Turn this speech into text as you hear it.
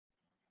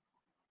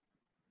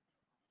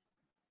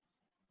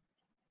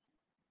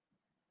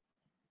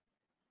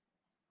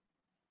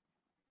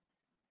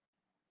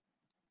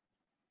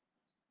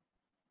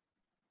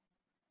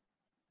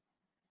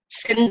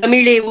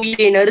செந்தமிழே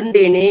உயிரே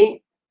நருந்தேனே,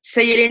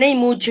 செயலினை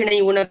மூச்சினை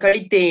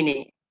உனக்களித்தேனே.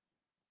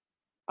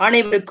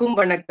 அனைவருக்கும்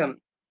வணக்கம்.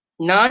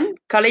 நான்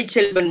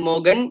கலைச்செல்வன்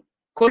மோகன்,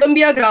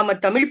 கொலம்பியா கிராம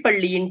தமிழ்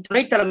பள்ளியின்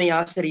துணைத் தலைமை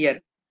ஆசிரியர்.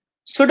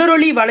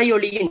 சுடரொளி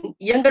வலையொலியின்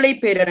இயங்கலை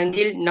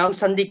பேரரங்கில் நாம்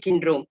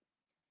சந்திக்கின்றோம்.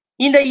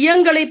 இந்த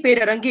இயங்கலை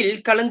பேரரங்கில்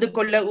கலந்து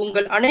கொள்ள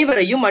உங்கள்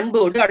அனைவரையும்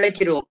அன்போடு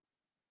அழைக்கிறோம்.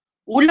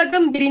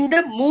 உலகம்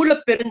விரிந்த மூல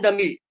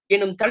பெருந்தமிழ்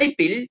எனும்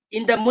தலைப்பில்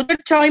இந்த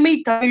முதற்சாய்மை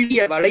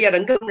தமிழிய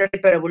வலையரங்கம்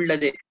நடைபெற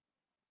உள்ளது.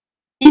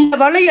 இந்த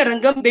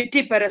வலையரங்கம்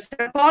வெற்றி பெற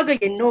சிறப்பாக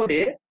என்னோடு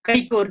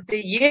கைகோர்த்து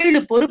 7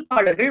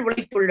 பொறுப்பாளர்கள்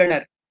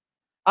உழைத்துள்ளனர்.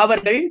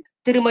 அவர்கள்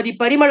திருமதி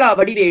பரிமளா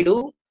வடிவேலு,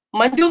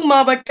 மஞ்சுங்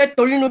மாவட்ட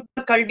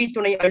தொழில்நுட்ப கல்வி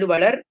துணை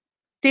அலுவலர்,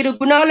 திரு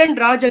குணாலன்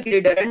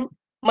ராஜகிரிடரன்,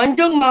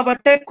 மஞ்சுங்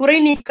மாவட்ட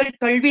குறைநீக்கல்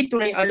கல்வி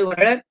துணை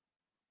அலுவலர்,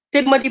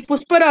 திருமதி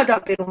புஷ்பராதா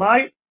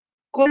பெருமாள்,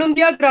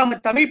 கொலம்பியா கிராம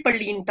தமிழ்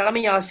பள்ளியின்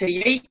தலைமை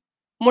ஆசிரியை,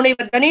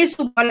 முனைவர்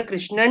கணேசு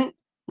பாலகிருஷ்ணன்,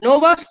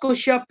 நோவா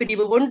ஸ்கோஷியா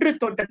பிரிவு 1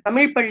 தோட்ட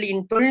தமிழ்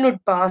பள்ளியின்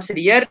தொழில்நுட்ப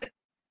ஆசிரியர்,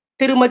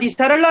 திருமதி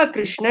சரளா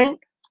கிருஷ்ணன்,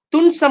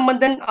 துன்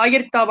சம்பந்தன்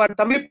ஆயர்த்தாவார்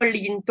தமிழ்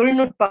பள்ளியின்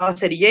தொழில்நுட்ப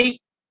ஆசிரியை,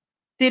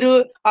 திரு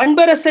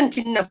அன்பரசன்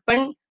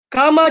சின்னப்பன்,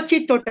 காமாட்சி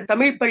தோட்ட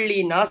தமிழ்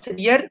பள்ளியின்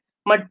ஆசிரியர்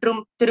மற்றும்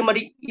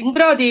திருமதி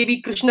இந்திராதேவி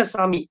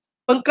கிருஷ்ணசாமி,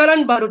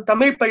 பங்கலான் பாரு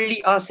தமிழ் பள்ளி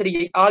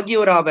ஆசிரியை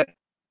ஆகியோராவர்.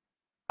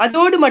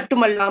 அதோடு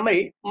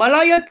மட்டுமல்லாமல்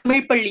மலாயா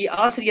தமிழ் பள்ளி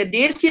ஆசிரியர்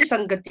தேசிய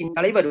சங்கத்தின்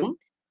தலைவரும்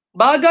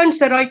பாகான்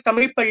சராய்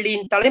தமிழ்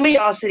பள்ளியின் தலைமை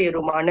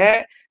ஆசிரியருமான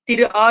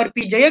திரு R.P.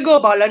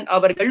 ஜெயகோபாலன்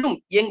அவர்களும்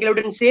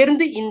எங்களுடன்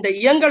சேர்ந்து இந்த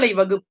இயங்கலை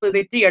வகுப்பு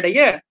வெற்றியடைய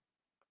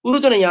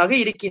உறுதுணையாக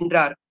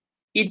இருக்கின்றார்.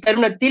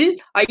 இத்தருணத்தில்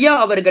ஐயா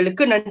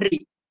அவர்களுக்கு நன்றி.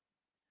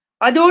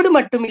 அதோடு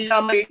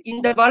மட்டுமில்லாமல்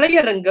இந்த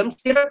வலையரங்கம்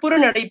சிறப்புற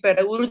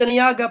நடைபெற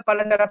உறுதுணையாக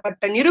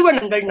பலதரப்பட்ட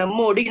நிறுவனங்கள்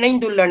நம்மோடு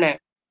இணைந்துள்ளன.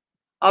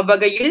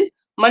 அவ்வகையில்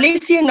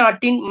மலேசிய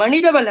நாட்டின்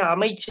மனிதவள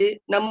அமைச்சு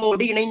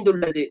நம்மோடு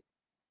இணைந்துள்ளது.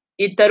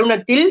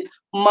 இத்தருணத்தில்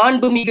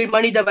மாண்புமிகு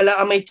மனிதவள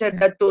அமைச்சர்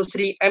டத்தோ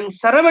ஸ்ரீ M.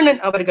 சரவணன்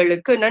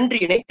அவர்களுக்கு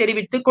நன்றியினை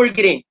தெரிவித்துக்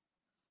கொள்கிறேன்.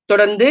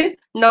 தொடர்ந்து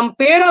நம்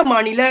பேரா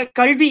மாநில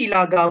கல்வி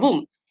இலாகாவும்,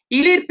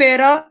 இலிர்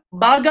பேரா,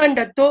 பாகான்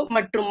டத்தோ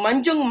மற்றும்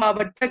மஞ்சுங்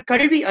மாவட்ட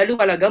கல்வி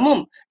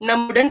அலுவலகமும்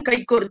நம்முடன்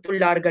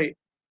கைகோர்த்துள்ளார்கள்.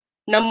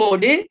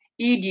 நம்மோடு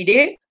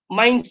eDIDIK,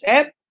 மைன்ஸ்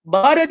ஆப்,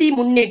 பாரதி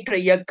முன்னேற்ற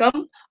இயக்கம்,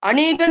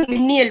 அநேகன்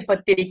மின்னியல்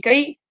பத்திரிகை,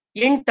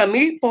 என்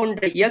தமிழ்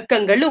போன்ற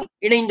இயக்கங்களும்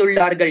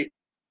இணைந்துள்ளார்கள்.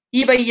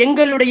 இவை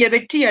எங்களுடைய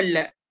வெற்றி அல்ல,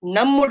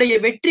 நம்முடைய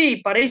வெற்றியை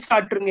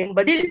பறைசாற்றும்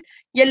என்பதில்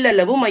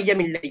எல்லளவும்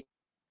ஐயமில்லை.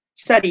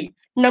 சரி,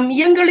 நம்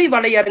இயங்கலை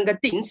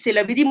வலையரங்கத்தின்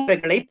சில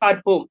விதிமுறைகளை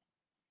பார்ப்போம்.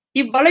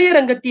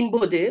 இவ்வலையரங்கத்தின்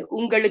போது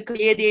உங்களுக்கு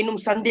ஏதேனும்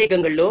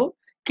சந்தேகங்களோ,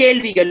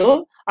 கேள்விகளோ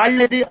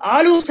அல்லது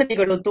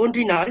ஆலோசனைகளோ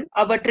தோன்றினால்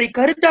அவற்றை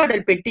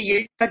கருத்தாடல்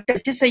பெட்டியில்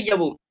தட்டச்சு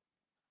செய்யவும்.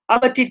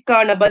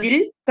 அவற்றிற்கான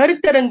பதில்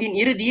கருத்தரங்கின்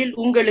இறுதியில்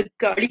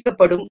உங்களுக்கு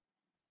அளிக்கப்படும்.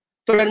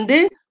 தொடர்ந்து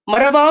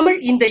மறவாமல்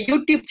இந்த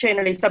யூடியூப்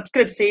சேனலை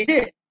சப்ஸ்கிரைப் செய்து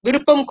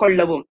விருப்பம்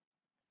கொள்ளவும்.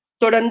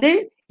 தொடர்ந்து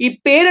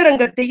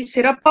இப்பேரரங்கத்தை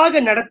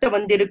சிறப்பாக நடத்த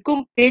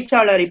வந்திருக்கும்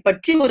பேச்சாளரை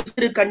பற்றி ஒரு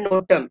சிறு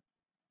கண்ணோட்டம்.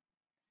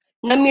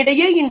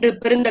 நம்மிடையே இன்று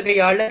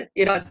பெருந்தகையாளர்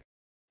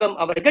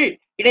அவர்கள்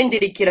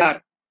இணைந்திருக்கிறார்.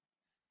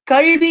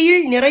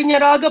 கல்வியில்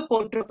நிறைஞராக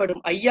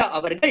போற்றப்படும் ஐயா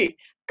அவர்கள்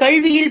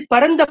கல்வியில்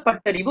பரந்த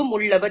பட்டறிவும்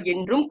உள்ளவர்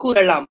என்றும்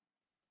கூறலாம்.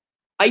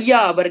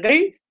 ஐயா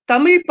அவர்கள்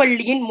தமிழ்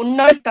பள்ளியின்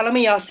முன்னாள்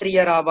தலைமை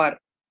ஆசிரியர் ஆவார்.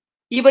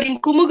 இவரின்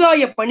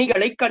குமுகாய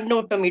பணிகளை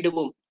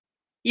கண்ணோட்டமிடுவோம்.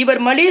 இவர்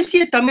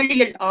மலேசிய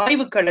தமிழியல்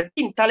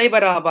ஆய்வுக்களத்தின்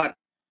தலைவராவார்.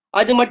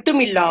 அது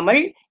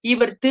மட்டுமில்லாமல்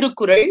இவர்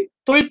திருக்குறள்,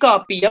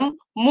 தொல்காப்பியம்,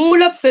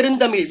 மூல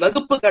பெருந்தமிழ்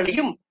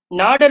வகுப்புகளையும்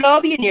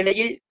நாடளாவிய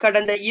நிலையில்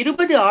கடந்த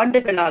 20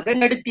 ஆண்டுகளாக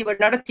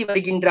நடத்தி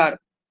வருகின்றார்.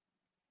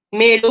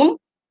 மேலும்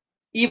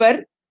இவர்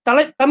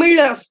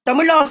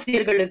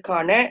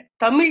தமிழாசிரியர்களுக்கான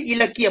தமிழ்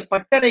இலக்கிய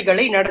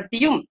பட்டறைகளை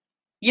நடத்தியும்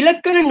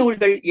இலக்கண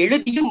நூல்கள்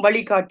எழுதியும்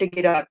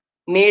வழிகாட்டுகிறார்.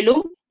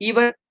 மேலும்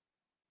இவர்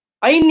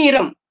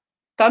ஐநிறம்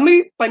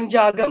தமிழ்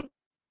பஞ்சாகம்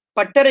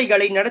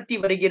பட்டறைகளை நடத்தி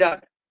வருகிறார்.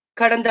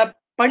 கடந்த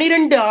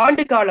 12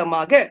 ஆண்டு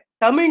காலமாக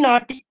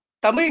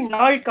தமிழ்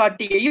நாள்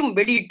காட்டியையும்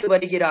வெளியிட்டு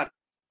வருகிறார்.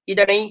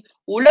 இதனை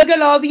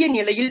உலகளாவிய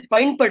நிலையில்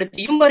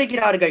பயன்படுத்தியும்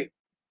வருகிறார்கள்.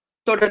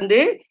 தொடர்ந்து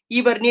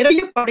இவர்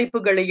நிறைய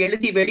படைப்புகளை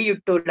எழுதி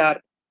வெளியிட்டுள்ளார்.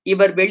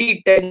 இவர்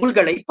வெளியிட்ட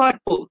நூல்களை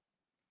பார்ப்போம்.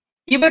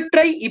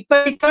 இவற்றை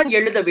இப்படித்தான்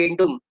எழுத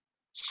வேண்டும்.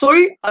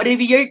 சொல்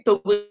அறிவியல்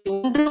தொகுதி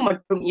 1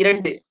 மற்றும்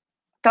 2,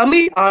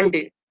 தமிழ்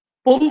ஆண்டு,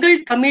 பொங்கல்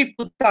தமிழ்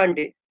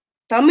புத்தாண்டு,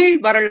 தமிழ்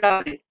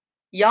வரலாறு,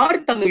 யார்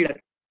தமிழர்,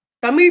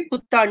 தமிழ்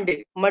புத்தாண்டு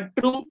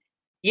மற்றும்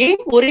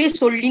ஏன் ஒரே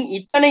சொல்லின்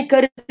இத்தனை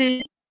கருத்து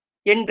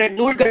என்ற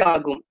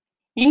நூல்களாகும்.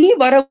 இனி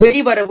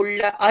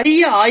வெளிவரவுள்ள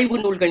அரிய ஆய்வு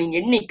நூல்களின்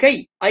எண்ணிக்கை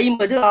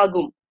 50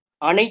 ஆகும்.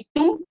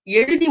 அனைத்தும்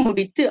எழுதி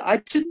முடித்து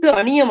அச்சுக்கு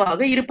அணியமாக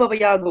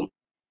இருப்பவையாகும்.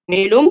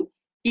 மேலும்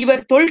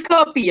இவர்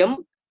தொல்காப்பியம்,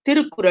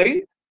 திருக்குறள்,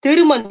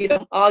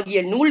 திருமந்திரம் ஆகிய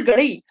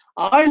நூல்களை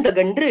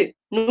ஆழ்ந்தகன்று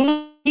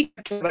நுணுகி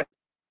கற்றவர்.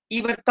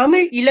 இவர்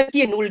தமிழ்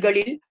இலக்கிய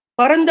நூல்களில்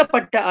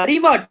பரந்தப்பட்ட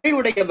அறிவாற்றல்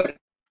உடையவர்.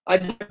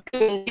 அது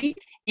மட்டுமின்றி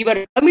இவர்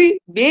தமிழ்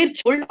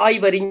வேர்ச்சொல்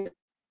ஆய்வறிஞர்.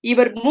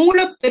 இவர் மூல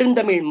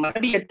பெருந்தமிழ்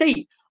மரபியத்தை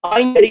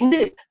ஆய்ந்தறிந்து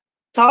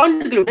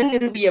சான்றுகளுடன்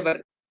நிறுவியவர்.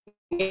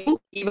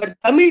 இவர்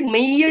தமிழ்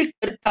மெய்யியல்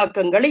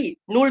கருத்தாக்கங்களை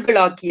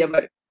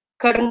நூல்களாக்கியவர்.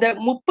 கடந்த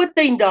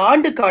 35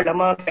 ஆண்டு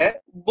காலமாக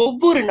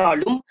ஒவ்வொரு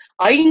நாளும்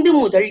 5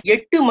 முதல்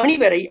 8 மணி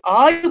வரை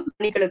ஆய்வு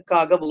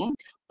பணிகளுக்காகவும்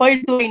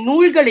பல்துறை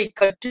நூல்களை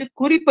கற்று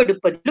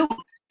குறிப்பெடுப்பதிலும்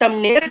தம்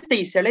நேரத்தை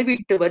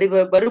செலவிட்டு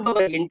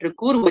வருபவர் என்று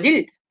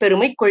கூறுவதில்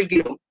பெருமை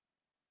கொள்கிறோம்.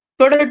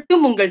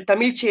 தொடரட்டும் உங்கள்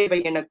தமிழ் சேவை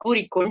என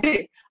கூறிக்கொண்டு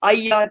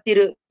ஐயா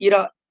திரு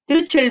இரா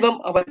திருச்செல்வம்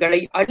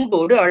அவர்களை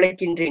அன்போடு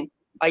அழைக்கின்றேன்.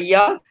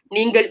 ஐயா,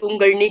 நீங்கள்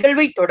உங்கள்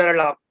நிகழ்வை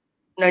தொடரலாம்.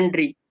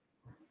 நன்றி.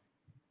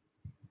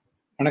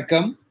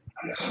 வணக்கம்.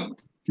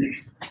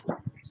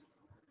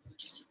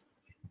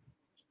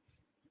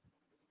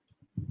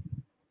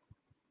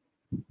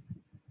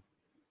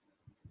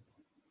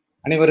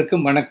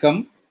 அனைவருக்கும்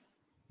வணக்கம்.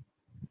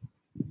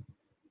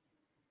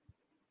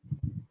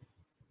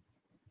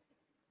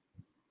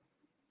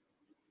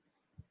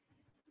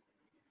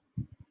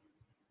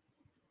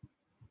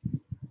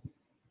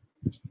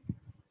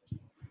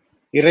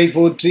 இறை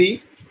போற்றி,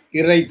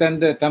 இறை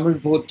தந்த தமிழ்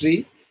போற்றி,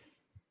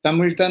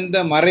 தமிழ் தந்த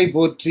மறை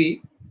போற்றி,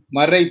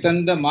 மறை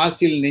தந்த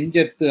மாசில்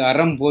நெஞ்சத்து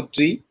அறம்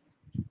போற்றி,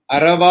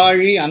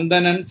 அறவாழி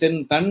அந்தணன் சென்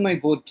தன்மை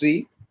போற்றி,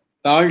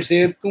 தாழ்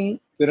சேர்க்கும்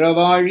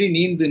பிறவாழி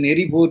நீந்து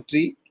நெறி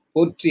போற்றி,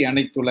 போற்றி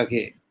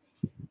அனைத்துலகே.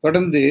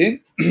 தொடர்ந்து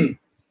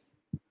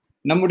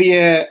நம்முடைய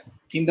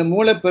இந்த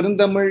மூல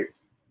பெருந்தமிழ்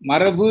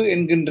மரபு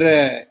என்கின்ற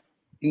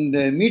இந்த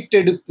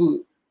மீட்டெடுப்பு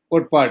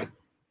கோட்பாடு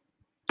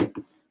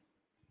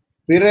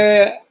பிற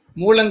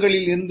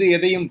மூலங்களில் இருந்து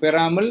எதையும்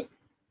பெறாமல்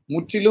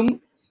முற்றிலும்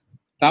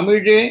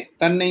தமிழே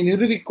தன்னை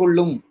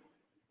நிறுவிக்கொள்ளும்,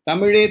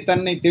 தமிழே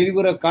தன்னை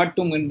தெளிவுற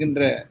காட்டும்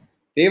என்கின்ற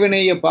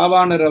தேவநேய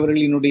பாவாணர்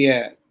அவர்களினுடைய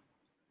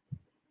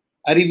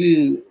அறிவு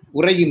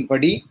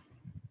உரையின்படி,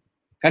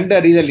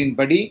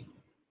 கண்டறிதலின்படி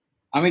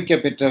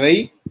அமைக்க பெற்றவை.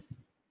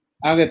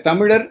 ஆக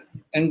தமிழர்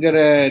என்கிற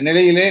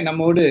நிலையிலே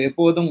நம்மோடு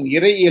எப்போதும்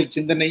இறையியல்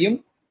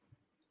சிந்தனையும்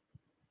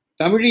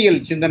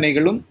தமிழியல்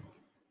சிந்தனைகளும்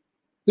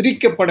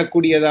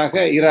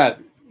பிரிக்கப்படக்கூடியதாக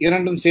இராது,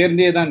 இரண்டும்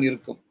சேர்ந்தேதான்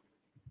இருக்கும்.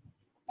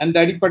 அந்த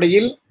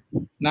அடிப்படையில்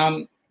நாம்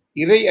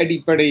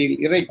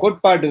இறை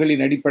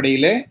கோட்பாடுகளின்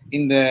அடிப்படையில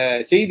இந்த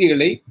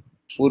செய்திகளை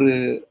ஒரு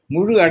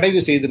முழு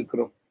அடைவு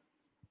செய்திருக்கிறோம்.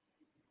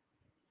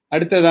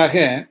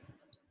 அடுத்ததாக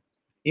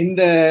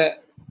இந்த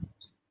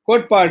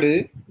கோட்பாடு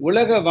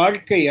உலக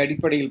வாழ்க்கை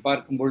அடிப்படையில்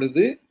பார்க்கும்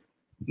பொழுது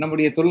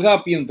நம்முடைய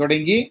தொல்காப்பியம்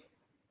தொடங்கி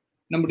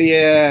நம்முடைய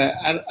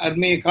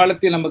அண்மைய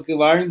காலத்தில் நமக்கு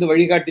வாழ்ந்து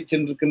வழிகாட்டி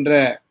சென்றிருக்கின்ற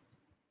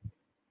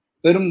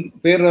பெரும்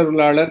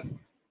பேரருளாளர்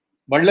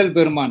வள்ளல்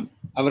பெருமான்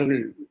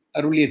அவர்கள்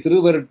அருளிய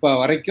திருவருட்பா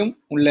வரைக்கும்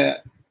உள்ள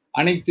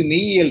அனைத்து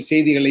மெய்யியல்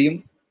செய்திகளையும்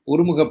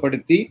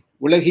ஒருமுகப்படுத்தி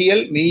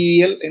உலகியல்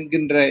மெய்யியல்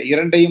என்கின்ற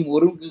இரண்டையும்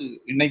ஒருங்கு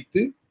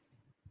இணைத்து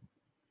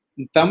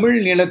தமிழ்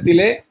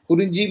நிலத்திலே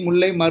குறிஞ்சி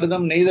முல்லை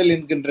மருதம் நெய்தல்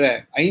என்கின்ற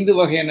 5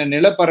 வகையான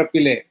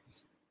நிலப்பரப்பிலே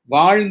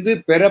வாழ்ந்து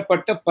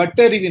பெறப்பட்ட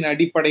பட்டறிவின்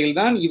அடிப்படையில்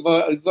தான்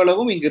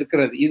இவ்வளவும் இங்கு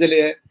இருக்கிறது. இதுல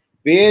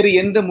வேறு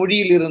எந்த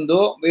மொழியில்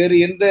இருந்தோ வேறு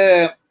எந்த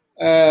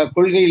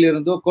கொள்கையில்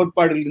இருந்தோ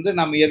கோட்பாடுகளில் இருந்து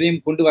நாம்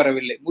எதையும் கொண்டு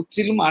வரவில்லை.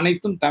 முற்றிலும்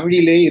அனைத்தும்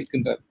தமிழிலே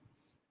இருக்கின்றது.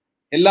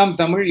 எல்லாம்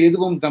தமிழ்,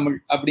 எதுவும் தமிழ்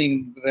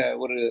அப்படிங்கிற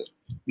ஒரு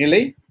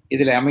நிலை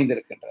இதில்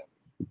அமைந்திருக்கின்றது.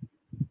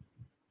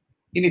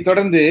 இனி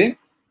தொடர்ந்து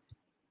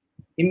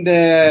இந்த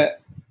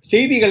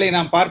செய்திகளை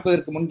நாம்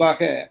பார்ப்பதற்கு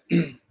முன்பாக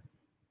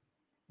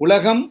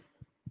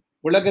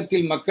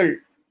உலகத்தில் மக்கள்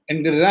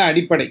என்கிறதுதான்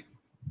அடிப்படை.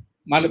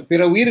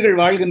 பிற உயிர்கள்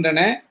வாழ்கின்றன.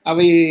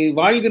 அவை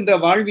வாழ்கின்ற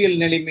வாழ்வியல்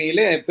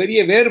நிலைமையில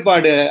பெரிய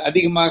வேறுபாடு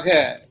அதிகமாக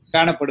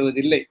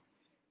காணப்படுவதில்லை.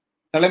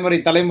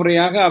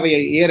 தலைமுறையாக அவை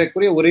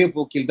ஏறக்குறைய ஒரே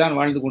போக்கில் தான்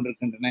வாழ்ந்து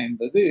கொண்டிருக்கின்றன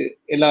என்பது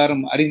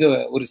எல்லாரும் அறிந்த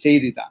ஒரு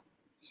செய்தி தான்.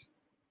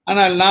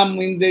 ஆனால் நாம்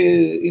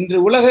இன்று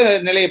உலக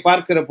நிலையை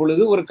பார்க்கிற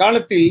பொழுது ஒரு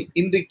காலத்தில்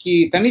இன்றைக்கு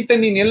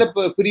தனித்தனி நில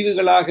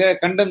பிரிவுகளாக,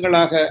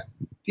 கண்டங்களாக,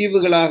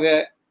 தீவுகளாக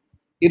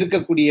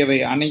இருக்கக்கூடியவை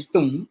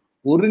அனைத்தும்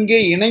ஒருங்கே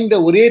இணைந்த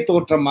ஒரே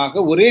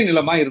தோற்றமாக ஒரே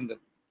நிலமா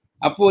இருந்தது.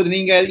 அப்போது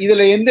நீங்க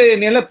இதுல எந்த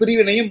நில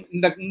பிரிவினையும்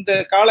இந்த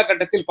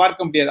காலகட்டத்தில்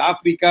பார்க்க முடியாது.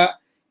 ஆப்பிரிக்கா,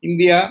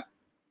 இந்தியா,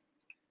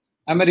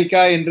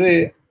 அமெரிக்கா என்று,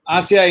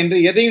 ஆசியா என்று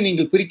எதையும்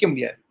நீங்கள் பிரிக்க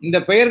முடியாது. இந்த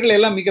பெயர்கள்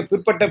எல்லாம் மிக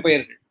பிற்பட்ட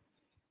பெயர்கள்.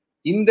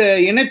 இந்த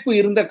இணைப்பு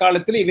இருந்த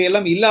காலத்தில்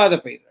இவையெல்லாம் இல்லாத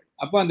பெயர்கள்.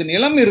 அப்போ அந்த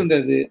நிலம்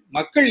இருந்தது,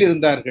 மக்கள்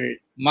இருந்தார்கள்,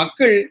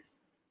 மக்கள்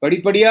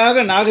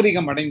படிப்படியாக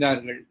நாகரிகம்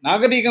அடைந்தார்கள்.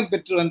 நாகரிகம்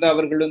பெற்று வந்த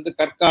அவர்கள்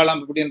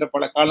கற்காலம் இப்படி என்ற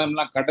பல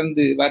காலம்லாம்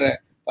கடந்து வர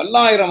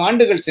பல்லாயிரம்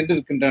ஆண்டுகள்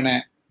சென்றிருக்கின்றன.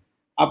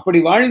 அப்படி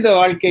வாழ்ந்த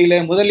வாழ்க்கையில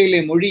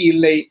முதலிலே மொழி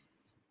இல்லை.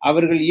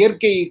 அவர்கள்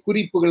இயற்கை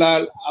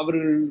குறிப்புகளால்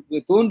அவர்களுக்கு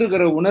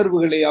தோன்றுகிற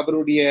உணர்வுகளை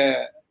அவருடைய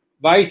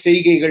வாய்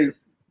செய்கைகள்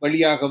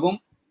வழியாகவும்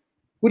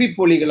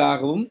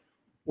குறிப்பொலிகளாகவும்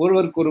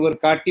ஒருவருக்கொருவர்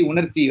காட்டி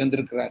உணர்த்தி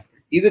வந்திருக்கிறார்கள்.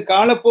 இது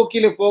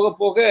காலப்போக்கில போக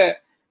போக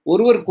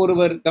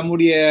ஒருவருக்கொருவர்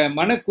தம்முடைய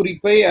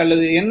மனக்குறிப்பை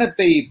அல்லது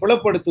எண்ணத்தை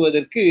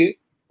புலப்படுத்துவதற்கு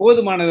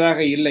போதுமானதாக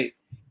இல்லை.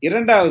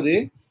 இரண்டாவது,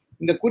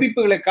 இந்த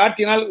குறிப்புகளை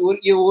காட்டினால்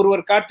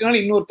ஒருவர் காட்டினால்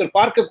இன்னொருத்தர்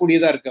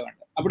பார்க்கக்கூடியதா இருக்க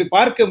வேண்டும். அப்படி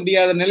பார்க்க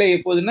முடியாத நிலை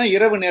எப்போதுன்னா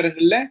இரவு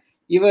நேரங்கள்ல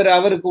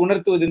அவருக்கு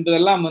உணர்த்துவது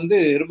என்பதெல்லாம்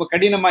ரொம்ப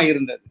கடினமாக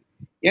இருந்தது.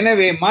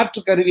 எனவே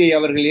மாற்று கருவியை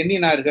அவர்கள்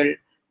எண்ணினார்கள்.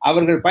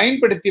 அவர்கள்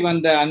பயன்படுத்தி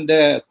வந்த அந்த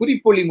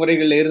குறிப்பொலி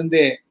முறைகளில்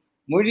இருந்தே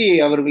மொழியை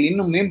அவர்கள்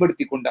இன்னும்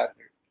மேம்படுத்தி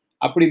கொண்டார்கள்.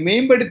 அப்படி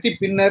மேம்படுத்தி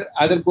பின்னர்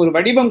அதற்கு ஒரு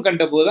வடிவம்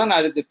கண்ட போதுதான்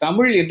அதுக்கு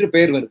தமிழ் என்று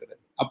பெயர் வருகிறது.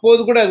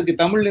 அப்போது கூட அதுக்கு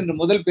தமிழ் என்று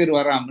முதல் பெயர்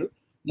வராமல்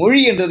மொழி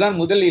என்றுதான்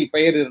முதலில்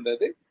பெயர்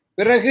இருந்தது.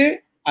 பிறகு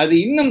அது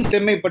இன்னும்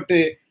செம்மைப்பட்டு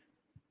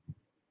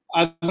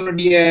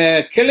அதனுடைய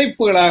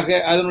கிளைப்புகளாக,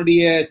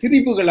 அதனுடைய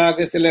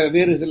திரிபுகளாக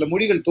வேறு சில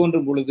மொழிகள்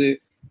தோன்றும் பொழுது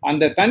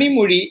அந்த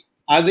தனிமொழி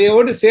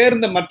அதையோடு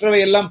சேர்ந்த மற்றவை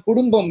எல்லாம்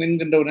குடும்பம்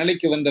என்கின்ற ஒரு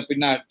நிலைக்கு வந்த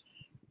பின்னால்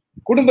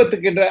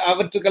குடும்பத்துக்கு என்ற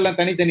அவற்றுக்கெல்லாம்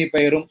தனித்தனி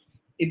பெயரும்,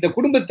 இந்த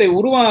குடும்பத்தை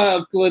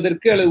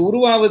உருவாக்குவதற்கு அல்லது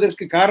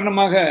உருவாவதற்கு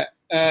காரணமாக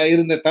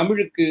இருந்த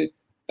தமிழுக்கு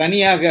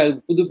தனியாக அது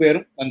புது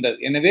பெயரும் வந்தது.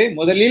 எனவே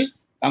முதலில்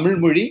தமிழ்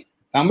மொழி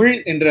தமிழ்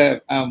என்ற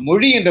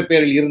மொழி என்ற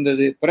பெயரில்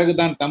இருந்தது,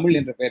 பிறகுதான் தமிழ்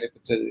என்ற பெயரை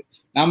பெற்றது.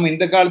 நாம்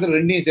இந்த காலத்தில்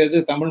ரெண்டையும் சேர்த்து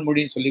தமிழ்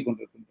மொழின்னு சொல்லி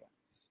கொண்டிருக்கின்றோம்.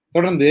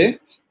 தொடர்ந்து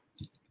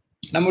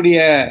நம்முடைய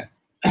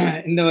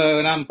இந்த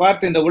நாம்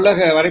பார்த்த இந்த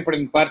உலக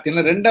வரைபடம்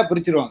பார்த்தீங்கன்னா ரெண்டா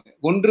பிரிச்சிருவாங்க.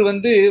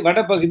 ஒன்று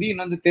வடபகுதி,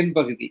 இன்னொன்று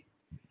தென்பகுதி.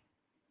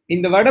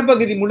 இந்த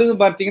வடபகுதி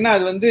முழுதும் பார்த்தீங்கன்னா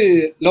அது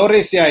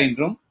லோரேசியா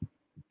என்றும்,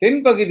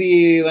 தென்பகுதி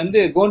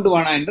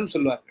கோண்டுவானா என்றும்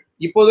சொல்வார்கள்.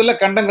 இப்போதுள்ள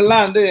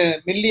கண்டங்கள்லாம்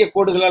மெல்லிய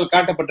கோடுகளால்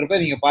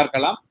காட்டப்பட்டிருப்பதை நீங்க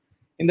பார்க்கலாம்.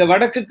 இந்த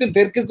வடக்குக்கும்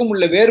தெற்குக்கும்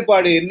உள்ள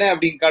வேறுபாடு என்ன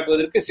அப்படின்னு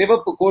காட்டுவதற்கு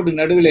சிவப்பு கோடு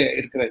நடுவில்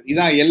இருக்கிறது.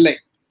 இதுதான் எல்லை.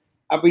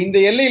 அப்ப இந்த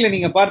எல்லையில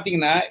நீங்க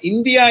பார்த்தீங்கன்னா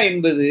இந்தியா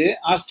என்பது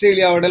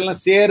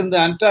ஆஸ்திரேலியாவோடெல்லாம் சேர்ந்து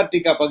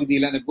அண்டார்டிகா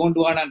பகுதியில் அந்த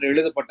கோண்டுவானா என்று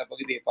எழுதப்பட்ட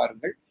பகுதியை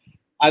பாருங்கள்,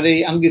 அதை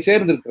அங்கு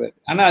சேர்ந்திருக்கிறது.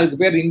 ஆனா அதுக்கு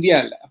பேர் இந்தியா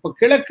இல்லை. அப்ப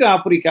கிழக்கு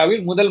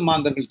ஆப்பிரிக்காவில் முதல்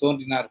மாந்தர்கள்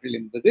தோன்றினார்கள்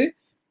என்பது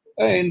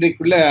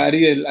இன்றைக்குள்ள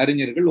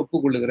அறிஞர்கள்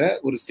ஒப்புக்கொள்ளுகிற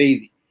ஒரு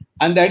செய்தி.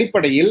 அந்த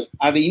அடிப்படையில்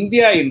அது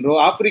இந்தியா என்றோ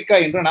ஆப்பிரிக்கா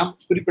என்றோ நாம்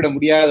குறிப்பிட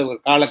முடியாத ஒரு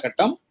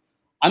காலகட்டம்.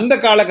 அந்த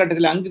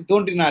காலகட்டத்தில் அங்கு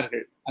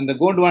தோன்றினார்கள். அந்த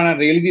கோண்டுவானா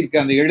எழுதியிருக்க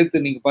அந்த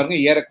எழுத்து நீங்க பாருங்க,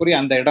 ஏறக்குறைய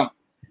அந்த இடம்,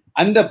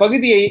 அந்த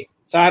பகுதியை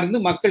சார்ந்து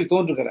மக்கள்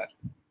தோன்றுகிறார்.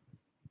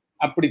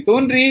 அப்படி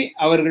தோன்றி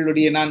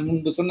அவர்களுடைய நான்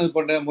முன்பு சொன்னது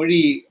போன்ற மொழி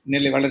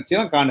நிலை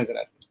வளர்ச்சியெல்லாம்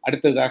காணுகிறார்.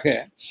 அடுத்ததாக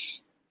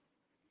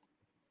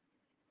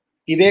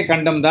இதே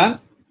கண்டம்தான்.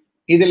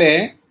 இதுல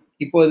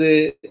இப்போது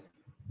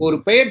ஒரு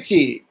பயிற்சி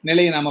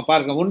நிலையை நாம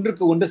பார்க்கலாம்.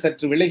 ஒன்றுக்கு ஒன்று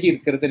சற்று விலகி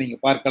இருக்கிறத நீங்க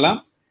பார்க்கலாம்.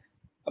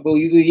 அப்போ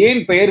இது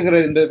ஏன்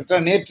பெயர்கிறது என்பதை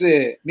நேற்று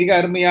மிக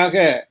அருமையாக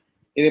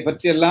இதை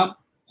பற்றியெல்லாம்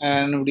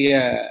நம்முடைய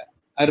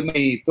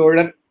அருமை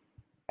தோழர்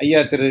ஐயா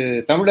திரு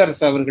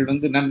தமிழரசு அவர்கள்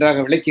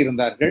நன்றாக விளக்கி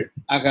இருந்தார்கள்.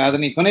 ஆக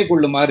அதனை துணை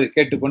கொள்ளுமாறு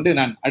கேட்டுக்கொண்டு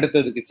நான்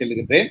அடுத்ததுக்கு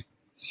செல்லுகின்றேன்.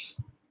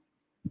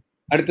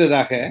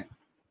 அடுத்ததாக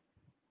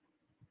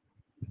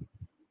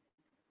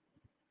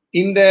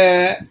இந்த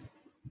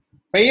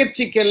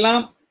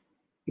பயிற்சிக்கெல்லாம்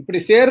இப்படி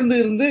சேர்ந்து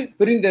இருந்து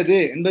பிரிந்தது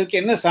என்பதற்கு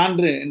என்ன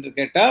சான்று என்று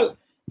கேட்டால்,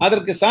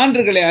 அதற்கு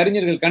சான்றுகளை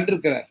அறிஞர்கள்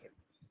கண்டிருக்கிறார்கள்.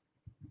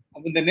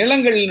 இந்த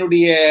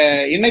நிலங்களினுடைய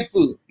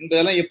இணைப்பு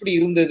என்பதெல்லாம் எப்படி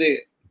இருந்தது,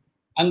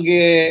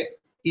 அங்கே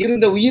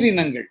இருந்த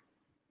உயிரினங்கள்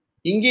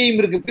இங்கேயும்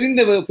இருக்கு.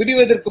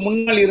 பிரிவதற்கு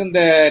முன்னால் இருந்த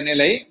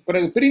நிலை,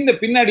 பிறகு பிரிந்த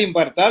பின்னாடியும்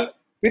பார்த்தால்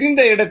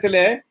பிரிந்த இடத்துல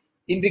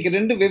இன்றைக்கு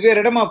ரெண்டு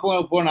வெவ்வேறு இடமா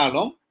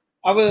போனாலும்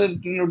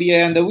அவர்களுடைய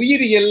அந்த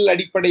உயிரியல்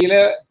அடிப்படையில,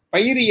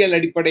 பயிரியல்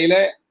அடிப்படையில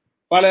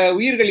பல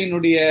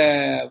உயிர்களினுடைய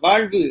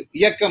வாழ்வு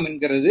இயக்கம்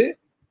என்கிறது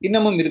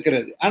இன்னமும்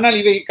இருக்கிறது. ஆனால்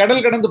இவை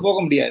கடல் கடந்து போக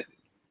முடியாது.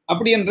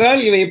 அப்படி என்றால்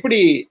இவை எப்படி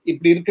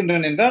இப்படி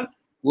இருக்கின்றன என்றால்,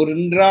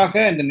 ஒன்றாக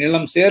இந்த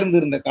நிலம் சேர்ந்து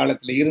இருந்த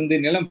காலத்தில் இருந்து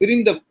நிலம்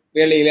பிரிந்த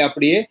வேளையிலே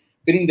அப்படியே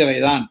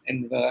பிரிந்தவைதான்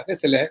என்பதாக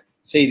சில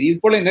செய்தி. இது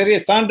போல நிறைய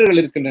சான்றுகள்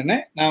இருக்கின்றன.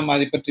 நாம்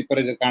அதை பற்றி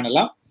பிறகு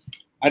காணலாம்.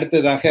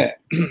 அடுத்ததாக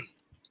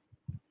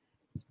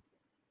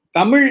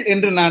தமிழ்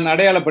என்று நான்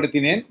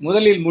அடையாளப்படுத்தினேன்.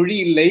 முதலில் மொழி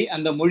இல்லை,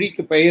 அந்த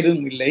மொழிக்கு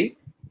பெயரும் இல்லை,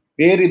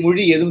 வேறு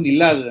மொழி எதுவும்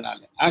இல்லாததுனால.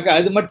 ஆக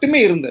அது மட்டுமே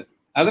இருந்தது.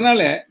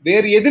 அதனால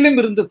வேறு எதிலும்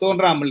இருந்து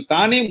தோன்றாமல்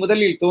தானே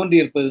முதலில் தோன்றி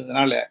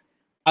இருப்பதுனால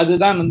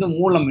அதுதான்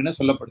மூலம் என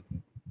சொல்லப்படுது.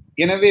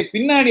 எனவே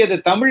பின்னாடி அது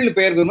தமிழ்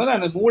பெயர் வரும்போது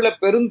அந்த மூல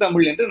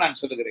பெருந்தமிழ் என்று நான்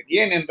சொல்லுகிறேன்.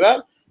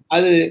 ஏனென்றால்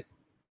அது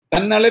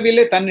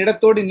தன்னளவிலே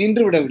தன்னிடத்தோடு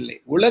நின்று விடவில்லை.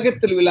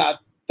 உலகத்தில் உள்ள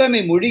அத்தனை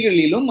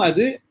மொழிகளிலும்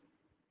அது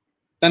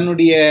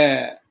தன்னுடைய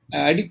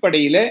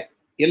அடிப்படையில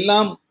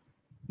எல்லாம்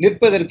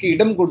நிற்பதற்கு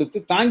இடம் கொடுத்து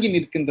தாங்கி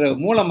நிற்கின்ற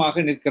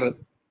மூலமாக நிற்கிறது.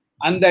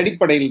 அந்த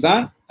அடிப்படையில்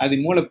தான் அதை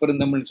மூல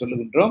பெருந்தமிழ்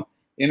சொல்லுகின்றோம்.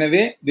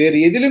 எனவே வேறு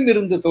எதிலும்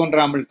இருந்து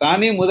தோன்றாமல்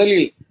தானே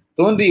முதலில்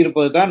தோன்றி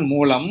இருப்பதுதான்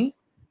மூலம்.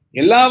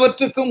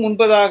 எல்லாவற்றுக்கும்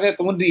முன்பதாக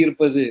தோன்றி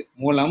இருப்பது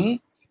மூலம்.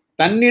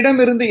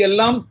 தன்னிடமிருந்து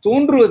எல்லாம்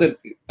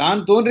தோன்றுவதற்கு,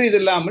 தான் தோன்றியது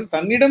இல்லாமல்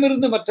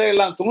தன்னிடமிருந்து மற்ற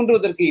எல்லாம்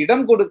தோன்றுவதற்கு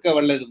இடம் கொடுக்க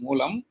வல்லது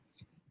மூலம்.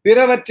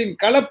 பிறவற்றின்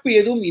கலப்பு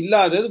எதுவும்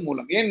இல்லாதது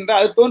மூலம். ஏனென்றால்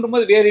அது தோன்றும்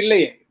போது வேறு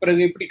இல்லையே,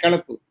 பிறகு எப்படி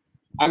கலப்பு?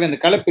 ஆக அந்த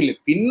கலப்பு இல்லை.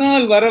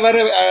 பின்னால் வர வர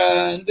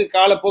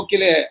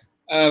காலப்போக்கில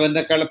வந்த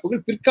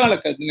கலப்புகள் பிற்கால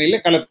நிலையில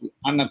கலப்பு.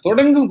 ஆனா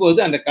தொடங்கும் போது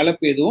அந்த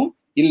கலப்பு எதுவும்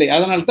இல்லை.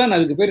 அதனால்தான்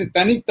அதுக்கு பேர்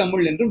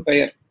தனித்தமிழ் என்றும்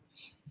பெயர்.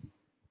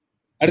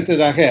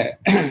 அடுத்ததாக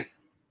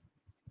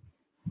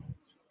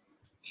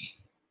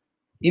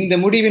இந்த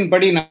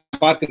முடிவின்படி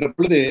நான் பார்க்கின்ற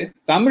பொழுது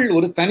தமிழ்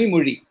ஒரு தனி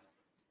மொழி,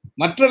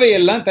 மற்றவை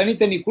எல்லாம்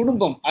தனித்தனி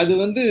குடும்பம். அது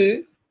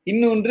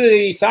இன்னொன்று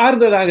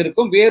சார்ந்ததாக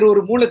இருக்கும்,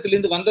 வேறொரு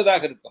மூலத்திலிருந்து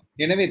வந்ததாக இருக்கும்.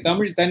 எனவே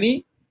தமிழ் தனி,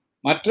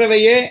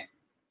 மற்றவையே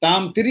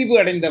தாம் திரிவு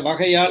அடைந்த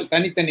வகையால்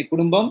தனித்தனி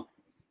குடும்பம்.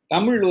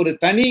 தமிழ் ஒரு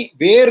தனி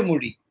வேர்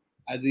மொழி.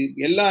 அது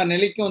எல்லா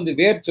நிலைக்கும்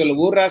வேர் சொல்ல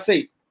ஒரு அசை,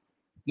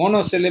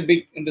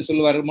 மோனோசிலபிக் என்று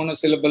சொல்லுவார்கள்,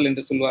 மோனோசிலபல்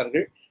என்று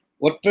சொல்லுவார்கள்,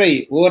 ஒற்றை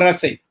ஓர்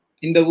அசை.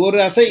 இந்த ஒரு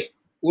அசை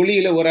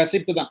ஒளியில ஒரு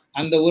அசைப்பு தான்.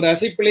 அந்த ஒரு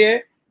அசைப்பிலேயே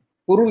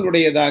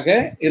பொருளுடையதாக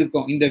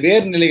இருக்கும். இந்த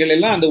வேறு நிலைகள்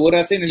எல்லாம் அந்த ஒரு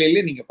அசை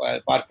நிலையிலே நீங்க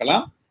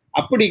பார்க்கலாம்.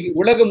 அப்படி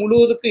உலகம்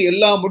முழுவதுக்கு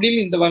எல்லா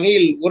மொழியிலும் இந்த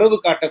வகையில் உறவு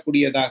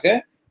காட்டக்கூடியதாக,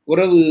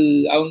 உறவு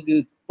அவங்க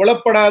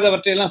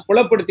புலப்படாதவற்றையெல்லாம்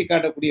புலப்படுத்தி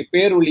காட்டக்கூடிய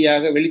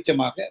பேரொளியாக,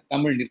 வெளிச்சமாக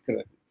தமிழ்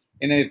நிற்கிறது.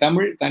 எனவே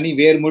தமிழ் தனி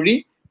வேர்மொழி,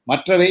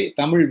 மற்றவை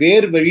தமிழ்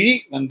வேறு வழி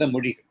வந்த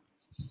மொழிகள்.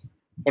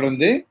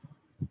 தொடர்ந்து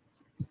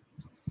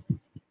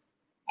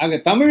ஆக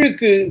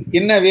தமிழுக்கு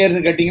என்ன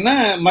வேறுன்னு கேட்டீங்கன்னா,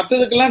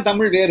 மற்றதுக்கெல்லாம்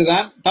தமிழ்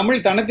வேறுதான்,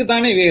 தமிழ்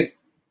தனக்குத்தானே வேறு.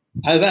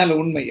 அதுதான்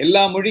உண்மை.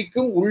 எல்லா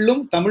மொழிக்கும்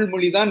உள்ளும் தமிழ்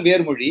மொழிதான்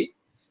வேர்மொழி,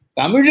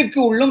 தமிழுக்கு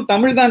உள்ளும்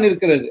தமிழ் தான்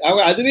இருக்கிறது.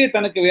 அதுவே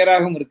தனக்கு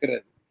வேறாகவும்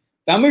இருக்கிறது.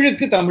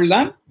 தமிழுக்கு தமிழ்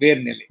தான்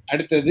வேர்நிலை.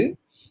 அடுத்தது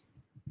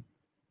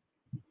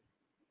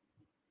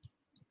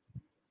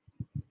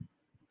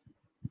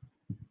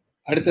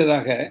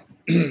அடுத்ததாக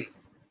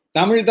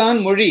தமிழ்தான்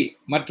மொழி,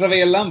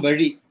 மற்றவையெல்லாம்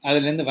வழி,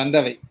 அதுல இருந்து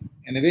வந்தவை.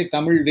 எனவே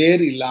தமிழ்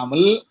வேறு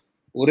இல்லாமல்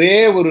ஒரே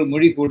ஒரு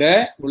மொழி கூட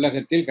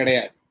உலகத்தில்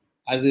கிடையாது.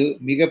 அது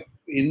மிக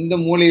எந்த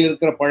மூலையில்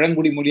இருக்கிற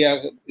பழங்குடி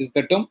மொழியாக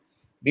இருக்கட்டும்,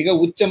 மிக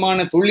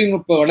உச்சமான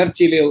தொழில்நுட்ப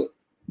வளர்ச்சியிலே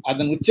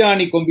அதன்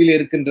உச்சாணி கொம்பில்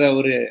இருக்கின்ற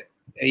ஒரு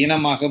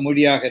இனமாக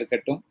மொழியாக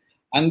இருக்கட்டும்,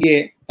 அங்கே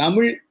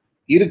தமிழ்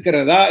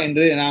இருக்கிறதா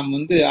என்று நாம்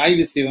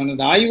ஆய்வு செய்வோம்.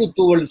 அந்த ஆய்வு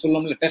தூவல்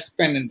சொல்லணும்ல, டெஸ்ட்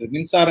பென் என்று,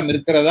 மின்சாரம்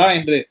இருக்கிறதா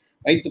என்று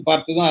வைத்து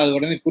பார்த்ததும் அது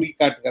உடனே குறி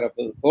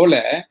காட்டுகிறது போல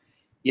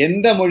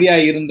எந்த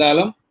மொழியாய்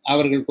இருந்தாலும்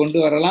அவர்கள் கொண்டு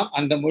வரலாம்.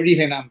 அந்த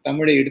மொழியை நாம்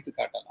தமிழை எடுத்து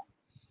காட்டலாம்.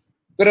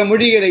 பிற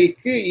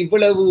மொழிகளுக்கு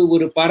இவ்வளவு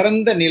ஒரு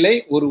பரந்த நிலை,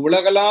 ஒரு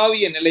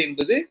உலகளாவிய நிலை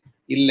என்பது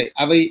இல்லை.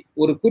 அவை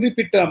ஒரு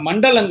குறிப்பிட்ட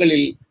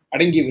மண்டலங்களில்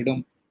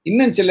அடங்கிவிடும்.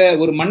 இன்னும் சில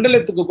ஒரு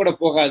மண்டலத்துக்கு கூட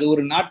போகாது,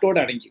 ஒரு நாட்டோடு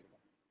அடங்கிவிடும்.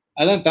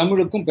 அதான்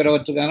தமிழுக்கும்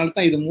பிறவற்றுக்கும். அதனால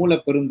தான் இது மூல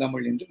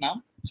பெருந்தமிழ் என்று நாம்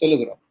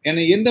சொல்லுகிறோம்.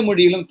 ஏன்னா எந்த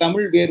மொழியிலும்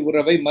தமிழ் வேர்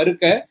உறவை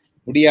மறுக்க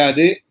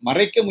முடியாது.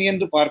 மறைக்க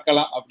முயன்று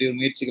பார்க்கலாம், அப்படி ஒரு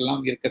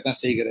முயற்சிகள்லாம் இருக்கத்தான்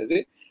செய்கிறது.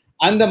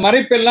 அந்த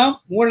மறைப்பெல்லாம்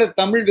மூல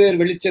தமிழ் வேர்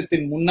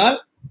வெளிச்சத்தின் முன்னால்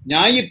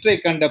ஞாயிற்றை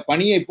கண்ட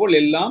பணியை போல்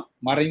எல்லாம்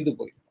மறைந்து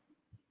போய்.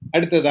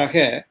 அடுத்ததாக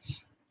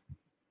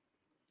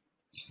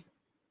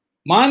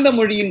மாந்த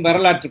மொழியின்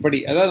வரலாற்றுப்படி,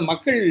 அதாவது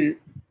மக்கள்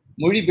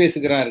மொழி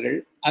பேசுகிறார்கள்,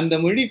 அந்த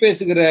மொழி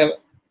பேசுகிற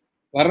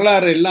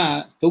வரலாறு எல்லாம்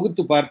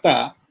தொகுத்து பார்த்தா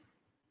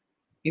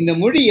இந்த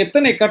மொழி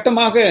எத்தனை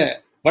கட்டமாக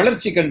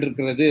வளர்ச்சி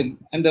கண்டிருக்கிறது,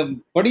 அந்த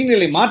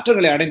படிநிலை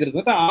மாற்றங்களை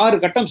அடைந்திருக்கிறது. 6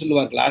 கட்டம்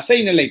சொல்லுவார்கள். அசை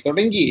நிலை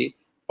தொடங்கி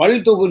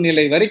பல்தொகு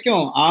நிலை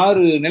வரைக்கும்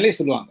 6 நிலை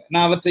சொல்லுவாங்க.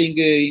 நான் அவற்றை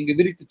இங்கு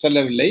விரித்து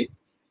சொல்லவில்லை.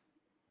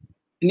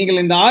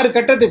 நீங்கள் இந்த 6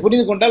 கட்டத்தை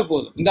புரிந்து கொண்டால்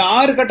போதும். இந்த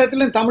 6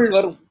 கட்டத்திலும் தமிழ்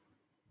வரும்.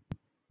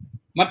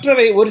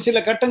 மற்றவை ஒரு சில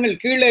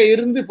கட்டங்கள் கீழே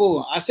இருந்து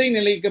போகும். அசை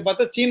நிலைக்கு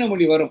பார்த்தா சீன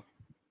மொழி வரும்.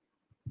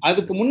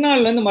 அதுக்கு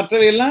முன்னால்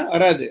மற்றவையெல்லாம்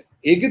வராது.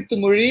 எகிப்து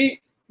மொழி,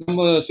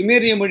 நம்ம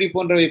சுமேரிய மொழி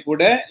போன்றவை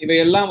கூட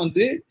இவையெல்லாம்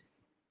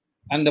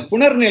அந்த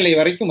புனர்நிலை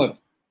வரைக்கும் வரும்.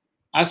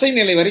 அசை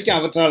நிலை வரைக்கும்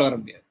அவற்றால் வர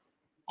முடியாது.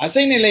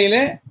 அசை நிலையில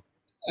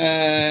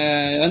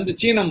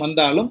சீனம்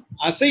வந்தாலும்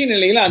அசை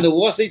நிலையில அந்த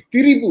ஓசை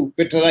திரிபு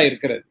பெற்றதா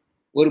இருக்கிறது,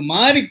 ஒரு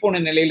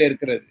மாறிப்போன நிலையில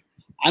இருக்கிறது.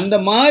 அந்த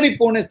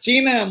மாறிப்போன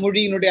சீன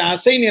மொழியினுடைய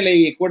அசை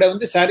நிலையை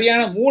கூட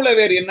சரியான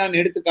மூலவேர் என்னன்னு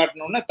எடுத்து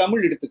காட்டணும்னா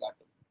தமிழ் எடுத்து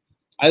காட்டும்.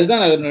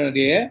 அதுதான்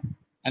அதனுடைய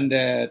அந்த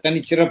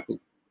தனிச்சிறப்பு.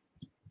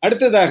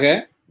 அடுத்ததாக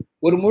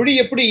ஒரு மொழி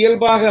எப்படி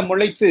இயல்பாக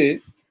முளைத்து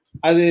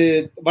அது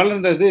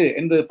வளர்ந்தது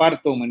என்று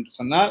பார்த்தோம் என்று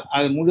சொன்னால்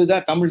அது முழுதா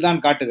தமிழ்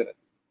தான் காட்டுகிறது.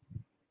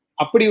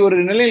 அப்படி ஒரு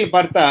நிலையில்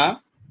பார்த்தா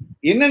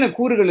என்னென்ன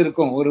கூறுகள்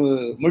இருக்கும் ஒரு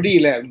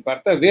மொழியில அப்படின்னு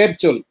பார்த்தா,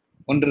 வேர்ச்சொல்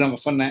ஒன்று நம்ம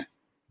சொன்னேன்.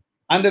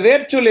 அந்த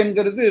வேர்ச்சொல்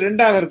என்கிறது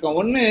 2ஆக இருக்கும்.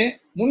 ஒன்று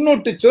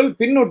முன்னோட்டு சொல்,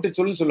 பின்னோட்டு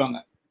சொல்னு சொல்லுவாங்க.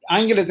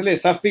 ஆங்கிலத்திலே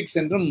சஃபிக்ஸ்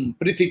என்றும்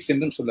ப்ரிஃபிக்ஸ்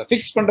என்றும் சொல்ல.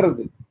 ஃபிக்ஸ்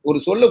பண்றது, ஒரு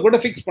சொல்ல கூட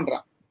ஃபிக்ஸ்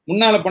பண்றான்.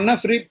 முன்னால பண்ணா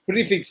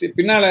ப்ரீஃபிக்ஸ்,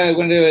 பின்னால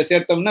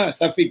சேர்த்தோம்னா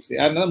சஃபிக்ஸ்.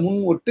 அதனால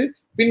முன் ஒட்டு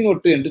பின்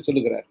ஒட்டு என்று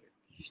சொல்லுகிறார்கள்.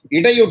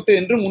 இடையொட்டு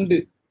என்றும் உண்டு.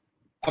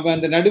 அப்ப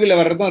அந்த நடுவில்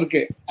வர்றதும்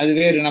இருக்கு, அது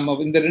வேறு. நம்ம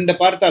இந்த 2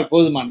 பார்த்தால்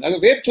போதுமானது.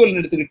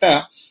 வேர்ச்சொல்னு எடுத்துக்கிட்டா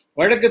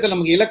வழக்கத்தில்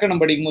நமக்கு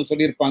இலக்கணம் படிக்கும்போது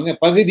சொல்லியிருப்பாங்க,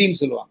 பகுதின்னு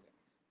சொல்லுவாங்க.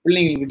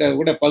 பிள்ளைங்கள்கிட்ட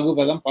கூட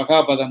பகுபதம்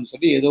பகாபதம்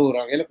சொல்லி ஏதோ ஒரு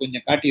வகையில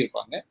கொஞ்சம்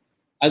காட்டியிருப்பாங்க.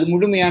 அது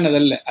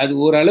முழுமையானதல்ல, அது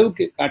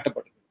ஓரளவுக்கு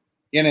காட்டப்படுது.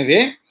 எனவே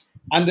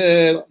அந்த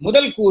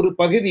முதல் கூறு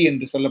பகுதி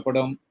என்று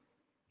சொல்லப்படும்,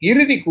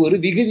 இறுதி கூறு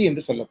விகுதி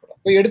என்று சொல்லப்படும்.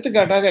 இப்போ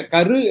எடுத்துக்காட்டாக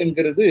கரு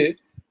என்கிறது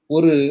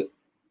ஒரு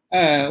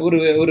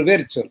ஒரு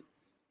வேர்ச்சொல்.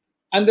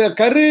 அந்த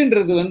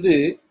கருன்றது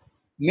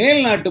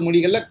மேல் நாட்டு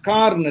மொழிகள்ல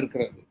கார்னு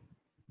இருக்கிறது.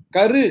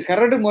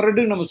 கரடு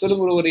முரடு நம்ம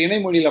சொல்லுங்கிற ஒரு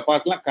இணைமொழியில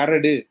பார்க்கலாம்.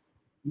 கரடு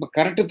ரொம்ப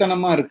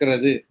கரட்டுத்தனமா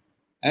இருக்கிறது,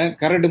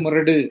 கரடு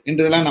முரடு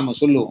என்றெல்லாம் நம்ம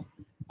சொல்லுவோம்.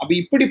 அப்ப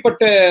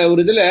இப்படிப்பட்ட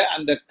ஒரு இதுல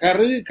அந்த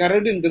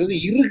கரடுங்கிறது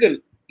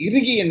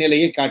இறுகிய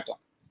நிலையை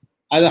காட்டும்.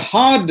 அது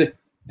ஹார்ட்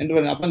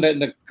என்று. அப்ப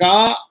இந்த கா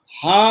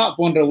ஹா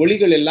போன்ற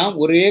ஒலிகள் எல்லாம்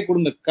ஒரே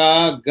குடும்ப, கா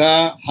கா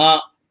ஹா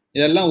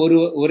இதெல்லாம்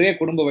ஒரே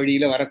குடும்ப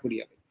வழியில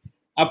வரக்கூடியவை.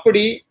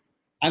 அப்படி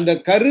அந்த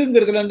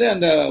கருங்கிறதுல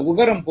அந்த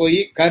உகரம் போய்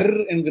கர்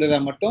என்கிறதா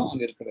மட்டும்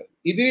அங்க இருக்கிறது.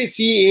 இதுவே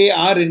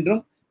CAR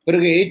என்றும்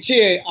பிறகு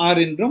HAR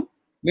என்றும்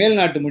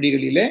மேல்நாட்டு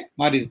மொழிகளிலே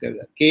மாறி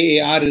இருக்கிறது.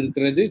 KAR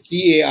இருக்கிறது,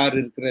 CAR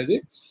இருக்கிறது,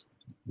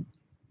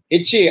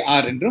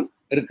 HAR என்றும்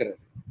இருக்கிறது.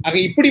 ஆக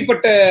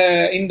இப்படிப்பட்ட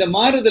இந்த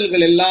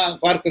மாறுதல்கள் எல்லாம்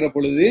பார்க்கிற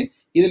பொழுது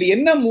இதுல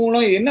என்ன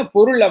மூலம் என்ன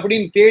பொருள்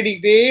அப்படின்னு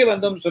தேடிக்கிட்டே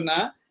வந்தோம்னு சொன்னா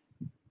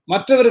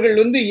மற்றவர்கள்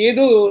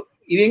ஏதோ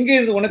இது எங்க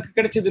இருந்து உனக்கு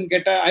கிடைச்சதுன்னு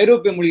கேட்டா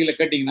ஐரோப்பிய மொழிகளை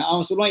கேட்டீங்கன்னா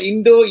அவன் சொல்லுவான்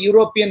இந்தோ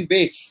யூரோப்பியன்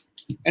பேஸ்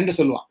என்று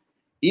சொல்லுவான்.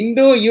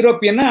 இந்தோ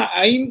யூரோப்பியன்னா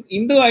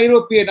இந்தோ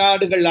ஐரோப்பிய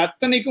நாடுகள்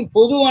அத்தனைக்கும்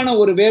பொதுவான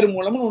ஒரு வேறு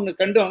மூலம்னு ஒண்ணு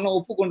கண்டு அவனை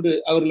ஒப்புக்கொண்டு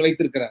அவர்கள்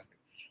வைத்திருக்கிறார்கள்.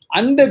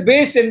 அந்த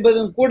பேஸ்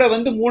என்பதும் கூட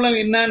மூலம்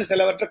என்னன்னு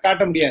சிலவற்றை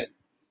காட்ட முடியாது.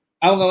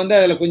 அவங்க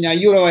அதுல கொஞ்சம்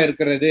ஐயூரோவா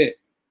இருக்கிறது,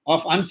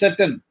 ஆஃப்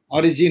அன்சர்டன்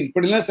ஆரிஜின்,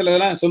 இப்படிலாம்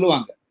சிலதெல்லாம்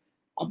சொல்லுவாங்க.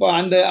 அப்போ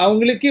அந்த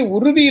அவங்களுக்கு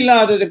உறுதி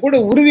இல்லாததை கூட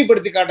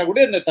உறுதிப்படுத்தி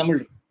காட்டக்கூடிய அந்த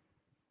தமிழ்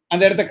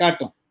அந்த இடத்த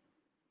காட்டும்.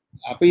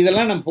 அப்ப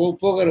இதெல்லாம் நான்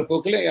போகிற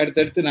போக்கில்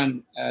அடுத்தடுத்து நான்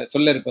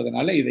சொல்ல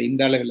இருப்பதனால இதை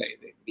இந்த அளவில்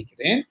இதை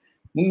முடிக்கிறேன்.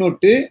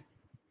 முன்னொட்டு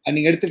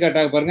நீங்க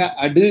எடுத்துக்காட்டாக பாருங்க,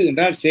 அடு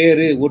என்றால்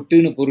சேரு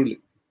ஒட்டுன்னு பொருள்.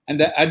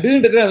 அந்த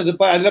அடுன்றது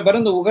அதுல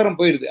பாருங்க உகரம்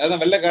போயிடுது.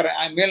 அதான்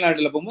வெள்ளைக்காரன்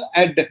மேல்நாடுல போகும்போது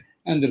அட்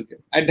வந்திருக்கு.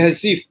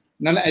 அட்ஹசிவ்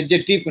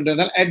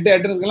அட்ஜெக்டிவ்ன்றதால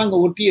அட்ன்றதுக்கெல்லாம் அங்க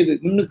ஒட்டியது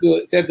முன்னுக்கு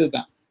சேர்த்தது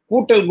தான்.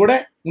 கூட்டல் கூட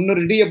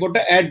முன்னொரு டியை போட்ட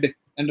அட்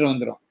என்று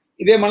வந்துடும்.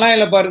 இதே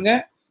மலாயில பாருங்க,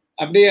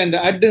 அப்படியே அந்த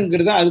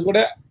அட்டுங்கிறது அது கூட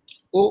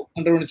ஓ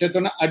என்ற ஒன்று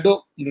சேர்த்தோன்னா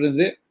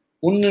அடோன்றது,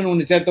 ஒன்னுன்னு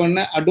ஒன்று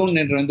சேர்த்தோன்னா அடோன்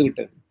என்று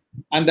விட்டது.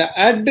 அந்த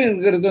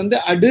அட்ங்கிறது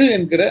அடு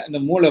என்கிற அந்த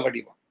மூல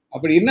வடிவம்.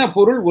 அப்படி என்ன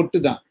பொருள் ஒட்டு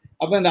தான்.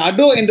 அப்ப அந்த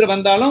அடோ என்று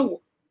வந்தாலும்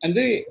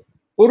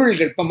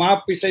பொருள்கள் இப்ப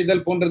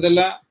மாப்பிசைதல்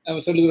போன்றதெல்லாம்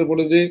சொல்லுகிற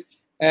பொழுது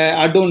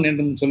அடோன்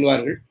என்றும்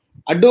சொல்லுவார்கள்.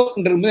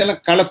 அடோன்றது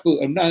எல்லாம் கலப்பு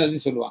அப்படின்னு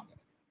அதையும் சொல்லுவாங்க.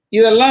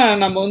 இதெல்லாம்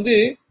நம்ம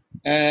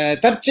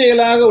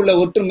தற்செயலாக உள்ள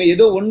ஒற்றுமை,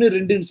 ஏதோ 1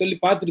 2ன்னு சொல்லி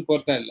பார்த்துட்டு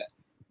போறதா இல்லை.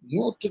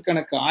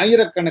 நூற்றுக்கணக்கு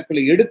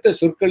ஆயிரக்கணக்கில் எடுத்த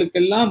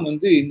சொற்களுக்கெல்லாம்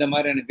இந்த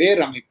மாதிரியான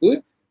வேர் அமைப்பு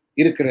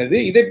இருக்கிறது.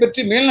 இதை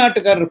பற்றி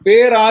மேல்நாட்டுக்காரர்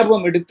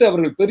பேரார்வம் எடுத்து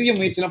அவர்கள் பெரிய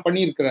முயற்சியெல்லாம்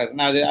பண்ணியிருக்கிறாரு.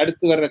 நான் அது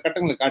அடுத்து வர்ற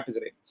கட்டங்களை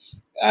காட்டுகிறேன்.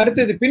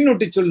 அடுத்தது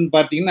பின்னொட்டி சொல்லுன்னு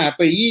பார்த்தீங்கன்னா,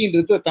 இப்ப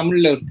ஈன்றது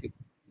தமிழ்ல இருக்கு.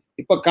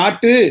 இப்ப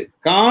காட்டு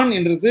கான்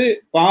என்றது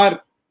பார்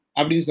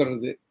அப்படின்னு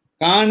சொல்றது.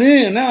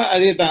 காணுன்னா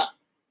அதே தான்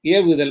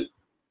ஏவுதல்,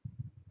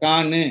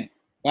 காணு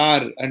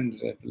பார்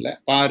என்றதுல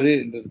பாரு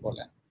என்றது போல.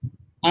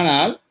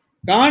 ஆனால்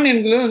கான்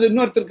என்கிறது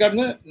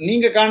இன்னொருத்தருக்கு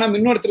நீங்க காணாம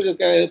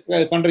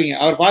இன்னொருத்தருக்கு பண்றீங்க,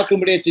 அவர்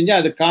பார்க்கும்படியே செஞ்சா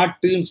அது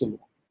காட்டுன்னு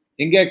சொல்லுவோம்.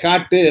 எங்க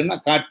காட்டுன்னா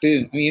காட்டு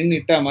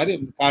எண்ணிட்டா மாதிரி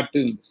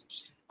காட்டு.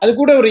 அது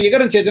கூட ஒரு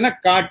இகரம் சேர்த்துன்னா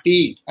காட்டி,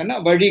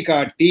 வழி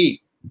காட்டி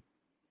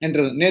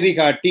என்று நெறி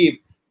காட்டி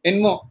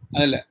என்னமோ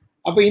அதுல.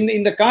 அப்ப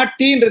இந்த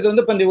காட்டின்றது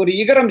இப்ப ஒரு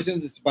இகரம்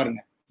சேர்ந்துச்சு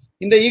பாருங்க.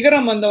 இந்த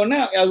இகரம் வந்தவுடனே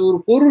அது ஒரு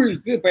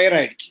பொருளுக்கு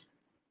பெயராயிடுச்சு.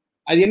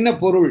 அது என்ன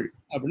பொருள்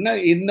அப்படின்னா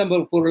எந்த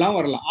பொருளாம்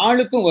வரலாம்,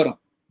 ஆளுக்கும் வரும்.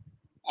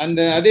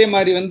 அதே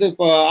மாதிரி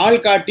இப்போ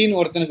ஆள் காட்டின்னு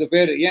ஒருத்தனுக்கு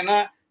பேரு. ஏன்னா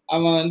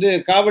அவன்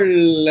காவல்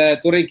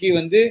துறைக்கு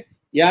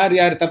யார்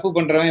யார் தப்பு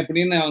பண்றவன்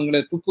அப்படின்னு அவங்கள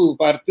துப்பு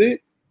பார்த்து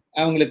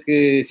அவங்களுக்கு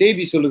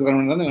செய்தி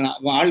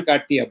சொல்லுகிறவன் ஆள்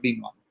காட்டி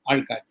அப்படின்வாங்க.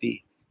 ஆள் காட்டி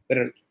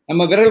விரல்,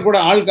 நம்ம விரல் கூட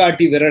ஆள்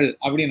காட்டி விரல்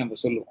அப்படின்னு நம்ம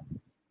சொல்லுவோம்.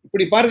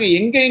 இப்படி பாருங்க,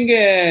 எங்க எங்க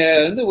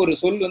ஒரு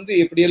சொல்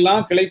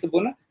எப்படியெல்லாம் கிளைத்து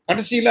போனா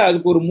கடைசியில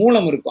அதுக்கு ஒரு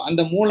மூலம் இருக்கும்.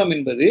 அந்த மூலம்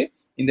என்பது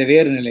இந்த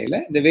வேறு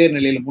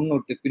நிலையில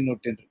முன்னோட்டு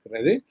பின்னோட்டு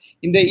இருக்கிறது.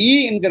 இந்த இ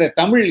என்கிற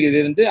தமிழ்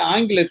இது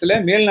ஆங்கிலத்துல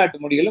மேல்நாட்டு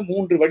மொழிகள்ல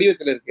 3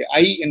 வடிவத்துல இருக்கு.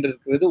 ஐ என்று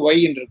இருக்கிறது,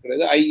 ஒய் என்று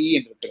இருக்கிறது, ஐஇ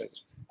என்று இருக்கிறது.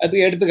 அது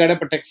எடுத்துக்காட்ட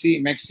இப்ப டெக்ஸி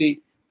மெக்ஸி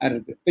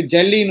இருக்கு. இப்ப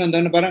ஜல்லின்னு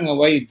வந்தோன்னு பாருங்க,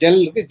 ஒய்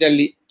ஜல் இருக்கு,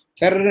 ஜல்லி.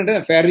 ஃபெர்ன்ற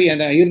ஃபெரி,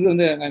 அந்த இரு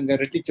அங்க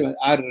ரெட்டிச்சு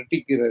 6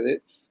 ரெட்டிக்கிறது.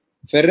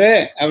 ஃபெரே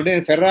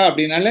அப்படின்னு ஃபெரா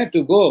அப்படின்னால டு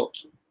கோ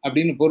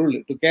அப்படின்னு பொருள்,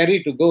 டு கேரி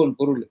டு கோன்னு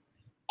பொருள்.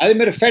 அதே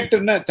மாதிரி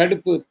ஃபெட்னா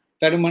தடுப்பு,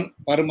 தடுமன்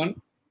பருமன்.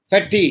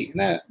 ஃபெட்டி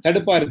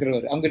தடுப்பா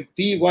இருக்கிறவர், அவங்க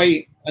டி ஒய்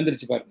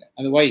வந்துருச்சு பாருங்க.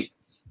 அந்த ஒய்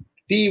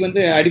டி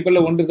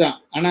அடிப்படையில் ஒன்று தான்,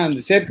 ஆனா அந்த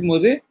சேர்க்கும்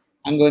போது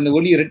அங்க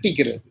ஒலி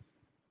ரெட்டிக்கிறது.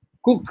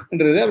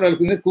 குக்ன்றது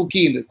அவர்களுக்கு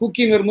குக்கின்னு,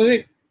 குக்கின்னு வரும்போது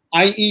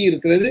ஐஇ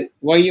இருக்கிறது,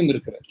 ஒய்யும்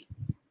இருக்கிறது.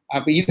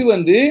 அப்ப இது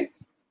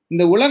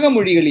இந்த உலக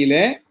மொழிகளில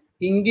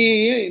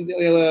இங்கேயே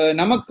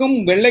நமக்கும்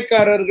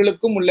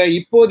வெள்ளைக்காரர்களுக்கும் உள்ள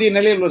இப்போதைய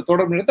நிலையில் ஒரு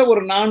தொடர்பு நடத்த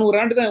ஒரு 400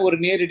 ஆண்டு தான் ஒரு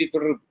நேரடி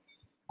தொடர்பு.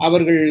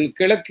 அவர்கள்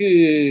கிழக்கு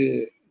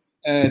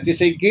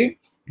திசைக்கு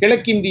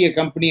கிழக்கிந்திய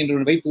கம்பெனி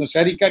என்று வைத்து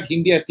ஷரிகாட்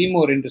இந்தியா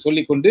தீமோர் என்று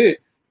சொல்லிக்கொண்டு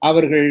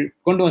அவர்கள்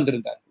கொண்டு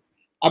வந்திருந்தார்.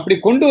 அப்படி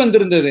கொண்டு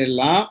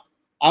வந்திருந்ததெல்லாம்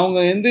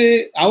அவங்க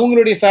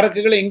அவங்களுடைய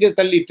சரக்குகளை எங்க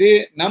தள்ளிட்டு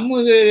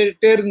நம்ம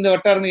கிட்டே இருந்த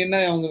வட்டாரம் என்ன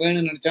அவங்க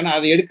வேணும்னு நினைச்சானா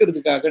அதை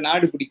எடுக்கிறதுக்காக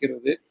நாடு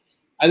பிடிக்கிறது,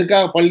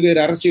 அதுக்காக பல்வேறு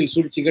அரசியல்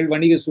சூழ்ச்சிகள்,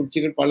 வணிக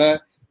சூழ்ச்சிகள் பல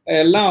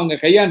எல்லாம் அவங்க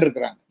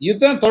கையாண்டிருக்கிறாங்க.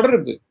 இதுதான்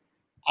தொடர்பு.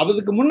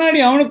 அதுக்கு முன்னாடி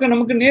அவனுக்கு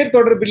நமக்கு நேர்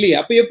தொடர்பு இல்லையே.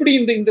 அப்ப எப்படி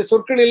இந்த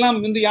சொற்கள் எல்லாம்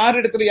யார்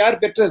இடத்துல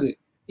யார் பெற்றது?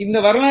 இந்த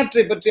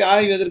வரலாற்றை பற்றி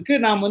ஆய்வதற்கு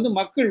நாம்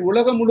மக்கள்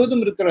உலகம்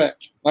முழுவதும் இருக்கிற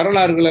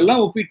வரலாறுகள்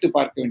எல்லாம் ஒப்பிட்டு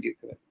பார்க்க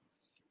வேண்டியிருக்கிறது.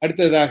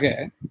 அடுத்ததாக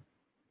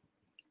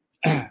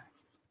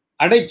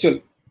அடைச்சொல்.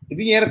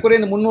 இது ஏறக்குறைய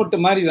இந்த முன்னோட்டு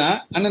மாதிரி தான்.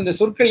 ஆனா இந்த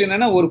சொற்கள்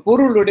என்னன்னா ஒரு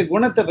பொருளுடைய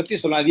குணத்தை பத்தி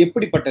சொல்லலாம், அது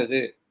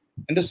எப்படிப்பட்டது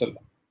என்று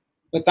சொல்லலாம்.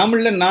 இப்ப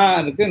தமிழ்ல நான்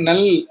இருக்கு,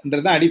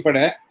 நல்ன்றதுதான்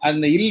அடிப்படை.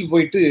 அந்த இல்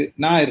போயிட்டு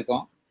நான்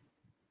இருக்கும்.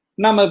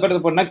 நாம அதை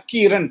படுத்த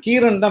நக்கீரன்,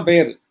 கீரன் தான்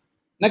பெயர்.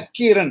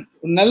 நக்கீரன்,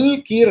 நல்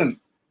கீரன்,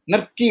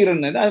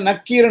 நற்கீரன், அது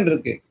நக்கீரன்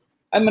இருக்கு.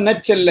 அது மாதிரி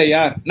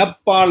நச்செல்லையார்,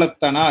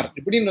 நப்பாளத்தனார்,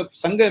 இப்படின்னு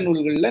சங்க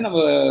நூல்கள்ல நம்ம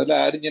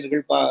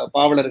அறிஞர்கள்,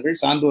 பாவலர்கள்,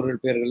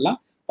 சான்றோர்கள் பேர்கள்லாம்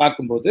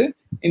பார்க்கும்போது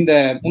இந்த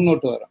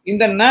முன்னோட்டு வரும்.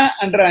 இந்த ந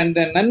என்ற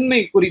இந்த நன்மை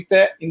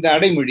குறித்த இந்த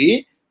அடைமொழி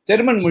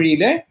ஜெர்மன்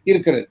மொழியில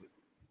இருக்கிறது.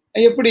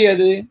 எப்படி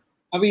அது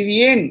அப்ப இது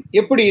ஏன்,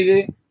 எப்படி இது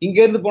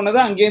இங்கிருந்து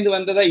போனதா அங்கேருந்து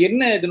வந்ததா,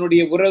 என்ன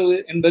இதனுடைய உறவு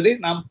என்பதை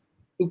நாம்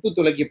துப்பு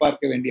துலக்கி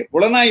பார்க்க வேண்டிய,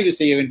 புலனாய்வு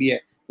செய்ய வேண்டிய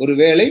ஒரு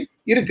வேலை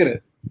இருக்கிறது.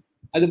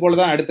 அது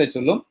போலதான் அடுத்த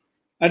சொல்லும்.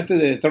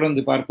 அடுத்தது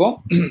தொடர்ந்து பார்ப்போம்.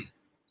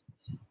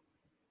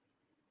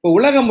 இப்போ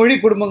உலக மொழி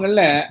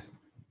குடும்பங்கள்ல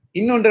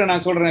இன்னொன்று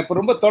நான் சொல்றேன். இப்போ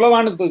ரொம்ப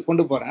தொலைவானது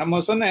கொண்டு போறேன்.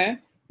 நம்ம சொன்ன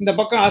இந்த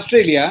பக்கம்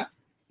ஆஸ்திரேலியா,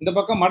 இந்த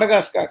பக்கம்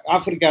மடகாஸ்கர்,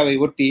 ஆப்பிரிக்காவை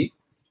ஒட்டி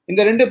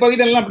இந்த 2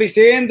 பகுதியெல்லாம் அப்படி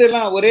சேர்ந்து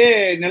எல்லாம் ஒரே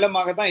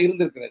நிலமாக தான்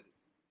இருந்திருக்கிறது.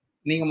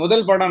 நீங்க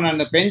முதல் படம் நான்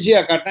இந்த பெஞ்சியா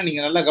காட்டினா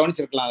நீங்க நல்லா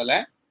கவனிச்சிருக்கலாம். அதுல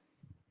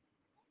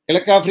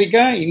கிழக்கு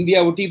ஆப்பிரிக்கா இந்தியா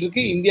ஒட்டிட்டு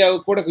இருக்கு,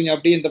 இந்தியாவுக்கு கூட கொஞ்சம்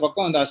அப்படியே இந்த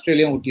பக்கம் வந்து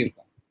ஆஸ்திரேலியாவும் ஒட்டி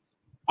இருக்கும்.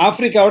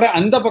 ஆப்பிரிக்காவோட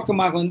அந்த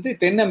பக்கமாக வந்து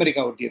தென்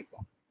அமெரிக்கா ஒட்டி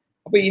இருக்கும்.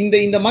 அப்ப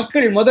இந்த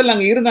மக்கள் முதல்ல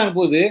அங்க இருந்தான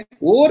போது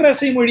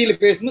ஓரசை மொழியில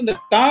பேசும்போது இந்த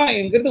தா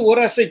என்கிறது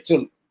ஓரசை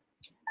சொல்.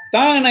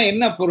 தானா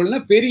என்ன பொருள்னா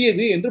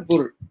பெரியது என்று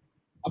பொருள்.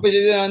 அப்ப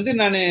இதை வந்து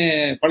நான்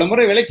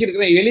பலமுறை விளக்கி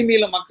இருக்கிறேன்.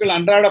 எளிமையில மக்கள்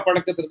அன்றாட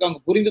பழக்கத்திற்கு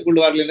அவங்க புரிந்து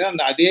கொள்வார்கள் என்று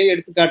அந்த அதே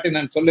எடுத்துக்காட்டை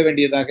நான் சொல்ல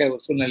வேண்டியதாக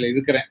ஒரு சூழ்நிலை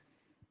இருக்கிறேன்.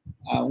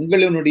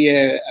 உங்களுடைய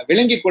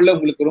விளங்கிக் கொள்ள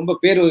உங்களுக்கு ரொம்ப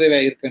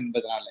பேருதவியா இருக்கு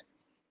என்பதனால.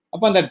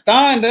 அப்ப அந்த டா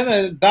என்றது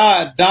தா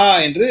டா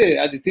என்று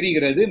அது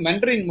திரிகிறது.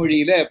 மண்டரின்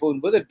மொழியில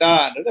போகும்போது டா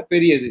என்றது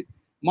பெரியது,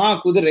 மா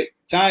குதிரை,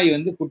 சாய்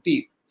வந்து குட்டி,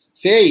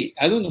 சேய்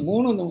அதுவும் இந்த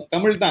 3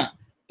 தமிழ் தான்.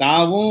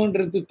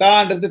 தாவுன்றது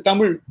தான்றது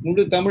தமிழ்,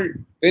 முழு தமிழ்,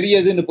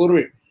 பெரியதுன்னு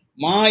பொருள்.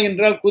 மா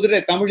என்றால் குதிரை,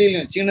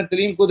 தமிழிலும்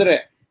சீனத்திலையும் குதிரை.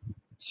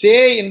 சே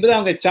என்பது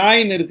அவங்க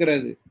சாய்ன்னு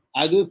இருக்கிறது,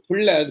 அது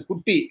பிள்ளை, அது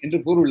குட்டி என்று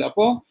பொருள்.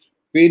 அப்போ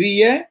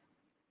பெரிய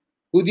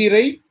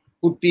குதிரை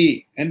குட்டி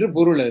என்று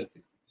பொருள் இருக்கு.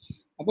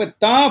 அப்ப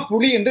தா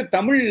புலி என்று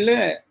தமிழ்ல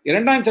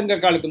 2ஆம் சங்க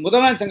காலத்து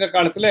 1ஆம் சங்க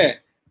காலத்துல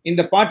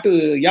இந்த பாட்டு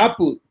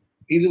யாப்பு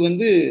இது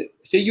வந்து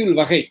செய்யுள்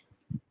வகை.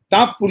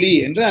 தாப்புலி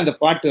என்று அந்த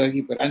பாட்டு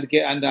வகை பேர்.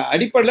 அந்த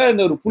அடிப்படையில்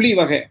அந்த ஒரு புலி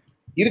வகை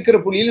இருக்கிற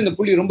புலியில் இந்த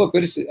புலி ரொம்ப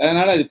பெருசு,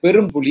 அதனால அது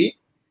பெரும் புலி,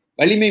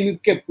 வலிமை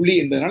மிக்க புலி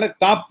என்பதனால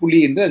தாப்புலி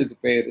என்று அதுக்கு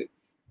பெயரு.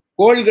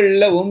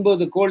 கோள்கள்ல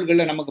 9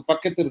 கோள்கள்ல நமக்கு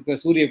பக்கத்தில் இருக்கிற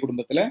சூரிய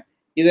குடும்பத்துல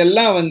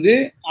இதெல்லாம் வந்து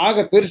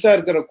ஆக பெருசா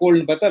இருக்கிற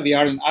கோள்னு பார்த்தா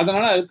வியாழன்.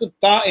 அதனால அதுக்கு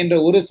தா என்ற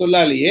ஒரு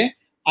சொல்லாலேயே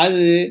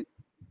அது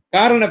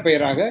காரண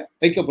பெயராக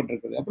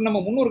வைக்கப்பட்டிருக்கிறது. அப்ப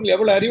நம்ம முன்னோர்கள்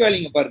எவ்வளவு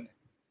அறிவாளிங்க பாருங்க.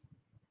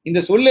 இந்த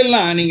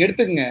சொல்லெல்லாம் நீங்க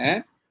எடுத்துக்கங்க,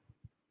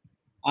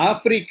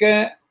 ஆப்பிரிக்க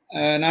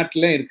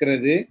நாட்டுல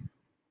இருக்கிறது,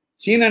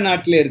 சீன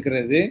நாட்டில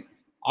இருக்கிறது,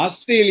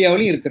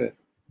 ஆஸ்திரேலியாவிலும் இருக்கிறது.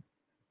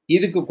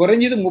 இதுக்கு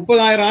குறைஞ்சது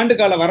 30,000 ஆண்டு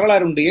கால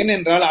வரலாறு உண்டு.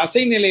 ஏனென்றால்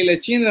அசை நிலையில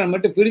சீனர்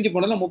மட்டும் பிரிஞ்சு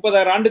போனதுல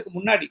 30,000 ஆண்டுக்கு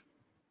முன்னாடி.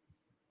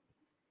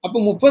 அப்போ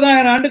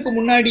 30,000 ஆண்டுக்கு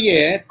முன்னாடியே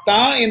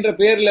தா என்ற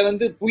பெயர்ல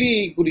வந்து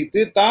புலியை குறித்து,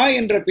 தா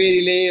என்ற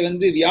பெயரிலே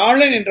வந்து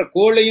வியாழன் என்ற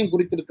கோளையும்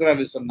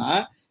குறித்திருக்கிறார் சொன்னா,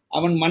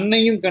 அவன்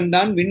மண்ணையும்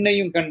கண்டான்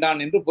விண்ணையும்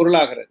கண்டான் என்று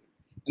பொருளாகிறது.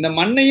 அந்த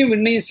மண்ணையும்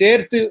விண்ணையும்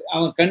சேர்த்து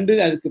அவன் கண்டு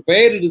அதுக்கு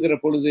பெயர் இருக்கிற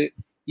பொழுது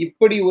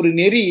இப்படி ஒரு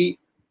நெறி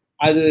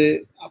அது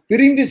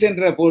பிரிந்து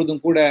சென்ற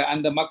பொழுதும் கூட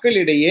அந்த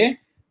மக்களிடையே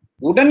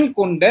உடன்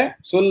கொண்ட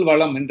சொல்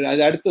வளம் என்று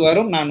அது அடுத்து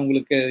வரும். நான்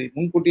உங்களுக்கு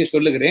முன்கூட்டியே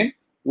சொல்லுகிறேன்.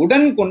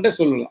 உடன் கொண்ட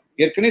சொல்லலாம்.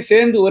 ஏற்கனவே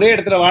சேர்ந்து ஒரே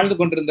இடத்துல வாழ்ந்து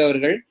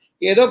கொண்டிருந்தவர்கள்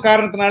ஏதோ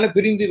காரணத்தினால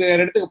பிரிந்து வேற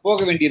இடத்துக்கு போக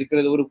வேண்டி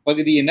இருக்கிறது. ஒரு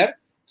பகுதியினர்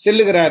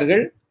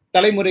செல்லுகிறார்கள்,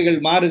 தலைமுறைகள்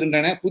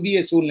மாறுகின்றன, புதிய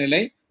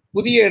சூழ்நிலை,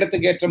 புதிய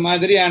இடத்துக்கு ஏற்ற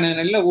மாதிரியான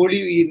நல்ல ஒளி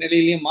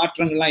நிலையிலையும்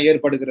மாற்றங்கள்லாம்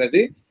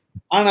ஏற்படுகிறது.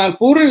 ஆனால்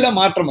பொருள்ல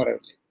மாற்றம்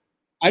வரவில்லை.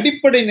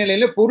 அடிப்படை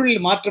நிலையில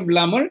பொருள் மாற்றம்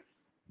இல்லாமல்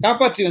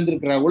காப்பாற்றி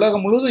வந்திருக்கிறார்.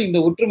 உலகம் முழுவதும் இந்த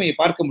ஒற்றுமையை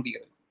பார்க்க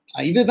முடிகிறது.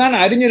 இதுதான்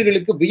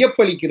அறிஞர்களுக்கு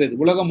வியப்பளிக்கிறது.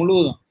 உலகம்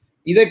முழுவதும்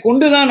இதை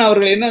கொண்டுதான்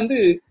அவர்கள் என்ன வந்து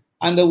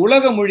அந்த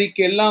உலக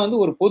மொழிக்கு எல்லாம் வந்து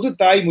ஒரு பொது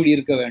தாய்மொழி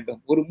இருக்க வேண்டும்,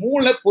 ஒரு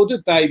மூல பொது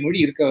தாய்மொழி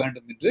இருக்க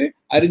வேண்டும் என்று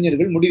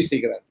அறிஞர்கள் முடிவு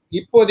செய்கிறார்.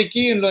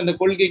 இப்போதைக்கு அந்த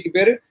கொள்கைக்கு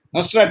பேரு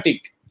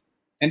நொஸ்ட்ராட்டிக்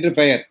என்று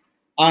பெயர்.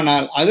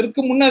 ஆனால்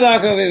அதற்கு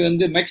முன்னதாகவே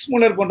வந்து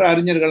மெக்ஸ்முலர் போன்ற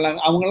அறிஞர்கள்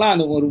அவங்கெல்லாம்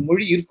அந்த ஒரு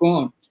மொழி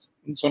இருக்கும்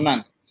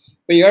சொன்னாங்க.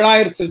 இப்ப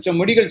 7,000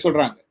 மொழிகள்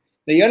சொல்றாங்க.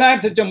 இந்த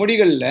 7,000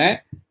 மொழிகள்ல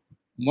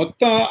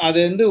மொத்தம் அது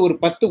வந்து ஒரு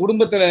 10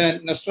 குடும்பத்துல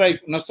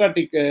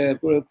நொஸ்ட்ராட்டிக்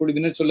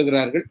குழுவினர்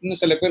சொல்லுகிறார்கள்.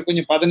 இன்னும் சில பேர்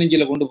கொஞ்சம்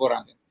 15ல கொண்டு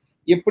போறாங்க.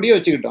 எப்படியோ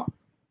வச்சுக்கிட்டோம்.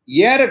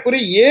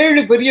 ஏறக்குறைய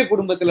 7 பெரிய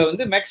குடும்பத்துல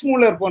வந்து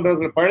மெக்ஸ்முலர்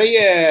போன்றவர்கள் பழைய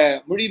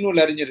மொழி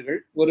நூல் அறிஞர்கள்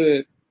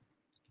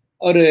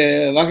ஒரு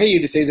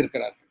வகையீடு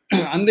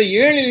செய்திருக்கிறார்கள். அந்த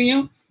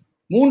 7லையும்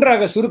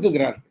 3ஆக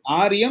சுருக்குகிறார்கள்.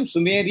 ஆரியம்,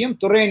 சுமேரியம்,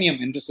 துரேனியம்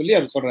என்று சொல்லி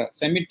அவர் சொல்றார்.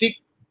 செமிட்டிக்,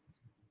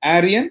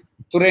 ஆரியன்,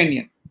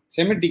 துரேனியன்.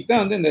 செமிட்டிக்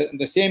தான் வந்து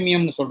இந்த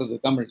சேமியம்னு சொல்றது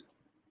தமிழ்.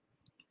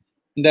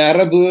 இந்த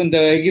அரபு, இந்த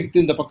எகிப்து,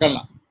 இந்த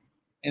பக்கம்லாம்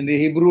இந்த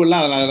ஹிப்ரு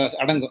எல்லாம் அதில்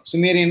அடங்கும்,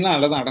 சுமேரியன்லாம்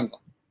அதில் தான்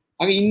அடங்கும்.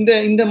 ஆக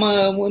இந்த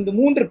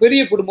 3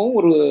 பெரிய குடும்பமும்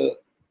ஒரு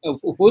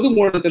பொது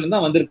மூலத்திலிருந்து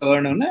தான் வந்திருக்க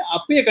வேணும்னு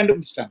அப்பயே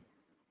கண்டுபிடிச்சிட்டாங்க.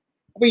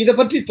 அப்ப இதை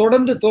பற்றி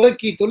தொடர்ந்து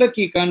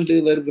துலக்கி காண்டு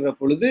வருகிற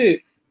பொழுது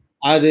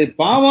அது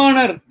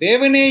பாவாணர்,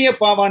 தேவநேய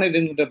பாவாணர்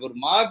என்கின்ற ஒரு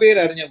மாபேர்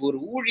அறிஞர், ஒரு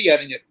ஊழி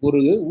அறிஞர். ஒரு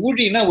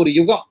ஊழினா ஒரு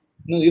யுகம்,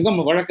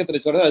 யுகம் வழக்கத்துல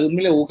சொல்றது அது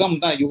உண்மையிலே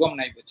உகம் தான், யுகம்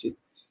ஆயிப்போச்சு.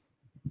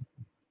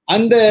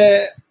 அந்த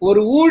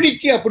ஒரு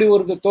ஊழிக்கு அப்படி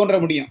ஒருத்தர் தோன்ற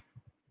முடியும்.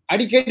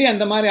 அடிக்கடி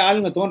அந்த மாதிரி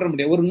ஆளுங்க தோன்ற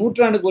முடியாது. ஒரு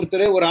 100 ஆண்டுக்கு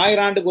ஒருத்தர், ஒரு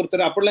 1000 ஆண்டுக்கு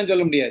ஒருத்தர் அப்படிலாம்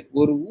சொல்ல முடியாது.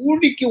 ஒரு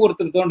ஊழிக்கு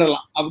ஒருத்தர்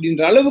தோன்றலாம்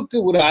அப்படின்ற அளவுக்கு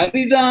ஒரு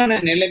அரிதான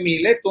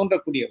நிலைமையிலே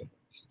தோன்றக்கூடியவர்.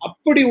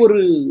 அப்படி ஒரு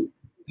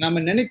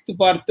நம்ம நினைத்து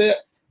பார்த்து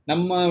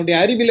நம்மளுடைய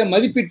அறிவில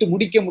மதிப்பிட்டு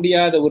முடிக்க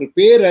முடியாத ஒரு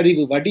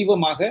பேரறிவு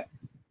வடிவமாக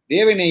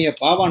தேவநேய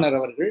பாவாணர்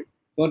அவர்கள்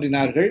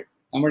தோன்றினார்கள்.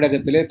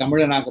 தமிழகத்திலே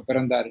தமிழனாக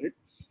பிறந்தார்கள்.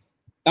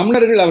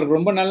 தமிழர்கள் அவருக்கு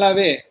ரொம்ப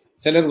நல்லாவே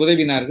சிலர்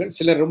உதவினார்கள்,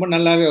 சிலர் ரொம்ப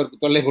நல்லாவே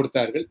அவருக்கு தொல்லை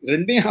கொடுத்தார்கள்.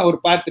 ரெண்டையும் அவர்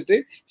பார்த்துட்டு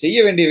செய்ய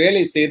வேண்டிய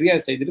வேலையை சரியா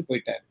செய்துட்டு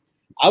போயிட்டார்.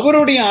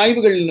 அவருடைய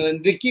ஆய்வுகள்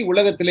இன்றைக்கு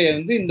உலகத்திலே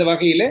இந்த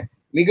வகையில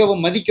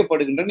மிகவும்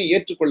மதிக்கப்படுகின்றன,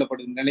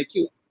 ஏற்றுக்கொள்ளப்படுகின்ற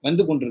நிலைக்கு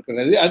வந்து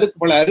கொண்டிருக்கிறது. அதுக்கு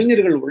பல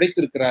அறிஞர்கள்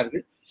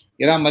உழைத்திருக்கிறார்கள்.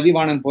 இரா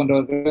மதிவாணன்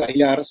போன்றவர்கள்,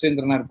 ஐயா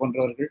அரசேந்திரனார்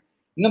போன்றவர்கள்,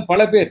 இன்னும்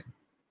பல பேர்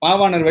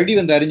பாவாணர் வழி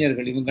வந்த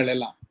அறிஞர்கள். இவங்கள்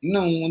எல்லாம்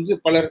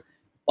இன்னும் பலர்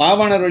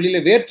பாவாணர் வழியில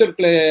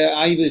வேர்ச்சொற்களை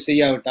ஆய்வு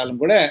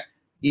செய்யாவிட்டாலும் கூட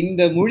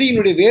இந்த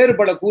மொழியினுடைய வேறு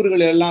பல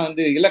கூறுகள் எல்லாம்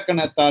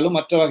இலக்கணத்தாலும்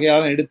மற்ற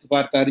வகையாலும் எடுத்து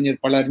பார்த்த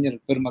பல அறிஞர்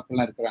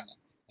பெருமக்கள்லாம் இருக்கிறாங்க.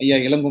 ஐயா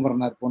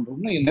இளங்குமரனார்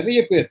போன்றவங்க நிறைய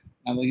பேர்.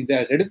 நம்ம இதை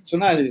எடுத்து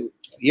சொன்னா அது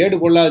ஏடு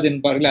கொள்ளாது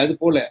என்பார்கள். அது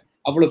போல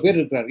அவ்வளவு பேர்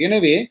இருக்கிறார்.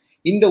 எனவே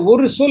இந்த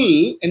ஒரு சொல்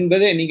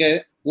என்பதை நீங்க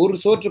ஒரு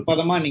சோற்று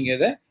பதமா நீங்க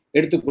இதை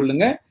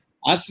எடுத்துக்கொள்ளுங்க.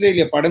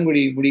 ஆஸ்திரேலிய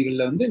பழங்குடி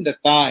மொழிகள்ல இந்த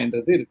தா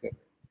என்றது இருக்கிறது,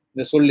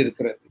 இந்த சொல்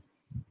இருக்கிறது.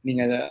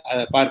 நீங்க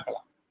அதை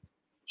பார்க்கலாம்.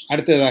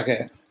 அடுத்ததாக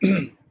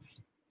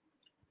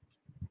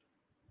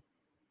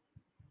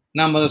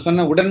நாம்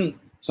சொன்ன உடன்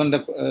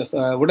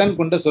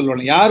கொண்ட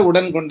சொல்லுவோம். யார்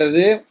உடன்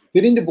கொண்டது?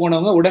 பிரிந்து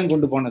போனவங்க உடன்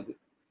கொண்டு போனது.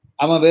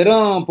 அவன்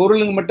வெறும்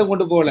பொருளுங்க மட்டும்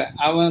கொண்டு போகல,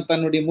 அவன்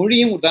தன்னுடைய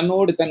மொழியும்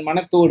தன்னோடு, தன்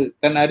மனத்தோடு,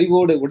 தன்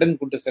அறிவோடு உடன்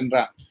கொண்டு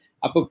சென்றான்.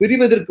 அப்ப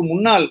பிரிவதற்கு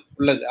முன்னால்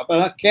உள்ளது.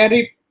 அப்பதான்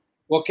கேரிட்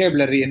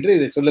ஒகேபுலரி என்று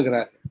இதை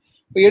சொல்லுகிறார்கள்.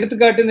 இப்ப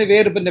எடுத்துக்காட்டு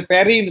இந்த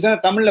பெரின்னு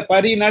தமிழ்ல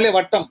பரினாலே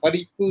வட்டம்,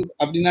 பறிப்பு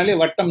அப்படின்னாலே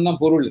வட்டம்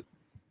தான் பொருள்.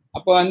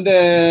 அப்போ அந்த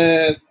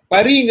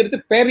பரிங்கிறது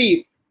பெரி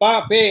பா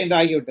பே என்று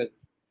ஆகிவிட்டது.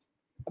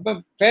 அப்ப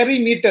பெரி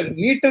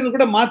மீட்டர்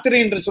கூட மாத்திரை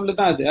என்று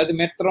சொல்லுதான் அது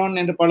மெத்ரான்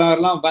என்று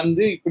பலரெல்லாம்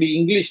இப்படி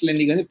இங்கிலீஷ்ல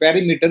இன்னைக்கு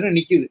பெரி மீட்டர்னு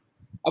நிக்குது.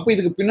 அப்ப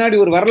இதுக்கு பின்னாடி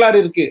ஒரு வரலாறு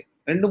இருக்கு.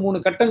 2-3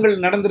 கட்டங்கள்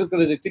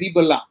நடந்திருக்கிறது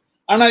திரிபெல்லாம்.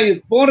 ஆனா இது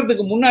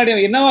போறதுக்கு முன்னாடி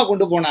அவன் என்னவா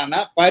கொண்டு போனான்னா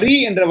பரி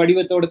என்ற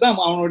வடிவத்தோடு தான்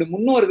அவனுடைய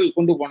முன்னோர்கள்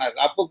கொண்டு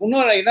போனார்கள். அப்ப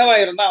முன்னோர் என்னவா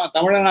இருந்தான்? அவன்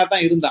தமிழனா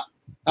தான் இருந்தான்,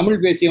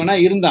 தமிழ் பேசியவனா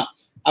இருந்தான்.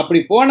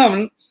 அப்படி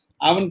போனவன்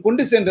அவன்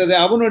கொண்டு சென்றது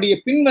அவனுடைய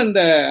பின்வந்த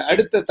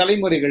அடுத்த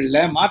தலைமுறைகள்ல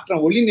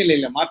மாற்றம்,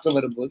 ஒளிநிலையில மாற்றம்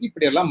வரும்போது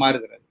இப்படியெல்லாம்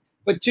மாறுகிறது.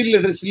 இப்ப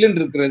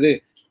சில்லென்று இருக்கிறது,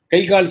 கை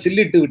கால்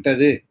சில்லிட்டு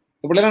விட்டது,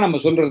 இப்படிலாம் நம்ம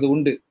சொல்றது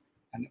உண்டு.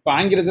 இப்ப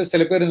ஆங்கிலத்தை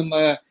சில பேர்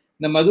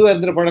இந்த மது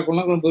அருந்துற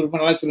பழக்கம்லாம் ரொம்ப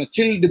நல்லா சொல்லுவாங்க.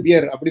 சில்டு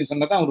பியர் அப்படின்னு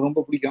சொன்னதான் அவங்களுக்கு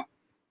ரொம்ப பிடிக்கும்,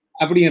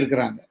 அப்படியும்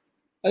இருக்கிறாங்க.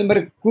 அது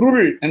மாதிரி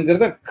குருள்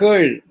என்கிறத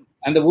கேள்,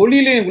 அந்த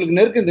ஒளியிலே உங்களுக்கு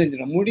நெருக்கம்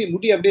தெரிஞ்சிடும்.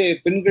 முடி அப்படியே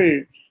பெண்கள்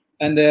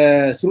அந்த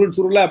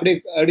சுருளா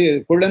அப்படியே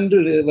குழன்று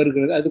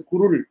வருகிறது, அது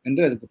குருள்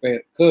என்று அதுக்கு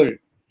பெயர், கேள்.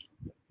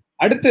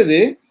 அடுத்தது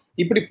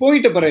இப்படி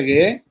போயிட்ட பிறகு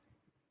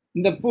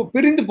இந்த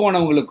பிரிந்து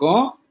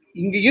போனவங்களுக்கும்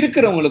இங்க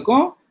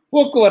இருக்கிறவங்களுக்கும்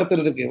போக்குவரத்து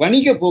இருந்திருக்கு,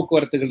 வணிக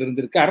போக்குவரத்துகள்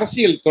இருந்திருக்கு,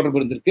 அரசியல் தொடர்பு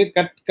இருந்திருக்கு,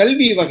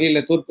 கல்வி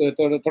வகையில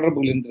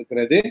தொடர்புகள்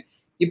இருந்திருக்கிறது.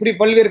 இப்படி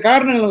பல்வேறு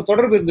காரணங்களுக்கு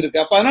தொடர்பு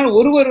இருந்திருக்கு. அப்ப அதனால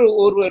ஒருவர்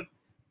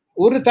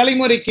ஒரு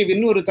தலைமுறைக்கு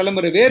இன்னொரு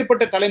தலைமுறை,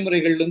 வேறுபட்ட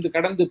தலைமுறைகள்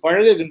கடந்து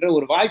பழகுகின்ற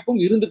ஒரு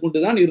வாய்ப்பும் இருந்து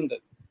கொண்டுதான்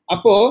இருந்தது.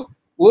 அப்போ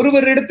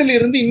ஒருவரிடத்தில்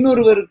இருந்து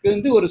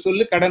இன்னொருவருக்கு ஒரு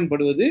சொல்லு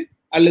கடன்படுவது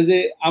அல்லது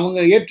அவங்க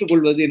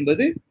ஏற்றுக்கொள்வது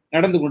என்பது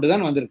நடந்து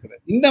கொண்டுதான்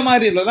வந்திருக்கிறது. இந்த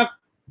மாதிரி உள்ளதான்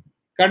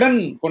கடன்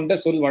கொண்ட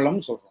சொல் வளம்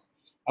சொல்றோம்.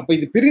 அப்ப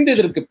இது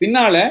பிரிந்ததற்கு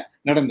பின்னால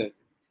நடந்தது.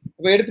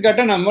 இப்ப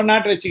எடுத்துக்காட்டா நம்ம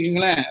நாட்டை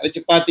வச்சு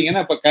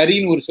பாத்தீங்கன்னா இப்ப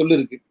கரின்னு ஒரு சொல்லு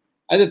இருக்கு,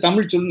 அது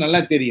தமிழ் சொல்லு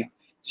நல்லா தெரியும்.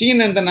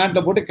 சீன இந்த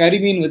நாட்டை போட்டு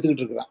கரிமீன்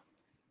வித்துக்கிட்டு இருக்கிறான்.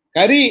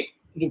 கறி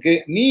இருக்கு,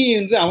 நீ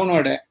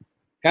அவனோட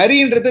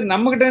கறின்றது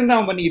நம்ம கிட்ட இருந்து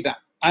அவன் பண்ணிக்கிட்டான்.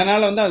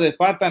 அதனால அதை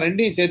பார்த்தான்,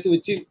 ரெண்டையும் சேர்த்து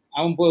வச்சு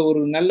அவன்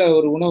ஒரு நல்ல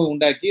ஒரு உணவு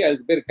உண்டாக்கி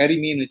அதுக்கு பேர் கறி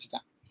மீன்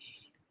வச்சுட்டான்.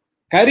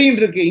 கறின்னு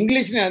இருக்கு,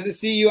 இங்கிலீஷ்ல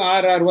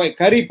CURRY,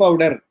 கறி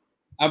பவுடர்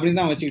அப்படின்னு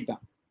தான்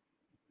வச்சுக்கிட்டான்.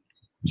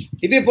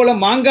 இதே போல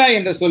மாங்காய்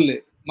என்ற சொல்லு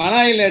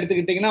மலாயில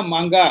எடுத்துக்கிட்டீங்கன்னா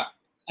மாங்கா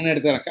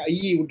எடுத்துக்கிறான்,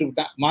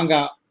 விட்டுக்கிட்டான்,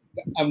 மாங்கா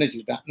அப்படின்னு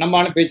வச்சுக்கிட்டான்.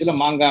 நம்ம பேச்சுல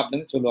மாங்கா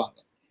அப்படின்னு சொல்லுவாங்க.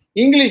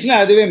 இங்கிலீஷ்ல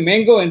அதுவே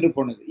மேங்கோ என்று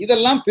போனது.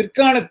 இதெல்லாம்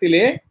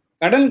பிற்காலத்திலே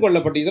கடன்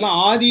கொள்ளப்பட்டு, இதெல்லாம்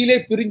ஆதியிலே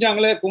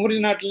பிரிஞ்சாங்களே, குமரி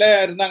நாட்டுல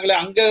இருந்தாங்களே,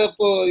 அங்க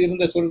இப்போ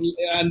இருந்த சொல்,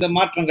 அந்த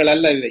மாற்றங்கள்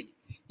அல்ல இவை.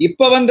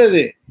 இப்ப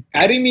வந்தது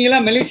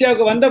கரிமீலாம்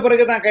மலேசியாவுக்கு வந்த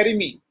பிறகுதான்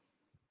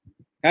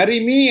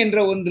கரிமீ என்ற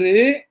ஒன்று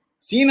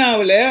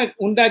சீனாவில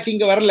உண்டாக்கி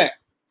இங்க வரல,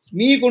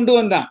 மீ கொண்டு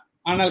வந்தான்,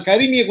 ஆனால்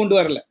கரிமியை கொண்டு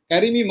வரல.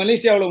 கரிமி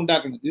மலேசியாவில்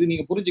உண்டாக்கணும், இது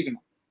நீங்க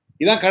புரிஞ்சுக்கணும்.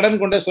 இதான்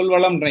கடன் கொண்ட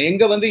சொல்வளம்.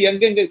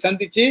 எங்க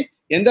சந்திச்சு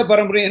எந்த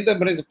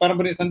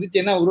பரம்பரையை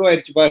சந்திச்சு என்ன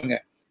உருவாயிருச்சு பாருங்க.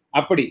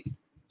 அப்படி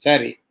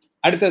சரி.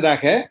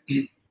 அடுத்ததாக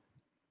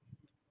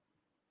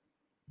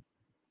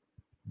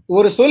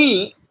ஒரு சொல்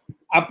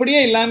அப்படியே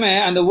இல்லாம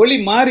அந்த ஒளி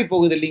மாறி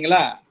போகுது இல்லைங்களா,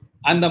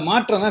 அந்த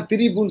மாற்றம் தான்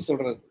திரிபுன்னு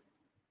சொல்றது.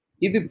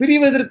 இது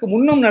பிரிவதற்கு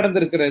முன்னும்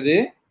நடந்திருக்கிறது,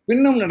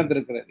 பின்னும்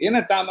நடந்திருக்கிறது.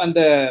 ஏன்னா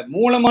அந்த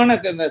மூலமான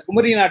அந்த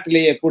குமரி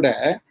நாட்டிலேயே கூட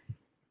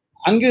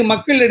அங்கு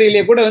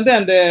மக்களிடையிலே கூட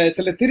அந்த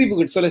சில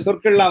திரிபுகள், சில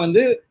சொற்கள்லாம்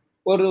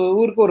ஒரு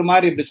ஊருக்கு ஒரு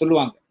மாதிரி இப்படி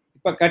சொல்லுவாங்க.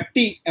 இப்ப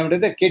கட்டி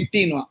அப்படின்றத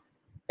கெட்டின்னுவான்,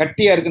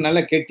 கட்டியா இருக்கு,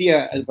 நல்லா கெட்டியா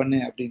அது பண்ணு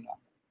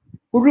அப்படின்வாங்க.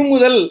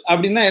 குழுமுதல்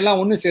அப்படின்னா எல்லாம்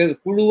ஒண்ணு சேருது,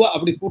 குழுவா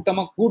அப்படி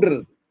கூட்டமா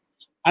கூடுறது.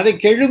 அதை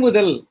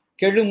கெழுமுதல்,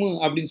 கெழுமு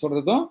அப்படின்னு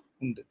சொல்றதும்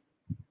உண்டு.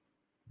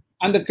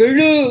 அந்த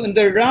கெழு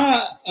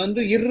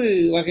இந்த இரு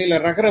வகையில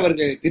ரகர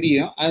வர்க்க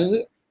தெரியும். அது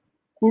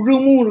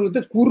குழுமு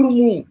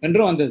குருமு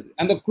என்றும் வந்தது.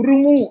 அந்த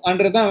குருமு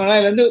என்றதான்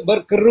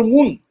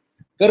கருமூன்,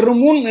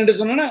 கருமூன் என்று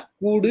சொன்னா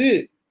கூடு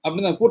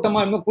அப்படிதான், கூட்டமா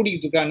இன்னும்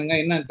கூட்டிக்கிட்டு இருக்கானுங்க,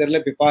 என்னன்னு தெரியல,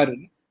 போய்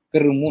பாருங்க,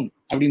 கருமூன்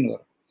அப்படின்னு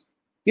வரும்.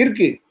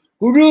 இருக்கு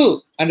குழு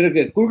அன்று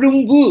இருக்கு,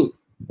 குழும்பு,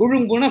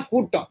 குழும்புனா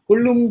கூட்டம்,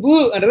 குழும்பு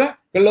என்றதான்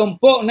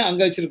கிளம்போன்னு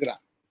அங்க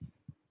வச்சிருக்கிறான்.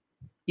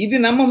 இது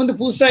நம்ம வந்து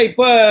புதுசா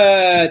இப்ப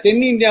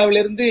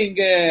தென்னிந்தியாவில இருந்து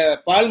இங்க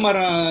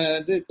பால்மரம்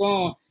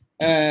இதுக்கும்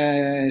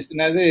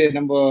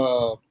நம்ம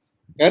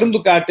கரும்பு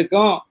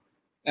காட்டுக்கும்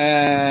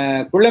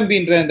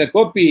குழம்பின்ற இந்த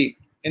கோப்பி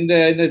இந்த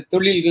இந்த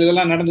தொழில்கள்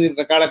இதெல்லாம்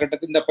நடந்துகிற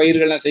காலகட்டத்தில், இந்த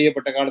பயிர்கள்லாம்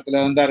செய்யப்பட்ட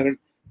காலத்துல வந்தார்கள்,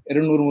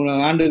 200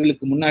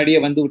 ஆண்டுகளுக்கு முன்னாடியே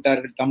வந்து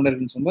விட்டார்கள்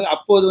தமிழர்கள் சொல்லும்போது,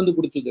 அப்போது வந்து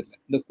கொடுத்தது இல்லை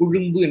இந்த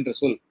குழும்பு என்ற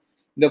சொல்.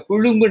 இந்த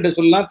குழும்பு என்ற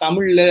சொல்லலாம்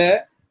தமிழ்ல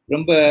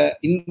ரொம்ப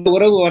இந்த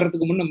உறவு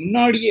வர்றதுக்கு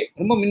முன்னாடியே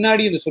ரொம்ப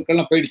முன்னாடியே இந்த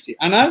சொற்கள்லாம் போயிடுச்சு.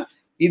 ஆனால்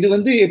இது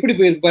வந்து எப்படி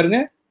போயிருக்கு பாருங்க,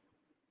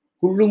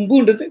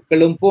 குழும்புன்றது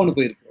கிளம்போன்னு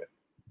போயிருக்கிறது.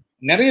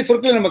 நிறைய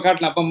சொற்களை நம்ம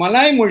காட்டலாம். அப்ப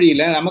மலாய்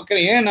மொழியில நமக்கு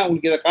ஏன் நான்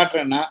உங்களுக்கு இதை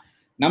காட்டுறேன்னா,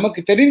 நமக்கு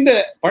தெரிந்த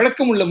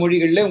பழக்கம் உள்ள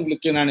மொழிகள்ல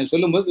உங்களுக்கு நான்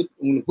சொல்லும்போது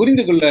உங்களுக்கு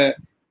புரிந்து கொள்ள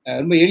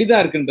ரொம்ப எளிதா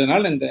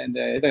இருக்குன்றதுனால இந்த இந்த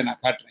இதை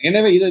நான் காட்டுறேன்.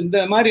 எனவே இது இந்த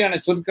மாதிரியான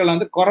சொற்கள்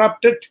வந்து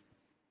கொரப்டட்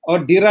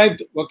ஆர்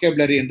டிரைவ்ட்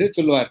வொக்கேபுலரி என்று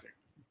சொல்லுவார்கள்.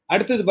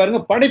 அடுத்தது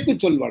பாருங்க, படைப்பு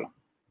சொல்வளம்.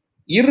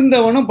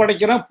 இருந்தவனும்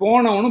படைக்கிறான்,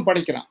 போனவனும்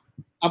படைக்கிறான்.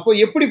 அப்போ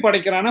எப்படி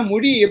படைக்கிறானா,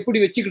 மொழி எப்படி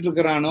வச்சுக்கிட்டு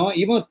இருக்கிறானோ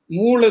இவன்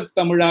மூல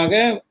தமிழாக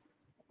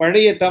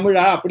பழைய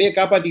தமிழா அப்படியே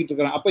காப்பாத்திக்கிட்டு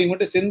இருக்கிறான். அப்ப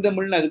இவன்கிட்ட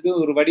செந்தமிழ்னு அதுக்கு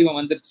ஒரு வடிவம்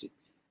வந்துருச்சு.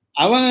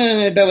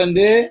 அவன்கிட்ட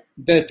வந்து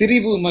இந்த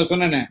திரிபு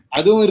சொன்னேன்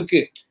அதுவும்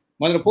இருக்கு.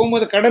 முதல்ல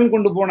போகும்போது கடன்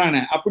கொண்டு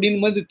போனானே அப்படின்னு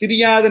போது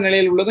தெரியாத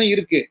நிலையில் உள்ளதும்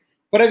இருக்கு.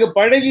 பிறகு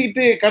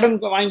பழகிட்டு கடன்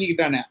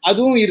வாங்கிக்கிட்டானே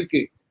அதுவும்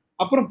இருக்கு.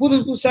 அப்புறம் புது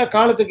புதுசா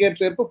காலத்துக்கு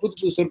ஏற்ப புது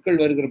புது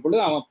சொற்கள் வருகிற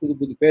பொழுது அவன் புது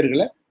புது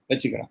பேர்களை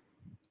வச்சுக்கிறான்.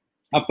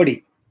 அப்படி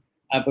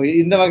அப்போ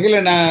இந்த வகையில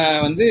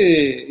நான் வந்து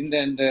இந்த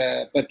இந்த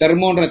இப்ப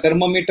தெர்மோன்ற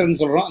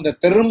தெர்மோமீட்டர்னு சொல்றோம், அந்த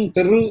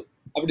தெரு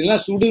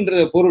அப்படிலாம்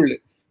சுடுன்ற பொருள்.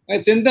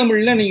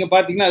 செந்தமிழ்ல நீங்க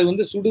பாத்தீங்கன்னா அது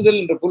வந்து சுடுதல்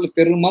என்ற பொருள்,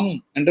 தெருமம்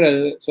என்று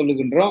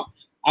சொல்லுகின்றோம்.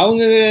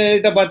 அவங்க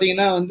கிட்ட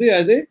பாத்தீங்கன்னா வந்து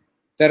அது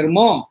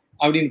தெர்மோ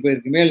அப்படின்னு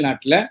போயிருக்கு. மேல்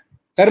நாட்டுல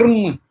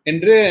தெர்ம்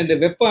என்று அந்த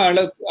வெப்ப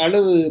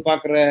அளவு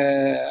பார்க்குற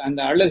அந்த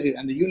அழகு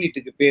அந்த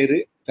யூனிட்டுக்கு பேரு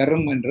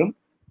தெர்ம் என்றும்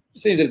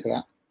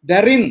செய்திருக்கிறான்.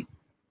 தரின்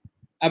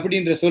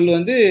அப்படின்ற சொல்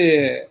வந்து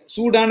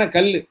சூடான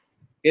கல்,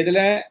 இதுல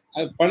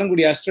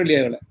பழங்குடி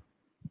ஆஸ்திரேலியாவில்.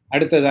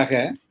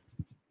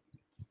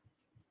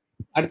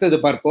 அடுத்தது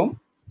பார்ப்போம்.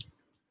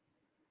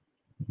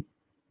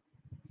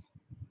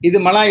 இது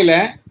மலாயில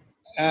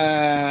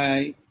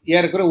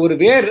ஏற்கிற ஒரு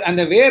வேர்,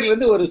 அந்த வேர்ல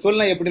இருந்து ஒரு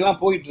சொல்ல எப்படிலாம்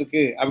போயிட்டு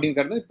இருக்கு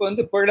அப்படின்னு இப்ப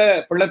வந்து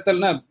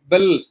பிளத்தல்னா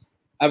பெல்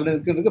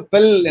அப்படின்னு இருக்கு,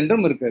 பெல்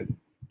என்றும் இருக்கிறது.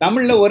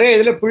 தமிழ்ல ஒரே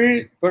இதுல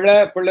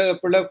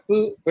பிளப்பு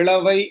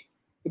பிளவை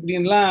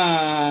இப்படின்லாம்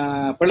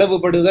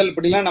பிளவுபடுதல்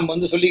இப்படிலாம் நம்ம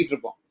வந்து சொல்லிக்கிட்டு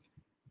இருப்போம்.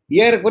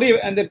 ஏறக்குறைய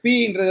அந்த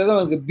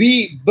பின்றதான் பி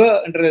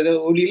பன்ற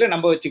ஒளியில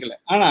நம்ம வச்சுக்கல.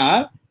 ஆனா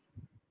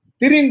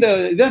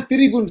இதான்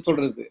திரிபுன்னு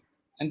சொல்றது.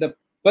 அந்த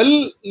பெல்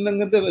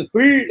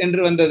பிள்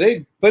என்று வந்ததை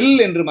பெல்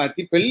என்று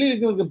மாற்றி,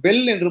 பெல்லுக்கு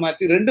பெல் என்று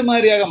மாற்றி ரெண்டு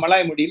மாதிரியாக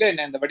மலாய் மொழியில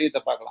என்ன இந்த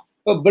வடிவத்தை பார்க்கலாம்.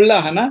 இப்போ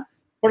பெல்லாகனா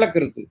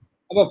புழக்கிறது,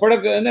 அப்ப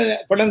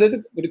பிளந்தது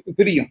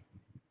பிரியும்,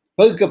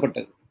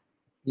 பகுக்கப்பட்டது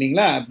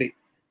இல்லைங்களா? அப்படி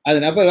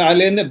அப்ப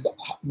அதுல இருந்து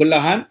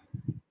பெல்லாஹான்,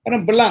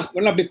 அப்புறம் பெல்லாங்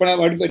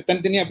அப்படி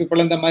தனித்தனியா அப்படி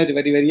பிளந்த மாதிரி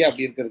வரி வரியா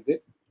அப்படி இருக்கிறது.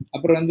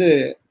 அப்புறம் வந்து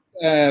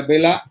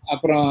பெலா,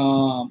 அப்புறம்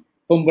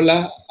பொம்புலா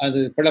அது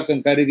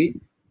பிளக்கும் கருவி,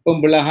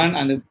 பொம்புலஹான்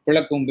அந்த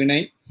பிளக்கும்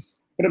வினை.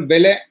 அப்புறம்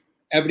பெலே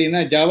அப்படின்னா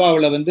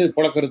ஜாவாவில் வந்து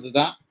புழக்கிறது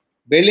தான்.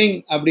 பெலிங்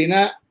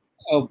அப்படின்னா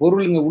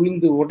பொருளுங்க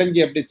உளுந்து உடஞ்சி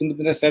அப்படி துண்டு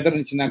துண்டா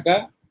செதறிச்சுனாக்கா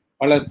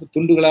பல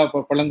துண்டுகளா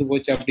பழந்து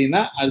போச்சு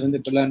அப்படின்னா அது வந்து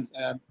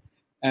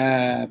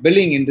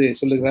பெல்லிங் என்று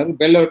சொல்லுகிறாரு.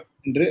 பெல்லோட்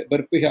என்று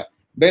பெர்பிகா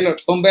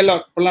பெல்லோட்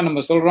பொம்பெல்லோட் இப்பெல்லாம்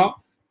நம்ம சொல்றோம்.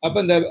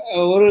 அப்ப இந்த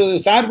ஒரு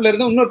சார்பில்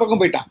இருந்து இன்னொரு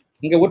பக்கம் போயிட்டான்,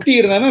 இங்க ஒட்டி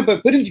இருந்தாலும் இப்ப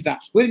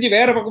பிரிஞ்சுட்டான், பிரிஞ்சு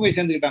வேற பக்கம் போய்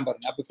சேர்ந்துக்கிட்டான்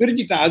பாருங்க. அப்ப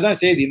பிரிஞ்சுட்டான்,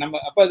 அதுதான் செய்தி நம்ம.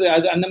 அப்ப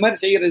அது அந்த மாதிரி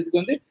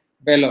செய்யறதுக்கு வந்து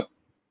பேலோட்.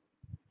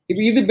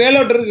 இப்ப இது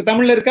பேலோட் இருக்கு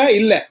தமிழ்ல இருக்கா?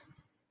 இல்ல.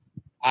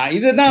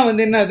 இதுதான்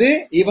வந்து என்னது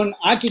இவன்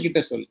ஆக்கிக்கிட்ட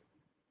சொல்,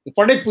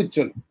 படைப்பு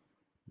சொல்.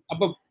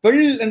 அப்ப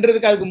பெள்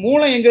என்றதுக்கு அதுக்கு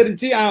மூலம் எங்க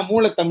இருந்துச்சு?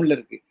 மூல தமிழ்ல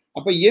இருக்கு.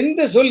 அப்ப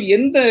எந்த சொல்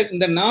எந்த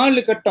இந்த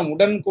 4 கட்டம்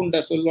உடன் கொண்ட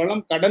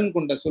சொல்வளம், கடன்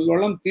கொண்ட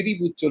சொல்வளம்,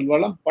 திரிபு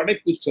சொல்வளம்,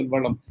 படைப்பு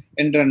சொல்வளம்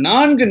என்ற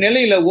 4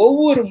 நிலையில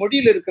ஒவ்வொரு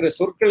மொழியில இருக்கிற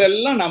சொற்கள்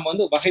எல்லாம் நாம்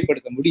வந்து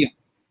வகைப்படுத்த முடியும்.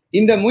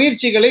 இந்த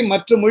முயற்சிகளை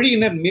மற்ற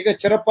மொழியினர் மிக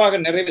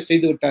சிறப்பாக நிறைவு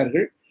செய்து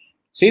விட்டார்கள்,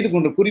 செய்து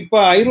கொண்டு.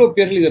 குறிப்பா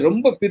ஐரோப்பியர்கள் இது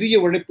ரொம்ப பெரிய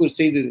உழைப்பு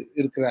செய்து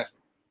இருக்கிறார்கள்,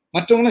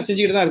 மற்றவங்களும்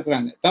செஞ்சுக்கிட்டு தான்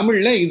இருக்கிறாங்க.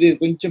 தமிழ்ல இது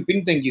கொஞ்சம்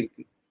பின்தங்கி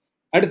இருக்கு.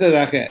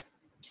 அடுத்ததாக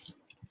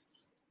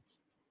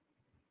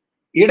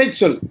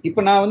இடைச்சொல்.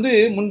 இப்ப நான் வந்து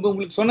முன்பு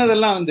உங்களுக்கு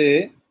சொன்னதெல்லாம் வந்து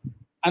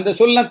அந்த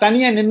சொல்லலாம்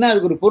தனியா நின்னா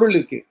அதுக்கு ஒரு பொருள்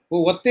இருக்கு.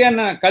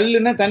 ஒத்தையான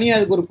கல்லுன்னா தனியா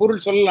அதுக்கு ஒரு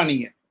பொருள் சொல்லலாம்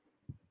நீங்க.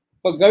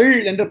 இப்ப கள்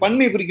என்ற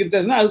பன்மை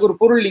குறிக்கிறதுனா அதுக்கு ஒரு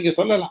பொருள் நீங்க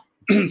சொல்லலாம்,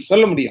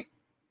 சொல்ல முடியும்.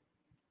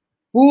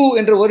 பூ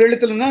என்ற ஒரு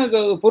எழுத்துலன்னா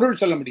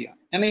பொருள் சொல்ல முடியும்.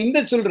 ஏன்னா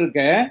இந்த சொல்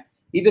இருக்க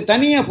இது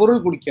தனியா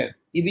பொருள் குடிக்காது,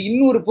 இது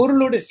இன்னொரு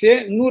பொருளோட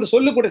இன்னொரு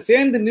சொல்லு கூட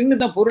சேர்ந்து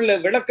நின்றுதான் பொருளை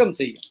விளக்கம்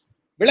செய்யும்,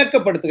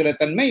 விளக்கப்படுத்துகிற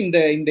தன்மை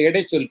இந்த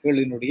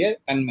இடைச்சொற்களினுடைய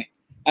தன்மை.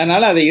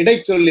 அதனால அதை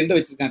இடைச்சொல் என்று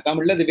வச்சிருக்காங்க.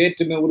 தமிழ்ல அது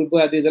வேற்றுமை உருபு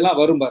அது இதெல்லாம்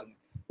வரும் பாருங்க.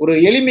 ஒரு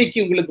எளிமைக்கு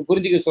உங்களுக்கு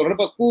புரிஞ்சுக்க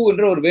சொல்றப்ப கூ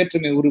என்ற ஒரு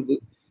வேற்றுமை உருபு,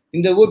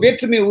 இந்த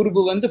வேற்றுமை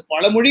உருவு வந்து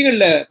பல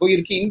மொழிகள்ல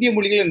போயிருக்கு. இந்திய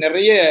மொழிகள்ல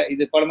நிறைய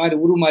இது பல மாதிரி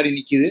உருமாறி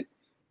நிக்குது.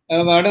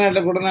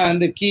 வடநாட்டில் கூட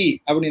அந்த கீ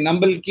அப்படி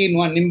நம்பல்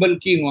கீன்வான், நிம்பல்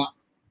கீன்வான்.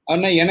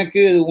 ஆனா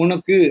எனக்கு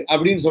உனக்கு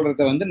அப்படின்னு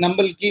சொல்றத வந்து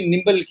நம்பல் கீ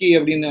நிம்பல் கீ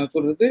அப்படின்னு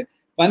சொல்றது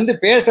வந்து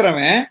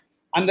பேசுறவன்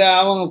அந்த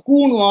அவங்க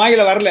கூணு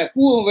வாயில வரல,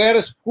 வேற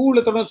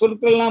ஸ்கூல்ல தொடர்ந்து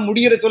சொற்கள்லாம்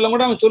முடிகிற சொல்ல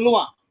கூட அவன்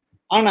சொல்லுவான்.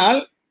 ஆனால்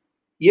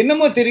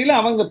என்னமோ தெரியல,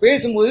 அவங்க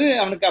பேசும்போது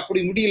அவனுக்கு அப்படி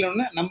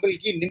முடியலன்னா நம்பல்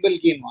கீ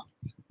நிம்பல் கீன்வான்.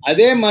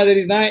 அதே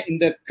மாதிரி தான்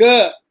இந்த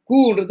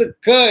கூன்றது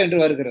க என்று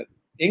வருகிறது.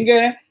 எங்க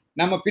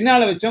நம்ம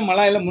பின்னால வச்சோம்,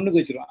 மலாயில முன்னுக்கு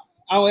வச்சிருவான்.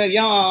 அவன்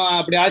ஏன்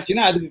அப்படி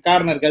ஆச்சுன்னா அதுக்கு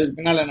காரணம் இருக்கு. அதுக்கு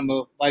பின்னால நம்ம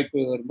வாய்ப்பு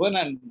வரும்போது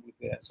நான்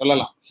உங்களுக்கு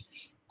சொல்லலாம்.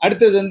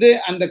 அடுத்தது வந்து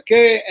அந்த கே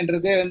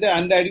என்றதே வந்து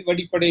அந்த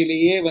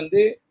அடிப்படையிலேயே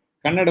வந்து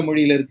கன்னட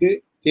மொழியில இருக்கு,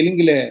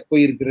 தெலுங்குல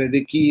போயிருக்கிறது,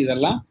 கீ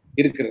இதெல்லாம்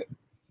இருக்கிறது.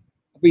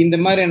 அப்ப இந்த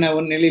மாதிரியான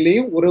ஒரு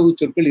நிலையிலையும் உறவு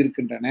சொற்கள்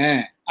இருக்கின்றன,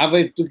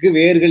 அவற்றுக்கு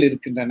வேர்கள்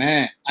இருக்கின்றன.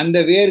 அந்த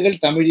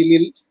வேர்கள்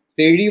தமிழில்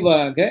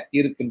தெளிவாக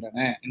இருக்கின்றன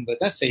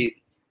என்பதுதான் செய்தி.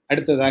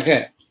 அடுத்ததாக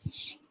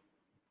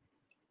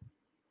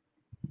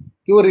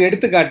ஒரு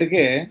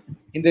எடுத்துக்காட்டுக்கு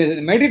இந்த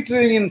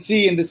மெடிட்டரேனியன் சி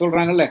என்று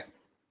சொல்றாங்கல்ல,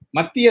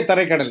 மத்திய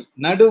தரைக்கடல்,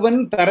 நடுவன்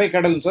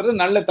தரைக்கடல் சொல்றது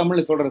நல்ல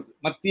தமிழ் சொல்றது.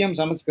 மத்தியம்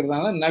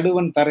சமஸ்கிருதம்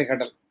நடுவன்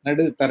தரைக்கடல்,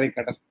 நடு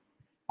தரைக்கடல்.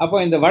 அப்போ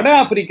இந்த வட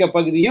ஆப்பிரிக்க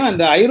பகுதியும்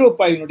அந்த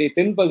ஐரோப்பாவினுடைய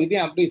தென்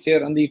பகுதியும் அப்படி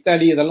சேரும். அந்த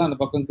இத்தாலி இதெல்லாம் அந்த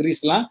பக்கம்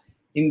கிரீஸ்லாம்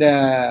இந்த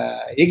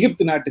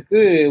எகிப்து நாட்டுக்கு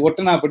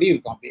ஒட்டனாப்படி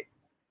இருக்கும். அப்படியே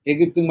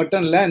எகிப்து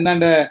மட்டும் இல்லை,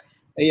 இந்தாண்ட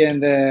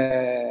இந்த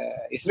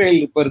இஸ்ரேல்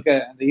இப்ப இருக்க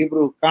அந்த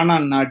ஹீப்ரு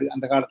கானான் நாடு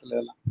அந்த காலத்துல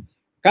இதெல்லாம்.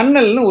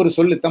 கண்ணல்னு ஒரு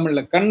சொல்லு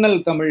தமிழ்ல, கண்ணல்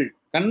தமிழ்.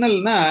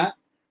 கண்ணல்னா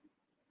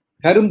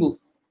கரும்பு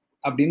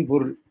அப்படின்னு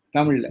பொருள்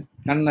தமிழ்ல,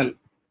 கண்ணல்.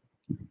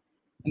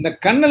 அந்த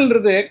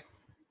கண்ணல்ன்றது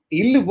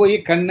இல்லு போய்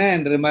கண்ண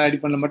என்ற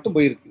அடிப்படையில் மட்டும்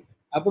போயிருக்கு.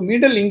 அப்போ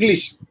மிடில்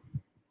இங்கிலீஷ்,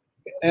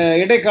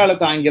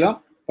 இடைக்காலத்து ஆங்கிலம்,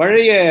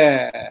 பழைய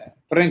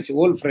பிரெஞ்சு,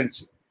 ஓல்ட்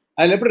பிரெஞ்சு,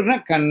 அதுல எப்படி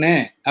இருக்குன்னா கண்ணு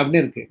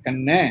அப்படின்னு இருக்கு.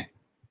 கண்ணு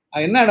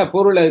என்னடா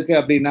பொருள் அதுக்கு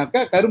அப்படின்னாக்கா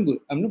கரும்பு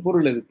அப்படின்னு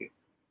பொருள் அதுக்கு.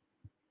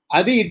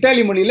 அது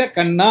இட்டாலி மொழியில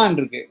கண்ணான்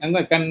இருக்கு, அங்க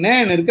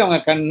கண்ணேன்னு இருக்கு, அவங்க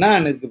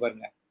கண்ணான்னு இருக்கு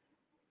பாருங்க.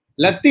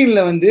 லத்தீன்ல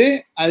வந்து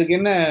அதுக்கு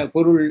என்ன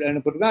பொருள்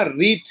அனுப்புறதுதான்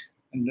ரீட்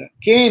என்ற,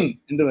 கேன்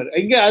என்று வருது.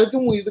 இங்க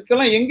அதுக்கும்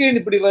இதுக்கெல்லாம் எங்க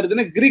இப்படி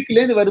வருதுன்னா கிரீக்ல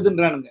இருந்து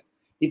வருதுன்றானுங்க.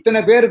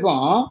 இத்தனை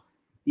பேருக்கும்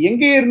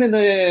எங்கே இருந்து இந்த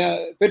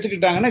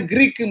பெற்றுக்கிட்டாங்கன்னா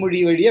கிரீக் மொழி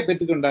வழியா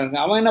பெற்றுக்கொண்டாங்க.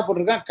 அவன் என்ன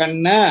போட்டிருக்கான்,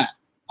 கண்ண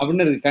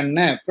அப்படின்னு இருக்கு. கண்ண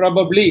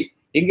ப்ராபப்ளி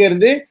எங்க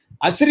இருந்து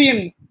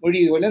அசிரியன் மொழி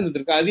வழியா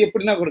இருந்திருக்கான். அது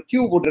எப்படின்னா ஒரு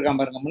கியூ போட்டிருக்கான்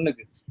பாருங்க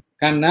முன்னுக்கு,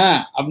 கண்ணா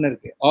அப்படின்னு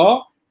இருக்கு. ஓ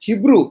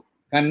ஹிப்ரு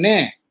கண்ணே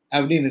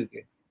அப்படின்னு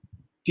இருக்கு.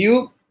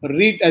 டியூப்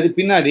ரீட் அது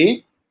பின்னாடி.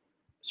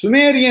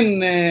 சுமேரியன்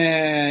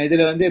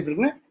இதுல வந்து எப்படி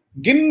இருக்குன்னா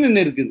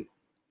கின்னு இருக்குது.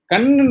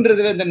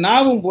 கண்ணுன்றதுல இந்த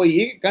நாவும்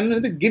போய்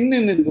கண்ணுன்றது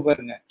கின்னு இருக்கு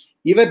பாருங்க.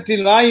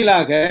 இவற்றின்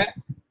வாயிலாக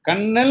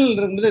கண்ணல்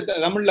என்பது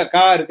தமிழ்ல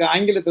கா இருக்கு,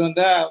 ஆங்கிலத்தில்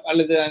வந்தா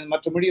அல்லது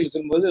மற்ற மொழிகள்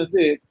சொல்லும்போது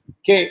வந்து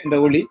கே என்ற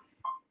ஒளி.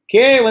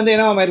 கே வந்து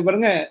என்னவா மாறி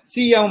பாருங்க,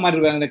 சியாவும் மாறி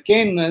இருப்பாங்க. அந்த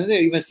கேன்னு வந்து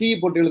இவன் சி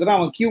போட்டு எழுதுறான்,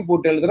 அவன் கியூ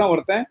போட்டு எழுதுறான்,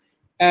 ஒருத்தன்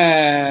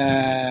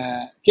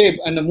கே,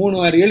 அந்த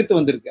 3 எழுத்து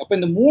வந்திருக்கு. அப்ப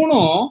இந்த 3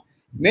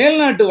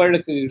 மேல்நாட்டு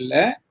வழக்குகள்ல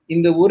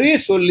இந்த ஒரே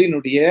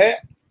சொல்லினுடைய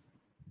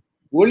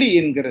ஒளி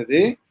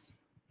என்கிறது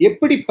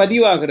எப்படி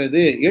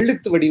பதிவாகிறது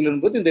எழுத்து வடிவில்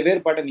என்பது இந்த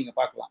வேறுபாட்டை நீங்க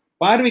பார்க்கலாம்.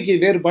 பார்வைக்கு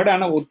வேறுபாடு,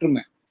 ஆனா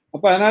ஒற்றுமை.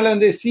 அப்ப அதனால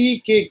வந்து சி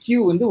கே கியூ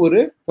வந்து ஒரு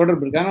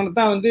தொடர்பு இருக்கு. அதனால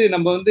தான் வந்து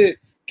நம்ம வந்து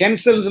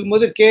கேன்சல்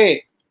சொல்லும்போது கே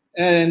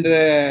என்ற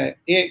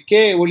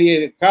கே ஒளியை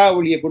கா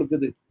ஒளியை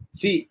கொடுக்குது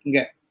சி இங்க.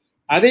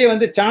 அதே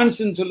வந்து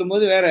சான்ஸ்ன்னு சொல்லும்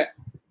போது வேற.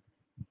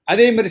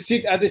 அதே மாதிரி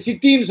அது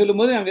சிட்டின்னு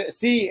சொல்லும் போது அங்க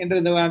சி என்ற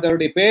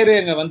அதோடைய பேரே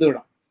அங்க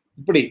வந்துவிடும்.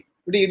 இப்படி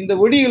இப்படி இந்த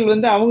ஒளிகள்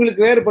வந்து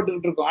அவங்களுக்கு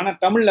வேறுபட்டுக்கிட்டு இருக்கும். ஆனா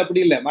தமிழ் அப்படி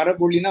இல்லை,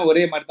 மரபு ஒளினா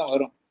ஒரே மாதிரி தான்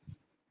வரும்.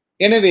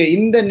 எனவே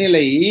இந்த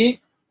நிலை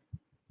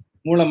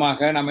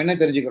மூலமாக நம்ம என்ன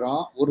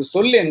தெரிஞ்சுக்கிறோம், ஒரு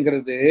சொல்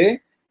என்கிறது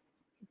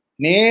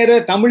நேர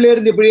தமிழ்ல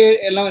இருந்து இப்படியே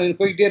எல்லாம்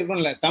போய்கிட்டே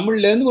இருக்கும்ல,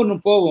 தமிழ்ல இருந்து ஒண்ணு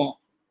போவோம்,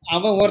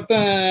 அவன்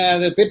ஒருத்தன்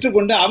அதை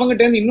பெற்றுக்கொண்டு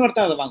அவங்ககிட்ட இருந்து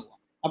இன்னொருத்தன் அதை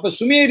வாங்குவான். அப்ப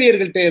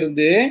சுமேரியர்கள்ட்ட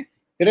இருந்து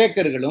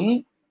கிரேக்கர்களும்,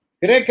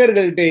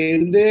 கிரேக்கர்கள்ட்ட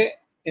இருந்து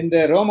இந்த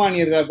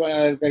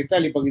ரோமானியர்கள்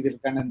இத்தாலி பகுதியில்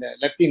இருக்கான இந்த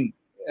லத்தீன்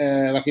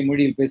வகை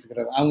மொழியில்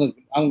பேசுகிற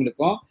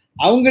அவங்களுக்கும்,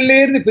 அவங்களே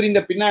இருந்து பிரிந்த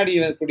பின்னாடி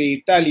இருக்கக்கூடிய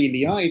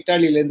இத்தாலியிலையும்,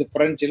 இத்தாலியில இருந்து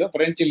பிரெஞ்சிலும்,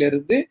 பிரெஞ்சில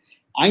இருந்து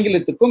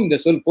ஆங்கிலத்துக்கும் இந்த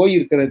சொல்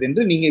போயிருக்கிறது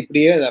என்று நீங்க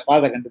இப்படியே அதை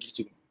பாதை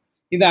கண்டுபிடிச்சுக்கணும்.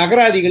 இந்த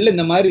அகராதிகள்ல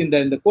இந்த மாதிரி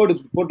இந்த கோடு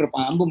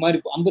போட்டிருப்பான், அம்பு மாதிரி,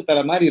 அம்பு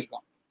தலை மாதிரி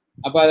இருக்கும்.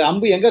 அப்ப அது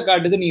அம்பு எங்க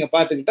காட்டுது நீங்க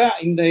பாத்துக்கிட்டா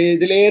இந்த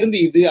இதுல இருந்து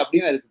இது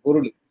அப்படின்னு அதுக்கு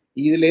பொருள்,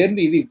 இதுல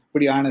இருந்து இது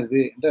இப்படி ஆனது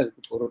என்று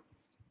அதுக்கு பொருள்.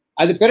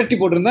 அது பிரட்டி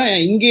போட்டிருந்தா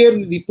இங்கே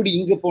இருந்து இப்படி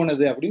இங்க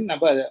போனது அப்படின்னு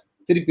நம்ம அதை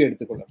திருப்பி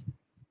எடுத்துக்கொள்ளணும்.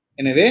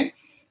 எனவே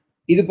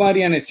இது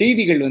மாதிரியான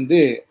செய்திகள் வந்து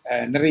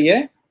நிறைய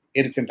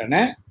இருக்கின்றன.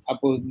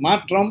 அப்போ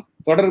மாற்றம்,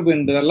 தொடர்பு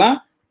என்பதெல்லாம்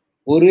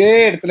ஒரே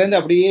இடத்துல இருந்து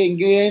அப்படியே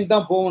இங்கே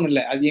தான் போகணும்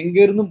இல்லை, அது எங்க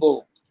இருந்தும்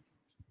போகும்.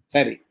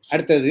 சரி,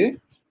 அடுத்தது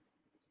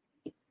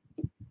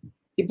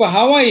இப்ப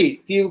ஹவாய்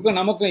தீவுக்கும்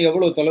நமக்கும்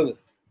எவ்வளவு தொலைவு,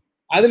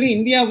 அதுலயும்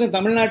இந்தியாவுக்கும்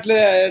தமிழ்நாட்டுல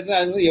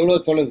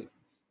எவ்வளவு தொலைவு.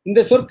 இந்த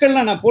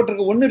சொற்கள்லாம் நான்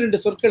போட்டிருக்க 1-2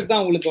 சொற்கள்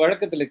தான் உங்களுக்கு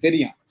வழக்கத்துல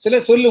தெரியும், சில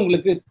சொல்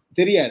உங்களுக்கு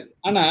தெரியாது.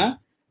 ஆனா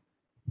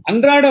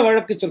அன்றாட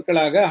வழக்கு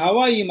சொற்களாக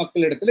ஹவாயி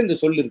மக்களிடத்துல இந்த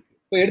சொல் இருக்கு.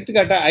 இப்ப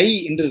எடுத்துக்காட்டா ஐ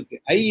என்று இருக்கு.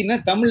 ஐன்னா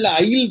தமிழ்ல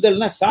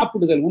அயில்தல்னா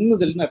சாப்பிடுதல்,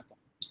 உண்ணுதல்னு அர்த்தம்.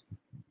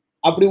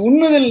 அப்படி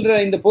உண்ணுதல்ன்ற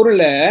இந்த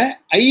பொருளை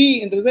ஐ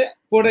என்றது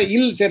கூட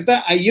இல் சேர்த்தா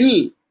அயில்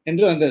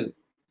என்று வந்தது.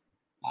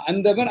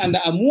 அந்த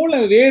மூல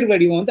வேர்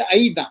வடிவம் வந்து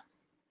ஐ தான்.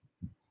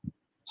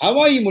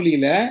 ஹவாய்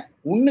மொழியில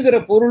உண்ணுகிற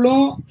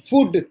பொருளும்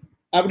ஃபுட்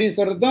அப்படின்னு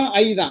சொல்றதும்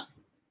ஐ தான்.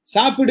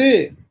 சாப்பிடு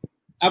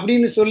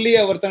அப்படின்னு சொல்லி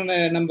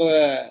ஒருத்தனை நம்ம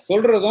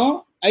சொல்றதும்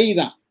ஐ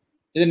தான்.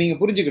 இதை நீங்க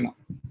புரிஞ்சுக்கணும்.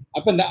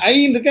 அப்ப இந்த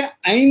ஐன் இருக்க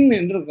ஐன்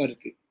என்று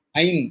இருக்கு.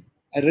 ஐன்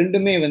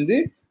ரெண்டுமே வந்து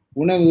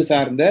உணவு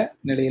சார்ந்த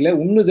நிலையில,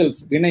 உண்ணுதல்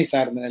வினை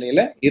சார்ந்த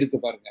நிலையில இருக்கு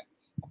பாருங்க.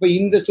 அப்ப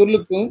இந்த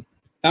சொல்லுக்கும்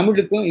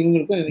தமிழுக்கும்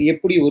இவங்களுக்கும்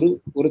எப்படி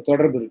ஒரு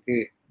தொடர்பு இருக்கு,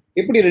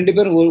 எப்படி ரெண்டு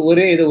பேரும்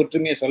ஒரே இதை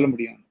ஒற்றுமையா சொல்ல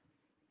முடியும்?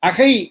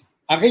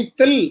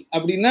 அகைத்தல்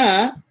அப்படின்னா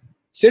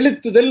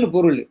செலுத்துதல்னு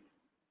பொருள்.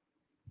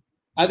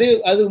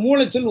 அது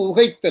மூலச்சொல்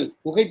உகைத்தல்.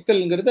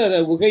 உகைத்தல்ங்கிறது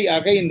அதை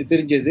அகைன்னு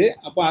தெரிஞ்சது.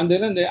 அப்ப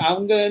அந்த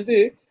அவங்க வந்து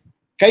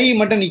கை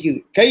மட்டும் நிக்குது.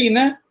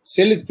 கைனா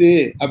செலுத்து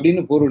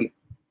அப்படின்னு பொருள்,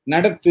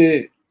 நடத்து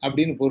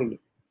அப்படின்னு பொருள்.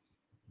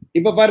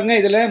 இப்ப பாருங்க,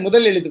 இதுல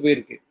முதல் எழுத்து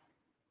போயிருக்கு.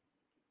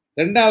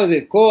 ரெண்டாவது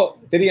கோ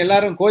தெரியும்,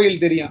 எல்லாரும்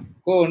கோயில் தெரியும்.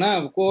 கோனா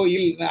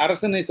கோயில்,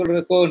 அரசனை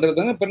சொல்றது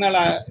கோன்றதும் பின்னால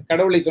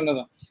கடவுளை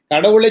சொன்னதும்.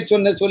 கடவுளை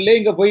சொன்ன சொல்லே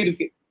இங்க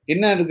போயிருக்கு.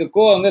 என்ன இருக்கு?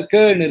 கோ அங்க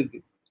கேன்னு இருக்கு.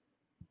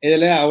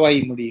 இதுல அவாய்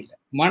முடியல.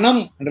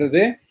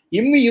 மனம்ன்றது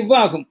இம்மு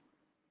இவ்வாகும்.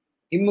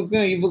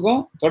 இம்முக்கும்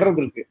இவ்வுக்கும்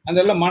தொடர்பு இருக்கு.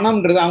 அந்த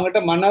மனம்ன்றது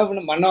அவங்ககிட்ட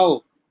மனோ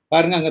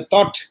பாருங்க, அங்க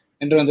தாட்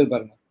என்று வந்து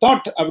பாருங்க.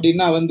 தாட்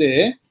அப்படின்னா வந்து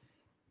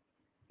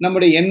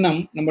நம்முடைய எண்ணம்,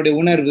 நம்முடைய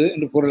உணர்வு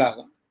என்று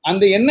பொருளாகும்.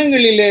 அந்த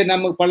எண்ணங்களிலே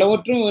நம்ம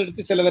பலவற்றும்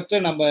எடுத்து சிலவற்றை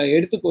நம்ம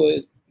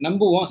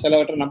நம்புவோம்,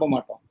 சிலவற்றை நம்ப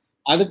மாட்டோம்.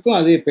 அதுக்கும்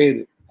அதே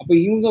பேரு. அப்ப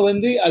இவங்க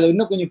வந்து அதை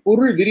இன்னும் கொஞ்சம்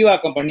பொருள்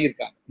விரிவாக்கம்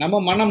பண்ணியிருக்காங்க.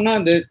 நம்ம மனம்னா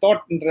அந்த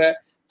தாட்ன்ற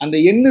அந்த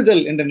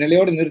எண்ணுதல் என்ற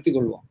நிலையோடு நிறுத்திக்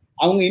கொள்வோம்.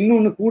 அவங்க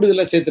இன்னொன்னு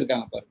கூடுதலா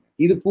சேர்த்திருக்காங்க பாருங்க.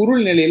 இது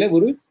பொருள் நிலையில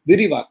ஒரு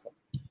விரிவாக்கம்.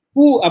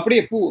 பூ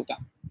அப்படியே பூ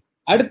தான்.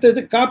 அடுத்தது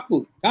காப்பு.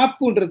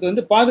 காப்புன்றது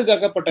வந்து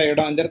பாதுகாக்கப்பட்ட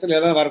இடம். இந்த இடத்துல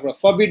எல்லாம் வரக்கூடாது,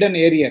 ஃபர்பிடன்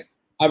ஏரியா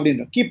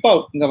அப்படின்னு. கீப்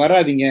அவுட், இங்க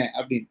வராதிங்க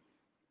அப்படின்னு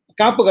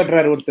காப்பு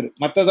கட்டுறாரு ஒருத்தர்.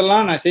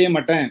 மற்றதெல்லாம் நான் செய்ய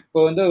மாட்டேன். இப்போ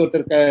வந்து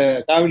ஒருத்தர்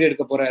காவடி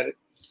எடுக்க போறாரு.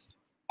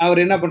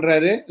 அவர் என்ன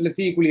பண்றாரு? இல்ல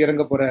தீக்குழி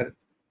இறங்க போறாரு,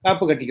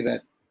 காப்பு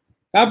கட்டிக்கிறாரு.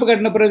 காப்பு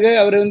கட்டின பிறகு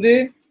அவர் வந்து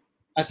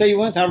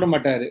அசைவம் சாப்பிட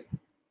மாட்டாரு,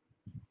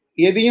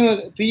 எதையும்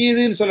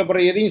தீயுதுன்னு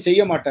சொல்லப்படுற எதையும்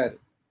செய்ய மாட்டாரு,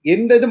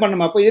 எந்த இதுவும்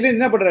பண்ண. அப்போ இதுல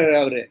என்ன பண்றாரு?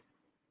 அவரு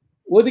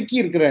ஒதுக்கி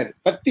இருக்கிறாரு,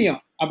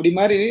 பத்தியம் அப்படி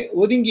மாதிரி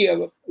ஒதுங்கி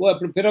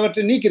அப்படி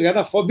பிறவற்றை நீக்கிறார்.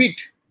 அதான்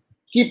ஃபர்பிட்,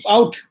 கீப்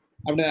அவுட்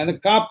அப்படி. அந்த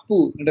காப்பு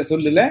என்ற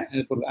சொல்லுல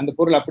அந்த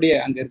பொருள் அப்படியே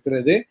அங்க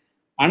இருக்கிறது.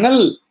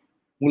 அனல்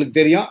உங்களுக்கு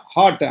தெரியும்,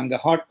 ஹாட், அங்க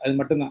ஹாட், அது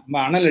மட்டும்தான். நம்ம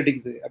அனல்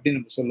அடிக்குது அப்படின்னு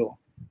நம்ம சொல்லுவோம்.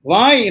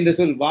 வாய் என்ற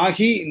சொல்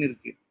வாகின்னு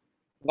இருக்கு.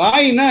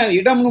 வாய்னா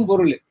இடம்னு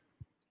பொருள்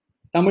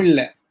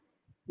தமிழ்ல.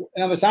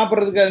 நம்ம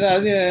சாப்பிட்றதுக்கு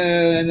அது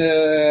இந்த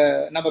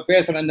நம்ம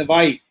பேசுற அந்த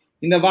வாய்,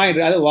 இந்த வாய்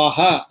அது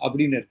வாஹா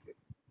அப்படின்னு இருக்கு.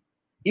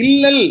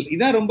 இல்லல்,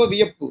 இதான் ரொம்ப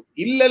வியப்பு.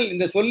 இல்லல்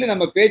இந்த சொல்லு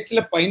நம்ம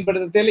பேச்சுல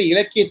பயன்படுத்தல,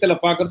 இலக்கியத்துல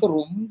பாக்குறது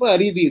ரொம்ப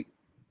அரிது. இது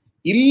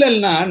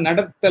இல்லல்னா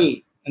நடத்தல்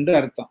என்று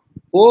அர்த்தம்,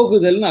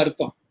 போகுதல்னு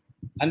அர்த்தம்.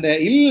 அந்த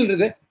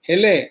இல்லன்றது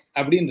ஹெலே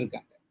அப்படின்னு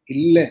இருக்காங்க.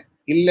 இல்ல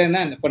இல்லைன்னா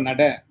இப்ப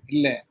நட,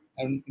 இல்ல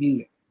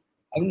இல்ல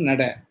அப்படின்னு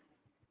நட.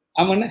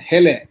 அவன்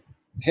ஹெலே,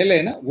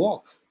 ஹெலேனா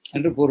வாக்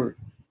என்று பொருள்.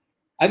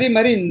 அதே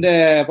மாதிரி இந்த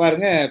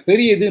பாருங்க,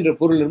 பெரியது என்ற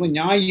பொருள் இருக்கும்.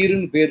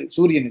 ஞாயிறுன்னு பேரு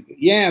சூரியனுக்கு.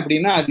 ஏன்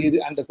அப்படின்னா அது இது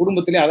அந்த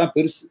குடும்பத்திலே அதான்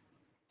பெருசு.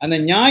 அந்த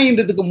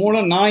ஞாயின்றதுக்கு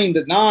மூலம்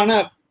நாயின்றது.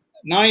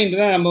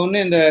 நாயின்றா நம்ம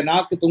ஒண்ணு இந்த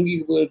நாக்கு தொங்கி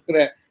இருக்கிற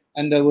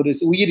அந்த ஒரு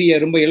உயிரிய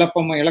ரொம்ப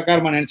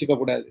இலக்காரமா நினைச்சுக்க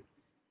கூடாது.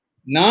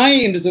 நாய்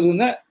என்று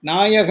சொல்றதுன்னா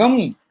நாயகம்,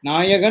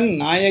 நாயகன்,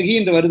 நாயகி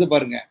என்று வருது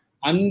பாருங்க.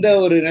 அந்த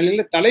ஒரு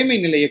நிலையில தலைமை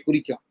நிலையை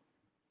குறிக்கும்.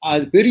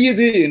 அது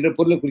பெரியது என்ற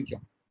பொருளை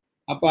குறிக்கும்.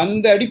 அப்ப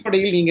அந்த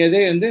அடிப்படையில் நீங்க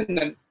இதே வந்து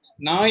இந்த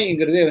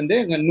நாய்ங்கிறதே வந்து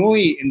இங்க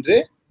நோய் என்று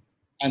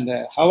அந்த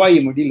ஹவாய்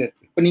மொழியில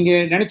இருக்கு. இப்ப நீங்க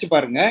நினைச்சு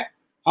பாருங்க,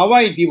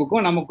 ஹவாய்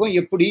தீவுக்கும் நமக்கும்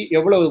எப்படி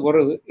எவ்வளவு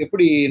உறவு,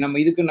 எப்படி நம்ம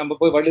இதுக்கு நம்ம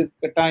போய்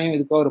கட்டாயம்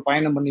இதுக்கு ஒரு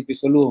பயணம் பண்ணி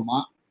போய் சொல்லுவோமா?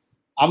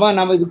 அவன்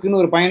நம்ம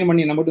இதுக்குன்னு ஒரு பயணம்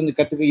பண்ணி நம்ம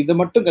வந்து இதை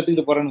மட்டும்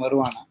கத்துக்கிட்டு போறேன்னு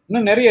வருவானா?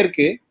 இன்னும் நிறைய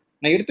இருக்கு,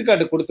 நான்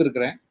எடுத்துக்காட்டு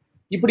கொடுத்துருக்கிறேன்.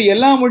 இப்படி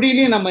எல்லா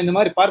மொழியிலையும் நம்ம இந்த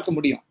மாதிரி பார்க்க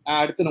முடியும்.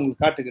 நான் அடுத்து நான்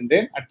உங்களுக்கு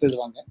காட்டுகின்றேன். அடுத்தது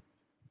வாங்க.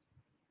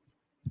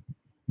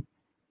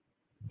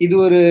 இது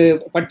ஒரு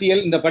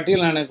பட்டியல். இந்த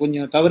பட்டியல் நான்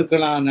கொஞ்சம்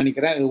தவிர்க்கலாம்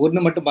நினைக்கிறேன்.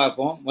 ஒன்று மட்டும்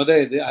பார்ப்போம்.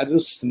 இது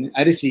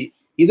அரிசி.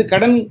 இது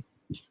கடன்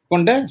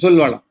கொண்ட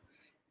சொல்வாளம்.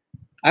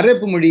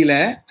 அரபு மொழியில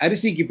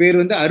அரிசிக்கு பேர்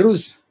வந்து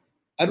அரூஸ்.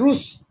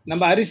 அரூஸ்,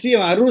 நம்ம அரிசி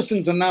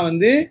அரூஸ்ன்னு சொன்னா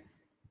வந்து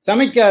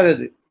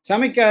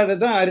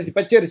சமைக்காததான் அரிசி.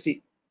 பச்சரிசி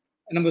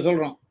நம்ம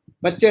சொல்றோம்,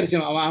 பச்சரிசி.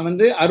 அவன்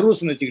வந்து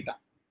அரூஸ்ன்னு வச்சுக்கிட்டான்.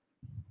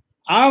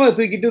 ஆவை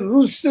தூக்கிட்டு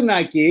ரூஸ்ன்னு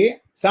ஆக்கி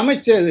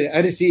சமைச்சது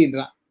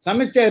அரிசின்றான்.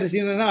 சமைச்ச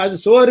அரிசின்னா அது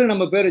சோறு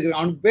நம்ம பேர்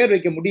வச்சிருக்கோம். அவனுக்கு பேர்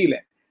வைக்க முடியல.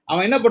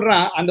 அவன் என்ன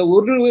பண்றான்? அந்த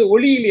ஒரு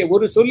ஒளியிலேயே,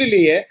 ஒரு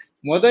சொல்லிலேயே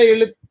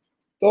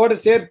எழுத்தோட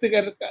சேர்த்து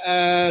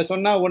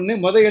சொன்னா ஒண்ணு,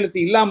 எழுத்து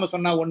இல்லாம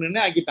சொன்னா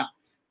ஒண்ணுன்னு ஆக்கிட்டான்.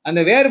 அந்த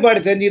வேறுபாடு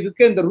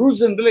தெரிஞ்சதுக்கு இந்த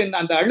ரூஸ்ன்றதுல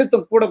அந்த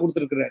அழுத்தம் கூட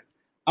கொடுத்துருக்கிறாரு.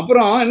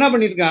 அப்புறம் என்ன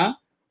பண்ணிருக்கான்?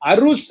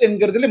 அரூஸ்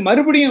என்கிறதுல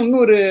மறுபடியும்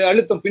இன்னொரு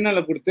அழுத்தம் பின்னால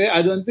கொடுத்து,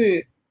 அது வந்து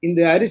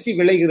இந்த அரிசி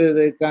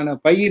விளைகிறதுக்கான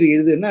பயிர்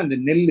எதுன்னா அந்த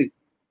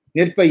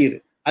நெற்பயிர்,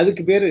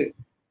 அதுக்கு பேரு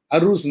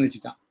அரூஸ்ன்னு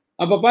வச்சுட்டான்.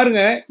 அப்ப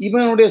பாருங்க,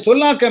 இவனுடைய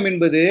சொல்லாக்கம்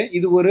என்பது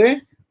இது ஒரு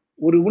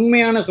ஒரு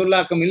உண்மையான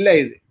சொல்லாக்கம் இல்லை.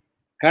 இது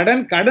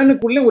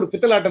கடனுக்குள்ள ஒரு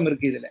பித்தலாட்டம்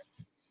இருக்கு. இதுல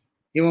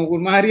இவன்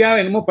ஒரு மாதிரியா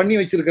என்னமோ பண்ணி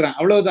வச்சிருக்கிறான்,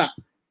 அவ்வளவுதான்.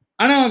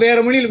 ஆனா அவன் வேற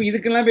மொழியில்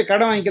இதுக்கெல்லாம் போய்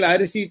கடன் வாங்கிக்கல.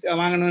 அரிசி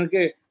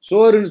வாங்கினவனுக்கு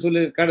சோறுன்னு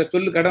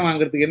சொல்லு கடன்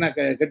வாங்குறதுக்கு என்ன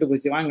கெட்டு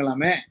போச்சு,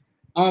 வாங்கலாமே.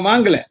 அவன்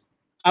வாங்கல,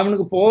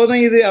 அவனுக்கு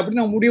போதும் இது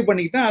அப்படின்னு அவன் முடிவு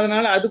பண்ணிக்கிட்டான்.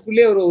 அதனால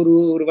அதுக்குள்ளே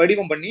ஒரு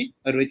வடிவம் பண்ணி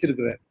அவர்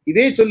வச்சிருக்கிறார்.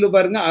 இதே சொல்லு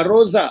பாருங்க,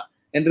 அரோசா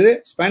என்று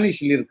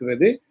ஸ்பானிஷில்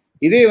இருக்கிறது.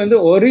 இதே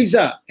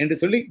ஒரிசா என்று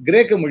சொல்லி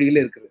கிரேக்க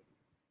மொழியில இருக்கிறது.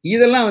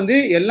 இதெல்லாம்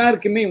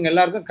எல்லாருக்குமே இவங்க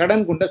எல்லாருக்கும்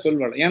கடன் கொண்ட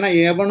சொல்வாள். ஏன்னா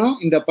எவனும்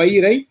இந்த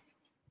பயிரை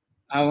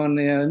அவன்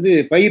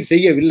பயிர்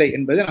செய்யவில்லை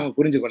என்பதை நம்ம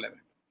புரிஞ்சு கொள்ள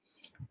வேண்டும்.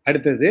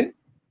 அடுத்தது,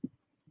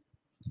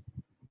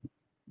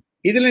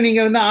 இதுல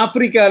நீங்க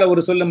ஆப்பிரிக்கால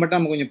ஒரு சொல்ல மட்டும்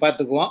நம்ம கொஞ்சம்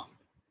பார்த்துக்குவோம்.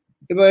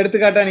 இப்ப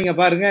எடுத்துக்காட்டா நீங்க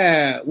பாருங்க,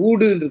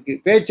 ஊடுன்னு இருக்கு.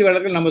 பேச்சு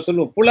வழக்கில் நம்ம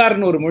சொல்லுவோம்.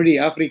 புலார்னு ஒரு மொழி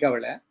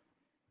ஆப்பிரிக்காவில்.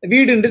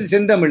 வீடுன்றது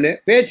செந்தமிழ்.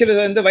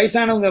 பேச்சுல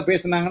வயசானவங்க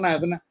பேசுனாங்கன்னா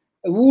அப்படின்னா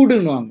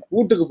ஊடுன்னுவாங்க,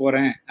 வீட்டுக்கு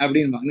போறேன்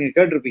அப்படின்னு நீங்க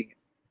கேட்டிருப்பீங்க.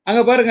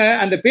 அங்க பாருங்க,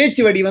 அந்த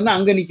பேச்சு வடி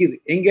அங்க நிக்குது.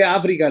 எங்க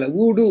ஆப்பிரிக்கால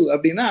ஊடு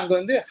அப்படின்னா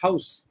அங்க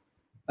ஹவுஸ்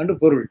என்று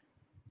பொருள்.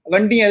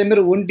 வண்டி அதே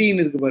மாதிரி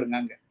ஒண்டின்னு இருக்கு பாருங்க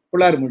அங்க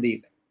புலார்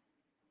மொழியில.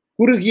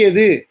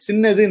 குறுகியது,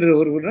 சின்னதுன்ற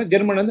ஒரு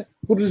ஜெர்மன்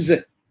குர்ஸ்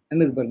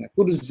இருக்கு பாருங்க.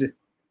 குர்ஸ்,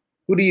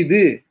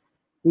 புரியுது,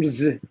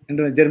 குர்ஸ்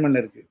என்ற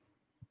ஜெர்மன்ல இருக்கு.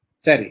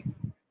 சரி,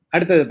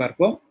 அடுத்தது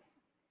பார்ப்போம்.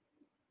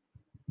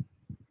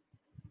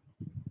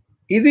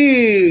 இது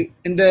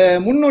இந்த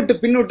முன்னோட்டு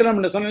பின்னோட்டு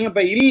நம்ம சொன்ன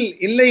இப்ப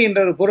இல்லை என்ற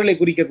ஒரு பொருளை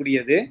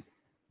குறிக்கக்கூடியது.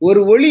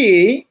 ஒரு ஒளியை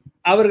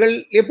அவர்கள்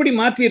எப்படி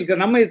மாற்றி இருக்க,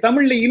 நம்ம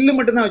தமிழ்ல இல்லு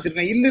மட்டும்தான்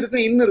வச்சிருக்கோம். இல்லு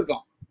இருக்கும், இன்னும்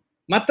இருக்கும்.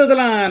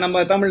 மற்றதெல்லாம்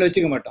நம்ம தமிழ்ல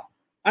வச்சுக்க மாட்டோம்.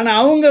 ஆனா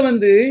அவங்க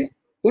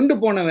கொண்டு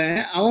போனவன்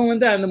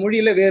அவன் அந்த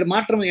மொழியில வேறு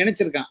மாற்றம்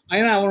இணைச்சிருக்கான்.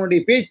 ஏன்னா அவனுடைய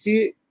பேச்சு,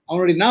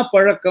 அவனுடைய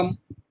நாப்பழக்கம்,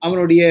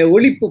 அவனுடைய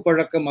ஒழிப்பு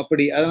பழக்கம்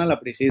அப்படி, அதனால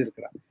அப்படி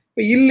செய்திருக்கிறான்.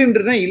 இப்ப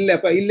இல்லுன்றா இல்ல,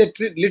 இப்ப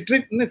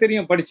லிட்ரேட்னு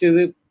தெரியும்,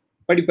 படிச்சது,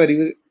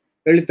 படிப்பறிவு,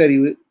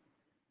 எழுத்தறிவு.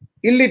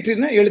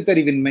 இல்லிட்ரேட்னா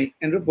எழுத்தறிவின்மை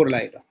என்று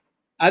பொருளாயிடும்.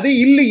 அது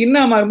இல்லு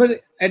இன்னா மாறும்போது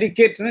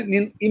அடிக்கேட்னா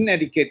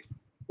இன்அடிக்கேட்,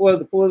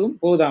 போதும்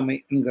போதாமை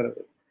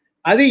என்கிறது.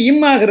 அது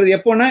இம் ஆகிறது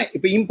எப்போனா,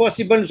 இப்ப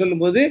இம்பாசிபிள்னு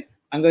சொல்லும் போது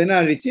அங்க என்ன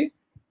ஆயிடுச்சு,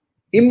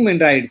 இம்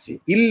என்று ஆயிடுச்சு.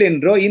 இல்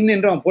என்றோ இன்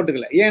என்றோ அவன்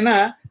போட்டுக்கல. ஏன்னா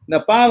இந்த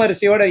பா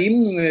வரிசையோட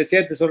இம்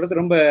சேர்த்து சொல்றது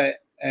ரொம்ப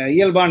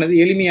இயல்பானது,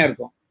 எளிமையா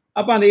இருக்கும்.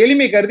 அப்ப அந்த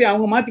எளிமை கருதி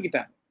அவங்க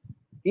மாத்திக்கிட்டாங்க.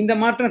 இந்த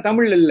மாற்றம்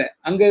தமிழ்ல இல்ல,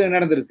 அங்க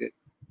நடந்திருக்கு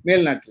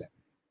மேல்நாட்டுல.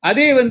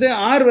 அதே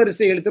ஆறு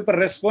வரிசை எழுத்து இப்ப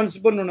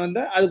ரெஸ்பான்சிபிள்னு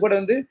ஒண்ணு அது கூட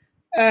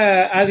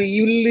அது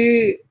இல்லு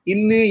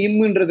இன்னு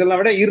இம்முன்றதெல்லாம்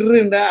விட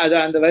இருன்றா அது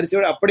அந்த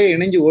வரிசையோட அப்படியே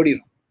இணைஞ்சு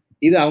ஓடிடும்.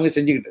 இது அவங்க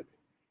செஞ்சுக்கிட்டது.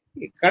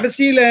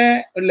 கடைசியில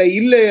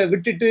இல்ல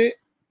விட்டுட்டு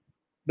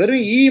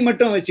வெறும் ஈ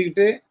மட்டும்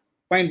வச்சுக்கிட்டு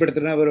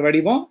பயன்படுத்துற ஒரு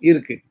வடிவம்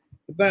இருக்கு.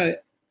 இப்ப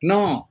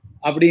நோ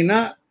அப்படின்னா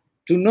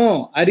டு நோ,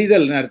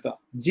 அறிதல் அர்த்தம்.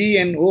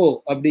 GNO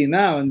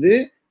அப்படின்னா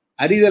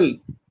அறிதல்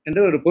என்ற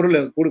ஒரு பொருளை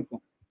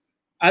கொடுக்கும்.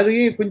 அது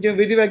கொஞ்சம்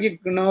விரிவாக்கி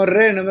கினோர்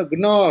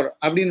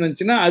அப்படின்னு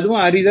வந்துச்சுன்னா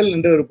அதுவும் அறிதல்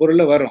என்ற ஒரு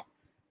பொருளை வரும்.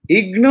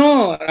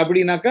 இக்னோர்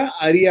அப்படின்னாக்கா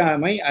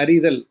அறியாமை,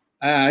 அறிதல்,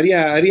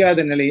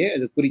 அறியாத நிலையை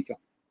அது குறிக்கும்.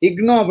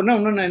 இக்னோ அப்படின்னா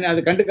இன்னும்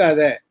அது கண்டுக்காத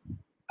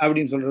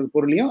அப்படின்னு சொல்றது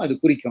பொருளையும் அது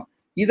குறிக்கும்.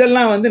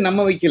 இதெல்லாம்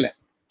நம்ம வைக்கல,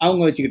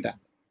 அவங்க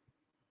வச்சுக்கிட்டாங்க.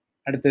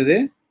 அடுத்தது,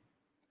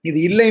 இது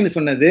இல்லைன்னு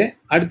சொன்னது.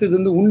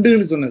 அடுத்தது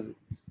உண்டுன்னு சொன்னது.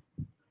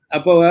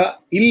 அப்போ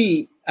இல்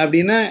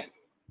அப்படின்னா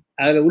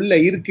அதுல உள்ள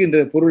இருக்குன்ற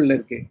பொருள்ல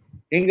இருக்கு.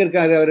 எங்க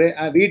இருக்காரு அவரு?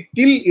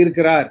 வீட்டில்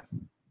இருக்கிறார்.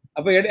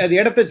 அப்ப அது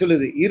இடத்தை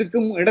சொல்லுது,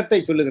 இருக்கும் இடத்தை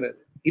சொல்லுகிறது.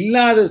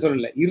 இல்லாத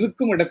சொல்லல,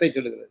 இருக்கும் இடத்தை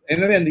சொல்லுகிறது.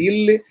 எனவே அந்த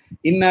இல்லு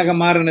இன்னாக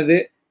மாறினது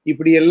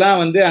இப்படி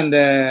எல்லாம் அந்த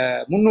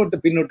முன்னோட்டு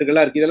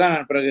பின்னோட்டுகளா இருக்கு. இதெல்லாம்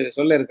நான் பிறகு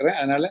சொல்ல இருக்கிறேன்.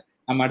 அதனால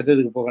நம்ம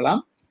அடுத்ததுக்கு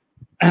போகலாம்.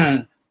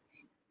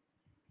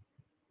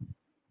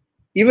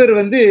 இவர்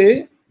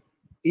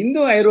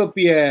இந்தோ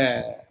ஐரோப்பிய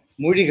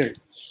மொழிகள்,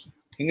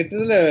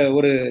 எங்கிட்ட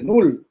ஒரு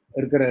நூல்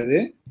இருக்கிறது.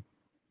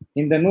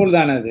 இந்த நூல்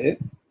தான் அது,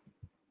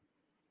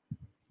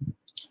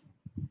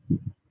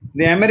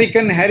 தி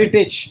American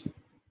heritage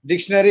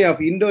dictionary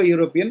of Indo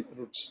European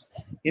roots.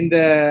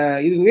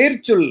 இது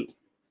வேர்ச்சொல்,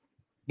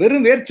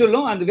 வெறும்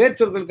வேர்ச்சொல்லும் அந்த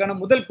வேர்ச்சொல்களுக்கான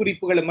முதல்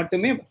குறிப்புகளை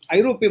மட்டுமே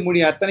ஐரோப்பிய மொழி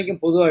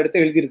அத்தனைக்கும் பொதுவாக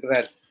எடுத்து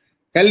எழுதியிருக்கிறார்.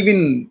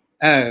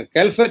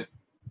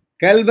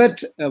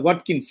 கெல்வர்ட்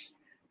வாட்கின்ஸ்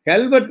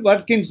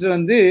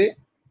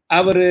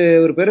அவர்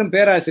ஒரு பெரும்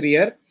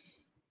பேராசிரியர்.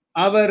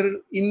 அவர்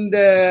இந்த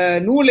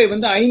நூலை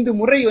 5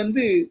 முறை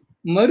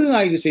மறு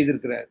ஆய்வு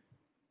செய்திருக்கிறார்.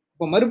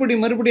 இப்போ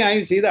மறுபடியும்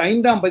ஆய்வு செய்து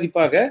 5ஆம்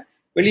பதிப்பாக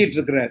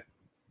வெளியிட்டிருக்கிறார்.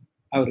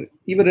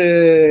 இவர்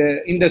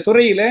இந்த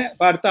துறையில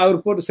பார்த்து அவர்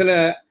போட்டு சில,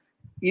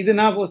 இது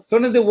நான்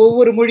சொன்னது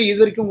ஒவ்வொரு மொழி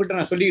இது வரைக்கும் உங்கள்கிட்ட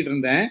நான் சொல்லிட்டு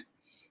இருந்தேன்.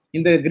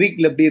 இந்த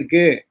கிரீக்ல எப்படி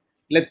இருக்கு,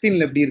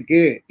 லத்தீன்ல எப்படி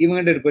இருக்கு,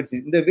 இவங்க படிச்சு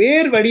இந்த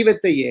வேர்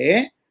வடிவத்தையே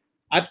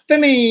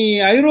அத்தனை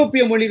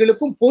ஐரோப்பிய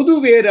மொழிகளுக்கும் பொது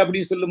வேர்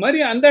அப்படின்னு சொல்ல மாதிரி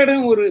அந்த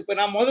இடம் ஒரு, இப்ப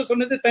நான் முதல்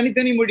சொன்னது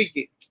தனித்தனி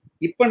மொழிக்கு,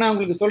 இப்ப நான்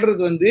உங்களுக்கு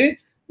சொல்றது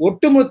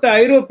ஒட்டுமொத்த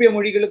ஐரோப்பிய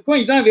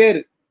மொழிகளுக்கும் இதான்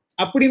வேறு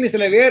அப்படின்னு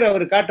சில வேர்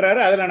அவர் காட்டுறாரு.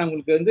 அதில் நான்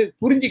உங்களுக்கு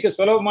புரிஞ்சிக்க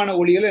சுலபமான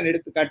ஒளிகளை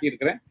எடுத்து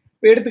காட்டியிருக்கிறேன்.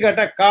 இப்ப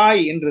எடுத்துக்காட்டா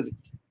காய் என்றது,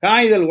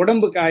 காய்தல்,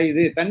 உடம்பு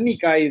காயுது, தண்ணி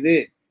காயுது,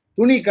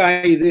 துணி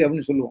காயுது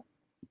அப்படின்னு சொல்லுவோம்.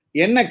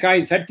 எண்ணெய்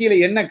காய், சட்டியில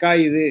எண்ணெய்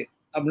காயுது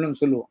அப்படின்னு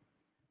சொல்லுவோம்.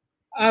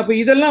 அப்ப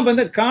இதெல்லாம்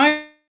வந்து காய்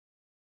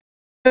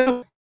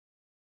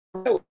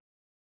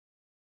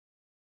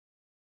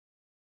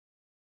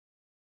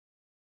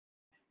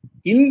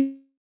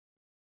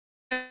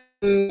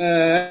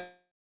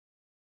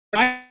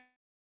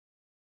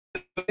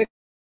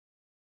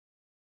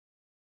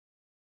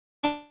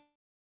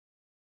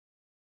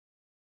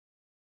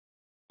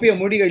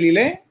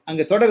மொழிகளிலே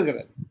அங்க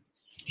தொடர்கிறது.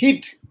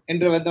 ஹீட்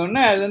என்று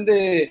வந்தோடனே அது வந்து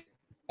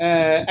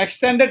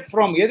எக்ஸ்டெண்டட்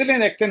ஃப்ரம் எதுல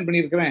இருந்து எக்ஸ்டெண்ட்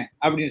பண்ணியிருக்கிறேன்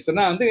அப்படின்னு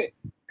சொன்னா வந்து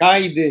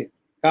காய்து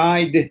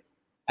காய்து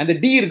அந்த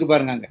டி இருக்கு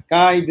பாருங்க அங்க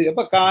காய்து.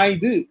 அப்ப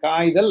காய்து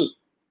காய்தல்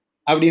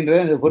அப்படின்ற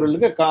அந்த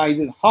பொருளுக்கு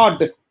காய்து.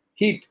 ஹாட்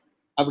ஹீட்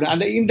அப்படி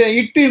அந்த இந்த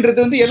இட்டுன்றது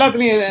வந்து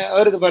எல்லாத்துலயும்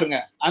வருது பாருங்க.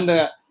 அந்த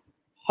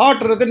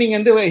ஹாட்ன்றத நீங்க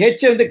வந்து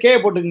ஹெச் வந்து கே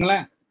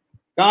போட்டுக்கங்களேன்.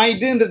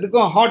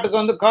 காய்துன்றதுக்கும்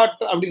ஹாட்டுக்கும் வந்து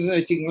காட் அப்படின்னு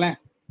வச்சுக்கங்களேன்.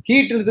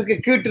 ஹீட்ன்றதுக்கு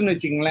கீட்டுன்னு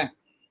வச்சுக்கங்களேன்.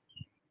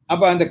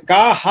 அப்ப அந்த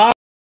கா ஹா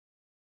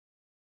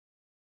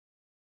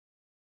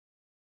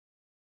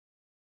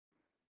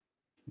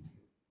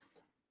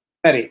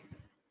சரி.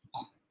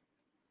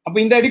 அப்ப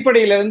இந்த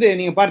அடிப்படையில வந்து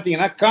நீங்க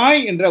பார்த்தீங்கன்னா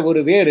காய் என்ற ஒரு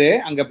வேறு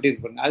அங்க அப்படி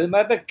இருக்கு. அது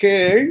மாதிரிதான்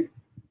கேள்.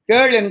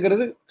 கேள்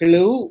என்கிறது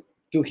கிளு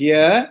டு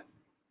ஹியர்.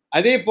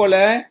 அதே போல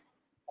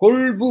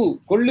கொள்பு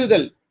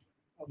கொள்ளுதல்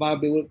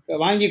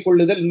வாங்கி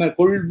கொள்ளுதல். இந்த மாதிரி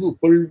கொள்பு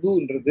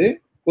கொள்புன்றது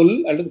கொல்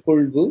அல்லது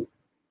கொள்பு.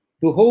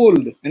 டு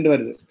ஹோல்டு என்று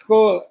வருது. ஹோ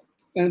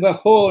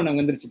நாங்க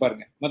வந்துருச்சு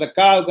பாருங்க. மொத்த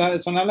கா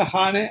சொன்னால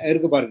ஹான்னு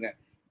இருக்கு பாருங்க.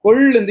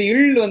 கொள் இந்த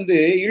இள் வந்து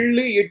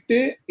இள்ளு எட்டு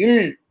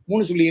இள்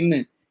 3 சொல்லி இன்னு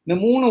இந்த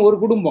 3 ஒரு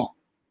குடும்பம்.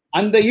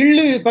 அந்த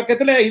இள்ளு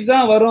பக்கத்துல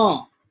இதுதான் வரும்.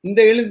 இந்த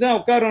இழு தான்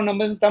உட்காரோம்.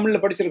 நம்ம தமிழ்ல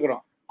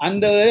படிச்சிருக்கிறோம்.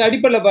 அந்த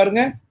அடிப்படையில்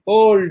பாருங்க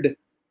ஹோல்டு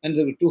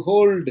டு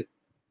ஹோல்டு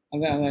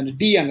அந்த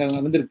டி அங்க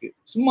வந்திருக்கு.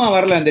 சும்மா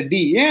வரல அந்த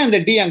டி. ஏன் அந்த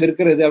டி அங்க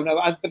இருக்கிறது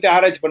அப்படின்னு அதை பத்தி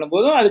ஆராய்ச்சி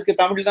பண்ணும்போதும் அதுக்கு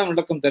தமிழ் தான்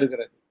விளக்கம்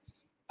தருகிறது.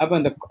 அப்ப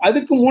அந்த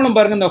அதுக்கு மூலம்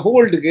பாருங்க இந்த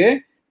ஹோல்டுக்கு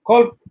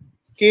கோல்ப்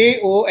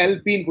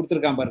KOLPன்னு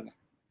கொடுத்துருக்கான் பாருங்க.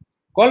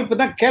 கோல்ப்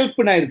தான்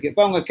கெல்ப்னா இருக்கு.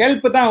 இப்ப அவங்க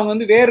கெல்ப் தான் அவங்க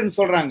வந்து வேறுன்னு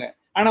சொல்றாங்க.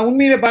 ஆனா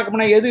உண்மையில பார்க்க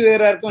போனா எது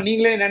வேறா இருக்கும்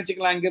நீங்களே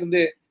நினைச்சுக்கலாம்.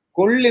 இங்கிருந்து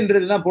கொள்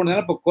என்றதுதான்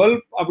போனதுனால இப்ப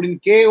கொல்ப் அப்படின்னு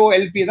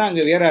KOLP தான்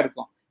அங்க வேறா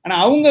இருக்கும். ஆனா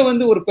அவங்க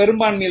வந்து ஒரு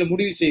பெரும்பான்மையில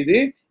முடிவு செய்து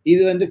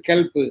இது வந்து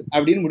கெல்ப்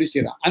அப்படின்னு முடிவு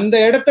செய்யறான். அந்த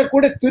இடத்த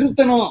கூட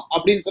திருத்தணும்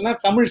அப்படின்னு சொன்னா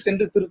தமிழ்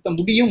சென்று திருத்த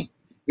முடியும்.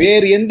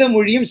 வேறு எந்த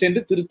மொழியும்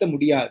சென்று திருத்த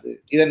முடியாது.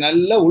 இதை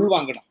நல்லா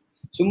உள்வாங்கணும்.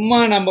 சும்மா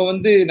நம்ம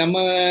வந்து நம்ம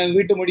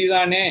வீட்டு மொழி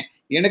தானே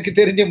எனக்கு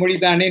தெரிஞ்ச மொழி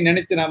தானே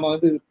நினைச்சு நாம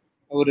வந்து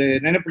ஒரு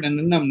நினைப்புல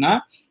நின்னோம்னா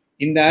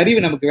இந்த அறிவு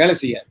நமக்கு வேலை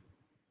செய்யாது.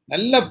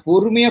 நல்லா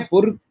பொறுமையா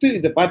பொறுத்து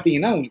இதை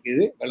பார்த்தீங்கன்னா உங்களுக்கு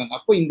இது விளங்கும்.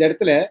 அப்போ இந்த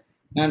இடத்துல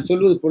நான்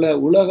சொல்வது போல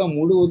உலகம்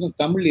முழுவதும்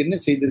தமிழ் என்ன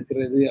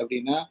செய்திருக்கிறது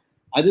அப்படின்னா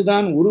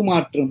அதுதான்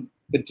உருமாற்றம்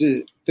பெற்று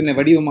இத்தனை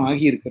வடிவமாக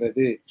ஆகி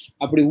இருக்கிறது.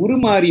 அப்படி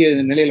உருமாறிய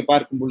நிலையில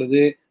பார்க்கும்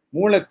பொழுது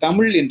மூல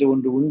தமிழ் என்று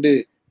ஒன்று உண்டு.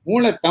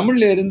 மூல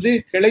தமிழ்ல இருந்து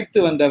கிளைத்து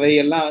வந்தவை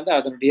எல்லாம் வந்து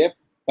அதனுடைய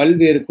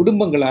பல்வேறு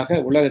குடும்பங்களாக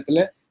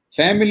உலகத்துல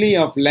ஃபேமிலி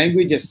ஆஃப்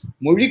லாங்குவேஜஸ்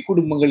மொழி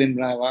குடும்பங்கள்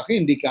என்பதாக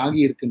இன்றைக்கு ஆகி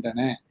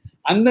இருக்கின்றன.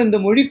 அந்தந்த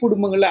மொழி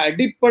குடும்பங்கள்ல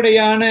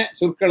அடிப்படையான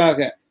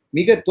சொற்களாக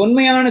மிக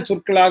தொன்மையான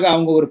சொற்களாக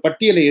அவங்க ஒரு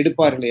பட்டியலை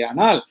எடுப்பார்களே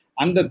ஆனால்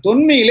அந்த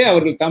தொன்மையிலே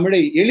அவர்கள்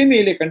தமிழை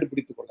எளிமையிலே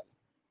கண்டுபிடித்துக் கொள்ளலாம்.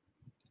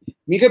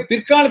 மிக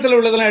பிற்காலத்துல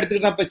உள்ளதெல்லாம்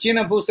எடுத்துக்கிட்டா இப்ப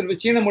சீன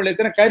பூசல் சீன மொழி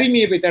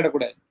கரிமியை போய்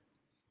தேடக்கூடாது.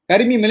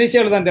 கரிமி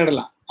மலேசியாவில தான்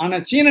தேடலாம். ஆனா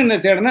சீனனை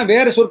தேடனா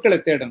வேற சொற்களை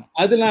தேடணும்.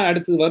 அதெல்லாம்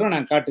அடுத்தது வரும்.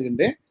 நான்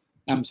காட்டுகின்றேன்.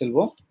 நாம்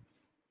செல்வோம்.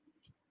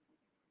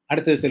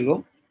 அடுத்தது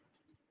செல்வோம்.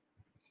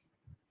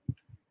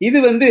 இது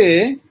வந்து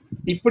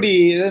இப்படி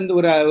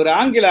ஒரு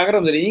ஆங்கில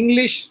அகரம்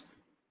இங்கிலீஷ்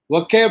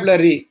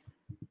வொக்கேபுலரி.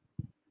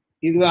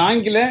 இது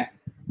ஆங்கில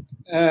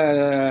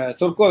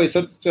சொற்கோவை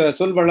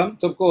சொல்வளம்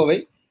சொற்கோவை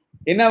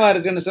என்னவா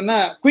இருக்குன்னு சொன்னா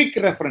குயிக்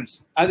ரெஃபரன்ஸ்.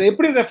 அதை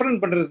எப்படி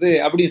ரெஃபரன்ஸ் பண்றது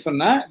அப்படின்னு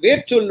சொன்னா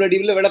வேர்ச்சொல்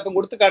வடிவில் விளக்கம்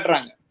கொடுத்து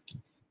காட்டுறாங்க.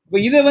 இப்போ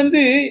இதை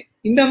வந்து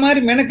இந்த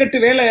மாதிரி மெனக்கட்டு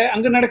வேலை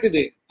அங்க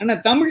நடக்குது. ஆனா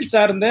தமிழ்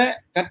சார்ந்த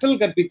கற்றல்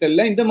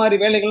கற்பித்தல்ல இந்த மாதிரி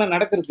வேலைகள்லாம்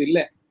நடக்கிறது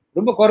இல்லை.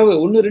 ரொம்ப குறைவு.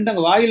 1-2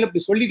 அங்க வாயில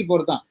அப்படி சொல்லிட்டு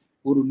போறதுதான்.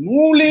 ஒரு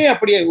நூலே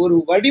அப்படியே ஒரு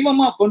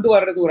வடிவமா கொண்டு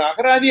வர்றது, ஒரு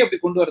அகராதி அப்படி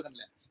கொண்டு வர்றது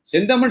இல்லை.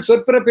 செந்தமிழ்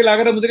சொற்பிறப்பில்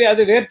அகர முதலி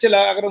அது வேர்ச்சல்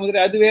அகர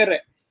முதலி அது வேற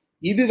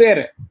இது வேற.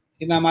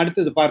 நாம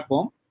அடுத்தது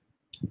பார்ப்போம்.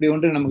 இப்படி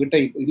ஒன்று நம்ம கிட்ட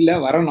இல்ல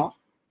வரணும்.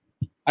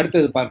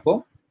 அடுத்தது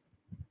பார்ப்போம்.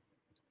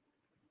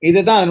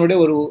 இதுதான் அதனுடைய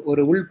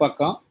ஒரு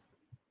உள்பக்கம்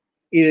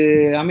இது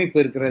அமைப்பு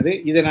இருக்கிறது.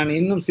 இதை நான்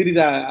இன்னும்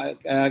சிறிதா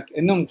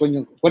இன்னும்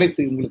கொஞ்சம்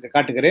குறைத்து உங்களுக்கு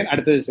காட்டுகிறேன்.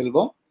 அடுத்தது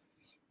செல்வோம்.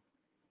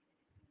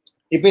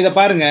 இப்ப இதை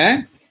பாருங்க.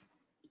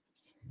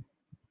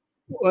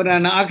 ஒரு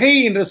அகை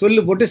என்ற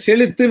சொல்லு போட்டு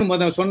செலுத்துன்னு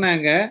முதல்ல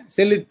சொன்னாங்க.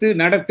 செலுத்து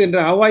நடத்து என்ற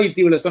ஹவாய்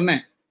தீவுல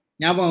சொன்னேன்.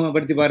 ஞாபகம்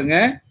படுத்தி பாருங்க.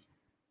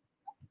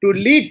 டு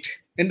லீட்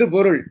என்று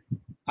பொருள்.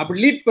 அப்படி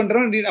லீட்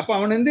பண்றோம். அப்ப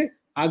அவன் வந்து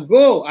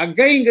அகோ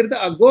அகைங்கிறது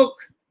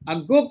அகோக்.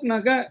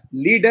 அகோக்னாக்கா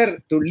லீடர்.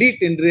 டு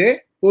லீட் என்று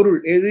பொருள்.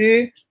 எது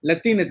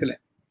லத்தீனத்துல.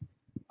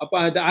 அப்ப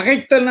அது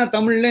அகைத்தல்னா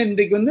தமிழ்ல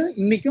இன்றைக்கு வந்து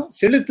இன்னைக்கும்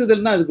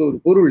செலுத்துதல் தான் அதுக்கு ஒரு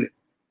பொருள்.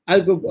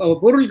 அதுக்கு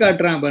பொருள்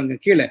காட்டுறான் பாருங்க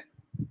கீழே.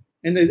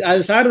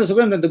 அது சார்ந்த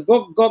சொல்ல அந்த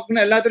கோக்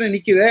கோக்னு எல்லாத்துலயும்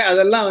நிக்குது.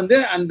 அதெல்லாம் வந்து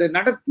அந்த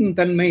நடத்தும்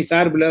தன்மை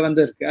சார்புல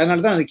வந்து இருக்கு.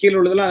 அதனாலதான் அந்த கீழே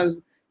உள்ளதெல்லாம்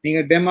நீங்க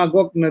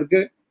டெமாகோக்னு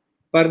இருக்கு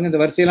பாருங்க.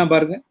 இந்த வரிசையெல்லாம்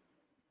பாருங்க.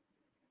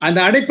 அந்த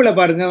அடைப்புல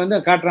பாருங்க வந்து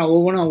காட்டுறான்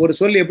ஒவ்வொன்றும் ஒரு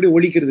சொல் எப்படி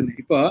ஒழிக்கிறதுன்னு.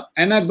 இப்போ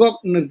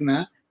எனாகோக்னு இருக்குன்னா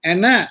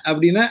என்ன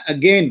அப்படின்னா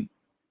again,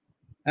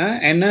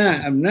 என்ன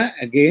அப்படின்னா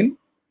again,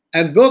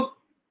 agog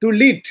to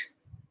lead,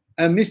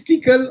 a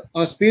mystical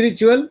or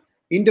spiritual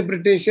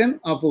interpretation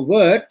of a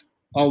word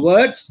or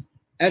words,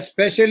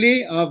 especially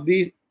of the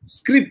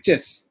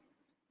scriptures.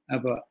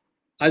 அப்போ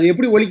அது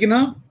எப்படி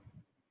ஒலிக்கணும்?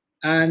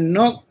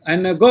 நோ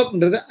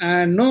கோன்றது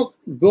நோ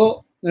கோ,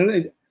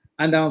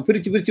 அந்த அவன்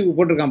பிரிச்சு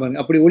போட்டிருக்கான் பாருங்க,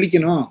 அப்படி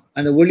ஒலிக்கணும்.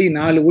 அந்த ஒலி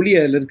 4 ஒலி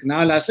அதுல இருக்கு,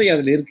 4 அசை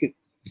அதுல இருக்கு.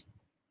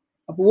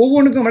 அப்போ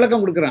ஒவ்வொன்றுக்கும்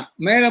விளக்கம் கொடுக்குறான்.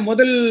 மேல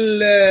முதல்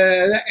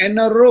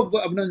என்னரோ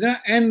அப்படின்னு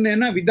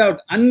என்ன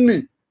வித்வுட் அன்னு,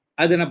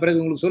 அது நான்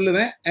பிறகு உங்களுக்கு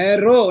சொல்லுவேன்.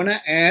 ஏரோ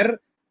ஏர்,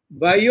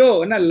 பயோ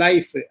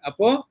லைஃப்.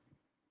 அப்போ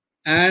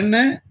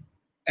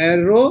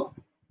ஏரோ,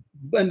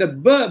 அந்த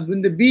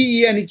இந்த பிஇ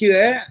நிக்கிற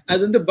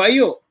அது வந்து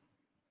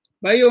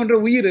பயோன்ற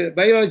உயிர்,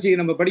 பயாலஜி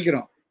நம்ம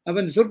படிக்கிறோம். அப்ப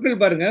இந்த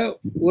சொற்கள் பாருங்க,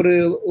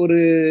 ஒரு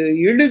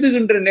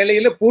எழுதுகின்ற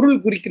நிலையில, பொருள்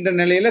குறிக்கின்ற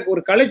நிலையில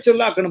ஒரு கலை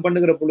சொல்லாக்கணும்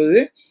பண்ணுகிற பொழுது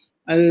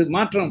அது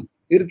மாற்றம்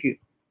இருக்கு.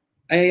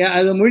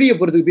 அது மொழியை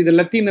பொறுத்து, இது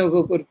லத்தீனை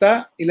பொறுத்தா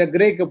இல்ல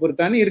கிரேக்க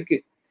பொறுத்தான்னு இருக்கு.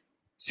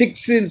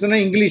 6 சொன்னா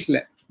இங்கிலீஷ்ல,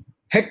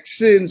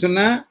 ஹெக்ஸ்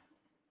சொன்னா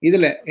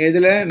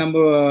இதுல நம்ம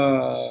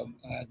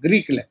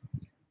கிரீக்ல,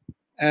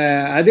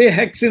 அதே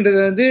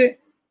ஹெக்ஸ்ன்றது வந்து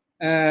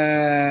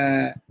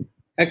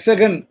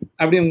ஹெக்ஸகன்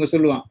அப்படின்னு அவங்க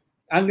சொல்லுவான்.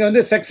 அங்க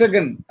வந்து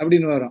செக்ஸகன்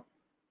அப்படின்னு வரும்,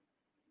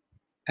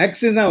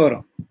 ஹெக்ஸ் தான்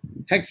வரும்,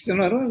 ஹெக்ஸ்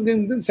வரும்,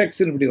 இங்க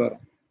செக்ஸ் இப்படி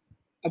வரும்.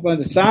 அப்ப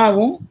அந்த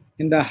சாவும்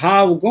இந்த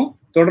ஹாவுக்கும்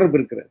தொடர்பு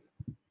இருக்கிறது.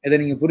 இதை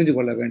நீங்க புரிஞ்சு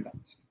கொள்ள வேண்டும்.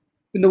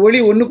 இந்த ஒளி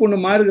ஒண்ணுக்கு ஒண்ணு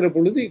மாறுகிற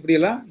பொழுது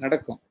இப்படியெல்லாம்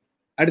நடக்கும்.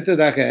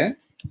 அடுத்ததாக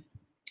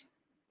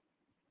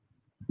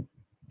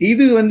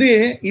இது வந்து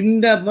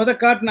இந்த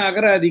காட்டின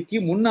அகராதிக்கு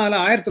முன்னால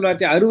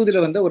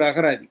 1960 வந்த ஒரு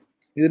அகராதி.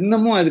 இது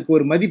இன்னமும் அதுக்கு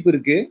ஒரு மதிப்பு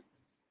இருக்கு.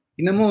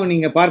 இன்னமும்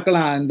நீங்க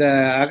பார்க்கலாம், இந்த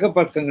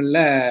அகப்பக்கங்கள்ல,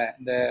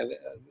 இந்த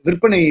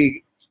விற்பனை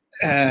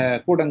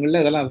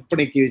கூடங்கள்ல இதெல்லாம்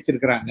விற்பனைக்கு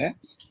வச்சிருக்கிறாங்க.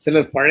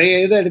 சிலர்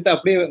பழைய இதை எடுத்து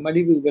அப்படியே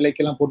மலிவு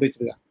விலைக்கெல்லாம் போட்டு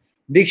வச்சிருக்காங்க.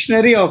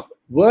 Dictionary of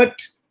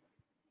word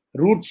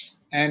roots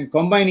and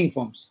combining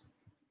forms.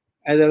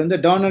 அதை வந்து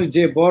டொனால்ட்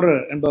ஜே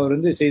போரர் என்பவர்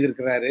வந்து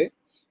செய்திருக்கிறாரு.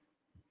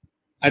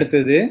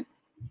 அடுத்தது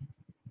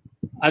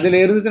அதுல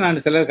இருந்து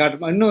நான் சில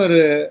காட்டு, இன்னொரு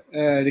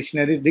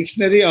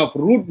dictionary of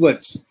root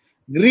words,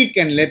 Greek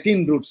and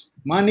Latin roots,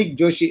 Manik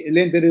Joshi,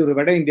 இதுலேயும் தெரியும், ஒரு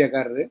வட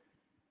இந்தியாக்காரரு.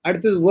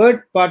 அடுத்தது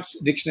வேர்ட் பார்ட்ஸ்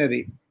டிக்ஷனரி,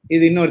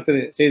 இது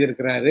இன்னொருத்தர்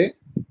செய்திருக்கிறாரு.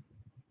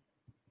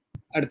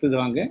 அடுத்தது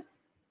வாங்க,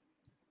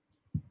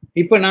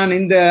 இப்ப நான்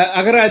இந்த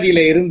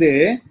அகராதியில இருந்து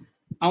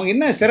அவங்க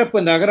என்ன சிறப்பு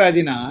அந்த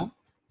அகராதினா,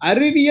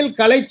 அறிவியல்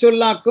கலை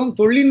சொல்லாக்கம்,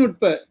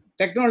 தொழில்நுட்ப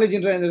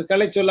டெக்னாலஜின்ற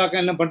கலை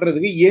சொல்லாக்கம் என்ன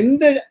பண்றதுக்கு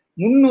எந்த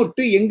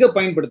முன்னோட்டு எங்க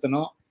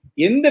பயன்படுத்தணும்,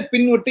 எந்த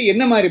பின்னோட்டு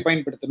என்ன மாதிரி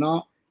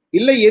பயன்படுத்தணும்,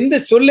 இல்லை எந்த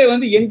சொல்லை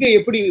வந்து எங்க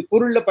எப்படி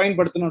பொருள்ல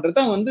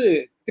பயன்படுத்தணும்ன்றதான் வந்து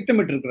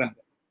திட்டமிட்டு இருக்கிறாங்க.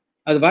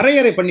 அது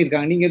வரையறை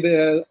பண்ணியிருக்காங்க. நீங்க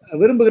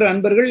விரும்புகிற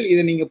அன்பர்கள்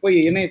இதை நீங்க போய்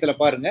இணையத்துல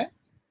பாருங்க.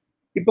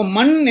 இப்ப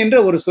மண் என்ற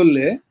ஒரு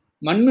சொல்லு,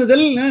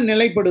 மண்ணுதல்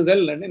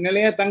நிலைப்படுதல்,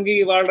 நிலையா தங்கி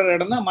வாழ்ற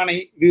இடம் தான் மனை,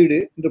 வீடு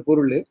என்ற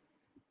பொருள்.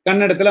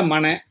 கன்னடத்துல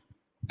மனை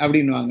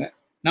அப்படின்னுவாங்க.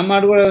 நம்ம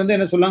கூட வந்து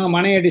என்ன சொல்லுவாங்க,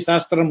 மனையடி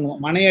சாஸ்திரம்.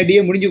 மனையடியே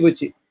முடிஞ்சு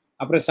போச்சு,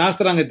 அப்புறம்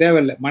சாஸ்திரம் அங்க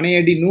தேவையில்லை.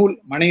 மனையடி நூல்,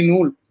 மனை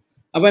நூல்.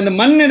 அப்ப இந்த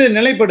மண்ணோட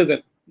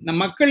நிலைப்படுதல், இந்த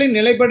மக்களின்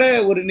நிலைப்பட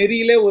ஒரு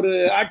நெறியில ஒரு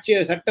ஆட்சியை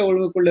சட்ட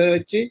ஒழுங்குக்குள்ள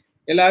வச்சு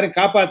எல்லாரும்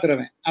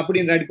காப்பாத்துறவன்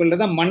அப்படின்ற அடிப்படையில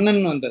தான்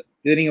மன்னன் வந்தது.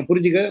 இதை நீங்க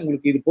புரிஞ்சுக்க,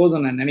 உங்களுக்கு இது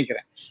போதும் நான்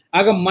நினைக்கிறேன்.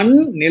 ஆக மண்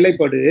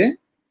நிலைப்படு,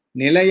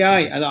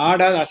 நிலையாய், அது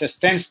ஆடாது, அஸ் எ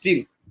ஸ்டாண்ட்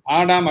ஸ்டில்,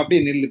 ஆடாம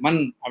அப்படியே நில்லு.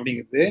 மண்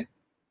அப்படிங்கிறது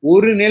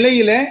ஒரு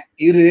நிலையில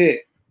இரு,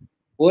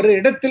 ஒரு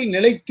இடத்தில்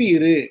நிலைத்து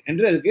இரு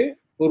என்று அதுக்கு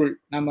பொருள்.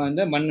 நம்ம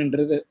அந்த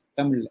மண்ணுன்றது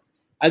தமிழ்ல,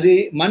 அது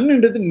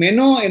மண்ணுன்றது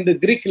மெனோ என்று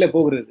கிரீக்ல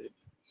போகிறது.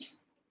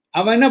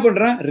 அவன் என்ன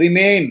பண்றான்,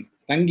 ரிமைன்,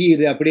 தங்கி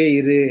இரு, அப்படியே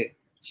இரு.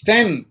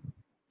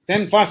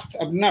 ஸ்டாண்ட் ஃபாஸ்ட்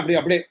அப்படின்னா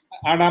அப்படியே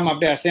ஆடாம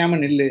அப்படியே அசையாம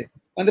நில்லு.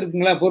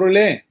 வந்திருக்குங்களா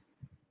பொருள்?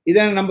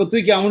 இதை நம்ம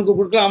தூக்கி அவனுக்கு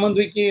கொடுக்கல, அவன்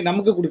தூக்கி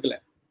நமக்கு கொடுக்கல.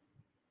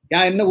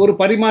 என்ன ஒரு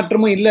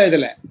பரிமாற்றமும் இல்லை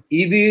இதுல.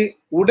 இது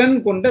உடன்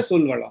கொண்ட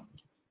சொல்வளம்,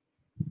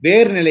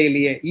 வேறு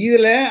நிலையிலேயே.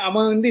 இதுல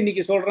அவன் வந்து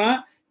இன்னைக்கு சொல்றான்,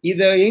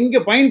 இதை எங்க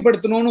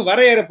பயன்படுத்தணும்னு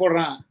வரையறை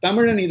போடுறான்.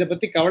 தமிழன் இதை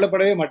பத்தி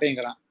கவலைப்படவே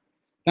மாட்டேங்கிறான்.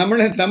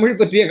 தமிழ்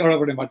பற்றியே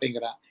கவலைப்பட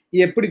மாட்டேங்கிறான்.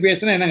 எப்படி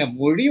பேசுனா என்னங்க,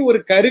 மொழி ஒரு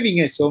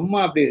கருவிங்க, சும்மா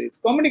அப்படி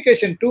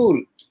கம்யூனிகேஷன் டூல்.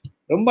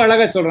 ரொம்ப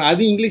அழகா சொல்றான்.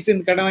 அது இங்கிலீஷ்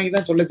கடை வாங்கி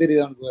தான் சொல்ல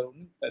தெரியுது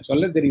அவனுக்கு,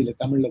 சொல்ல தெரியல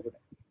தமிழ்ல கூட.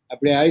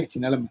 அப்படி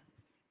ஆயிடுச்சு நிலைமை.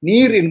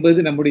 நீர் என்பது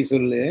நம்முடைய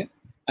சொல்லு,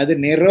 அது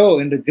நெரோ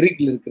என்று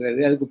கிரீக்ல இருக்கிறது.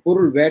 அதுக்கு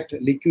பொருள் வேட்,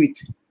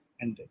 லிக்விட்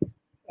என்று.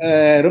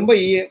 ரொம்ப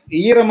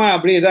ஈரமா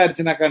அப்படியே இதா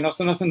இருந்துச்சுனாக்கா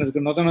நொசன்னு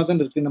இருக்கு,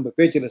 நொதன்னு இருக்கு, நம்ம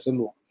பேச்சுல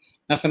சொல்லுவோம்.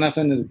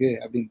 நசன்னு இருக்கு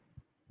அப்படின்னு,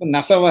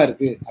 நசவா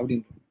இருக்கு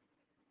அப்படின்னு.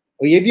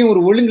 எதையும்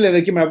ஒரு ஒழுங்குல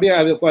வைக்க அப்படியே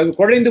அது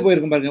குழைந்து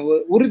போயிருக்கும் பாருங்க,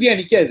 உறுதியா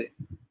நிக்காது.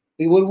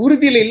 ஒரு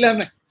உறுதியில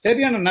இல்லாம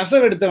சரியான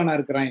நசவு எடுத்தவனா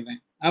இருக்கிறான் இவன்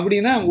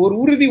அப்படின்னா, ஒரு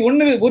உறுதி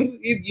ஒரு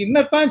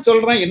என்னத்தான்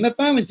சொல்றான்,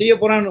 என்னத்தான் இவன் செய்ய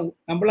போறான்னு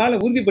நம்மளால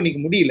உறுதி பண்ணிக்க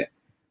முடியல.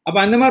 அப்ப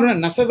அந்த மாதிரி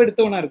நசவு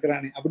எடுத்தவனா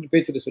இருக்கிறானே அப்படின்னு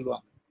பேச்சுட்டு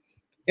சொல்லுவாங்க.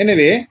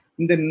 எனவே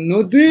இந்த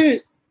நொது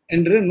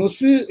என்று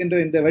நொசு என்ற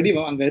இந்த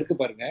வடிவம் அங்க இருக்கு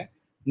பாருங்க.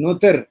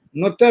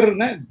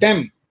 நொத்தர்னா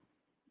டெம்,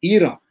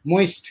 ஈரம்,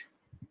 மொய்ஸ்ட்.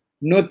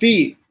 நொத்தி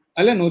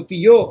அல்ல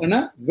நொத்தியோ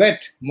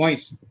வெட்,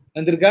 மாய்ஸ்ட்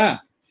வந்திருக்கா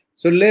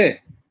சொல்லு.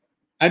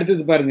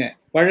 அடுத்தது பாருங்க,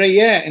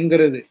 பழைய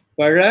என்கிறது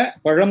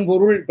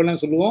பழம்பொருள்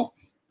இப்பெல்லாம் சொல்லுவோம்.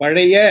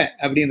 பழைய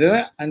அப்படின்றத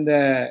அந்த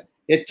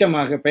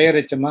எச்சமாக பெயர்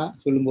எச்சமா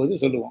சொல்லும்போது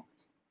சொல்லுவோம்.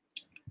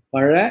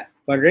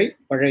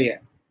 பழைய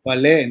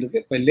பலே இருக்கு,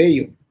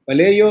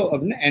 பலேயோ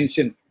அப்படின்னு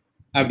ஆன்ஷன்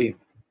அப்படின்னு.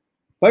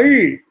 பல்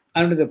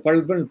அப்படின்றது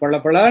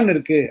பளபளான்னு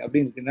இருக்கு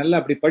அப்படின்னு இருக்கு, நல்லா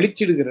அப்படி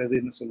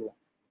பளிச்சிடுகிறதுன்னு சொல்லுவோம்.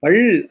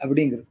 பல்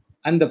அப்படிங்கிறது,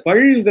 அந்த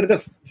பல்ங்கிறத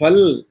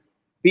ஃபல்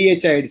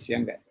பிஹெச் ஆயிடுச்சு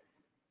அங்க.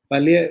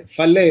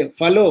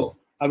 ஃபலோ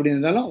அப்படின்னு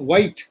இருந்தாலும்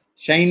ஒயிட்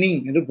ஷைனிங்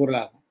என்று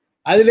பொருளாகும்.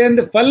 அதுல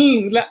இருந்து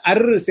ஃபல்ல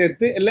அரு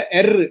சேர்த்து இல்ல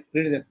எர்ரு,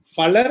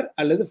 ஃபலர்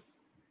அல்லது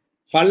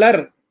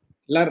ஃபலர்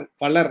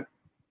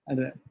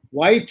அது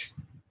ஒயிட்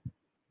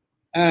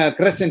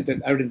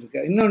கிரசன்டட் அப்படின்னு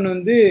இருக்கு. இன்னொன்று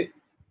வந்து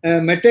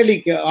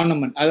மெட்டலிக்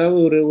ஆர்னமெண்ட்,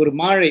 அதாவது ஒரு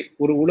மாழை,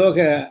 ஒரு உலோக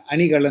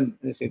அணிகலன்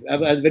செய்து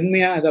அது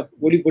வெண்மையா அதை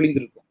ஒளி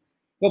பொழிந்திருக்கும்.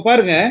 இப்போ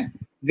பாருங்க,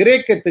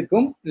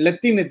 கிரேக்கத்துக்கும்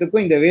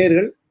லத்தீனத்துக்கும் இந்த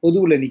வேர்கள்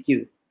பொதுவுல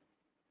நிக்குது.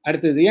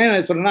 அடுத்தது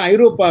ஏன் சொல்றேன்னா,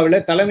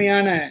 ஐரோப்பாவில்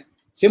தலைமையான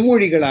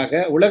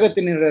செம்மொழிகளாக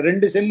உலகத்தின்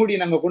 2 செம்மொழி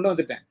நாங்க கொண்டு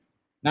வந்துட்டேன்.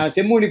 நான்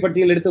செம்மொழி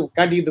பட்டியல் எடுத்து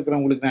காட்டிக்கிட்டு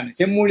இருக்கிறேன் உங்களுக்கு. நான்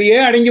செம்மொழியே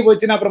அடங்கி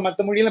போச்சுன்னா அப்புறம்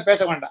மற்ற மொழியெல்லாம்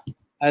பேச வேண்டாம்.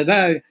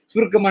 அதுதான்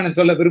சுருக்கமான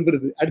சொல்ல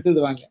விரும்புறது. அடுத்தது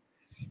வாங்க,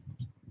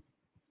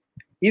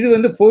 இது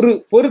வந்து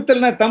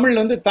பொறுத்தல்னா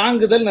தமிழ்ல வந்து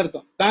தாங்குதல்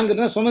அர்த்தம்.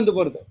 தாங்குதல்னா சுமந்து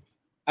போறது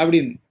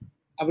அப்படின்னு,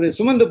 அப்படி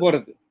சுமந்து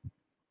போறது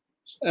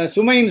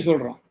சுமைன்னு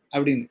சொல்றோம்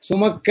அப்படின்னு.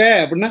 சுமக்க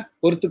அப்படின்னா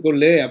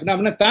பொறுத்துக்கொள்ளு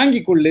அப்படின்னா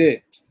தாங்கி கொள்ளு,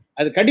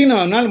 அது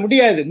கடினம், அதனால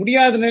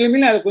முடியாத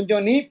நிலைமையில அதை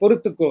கொஞ்சம் நீ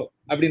பொறுத்துக்கோ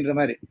அப்படின்ற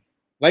மாதிரி.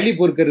 வலி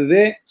பொறுக்கிறது,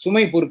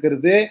 சுமை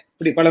பொறுக்கிறது,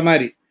 இப்படி பல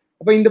மாதிரி.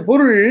 அப்ப இந்த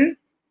பொருள்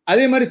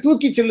அதே மாதிரி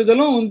தூக்கி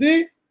செல்லுதலும் வந்து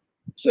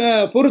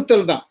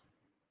பொறுத்தல் தான்,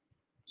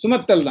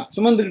 சுமத்தல் தான்.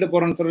 சுமந்துக்கிட்டு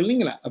போறோம்னு சொல்ல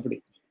இல்லைங்களா அப்படி.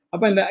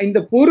 அப்ப இந்த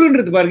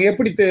பொருள்ன்றது பாருங்க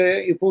எப்படி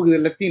போகுது.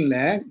 லத்தீன்ல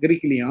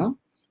கிரீக்லயும்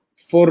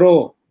ஃபொரோ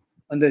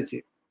வந்துச்சு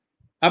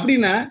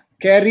அப்படின்னா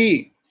கேரி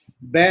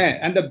பே.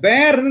 அந்த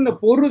பேர் இந்த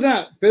பொரு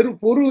தான்,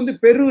 பொரு வந்து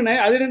பெருன,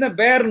 அதுல இருந்தா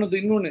பேர்னது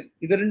இன்னொன்னு.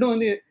 இது ரெண்டும்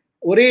வந்து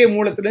ஒரே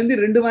மூலத்துல இருந்து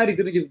 2 மாதிரி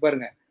தெரிஞ்சுக்கு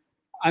பாருங்க.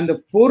 அந்த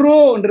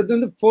பொரோன்றது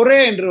வந்து பொரே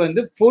என்று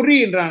வந்து பொறி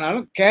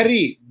என்றானாலும்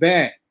கேரி பே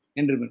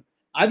என்று.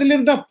 அதுல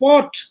இருந்தா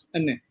போர்ட்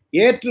என்ன,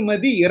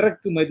 ஏற்றுமதி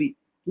இறக்குமதி,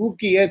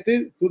 தூக்கி ஏத்து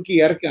தூக்கி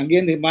இறக்கு,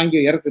 அங்கேருந்து வாங்கி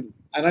இறக்குது.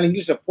 அதனால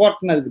இங்கிலீஷ்ல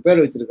போர்ட்னு அதுக்கு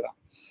பேர் வச்சிருக்கிறான்.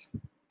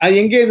 அது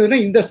எங்கே இருந்ததுன்னா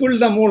இந்த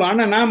சொல் தான் மூலம்.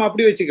 ஆனா நாம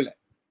அப்படி வச்சுக்கல,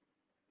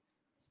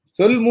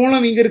 சொல்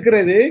மூலம் இங்க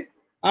இருக்கிறது,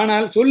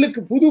 ஆனால் சொல்லுக்கு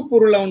புது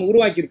பொருள் அவன்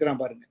உருவாக்கி இருக்கிறான்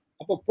பாருங்க.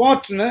 அப்போ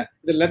போர்ட்னு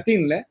இது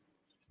லத்தீன்ல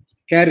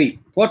carry,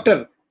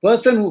 Porter,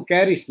 person who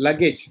carries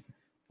luggage.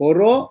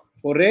 Borough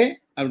பொரே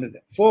அப்படின்றது.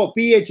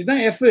 பிஹெச்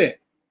தான்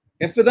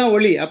எஃப் தான்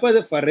ஒளி. அப்போ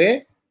அது ஃபரே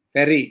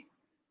ஃபெரி.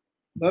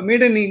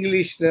 மீடன்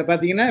இங்கிலீஷ்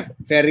பார்த்தீங்கன்னா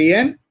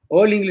ஃபெரியன்,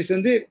 ஓல்ட் இங்கிலீஷ்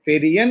வந்து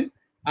ஃபெரியன்,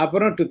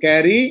 அப்புறம் to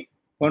carry,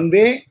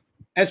 convey,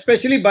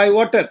 especially by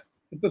water.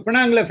 இப்போ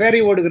பினாங்கில்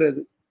ஃபேரி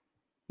ஓடுகிறது.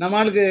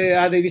 நம்மளுக்கு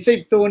அது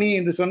விசைத்தோணி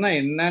என்று சொன்னா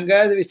என்னங்க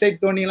அது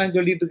விசைத்தோணிலாம்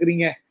சொல்லிட்டு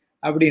இருக்கிறீங்க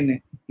அப்படின்னு.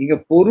 இங்க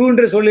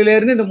பொருன்ற சொல்லில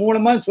இருந்து இந்த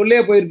மூலமா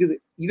சொல்லே போயிருக்குது.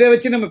 இதை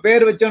வச்சு நம்ம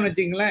பேர் வச்சோம்னு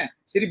வச்சுங்களேன்,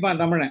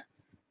 சிரிப்பான் தமிழன்.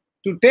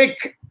 டு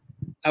டேக்,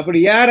 அப்படி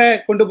யார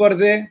கொண்டு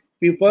போறது,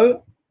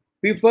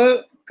 people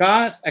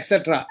cars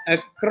etc.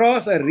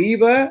 across a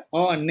river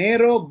or a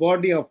narrow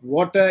body of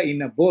water in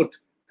a boat,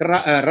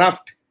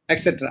 raft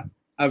etc.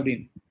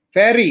 அப்படின்னு.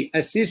 ferry,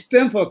 a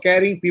system for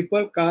carrying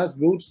people, cars,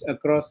 goods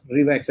across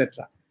river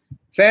etc.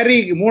 ferry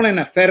மூலம்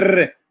என்ன,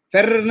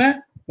 ஃபெர்னா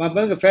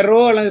பாருங்க, ferro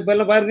அல்லது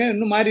இப்பெல்லாம் பாருங்க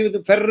இன்னும் மாறி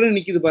ஃபெர்ன்னு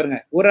நிக்குது பாருங்க,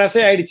 ஒரு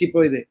அசை ஆயிடுச்சு.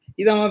 இப்போ இது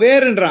அவன்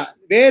வேறுன்றான்.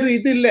 வேறு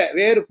இது இல்ல,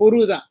 வேறு பொரு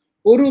தான்.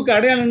 பொருவுக்கு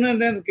அடையாளம்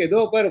என்ன இருக்கு, ஏதோ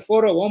பாரு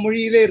ஃபோரோ ஓ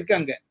மொழியிலே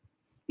இருக்காங்க.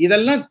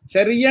 இதெல்லாம்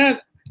சரியா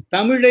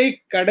தமிழை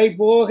கடை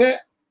போக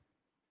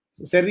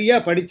சரியா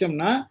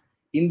படிச்சோம்னா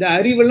இந்த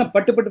அறிவெல்லாம்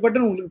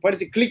பட்டுன்னு உங்களுக்கு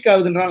படிச்சு கிளிக்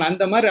ஆகுதுன்றாலும்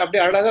அந்த மாதிரி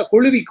அப்படியே அழகா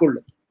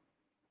கொழுவிக்கொள்ளும்,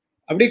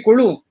 அப்படியே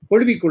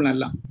கொழுவிக்கொள்ளும்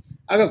எல்லாம்.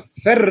 ஆக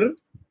ஃபெர்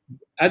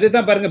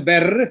அதுதான் பாருங்க,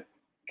 பெர்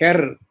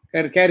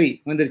கேரி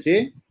வந்துருச்சு.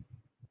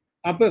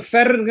 அப்ப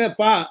ஃபெர்ங்க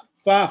பா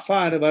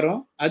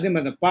வரும். அதே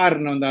மாதிரி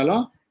பார்ன்னு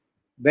வந்தாலும்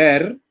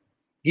பெர்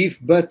கிவ்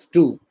பர்த்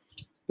டு,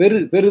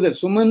 பெறுதல்,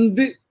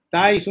 சுமந்து,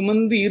 தாய்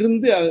சுமந்து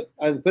இருந்து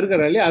அது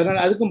பெருகிற இல்லையா,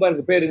 அதனால அதுக்கும்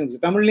பாருங்க பேருங்க.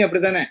 தமிழ்லயும்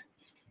அப்படித்தானே,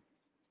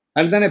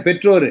 அதுதானே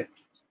பெற்றோர்,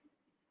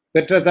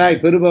 பெற்ற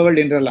தாய்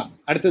பெறுபவள் என்றெல்லாம்.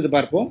 அடுத்தது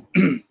பார்ப்போம்.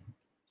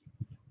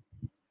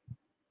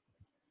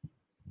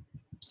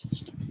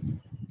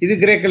 இது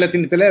கிரேக்க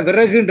லத்தீனத்துல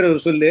விறகுன்ற ஒரு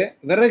சொல்லு.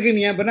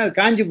 விறகுன்னு ஏன் பண்ணா அது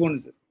காஞ்சி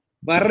போனது,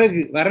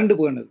 வறண்டு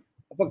போனது.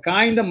 அப்ப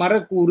காய்ந்த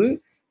மரக்கூறு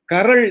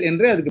கரள்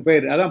என்று அதுக்கு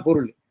பெயர், அதான்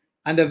பொருள்.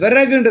 அந்த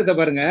விறகுன்றத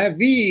பாருங்க,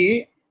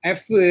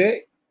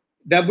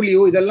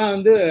 VFW இதெல்லாம்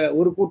வந்து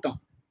ஒரு கூட்டம்.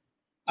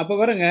 அப்ப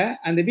பாருங்க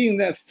அந்த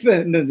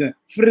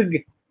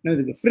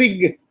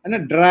ஃப்ரிக்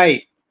ட்ரை,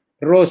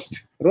 ரோஸ்ட்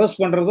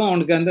பண்றதும்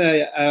அவனுக்கு அந்த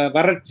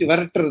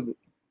வறட்டுறது,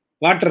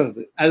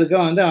 வாட்டுறது,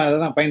 அதுக்காக வந்து அதை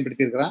தான்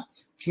பயன்படுத்தி இருக்கிறான்.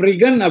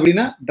 ஃப்ரிகன்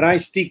அப்படின்னா ட்ரை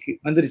ஸ்டிக்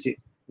வந்துருச்சு.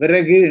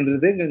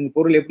 விறகுன்றது இங்க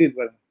பொருள் எப்படி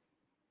இருக்கு பாருங்க,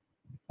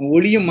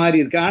 ஒளியும் மாறி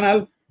இருக்கு, ஆனால்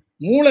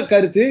மூல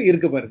கருத்து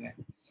இருக்கு பாருங்க.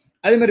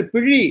 அதே மாதிரி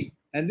பிழி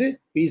வந்து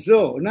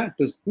பிசோனா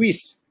டு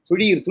ஸ்குவீஸ்,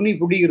 துணி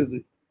புடிகிறது,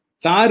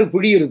 சாறு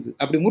புழிகிறது,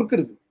 அப்படி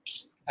முறுக்கிறது,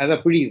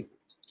 அதான் புழியுது.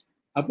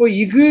 அப்போ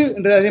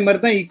இகுன்றது அதே மாதிரி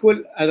தான்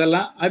ஈக்குவல்.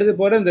 அதெல்லாம் அடுத்து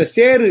போற இந்த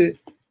சேரு,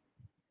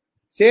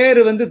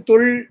 சேரு வந்து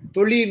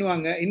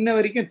தொழின்னுவாங்க. இன்ன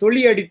வரைக்கும்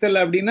தொழி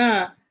அடித்தல் அப்படின்னா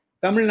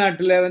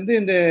தமிழ்நாட்டுல வந்து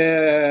இந்த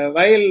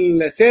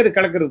வயல்ல சேரு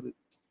கலக்கிறது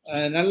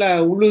நல்லா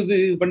உழுது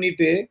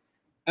பண்ணிட்டு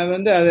அது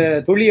வந்து அதை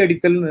தொழி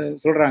அடித்தல்னு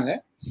சொல்றாங்க.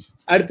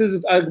 அடுத்தது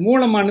அதுக்கு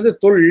மூலமானது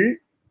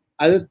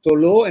அது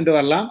தொலோ என்று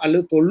வரலாம்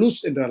அல்லது தொலுஸ்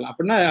என்று வரலாம்.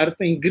 அப்படின்னா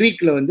அர்த்தம்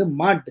கிரீக்ல வந்து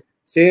மாட்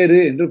சேரு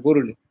என்று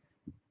பொருள்.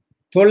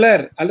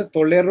 தொலர் அல்லது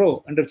தொலரோ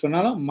என்று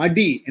சொன்னாலும்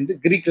மடி என்று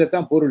கிரீக்ல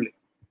தான் பொருள்.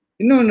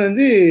 இன்னொன்று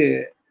வந்து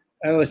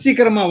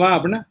சீக்கிரமா வா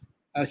அப்படின்னா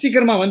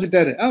சீக்கிரமா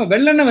வந்துட்டாரு,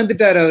 வெள்ளெண்ணெய்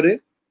வந்துட்டாரு, அவரு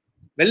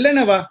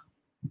வெள்ளெண்ணெய் வா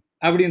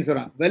அப்படின்னு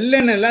சொல்றான்.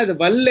 வெள்ளெண்ணெய் இல்ல, அது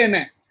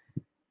வல்லெண்ணெய்,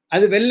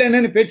 அது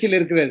வெள்ளெண்ணெய்னு பேச்சில்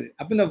இருக்கிறது.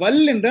 அப்ப இந்த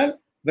வல் என்றால்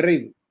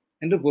விரைவு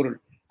என்று பொருள்.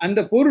 அந்த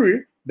பொருள்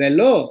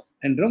வெலோ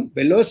என்றும்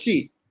வெலோசி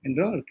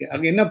என்றும் இருக்கு.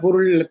 அங்க என்ன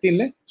பொருள்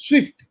லத்தீன்ல?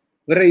 ஸ்விஃப்ட்,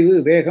 விரைவு,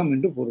 வேகம்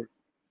என்று பொருள்.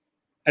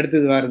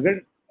 அடுத்தது வாருங்கள்,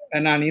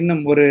 நான்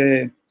இன்னும் ஒரு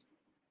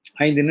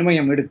 5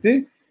 நிமிடம் எடுத்து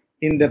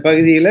இந்த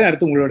பகுதியில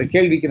அடுத்து உங்களோட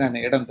கேள்விக்கு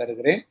நான் இடம்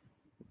தருகிறேன்.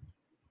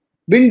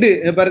 விண்டு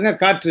பாருங்க,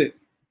 காற்று.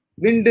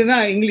 விண்டுனா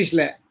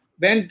இங்கிலீஷ்ல,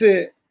 வென்ட்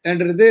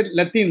என்றது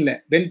லத்தீன்ல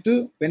வென்டு,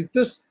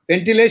 வென்டுஸ்,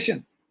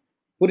 வென்டிலேஷன்.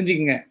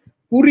 புரிஞ்சுக்குங்க.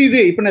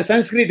 புரியுது. இப்ப நான்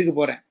சன்ஸ்கிரிட்டுக்கு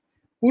போறேன்.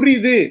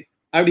 புரியுது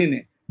அப்படின்னு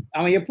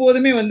அவன்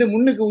எப்போதுமே வந்து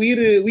முன்னுக்கு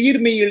உயிர்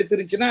மெய் எழுத்து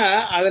இருந்துச்சுன்னா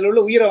அதுல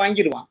உள்ள உயிரை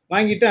வாங்கிடுவான்.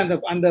 வாங்கிட்டு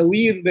அந்த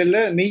உயிர்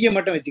மெய்யை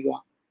மட்டும்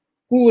வச்சுக்குவான்.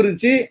 பூ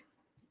இருந்துச்சு,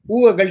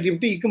 பூவை கழட்டி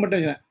விட்டு இக்கு மட்டும்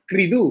வச்சுக்கான்.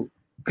 கிரிது,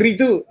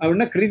 கிரிது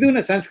அப்படின்னா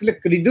கிரிதுன்னு சன்ஸ்கிரிட்ல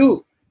கிரிது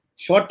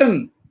ஷார்டன்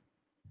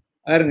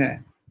பாருங்க.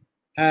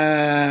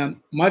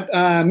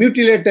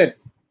 மியூட்டிலேட்டட்,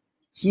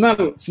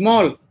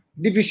 ஸ்மால்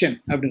டிவிஷன்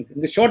அப்படின்னு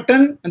இந்த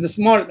ஷார்டன் அந்த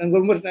ஸ்மால்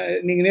ரொம்ப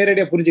நீங்க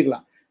நேரடியா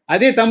புரிஞ்சுக்கலாம்.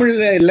 அதே தமிழ்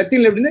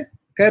லத்தீன்ல எப்படின்னு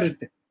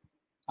கர்ட்,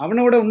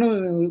 அவனோட இன்னும்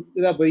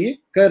இதா போய்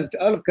கர்ட்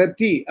ஆல்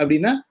கர்த்தி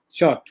அப்படின்னா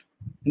ஷார்ட்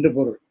என்று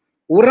பொருள்.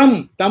 உரம்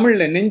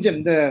தமிழ்ல நெஞ்சம்,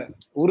 இந்த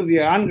உறுதி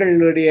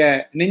ஆண்களுடைய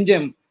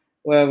நெஞ்சம்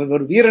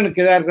ஒரு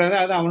வீரனுக்கு எதா இருக்கிறாரு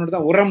அது அவனோட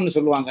தான் உரம்னு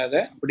சொல்லுவாங்க.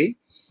 அதை அப்படி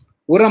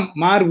உரம்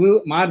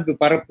மார்பு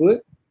பரப்பு.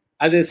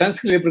 அது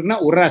சன்ஸ்கிரிட் எப்படி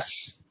இருக்குன்னா உராஸ்,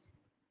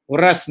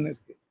 உராஸ்ன்னு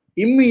இருக்கு.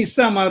 இம்மு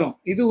இஸ்ஸா மாறும்.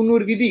 இது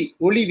இன்னொரு விதி,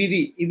 ஒளி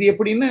விதி. இது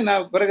எப்படின்னு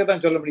நான்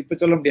பிறகுதான் சொல்ல முடியும், இப்ப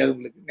சொல்ல முடியாது,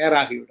 உங்களுக்கு நேரம்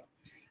ஆகிவிடும்.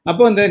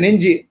 அப்போ அந்த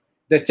நெஞ்சு,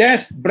 த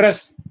சேஸ்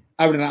பிரஸ்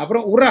அப்படின்னா.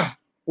 அப்புறம்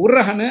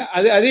உரஹன்னு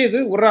அதே இது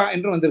உரா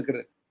என்று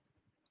வந்திருக்கிறது.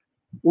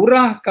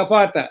 உரா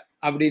கபாத்த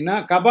அப்படின்னா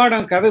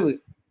கபாடம் கதவு.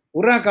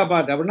 உரா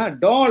கபாத்த அப்படின்னா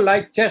to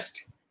like chest,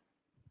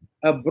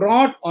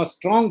 Brad are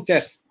strong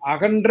chest,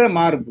 அகன்ற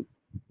மார்பு.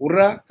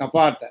 உரா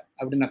கபாத்த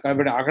அப்படின்னா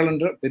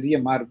அகலன்ற பெரிய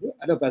மார்பு,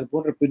 அது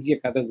போன்ற பெரிய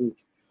கதவு.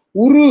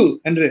 உரு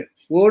என்று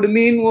ஓடு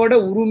மீன் ஓட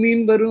உரு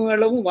மீன் வரும்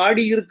அளவும்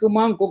வாடி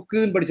இருக்குமாம்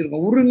கொக்குன்னு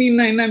படிச்சிருக்கோம். உரு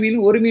மீன்னா என்ன மீன்?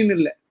 ஒரு மீன்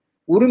இல்லை.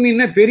 உரு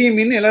மீன்னா பெரிய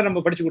மீன் எல்லாரும்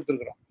நம்ம படிச்சு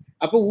கொடுத்துருக்கிறோம்.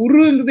 அப்போ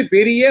உருன்றது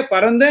பெரிய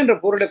பரந்த என்ற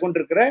பொருளை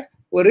கொண்டிருக்கிற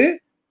ஒரு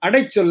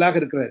அடைச்சொல்லாக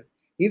இருக்கிறது.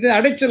 இது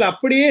அடைச்சொல்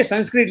அப்படியே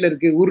சன்ஸ்கிரிட்ல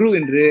இருக்கு உரு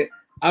என்று.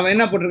 அவன்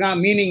என்ன போட்டிருக்கான்?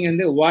 மீனிங்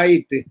வந்து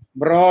white,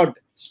 Brad,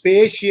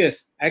 spacious,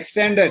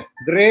 extended,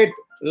 great,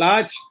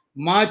 large,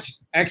 much,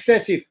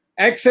 excessive,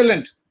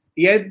 excellent,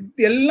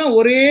 எல்லாம்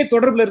ஒரே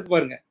தொடர்புல இருக்கு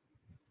பாருங்க.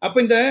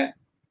 அப்ப இந்த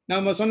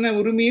நம்ம சொன்ன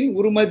உருமீன்,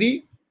 உருமதி,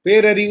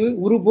 பேரறிவு,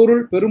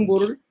 உருபொருள்,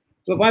 பெரும்பொருள்.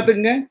 இப்ப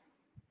பாத்துக்கங்க,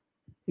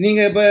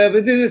 நீங்க இப்ப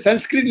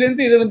சன்ஸ்கிரிட்ல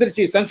இருந்து இது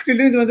வந்துருச்சு,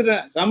 சன்ஸ்கிரிட்ல இருந்து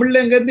வந்துட்டேன்,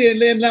 தமிழ்ல இங்க இருந்து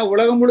எல்லாம்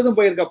உலகம் முழுதும்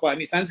போயிருக்கப்பா.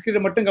 நீ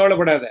சன்ஸ்கிரிட் மட்டும்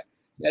கவலைப்படாத,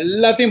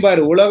 எல்லாத்தையும்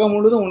பாரு. உலகம்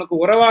முழுதும் உனக்கு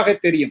உறவாக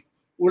தெரியும்.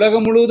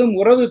 உலகம் முழுவதும்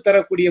உறவு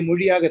தரக்கூடிய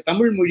மொழியாக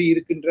தமிழ் மொழி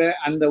இருக்கின்ற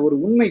அந்த ஒரு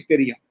உண்மை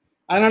தெரியும்.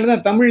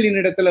 அதனாலதான் தமிழின்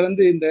இடத்துல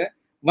வந்து இந்த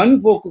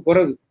வன்போக்கு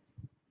குறைவு.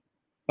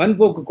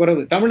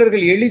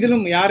 தமிழர்கள்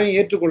எளிதிலும் யாரையும்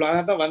ஏற்றுக்கொள்ளும்.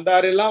 அதான்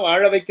வந்தாரெல்லாம்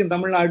வாழ வைக்கும்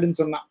தமிழ்நாடுன்னு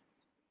சொன்னான்.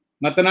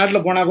 மற்ற நாட்டுல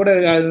போனா கூட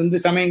அது வந்து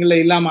சமயங்கள்ல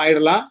இல்லாம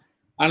ஆயிடலாம்.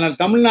 ஆனால்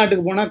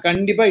தமிழ்நாட்டுக்கு போனா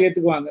கண்டிப்பா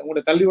ஏத்துக்குவாங்க.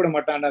 உங்களை தள்ளி விட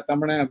மாட்டான்டா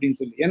தமிழன் அப்படின்னு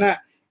சொல்லி. ஏன்னா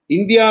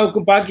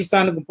இந்தியாவுக்கும்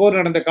பாகிஸ்தானுக்கும் போர்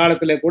நடந்த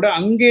காலத்துல கூட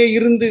அங்கே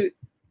இருந்து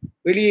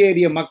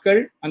வெளியேறிய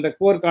மக்கள் அந்த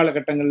போர்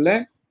காலகட்டங்கள்ல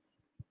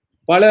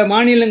பல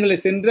மாநிலங்களை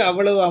சென்று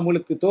அவ்வளவு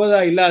அவங்களுக்கு தோதா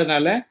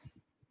இல்லாதனால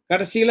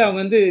கடைசியில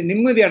அவங்க வந்து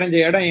நிம்மதி அடைஞ்ச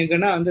இடம்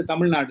எங்கன்னா வந்து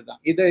தமிழ்நாடு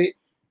தான். இதை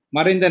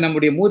மறைந்த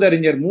நம்முடைய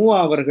மூதறிஞர் மூவா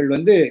அவர்கள்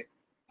வந்து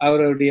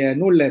அவருடைய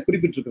நூல்ல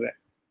குறிப்பிட்டிருக்கிறார்.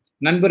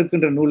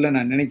 நண்பருக்குன்ற நூல்ல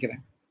நான்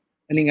நினைக்கிறேன்.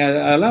 நீங்க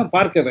அதெல்லாம்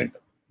பார்க்க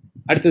வேண்டும்.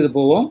 அடுத்தது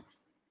போவோம்.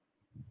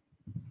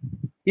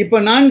 இப்ப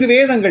 4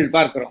 வேதங்கள்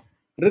பார்க்கிறோம்.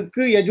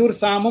 ருக்கு, யஜுர்,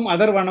 சாமம்,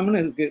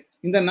 அதர்வனம்னு இருக்கு.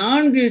 இந்த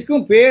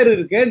 4க்கும் பேர்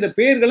இருக்கு. இந்த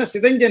பேர்களும்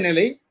சிதைஞ்ச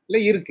நிலையில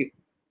இருக்கு.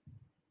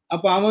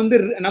 அப்ப அவன் வந்து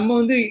நம்ம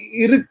வந்து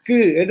இருக்கு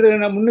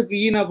என்று முன்னுக்கு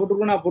ஈனா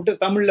போட்டுருக்கோம், நான் போட்டு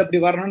தமிழ்ல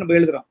அப்படி வரணும்னு நம்ம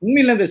எழுதுறோம்.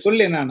 உண்மையில அந்த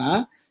சொல் என்னன்னா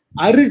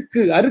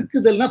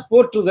அறுக்குதல்னா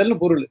போற்றுதல்னு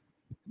பொருள்.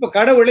 இப்ப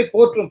கடவுளை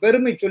போற்றும்,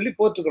 பெருமை சொல்லி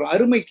போற்றுகிறோம்,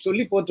 அருமை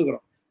சொல்லி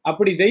போற்றுகிறோம்.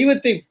 அப்படி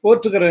தெய்வத்தை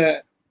போற்றுகிற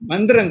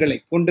மந்திரங்களை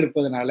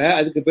கொண்டிருப்பதனால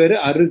அதுக்கு பேரு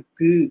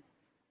அருக்கு.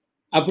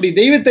 அப்படி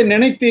தெய்வத்தை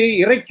நினைத்து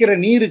இறைக்கிற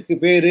நீருக்கு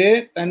பேரு,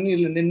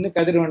 தண்ணீர்ல நின்று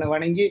கதிரவனை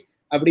வணங்கி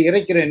அப்படி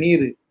இறைக்கிற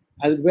நீரு,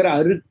 அதுக்கு பேரு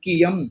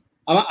அருக்கியம்.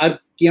 அவன்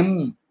அர்க்கியம்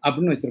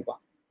அப்படின்னு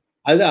வச்சிருப்பான்.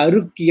 அது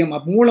அருக்கியம்.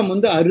 மூலம்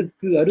வந்து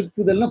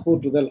அறுக்குதல்னா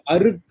போற்றுதல்.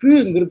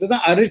 அருக்குங்கிறது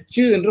தான்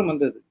அரிச்சு என்றும்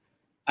வந்தது.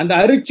 அந்த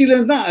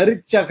அரிச்சிலிருந்து தான்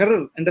அரிச்சகர்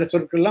என்ற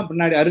சொற்கள் எல்லாம்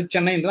பின்னாடி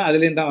அரிச்சனை என்ற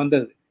அதுல இருந்து தான்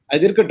வந்தது.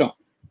 அது இருக்கட்டும்.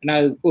 நான்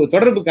அது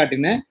தொடர்பு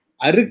காட்டினேன்.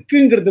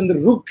 அருக்குங்கிறது வந்து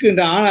ருக்கு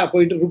என்ற ஆனா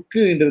போயிட்டு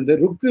ருக்கு என்றது,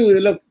 ருக்கு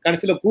இதுல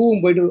கடைசியில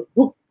கூவும் போயிட்டு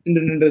ருக்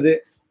என்று நின்றது.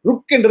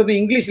 ருக் என்றது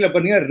இங்கிலீஷ்ல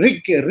பாத்தீங்கன்னா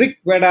ரிக்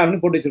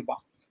வேடான்னு போட்டு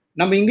வச்சிருப்பான்.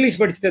 நம்ம இங்கிலீஷ்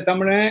படிச்சுட்ட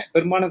தமிழன்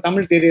பெரும்பாலும்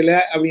தமிழ் தெரியல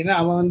அப்படின்னா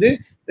அவன் வந்து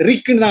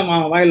ரிக்குன்னு தான்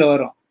வாயில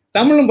வரும்.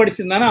 தமிழும்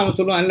படிச்சிருந்தானா அவன்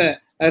சொல்லுவான் இல்ல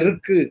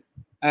ருக்கு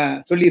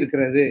சொல்லி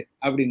இருக்கிறது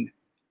அப்படின்னு.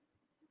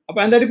 அப்ப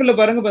அந்த அடிப்படையில்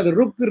பாருங்க, அந்த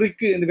ருக்கு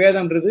ரிக்கு இந்த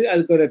வேதம்ன்றது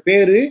அதுக்கு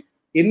பேரு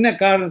என்ன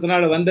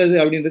காரணத்தினால வந்தது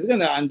அப்படின்றதுக்கு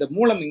அந்த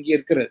மூலம் இங்கே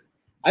இருக்கிறது.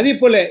 அதே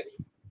போல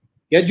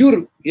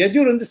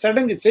யஜூர் வந்து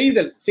சடங்கு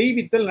செய்தல்,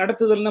 செய்வித்தல்,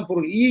 நடத்துதல்னா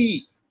பொருள்.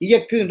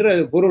 இயக்கு என்ற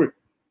பொருள்.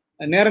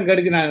 நேரம்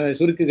கருதி நான் அதை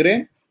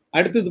சுருக்குகிறேன்.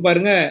 அடுத்தது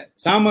பாருங்க,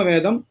 சாம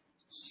வேதம்.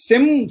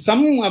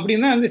 சம்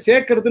அப்படின்னா வந்து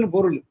சேர்க்கறதுன்னு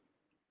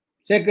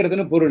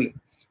பொருள்.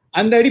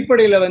 அந்த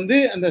அடிப்படையில வந்து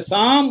அந்த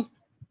சாமம்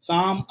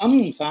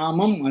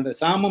அந்த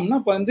சாமம்னா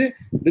இப்ப வந்து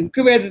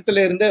ரிக்கு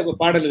வேதத்துல இருந்த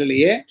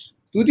பாடல்களையே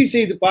துதி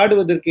செய்து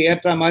பாடுவதற்கு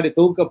ஏற்ற மாதிரி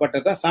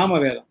தொகுக்கப்பட்டதான் சாம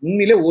வேதம்.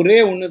 உண்மையிலே ஒரே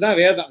ஒண்ணுதான்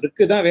வேதம்,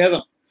 ரிக்கு தான்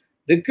வேதம்.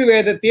 ரிக்கு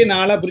வேதத்தையே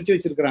 4ஆ பிரிச்சு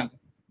வச்சிருக்கிறாங்க.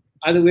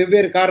 அது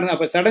வெவ்வேறு காரணம்.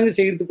 அப்ப சடங்கு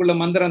செய்யறதுக்குள்ள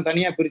மந்திரம்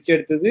தனியா பிரிச்சு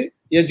எடுத்தது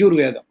யஜூர்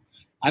வேதம்.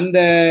 அந்த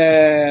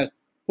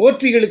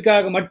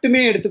போற்றிகளுக்காக மட்டுமே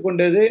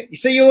எடுத்துக்கொண்டது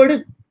இசையோடு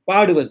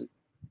பாடுவது.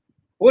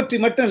 போற்றி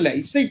மட்டும் இல்ல,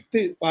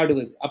 இசைத்து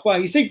பாடுவது. அப்ப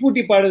இசை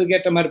கூட்டி பாடுவதுக்கு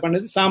ஏற்ற மாதிரி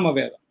பண்ணது சாம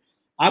வேதம்.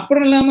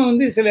 அப்புறம் இல்லாம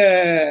வந்து சில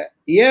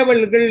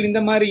ஏவல்கள், இந்த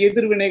மாதிரி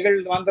எதிர்வினைகள்,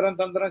 மந்திரம்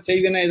தந்திரம்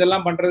செய்வினை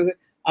இதெல்லாம் பண்றது,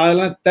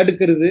 அதெல்லாம்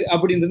தடுக்கிறது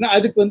அப்படின்றதுனா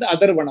அதுக்கு வந்து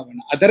அதர்வனம்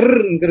வேணும்.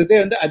 அதர்ங்கிறதே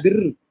வந்து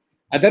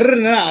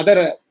அதர்னா அதர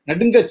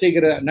நடுங்க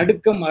செய்கிற,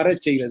 நடுக்கம் அற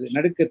செய்கிறது,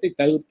 நடுக்கத்தை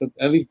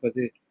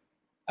தவிர்ப்பது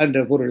என்ற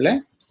பொருள்ல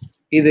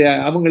இது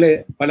அவங்களே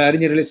பல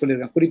அறிஞர்களே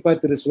சொல்லியிருக்காங்க. குறிப்பா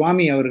திரு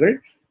சுவாமி அவர்கள்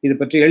இது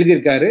பற்றி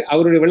எழுதியிருக்காரு.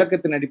 அவருடைய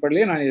விளக்கத்தின்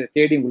அடிப்படையிலே நான் இதை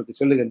தேடி உங்களுக்கு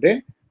சொல்லுகின்றேன்.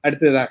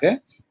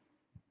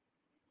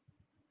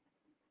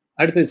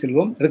 அடுத்தது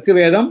செல்வோம். ரிக்கு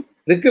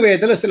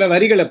வேதத்துல சில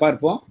வரிகளை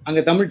பார்ப்போம். அங்க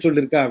தமிழ்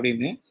சொல்லிருக்கா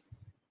அப்படின்னு.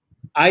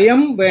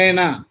 அயம்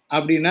வேணா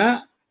அப்படின்னா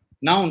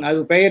நவுன், அது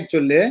பெயர்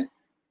சொல்லு.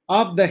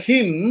 Of the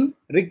him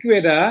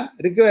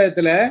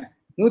ரிக்வேதத்துல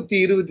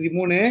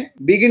 123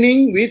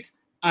 beginning with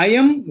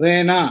அயம்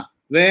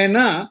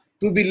வேணா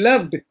to be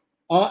loved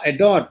R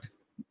அடார்ட்,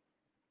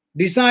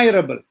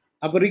 desirable.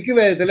 அப்ப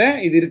ரிக்வேதத்துல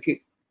இது இருக்கு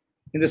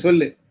இந்த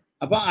சொல்லு.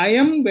 அப்ப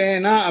அயம்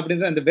வேணா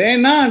அப்படின்ற அந்த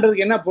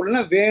வேணான்றதுக்கு என்ன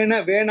பொருள்னா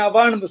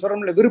வேணாவா நம்ம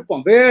சொல்றோம்ல,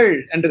 விருப்பம். வேள்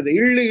என்றது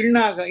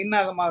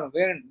இன்னாக மாறும்.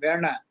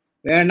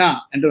 வேணா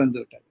என்று வந்து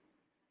விட்டது.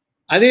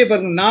 அதே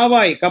பாருங்க,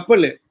 நாவாய்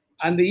கப்பல்,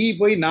 அந்த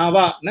போய் நாவ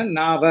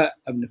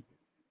அப்படின்னு.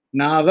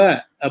 நாவ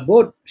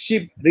அபோட்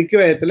ஷிப்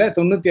ரிக்வேதத்துல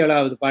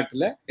 97வது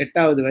பாட்டுல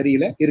 8வது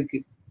வரியில இருக்கு.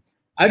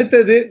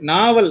 அடுத்தது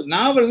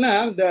நாவல்னா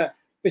இந்த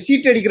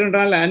சீட்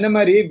அடிக்கிறன்றால அந்த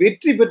மாதிரி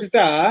வெற்றி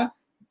பெற்றுட்டா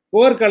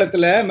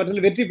போர்க்காலத்துல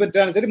மற்ற வெற்றி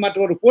பெற்றாலும் சரி, மற்ற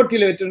ஒரு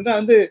போட்டியில வெற்றிருந்தா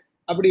வந்து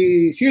அப்படி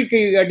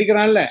சீழ்கை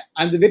அடிக்கிறான்ல,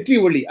 அந்த வெற்றி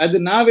ஒளி, அது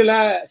நாவலா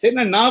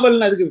சரினா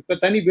நாவல்னு அதுக்கு இப்ப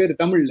தனி பேரு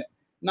தமிழ்ல,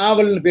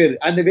 நாவல்னு பேரு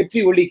அந்த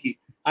வெற்றி ஒளிக்கு.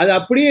 அது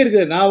அப்படியே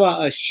இருக்குது. நாவா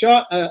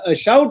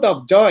ஷவுட்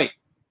ஆஃப் ஜாய்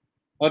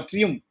ஆர்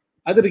ட்ரியம்,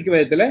 அது ரிக்கு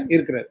வேதத்துல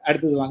இருக்கிறது.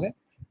 அடுத்தது வாங்க,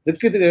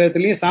 ரிக்கு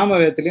வேதத்திலையும் சாம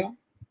வேதத்திலையும்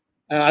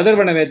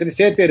அதர்வண வேதத்திலையும்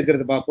சேர்த்தே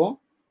இருக்கிறது பார்ப்போம்.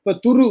 இப்ப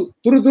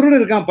துருன்னு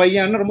இருக்கான்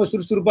பையன், ரொம்ப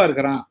சுறுசுறுப்பா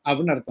இருக்கிறான்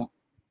அப்படின்னு அர்த்தம்.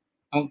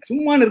 அவன்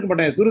சும்மானு இருக்க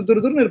மாட்டான்,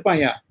 துருன்னு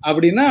இருப்பான்யா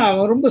அப்படின்னா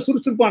அவன் ரொம்ப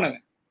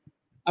சுறுசுறுப்பானவன்.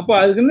 அப்போ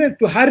அதுக்குன்னு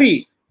டு ஹரி,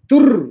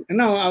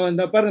 என்ன அவன்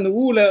இந்த பாரு இந்த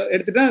ஊல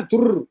எடுத்துட்டான்,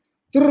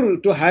 துர்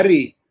டு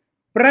ஹரி.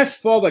 பிரஸ்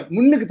ஃபார்வர்ட்,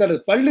 முன்னுக்கு தள்ளு,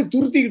 பல்லு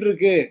துருத்திக்கிட்டு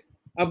இருக்கு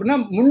அப்படின்னா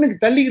முன்னுக்கு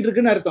தள்ளிக்கிட்டு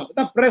இருக்குன்னு அர்த்தம்.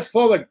 பிரஸ்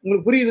ஃபார்வர்ட்,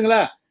 உங்களுக்கு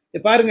புரியுதுங்களா?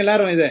 பாருங்க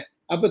எல்லாரும் இதை.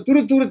 அப்ப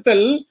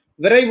துருத்தல்,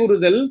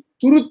 விரைவுறுதல்,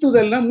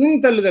 துருத்துதல்னா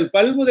முன் தள்ளுதல்,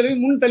 பல் முதலே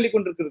முன் தள்ளி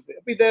கொண்டிருக்கிறது.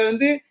 அப்ப இதை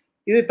வந்து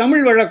இது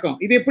தமிழ் வழக்கம்.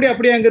 இது எப்படி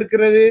அப்படியே அங்க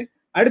இருக்கிறது?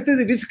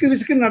 அடுத்தது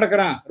விசுக்குன்னு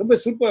நடக்கிறான், ரொம்ப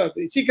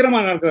சீக்கிரமா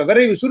நடக்கிறான்,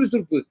 விரைவு,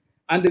 சுறுசுறுப்பு.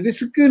 அந்த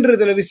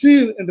விசுக்குன்றதுல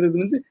விசுன்றது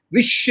வந்து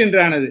விஷ்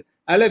என்றானது.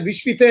 அதுல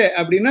விஸ்வித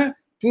அப்படின்னா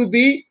to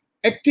be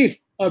active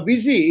R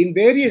busy in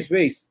various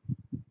ways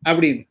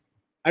அப்படின்னு.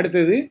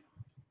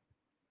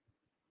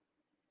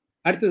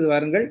 அடுத்தது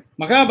வாருங்கள்,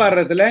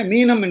 மகாபாரதத்துல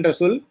மீனம் என்ற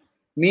சொல்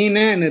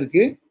மீனன்னு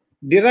இருக்கு.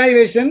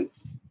 Derivation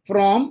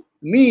from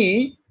me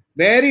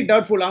very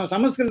doubtful. அவன்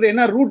சமஸ்கிருதம்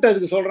என்ன ரூட்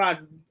அதுக்கு சொல்றான்,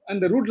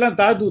 அந்த ரூட்லாம்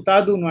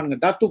தாதுன்னு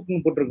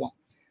தாத்துக்குன்னு போட்டிருக்கோம்.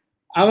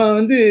 அவன்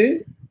வந்து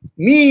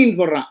மீன்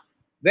போடுறான்,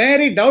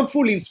 very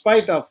doubtful in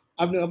spite of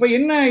அப்படி. அப்ப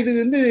என்ன இது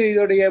வந்து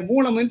இதோடைய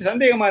மூலம் வந்து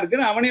சந்தேகமா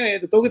இருக்குன்னு அவனே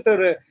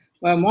தொகுத்தவர்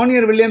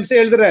மானியர் வில்லியம்ஸே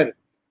எழுதுறாரு.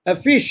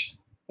 ஃபிஷ்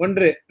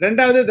ஒன்று,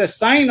 ரெண்டாவது the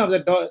sign of the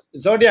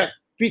zodiac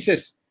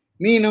pieces,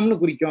 மீனம்னு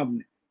குறிக்கும்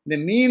அப்படின்னு. இந்த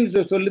மீன்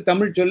சொல்லு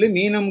தமிழ் சொல்லு,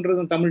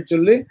 மீனம்ன்றதும் தமிழ்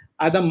சொல்லு,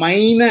 அதை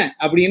மைன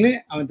அப்படின்னு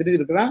அவன்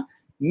தெரிஞ்சிருக்கிறான்.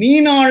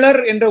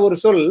 மீனாளர் என்ற ஒரு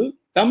சொல்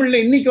தமிழ்ல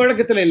இன்னைக்கு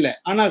வழக்கத்துல இல்லை,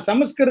 ஆனால்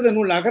சமஸ்கிருத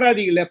நூல்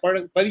அகராதிகள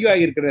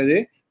பதிவாகி இருக்கிறது.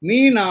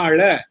 மீனாள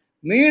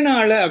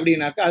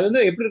அப்படின்னாக்கா அது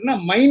வந்து எப்படி இருக்குன்னா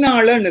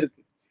மைனாளன்னு இருக்கு.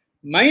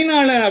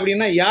 மைனாள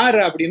அப்படின்னா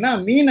யாரு அப்படின்னா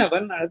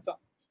மீனவன் அர்த்தம்.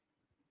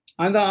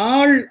 அந்த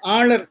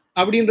ஆளர்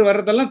அப்படின்ற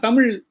வர்றதெல்லாம்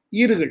தமிழ்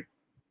ஈறுகள்.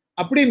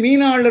 அப்படியே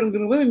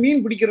மீனாளர்ங்கிற போது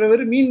மீன்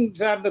பிடிக்கிறவர், மீன்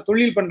சார்ந்த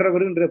தொழில்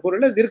பண்றவருன்ற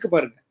பொருள் அது இருக்கு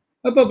பாருங்க.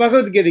 அப்ப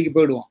பகவத்கீதைக்கு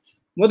போயிடுவோம்.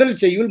 முதல்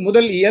செய்யுள்,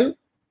 முதல் இயல்,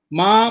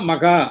 மா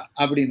மகா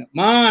அப்படின்னு.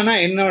 மானா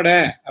என்னோட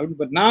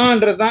அப்படின்னு,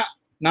 நான்றதுதான்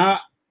நான்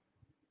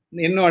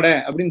என்னோட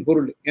அப்படின்னு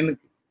பொருள்,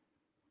 எனக்கு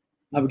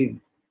அப்படின்னு.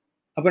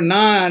 அப்ப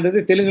நான்ன்றது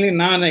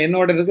தெலுங்குலையும் நான் தான்,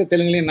 என்னோட இருக்கு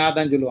தெலுங்குலையும் நான்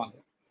தான் சொல்லுவாங்க.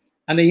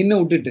 அந்த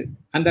இன்னும் விட்டுட்டு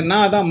அந்த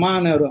நான் தான்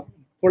மான்னு வரும்.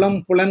 புலம்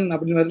புலன்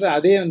அப்படின்னு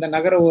அதே அந்த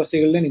நகர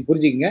ஓசைகள்ல நீங்க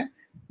புரிஞ்சுக்கங்க.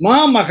 மா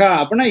மகா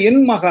அப்படின்னா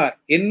என் மகார்,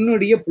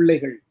 என்னுடைய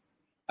பிள்ளைகள்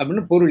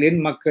அப்படின்னு பொருள்,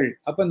 என் மக்கள்.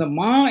 அப்ப இந்த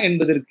மா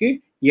என்பதற்கு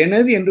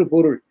எனது என்று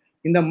பொருள்.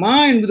 இந்த மா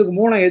என்பதுக்கு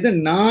மூலம் எது?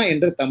 நான்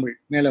என்ற தமிழ்.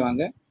 மேல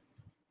வாங்க,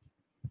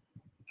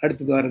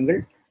 அடுத்தது வாருங்கள்.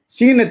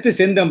 சீனத்து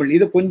செந்தமிழ்.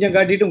 இது கொஞ்சம்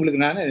காட்டிட்டு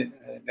உங்களுக்கு நான்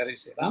நிறைவு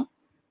செய்யலாம்.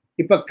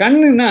 இப்ப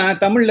கண்ணுன்னா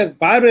தமிழ்ல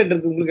பார்வை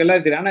இருக்கு, உங்களுக்கு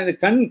எல்லாரும் தெரியும். ஆனா இந்த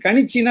கண்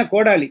கணிச்சின்னா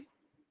கோடாலி,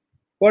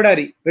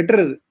 கோடாரி,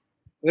 வெட்டுறது,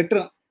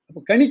 வெட்டுறோம்.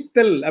 அப்ப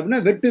கணித்தல் அப்படின்னா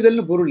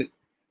வெட்டுதல்னு பொருள்.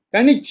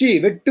 கணிச்சி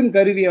வெட்டும்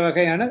கருவிய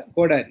வகையான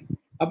கோடாரி.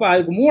 அப்ப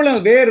அதுக்கு மூலம்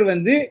வேறு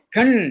வந்து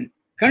கண்,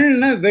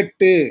 கண்னா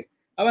வெட்டு.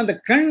 அப்ப அந்த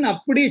கண்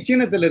அப்படியே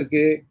சீனத்துல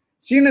இருக்கு.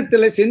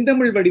 சீனத்துல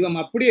செந்தமிழ் வடிவம்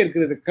அப்படியே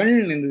இருக்கிறது. கண்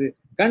என்பது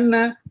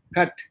கண்ணா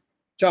கட்,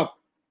 சாப்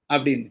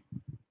அப்படின்னு.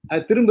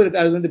 அது திரும்ப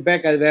அது வந்து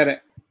பேக், அது வேற.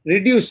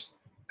 Reduce,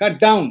 cut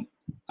down.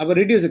 அப்ப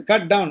ரெடியூஸ்,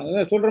 கட் டவுன்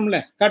சொல்றோம்ல,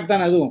 கட்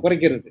தான் அதுவும்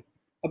குறைக்கிறது.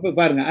 அப்ப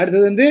பாருங்க,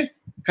 அடுத்தது வந்து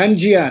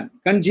கஞ்சியார்.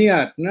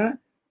 கஞ்சியார்னா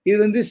இது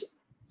வந்து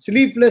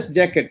ஸ்லீப்லெஸ்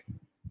ஜாக்கெட்.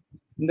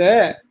 இந்த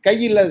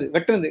கையில்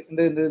வெட்டுறது,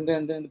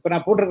 இந்த இப்ப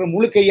நான் போட்டிருக்கிற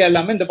முழு கையா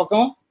இல்லாம இந்த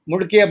பக்கம்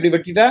முழுக்கையா அப்படி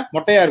வெட்டிட்டா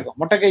மொட்டையா இருக்கும்.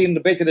 மொட்டை கை இந்த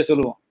பேச்சுல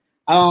சொல்லுவோம்.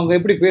 அவங்க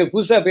எப்படி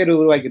புதுசா பேர்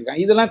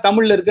உருவாக்கியிருக்காங்க. இதெல்லாம்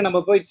தமிழ்ல இருக்கு, நம்ம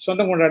போய்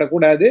சொந்தம்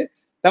கொண்டாடக்கூடாது.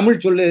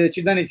 தமிழ் சொல்லு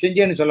சித்தானி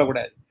செஞ்சேன்னு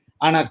சொல்லக்கூடாது.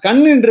 ஆனா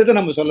கண்ணுன்றதை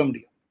நம்ம சொல்ல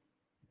முடியும்.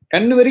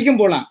 கண்ணு வரைக்கும்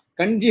போலாம்,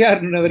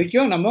 கஞ்சியார்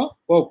வரைக்கும் நம்ம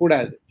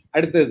போகக்கூடாது.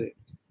 அடுத்தது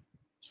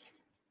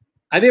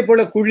அதே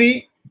போல குழி,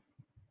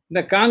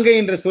 இந்த காங்கை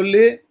என்ற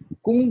சொல்லு,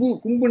 கும்பு,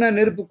 கும்புனா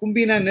நெருப்பு,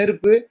 கும்பினா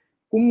நெருப்பு,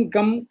 கும்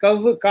கம்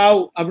கவ்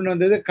காவ் அப்படின்னு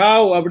வந்தது.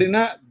 காவ்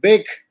அப்படின்னா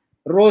பேக்,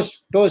 ரோஸ்ட்,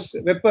 டோஸ்ட்,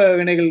 வெப்ப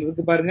வினைகள்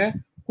இருக்கு பாருங்க.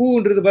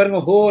 கூன்றது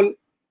பாருங்க ஹோல்,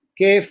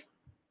 கேஃப்.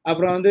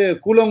 அப்புறம் வந்து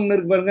குளம்னு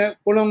இருக்கு பாருங்க,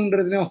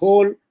 குளம்ன்றதுல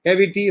ஹோல்,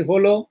 ஹெவிட்டி,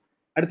 ஹோலோ.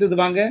 அடுத்தது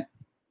வாங்க,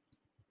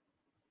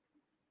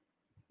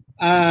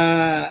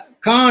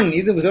 கான்.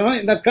 இது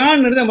இந்த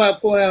கான் நம்ம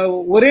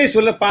ஒரே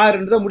சொல்ல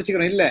பாருன்றத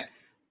முடிச்சுக்கிறோம். இல்ல,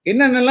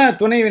 என்னென்னலாம்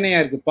துணை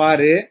வினையா இருக்கு?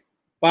 பாரு,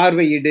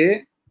 பார்வையிடு,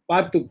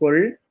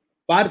 பார்த்துக்கொள்,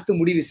 பார்த்து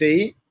முடிவு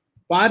செய்,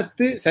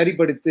 பார்த்து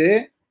சரிப்படுத்து,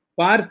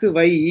 பார்த்து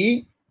வை,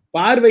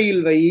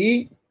 பார்வையில் வை,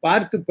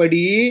 பார்த்து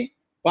படி,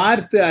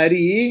 பார்த்து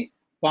அறி,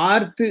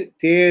 பார்த்து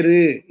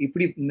தேரு.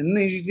 இப்படி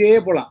நின்றுட்டே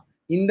போலாம்.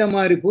 இந்த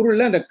மாதிரி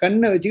பொருள்ல அந்த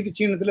கண்ணை வச்சுக்கிட்டு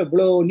சீனத்துல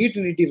இவ்வளவு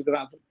நீட்டு நீட்டி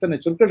இருக்கிறான். அத்தனை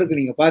சொற்கள் இருக்கு,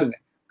 நீங்க பாருங்க.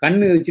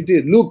 கண்ணு வச்சுட்டு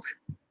look,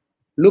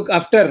 look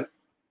after,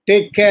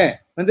 take care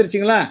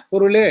வந்துருச்சுங்களா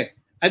பொருள்.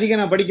 அதிகம்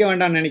நான் படிக்க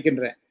வேண்டாம்னு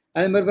நினைக்கின்றேன்.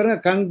 அதே மாதிரி பாருங்க,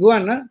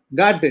 கங்குவான்னா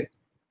காட்டு,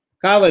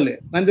 காவல்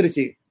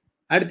வந்துருச்சு.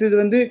 அடுத்தது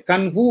வந்து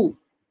கன்ஹூ,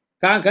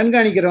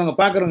 கண்காணிக்கிறவங்க,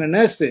 பாக்குறவங்க,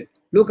 nurse,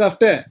 look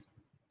after.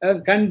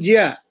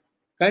 கன்ஜியா,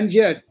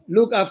 கன்ஜியா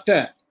look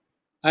after.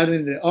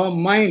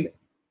 Mind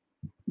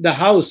the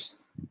house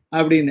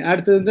அப்படின்னு.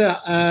 அடுத்தது வந்து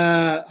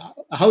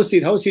ஹவுஸ்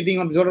சீட், ஹவுஸ் சீட்டிங்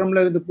அப்படி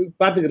சொல்றோம்ல, இது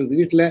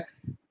பார்த்துக்கிறது வீட்டில்,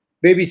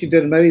 பேபி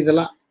சிட்டர் மாதிரி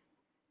இதெல்லாம்.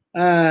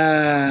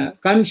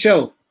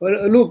 கன்ஷவ்,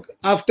 லுக்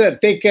ஆஃப்டர்,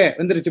 டேக் கேர்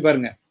வந்துருச்சு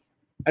பாருங்க.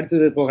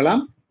 அடுத்தது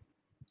போகலாம்.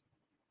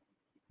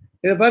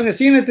 இதை பாருங்க,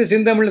 சீனத்து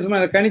செந்தமிழ் சும்மா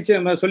கணிச்சு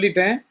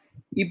சொல்லிட்டேன்.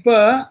 இப்போ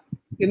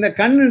இந்த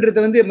கண்ணுன்றது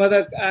வந்து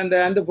அந்த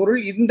அந்த பொருள்,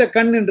 இந்த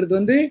கண்ணுன்றது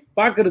வந்து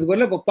பார்க்கறது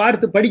போல, இப்போ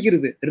பார்த்து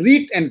படிக்கிறது,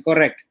 read and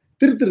correct,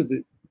 திருத்துறது,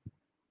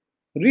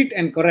 read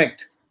and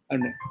correct,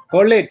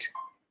 collate.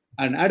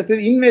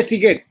 அடுத்தது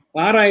இன்வெஸ்டிகேட்,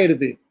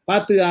 ஆராயிறது,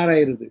 பார்த்து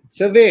ஆராயிறது,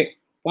 செவ்வே,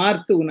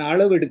 பார்த்து உன்னை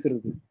அளவு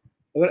எடுக்கிறது.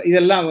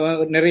 இதெல்லாம்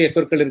நிறைய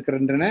சொற்கள்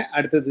இருக்கின்றன.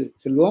 அடுத்தது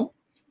செல்வோம்.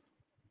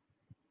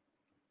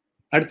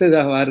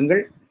 அடுத்ததாக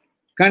வாருங்கள்.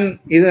 கண்,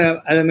 இது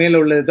அது மேல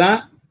உள்ளதுதான்.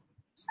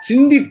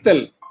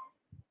 சிந்தித்தல்,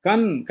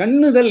 கண்,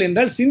 கண்ணுதல்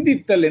என்றால்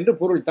சிந்தித்தல் என்று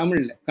பொருள்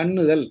தமிழ்ல.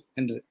 கண்ணுதல்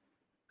என்று,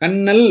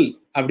 கண்ணல்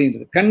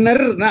அப்படின்றது.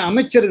 கண்ணர்னா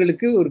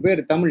அமைச்சர்களுக்கு ஒரு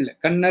பேர் தமிழ்ல,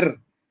 கண்ணர்.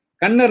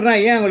 கண்ணர்னா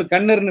ஏன் அவங்களுக்கு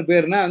கண்ணர்னு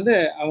பேர்னா வந்து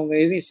அவங்க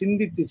எதையும்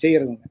சிந்தித்து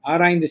செய்யறவங்க,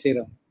 ஆராய்ந்து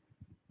செய்யறவங்க,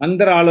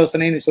 மந்திர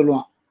ஆலோசனைன்னு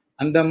சொல்லுவான்.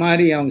 அந்த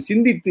மாதிரி அவங்க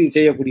சிந்தித்து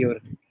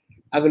செய்யக்கூடியவர்கள்.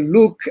 அது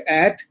லுக்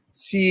அட்,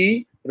 சி,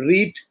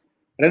 ரீட்.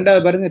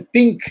 ரெண்டாவது பாருங்க,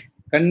 திங்க்,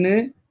 கண்ணு.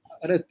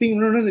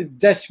 திங்க்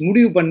ஜஸ்ட்,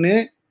 முடிவு பண்ணு.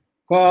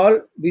 கால்,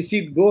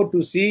 visit, go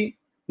to C,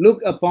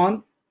 look upon,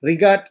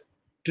 regard,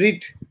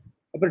 treat.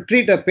 அப்புறம்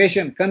ட்ரீட் அ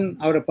பேஷண்ட், கண்,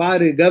 அவரை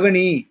பாரு,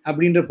 கவனி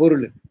அப்படின்ற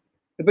பொருள்.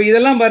 இப்ப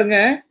இதெல்லாம் பாருங்க,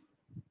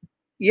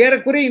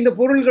 ஏறக்குறைய இந்த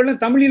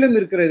பொருள்களும் தமிழிலும்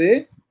இருக்கிறது,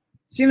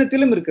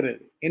 சீனத்திலும்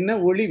இருக்கிறது. என்ன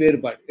ஒளி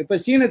வேறுபாடு? இப்ப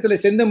சீனத்துல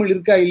செந்தமிழ்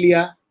இருக்கா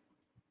இல்லையா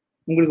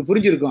உங்களுக்கு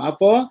புரிஞ்சிருக்கும்.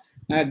 அப்போ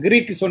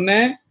கிரீக்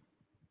சொன்னேன்,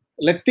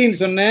 லத்தீன்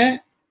சொன்னேன்,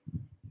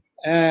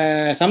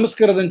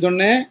 சமஸ்கிருதம்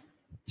சொன்னேன்,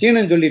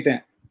 சீனம்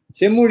சொல்லிட்டேன்.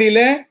 செம்மொழியில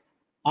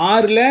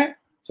 6ல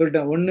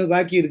சொல்லிட்டேன், 1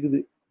 பாக்கி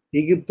இருக்குது,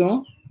 எகிப்தும்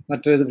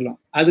மற்ற இதுகளும்.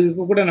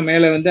 அதுக்கு கூட நான்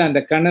மேல வந்து அந்த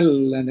கனல்,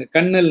 அந்த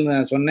கண்ணல்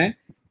நான் சொன்னேன்.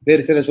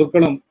 வேறு சில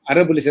சொற்களும்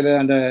அரபுல சில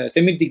அந்த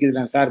செமித்திக்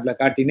இதுல சார்பில்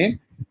காட்டினேன்.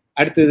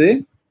 அடுத்தது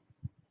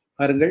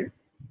பாருங்கள்,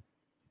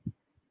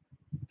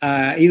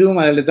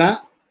 இதுவும் அதில் தான்.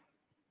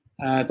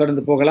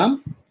 தொடர்ந்து போகலாம்.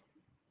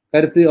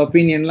 கருத்து,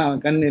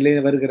 ஒப்பீனியன்லாம் கண்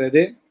நிலையில்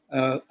வருகிறது.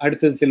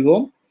 அடுத்தது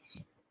செல்வோம்.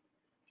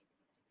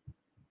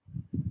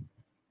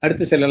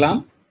 அடுத்து செல்லலாம்.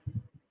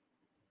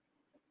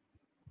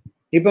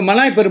 இப்ப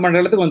மலாய்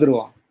பெருமண்டலத்துக்கு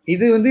வந்துருவோம்.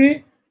 இது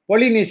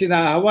பொலினேசியா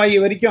தான், ஹவாயி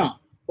வரைக்கும்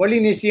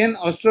பொலினேசியன்,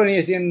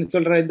 ஆஸ்ட்ரோனேசியன்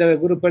சொல்ற இந்த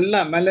குரூப்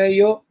எல்லாம்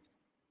மலையோ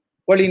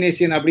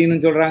பொலினேசியன் அப்படின்னு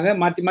சொல்றாங்க.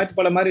 மாற்றி மாற்றி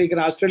பல மாதிரி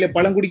வைக்கிற. ஆஸ்திரேலிய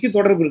பழங்குடிக்கு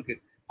தொடர்பு இருக்கு.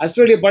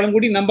 ஆஸ்திரேலிய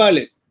பழங்குடி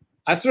நம்பாளு.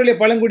 ஆஸ்திரேலிய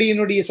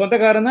பழங்குடியினுடைய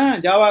சொந்தக்காரன் தான்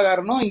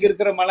ஜாவாக்காரனும் இங்க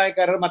இருக்கிற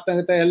மலாய்க்காரர்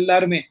மற்ற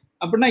எல்லாருமே.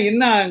 அப்படின்னா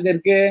என்ன அங்க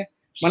இருக்கு?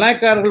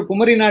 மலாய்க்காரர்கள்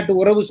குமரி நாட்டு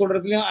உறவு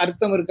சொல்றதுலயும்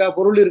அர்த்தம் இருக்கா,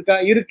 பொருள் இருக்கா?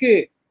 இருக்கு.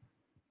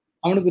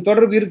 அவனுக்கு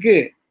தொடர்பு இருக்கு.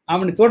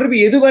 அவனுக்கு தொடர்பு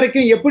எது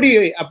வரைக்கும் எப்படி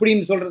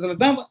அப்படின்னு சொல்றதுல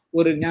தான்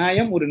ஒரு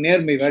நியாயம், ஒரு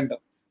நேர்மை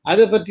வேண்டும்.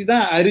 அதை பத்தி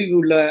தான் அறிவு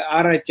உள்ள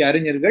ஆராய்ச்சி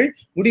அறிஞர்கள்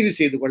முடிவு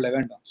செய்து கொள்ள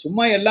வேண்டும்.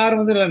 சும்மா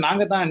எல்லாரும்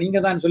நாங்க தான் நீங்க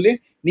தான் சொல்லி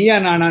நீயா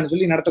நானான்னு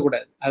சொல்லி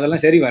நடத்தக்கூடாது.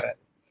 அதெல்லாம் சரி வராது.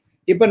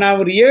 இப்ப நான்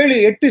ஒரு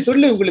 7-8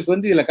 சொல்லு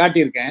உங்களுக்கு இதுல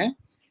காட்டியிருக்கேன்.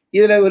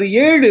 இதுல ஒரு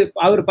 7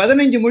 அவர்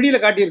 15 மொழியில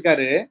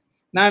காட்டியிருக்காரு.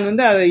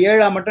 நான் அதை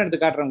 7ஆ மட்டும் எடுத்து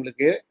காட்டுறேன்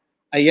உங்களுக்கு.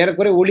 அது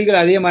ஏறக்குறைய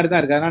ஒளிகள் அதே மாதிரி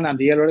தான் இருக்கு. அதனால நான்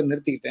அந்த 7ஓட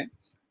நிறுத்திக்கிட்டேன்.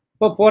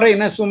 இப்போ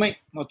பொறைன்னா சுமை,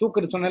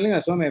 தூக்குறது சொன்னாலே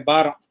சுமை,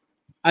 பாரம்,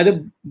 அது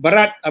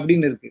பராட்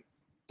அப்படின்னு இருக்கு.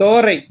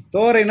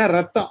 தோரைனா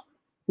ரத்தம்,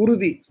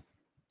 குருதி.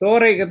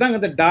 தோரைக்கு தான்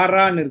இந்த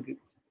டாரான்னு இருக்கு.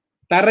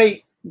 தரை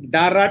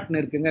டாராட்னு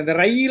இருக்குங்க. இந்த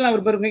ரயிலாம்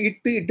அவர் பாருங்க,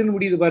 இட்டுன்னு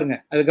முடியுது பாருங்க.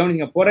 அது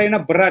கவனிங்க. பொறைனா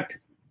பராட்,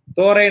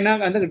 தோரைனா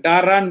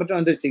டாரான்னு மட்டும்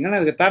வந்துருச்சுங்க.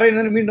 அதுக்கு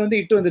தரைன்னு மீண்டும்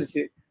இட்டு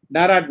வந்துருச்சு,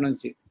 டாராட்னு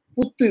வந்துச்சு.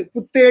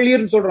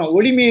 புத்தேளியர்னு சொல்றோம்.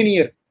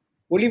 ஒளிமேனியர்,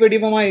 ஒளி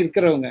வடிவமா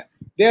இருக்கிறவங்க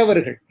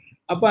தேவர்கள்.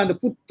 அப்ப அந்த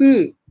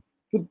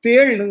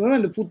புத்தேள்,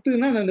 அந்த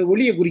புத்துன்னா அந்த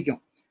ஒளியை குறிக்கும்.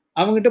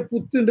 அவங்ககிட்ட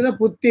புத்துன்றதான்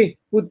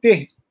புத்தே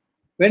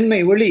வெண்மை,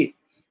 ஒளி.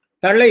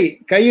 தலை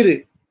கயிறு,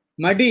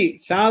 மடி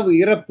சாவு,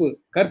 இறப்பு,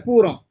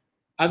 கற்பூரம்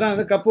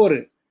அதான் கப்போரு,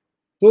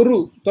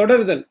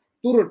 தொடர்தல்,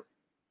 துருட்.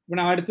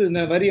 நான் அடுத்து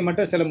இந்த வரியை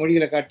மட்டும் சில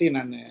மொழிகளை காட்டி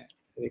நான்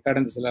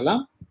கடந்து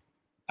செல்லலாம்.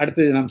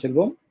 அடுத்து நாம்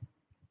செல்வோம்.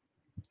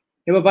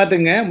 இப்ப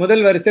பாத்துங்க,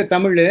 முதல் வரிசை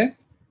தமிழ்.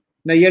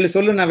 இந்த 7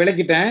 சொல்லு நான்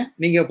விளக்கிட்டேன்.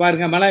 நீங்க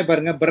பாருங்க. மலாய்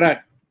பாருங்க,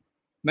 பராட்.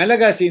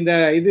 மெலகாசி இந்த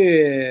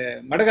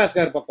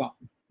மடகாஸ்கர் பக்கம்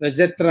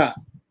ஜெத்ரா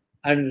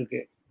அப்படின்னு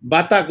இருக்கு.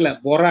 பாத்தாக்ல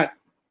பொராட்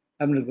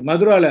அப்படின்னு இருக்கு.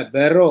 மதுரால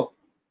பெரோ,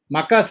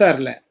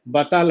 மக்காசார்ல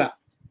பத்தாலா,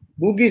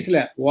 பூகிஸ்ல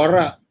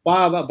ஒரா,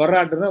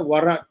 பராட்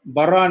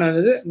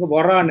பரானது இங்க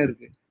ஒரான்னு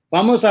இருக்கு.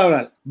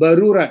 பமோசாவால்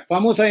பரூராட்.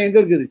 பமோசா எங்க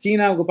இருக்குது?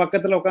 சீனாவுக்கு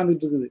பக்கத்துல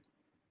உட்காந்துட்டு இருக்குது.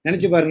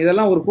 நினைச்சு பாருங்க.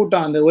 இதெல்லாம் ஒரு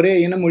கூட்டம், அந்த ஒரே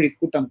இனமொழி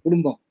கூட்டம்,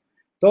 குடும்பம்.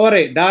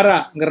 தோரை டாரா,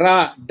 இங்க ரா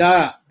டா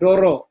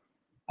டோரோ.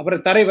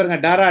 அப்புறம் தரை பாருங்க,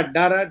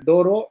 டாரா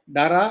டோரோ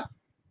டாரா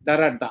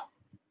டாராட் தான்.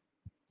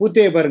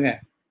 பூத்தே பாருங்க,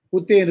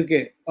 புத்தே இருக்கு.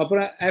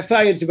 அப்புறம் எஃப்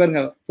ஆயிடுச்சு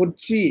பாருங்க.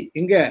 பொச்சி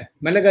இங்க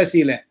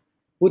மெலகாசியில,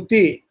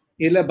 புத்தி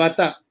இல்ல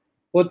பத்தா,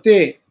 பொத்தே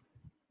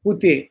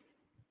பூத்தே.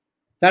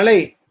 தலை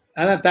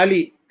அதான்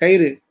தளி,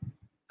 கயிறு,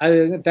 அது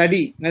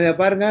தடி. அதை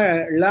பாருங்க,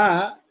 லா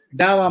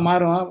டாவா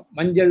மாறும்.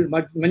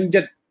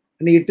 மஞ்சட்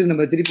இட்டு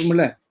நம்ம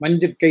திருப்போம்ல,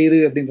 மஞ்சட் கயிறு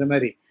அப்படின்ற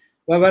மாதிரி.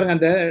 பாருங்க,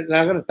 அந்த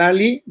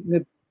தளி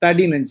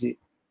தடின்னு இருந்துச்சு.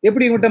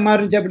 எப்படி இவங்கிட்ட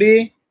மாறுச்சு? அப்படி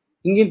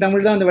இங்கேயும்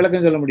தமிழ் தான் அந்த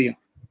விளக்கம் சொல்ல முடியும்.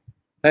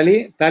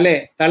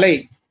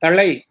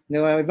 தலை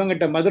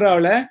இவங்கிட்ட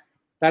மதுராவில்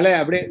தலை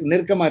அப்படியே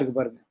நெருக்கமா இருக்கு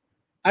பாருங்க.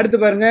 அடுத்து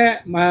பாருங்க,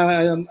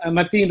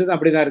 மத்தின்றது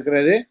அப்படிதான்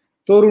இருக்கிறது,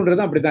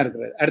 தோறுன்றதும் அப்படிதான்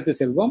இருக்கிறது. அடுத்து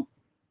செல்வோம்.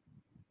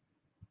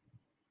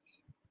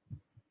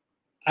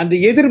 அந்த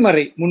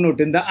எதிர்மறை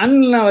முன்னோட்டு, இந்த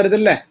அன்லாம் வருது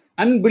இல்ல,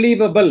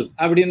 அன்பிலீவபிள்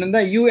அப்படின்னு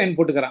தான் யூஎன்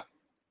போட்டுக்கிறான்.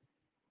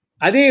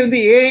 அதே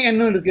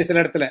ஏஎன்னு இருக்கு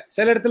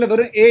சில இடத்துல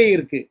வெறும் ஏ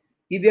இருக்கு.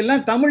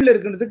 இதெல்லாம் தமிழ்ல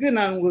இருக்கிறதுக்கு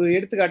நான் ஒரு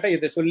எடுத்துக்காட்டை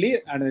இதை சொல்லி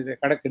இதை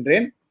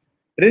கடக்கின்றேன்.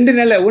 2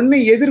 நிலை. ஒண்ணு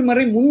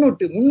எதிர்மறை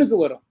முன்னோட்டு, முன்னுக்கு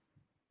வரும்.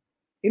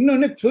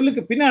 இன்னொன்னு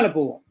சொல்லுக்கு பின்னால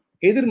போவோம்.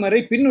 எதிர்மறை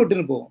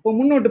பின்னோட்டுன்னு போவோம். இப்போ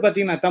முன்னோட்டு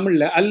பாத்தீங்கன்னா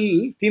தமிழ்ல அல்,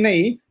 திணை,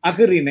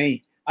 அகரிணை.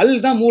 அல்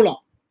தான் மூலம்.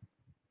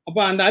 அப்ப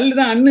அந்த அல்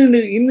தான்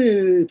அன்னு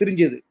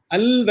தெரிஞ்சது.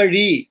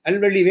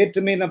 அல்வழி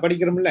வேற்றுமை நான்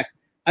படிக்கிறோம்ல.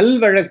 அல்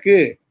வழக்கு,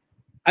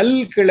 அல்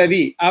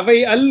கிளவி, அவை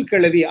அல்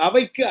கிளவி,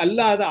 அவைக்கு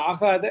அல்லாத,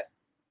 ஆகாத,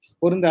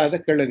 பொருந்தாத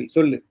கிளவி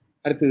சொல்லு.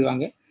 அடுத்தது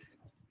வாங்க.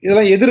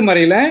 இதெல்லாம்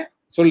எதிர்மறையில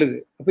சொல்லுது.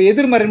 அப்ப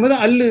எதிர்மறை போது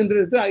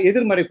அல்லுன்றது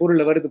எதிர்மறை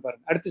பொருள்ல வருது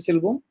பாருங்க. அடுத்து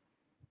செல்வோம்.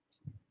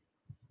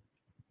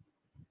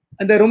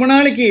 அந்த ரொம்ப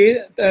நாளைக்கு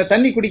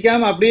தண்ணி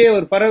குடிக்காம அப்படியே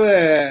ஒரு பறவை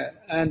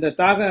அந்த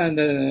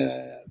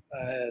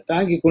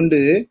தாங்கி கொண்டு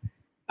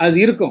அது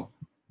இருக்கும்.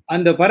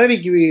 அந்த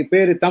பறவைக்கு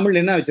பேரு தமிழ்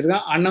என்ன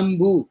வச்சிருக்கான்?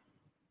 அனம்பு.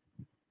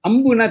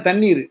 அம்புனா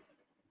தண்ணீர்,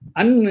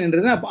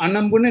 அன்ன்றது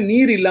அனம்புன்னா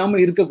நீர்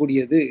இல்லாமல்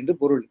இருக்கக்கூடியது என்று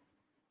பொருள்.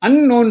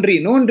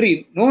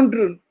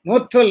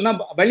 நோற்றல்னா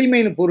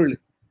வலிமைன்னு பொருள்.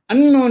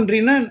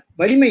 அன்னோன்றினா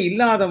வலிமை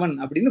இல்லாதவன்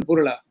அப்படின்னு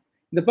பொருளா.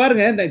 இந்த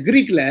பாருங்க, இந்த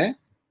கிரீக்ல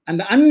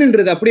அந்த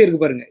அன்ன்றது அப்படியே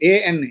இருக்கு பாருங்க.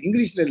 ஏஎன்.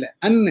 இங்கிலீஷ்ல இல்ல,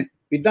 அன்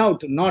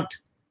வித்வுட் நாட்.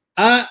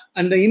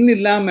 அந்த இன்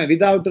இல்லாம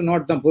வித்வுட்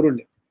நாட் தான் பொருள்.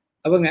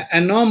 அவங்க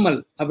அனாமல்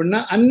அப்படின்னா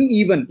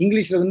அன்ஈவன்.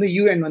 இங்கிலீஷ்ல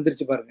யூஎன்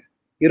வந்துருச்சு பாருங்க.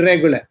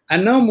 இர்ரெகுலர்.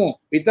 அனோமோ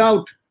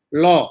வித்வுட்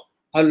லா,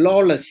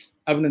 லாலெஸ்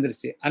அப்படின்னு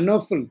வந்துருச்சு.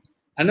 அனோஃபுல்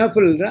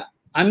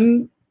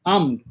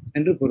அன்ஆர்ம்ட்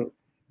என்று பொருள்.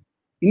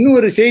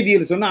 இன்னொரு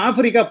செய்தியில் சொன்னா,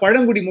 ஆப்பிரிக்கா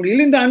பழங்குடி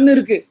மொழியில் இந்த அன்னு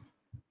இருக்கு.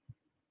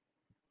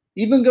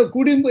 இவங்க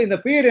குடும்பம், இந்த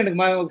பேர்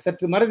எனக்கு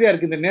சற்று மறதியா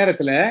இருக்கு இந்த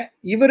நேரத்துல.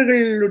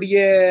 இவர்களுடைய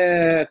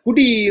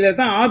குடியில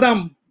தான்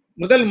ஆதாம்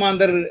முதல்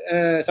மாந்தர்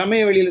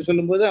சமய வழியில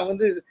சொல்லும்போது அவன்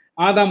வந்து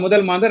ஆதாம்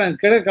முதல் மாந்தர்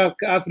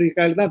கிழக்கு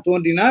ஆப்பிரிக்காவில் தான்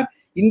தோன்றினார்,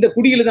 இந்த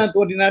குடியில தான்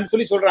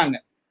தோன்றினார்னு சொல்றாங்க.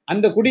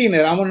 அந்த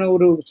குடியினர் அவன்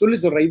ஒரு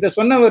சொல்றான். இதை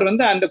சொன்னவர்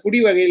வந்து அந்த குடி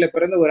வகையில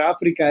பிறந்த ஒரு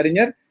ஆப்பிரிக்க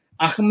அறிஞர்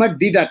அஹ்மத்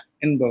டிடாட்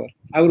என்பவர்.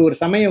 அவர் ஒரு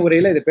சமய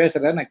உரையில இதை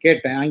பேசுறாரு, நான்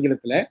கேட்டேன்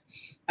ஆங்கிலத்துல.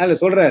 அதுல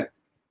சொல்றாரு,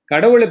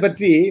 கடவுளை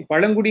பற்றி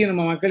பழங்குடியின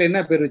மக்கள் என்ன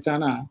பேர்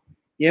வச்சானா,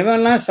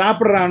 எவன்லாம்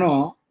சாப்பிட்றானோ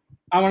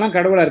அவன்லாம்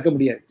கடவுளா இருக்க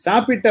முடியாது.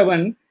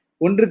 சாப்பிட்டவன்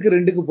 1க்கு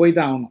 2க்கு போய்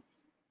தான் ஆகணும்.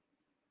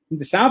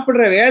 இந்த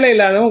சாப்பிட்ற வேலை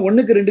இல்லாதவன்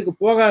 1க்கு 2க்கு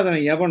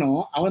போகாதவன் எவனோ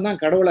அவன் தான்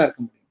கடவுளா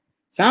இருக்க முடியும்.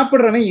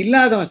 சாப்பிட்றவன்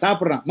இல்லாதவன்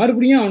சாப்பிட்றான்,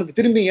 மறுபடியும் அவனுக்கு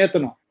திரும்பி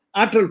ஏத்தணும்,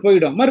 ஆற்றல்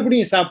போயிடும்,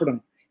 மறுபடியும்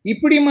சாப்பிடணும்.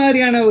 இப்படி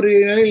மாதிரியான ஒரு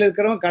நிலையில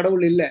இருக்கிறவன்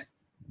கடவுள் இல்லை.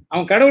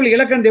 அவன் கடவுள்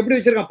இலக்கணத்தை எப்படி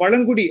வச்சிருக்கான்,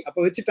 பழங்குடி அப்ப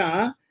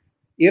வச்சுட்டான்,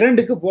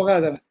 2க்கு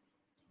போகாதவன்,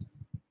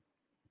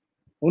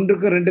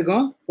 1க்கும்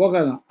 2க்கும்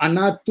போகாதவன்,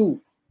 அனாத்து.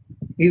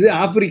 இது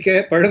ஆப்பிரிக்க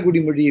பழங்குடி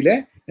மொழியில.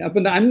 அப்ப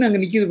இந்த அண்ணன் அங்க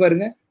நிக்குது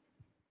பாருங்க.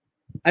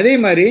 அதே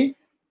மாதிரி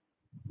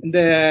இந்த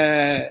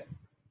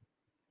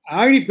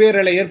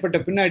ஆழிப்பேரலை ஏற்பட்ட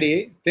பின்னாடி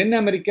தென்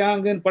அமெரிக்கா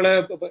பல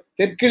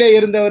தெற்கிலே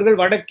இருந்தவர்கள்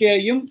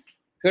வடக்கேயும்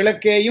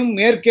கிழக்கேயும்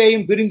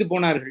மேற்கேயும் பிரிந்து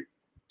போனார்கள்.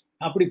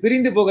 அப்படி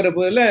பிரிந்து போகிற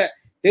போதுல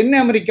தென்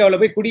அமெரிக்காவில்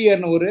போய்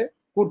குடியேறின ஒரு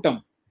கூட்டம்.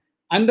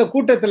 அந்த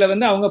கூட்டத்துல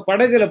வந்து அவங்க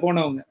படகுல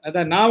போனவங்க,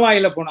 அதான்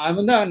நாவாயில போனோம். அது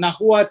வந்து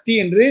நஹுவாத்தி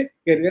என்று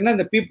ஏன்னா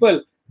இந்த பீப்புள்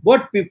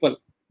போட் பீப்புள்,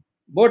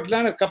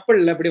 போட்லாம்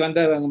கப்பல் அப்படி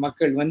வந்தவங்க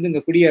மக்கள் வந்து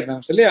இங்க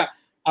குடியேறினாங்க சொல்லி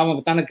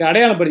அவங்க தனக்கு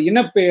அடையாளப்படுற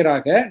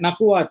இனப்பெயராக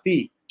நஹுவாத்தி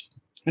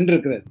என்று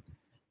இருக்கிறது.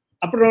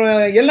 அப்புறம்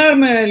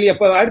எல்லாருமே இல்லையா,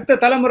 அப்ப அடுத்த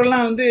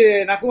தலைமுறைலாம் வந்து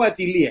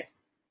நகுவாத்தி இல்லையே,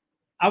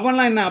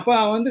 அவன்லாம் என்ன, அப்ப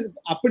அவன் வந்து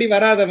அப்படி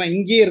வராதவன்,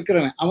 இங்கேயே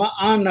இருக்கிறவன்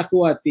அவன்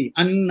நகுவாத்தி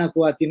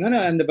நகுவாத்தின்னு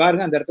அந்த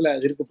பாருங்க அந்த இடத்துல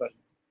அது இருக்கு பாருங்க.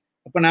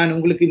 அப்ப நான்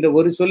உங்களுக்கு இந்த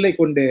ஒரு சொல்லை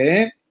கொண்டு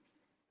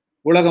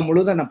உலகம்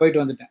முழுவதும் நான்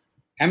போயிட்டு வந்துட்டேன்.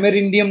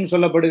 அமெரிண்டியம்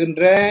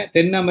சொல்லப்படுகின்ற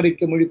தென்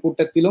அமெரிக்க மொழி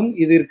கூட்டத்திலும்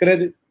இது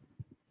இருக்கிறது,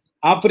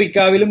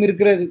 ஆப்பிரிக்காவிலும்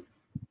இருக்கிறது,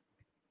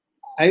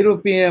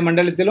 ஐரோப்பிய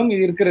மண்டலத்திலும்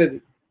இது இருக்கிறது,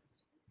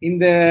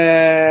 இந்த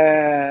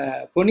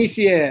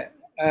பொனிசிய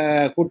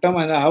கூட்டம்,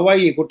 அந்த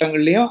ஹவாயி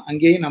கூட்டங்கள்லையும்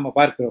அங்கேயும் நம்ம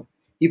பார்க்கிறோம்.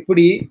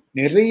 இப்படி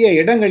நிறைய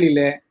இடங்களில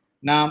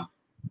நாம்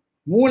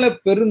மூல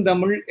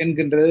பெருந்தமிழ்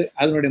என்கின்றது,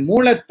 அதனுடைய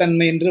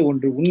மூலத்தன்மை என்று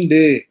ஒன்று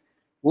உண்டு,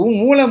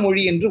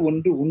 மூலமொழி என்று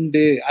ஒன்று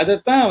உண்டு.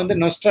 அதைத்தான் வந்து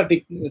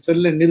நொஸ்டாட்டிக்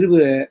சொல்ல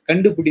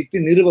கண்டுபிடித்து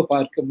நிறுவ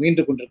பார்க்க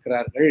முயன்று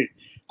கொண்டிருக்கிறார்கள்.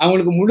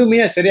 அவங்களுக்கு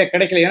முழுமையா சரியா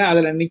கிடைக்கல. ஏன்னா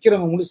அதுல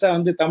நிக்கிறவங்க முழுசா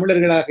வந்து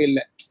தமிழர்களாக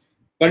இல்லை,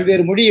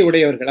 பல்வேறு மொழியை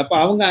உடையவர்கள். அப்ப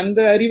அவங்க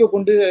அந்த அறிவை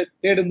கொண்டு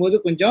தேடும்போது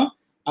கொஞ்சம்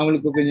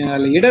அவங்களுக்கு கொஞ்சம்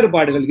அதில்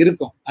இடர்பாடுகள்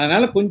இருக்கும்.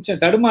 அதனால கொஞ்சம்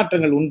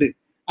தடுமாற்றங்கள் உண்டு.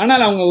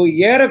 ஆனால் அவங்க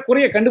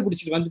ஏறக்குறைய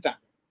கண்டுபிடிச்சிட்டு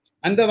வந்துட்டாங்க.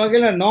 அந்த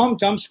வகையில நோம்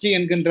சாம்ஸ்கி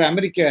என்கின்ற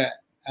அமெரிக்க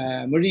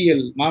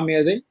மொழியியல்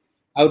மாமேதை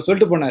அவர்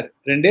சொல்லிட்டு போனார்,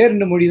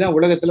 2 மொழி தான்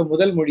உலகத்துல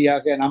முதல்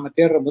மொழியாக நாம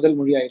தேடுற முதல்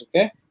மொழியா இருக்க,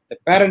 இந்த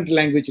பேரண்ட்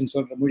லாங்குவேஜ்னு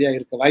சொல்ற மொழியாக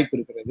இருக்க வாய்ப்பு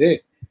இருக்கிறது.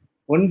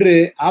 ஒன்று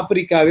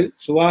ஆப்பிரிக்காவில்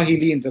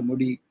சுவாஹிலி என்ற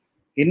மொழி,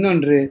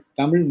 இன்னொன்று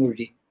தமிழ்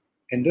மொழி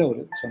என்று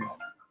அவர்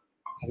சொன்னார்.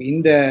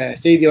 இந்த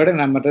செய்தியோட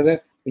நான் மற்றதை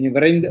கொஞ்சம்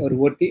விரைந்து அவர்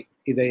ஓட்டி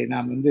இதை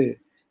நாம் வந்து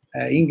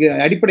இங்கு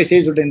அடிப்படை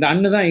செய்ய சொல்லிட்டேன். இந்த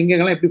அண்ணு தான்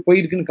எங்கெல்லாம் எப்படி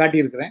போயிருக்குன்னு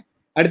காட்டியிருக்கிறேன்.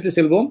 அடுத்து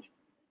செல்வோம்.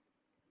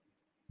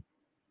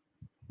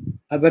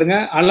 பாருங்க,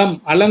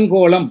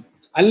 அலங்கோலம்,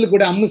 அல்லு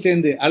கூட அம்மு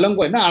சேர்ந்து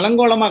அலங்கோலம்னா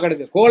அலங்கோலமா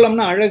கிடக்கு,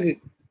 கோலம்னா அழகு,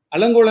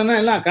 அலங்கோலம்னா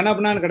எல்லாம்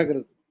கணப்பனான்னு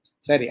கிடக்குறது.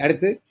 சரி,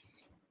 அடுத்து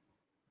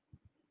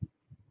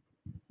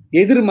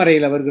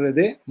எதிர்மறையில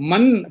வருகிறது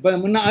மண். இப்ப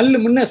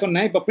முன்ன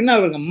சொன்னேன், இப்ப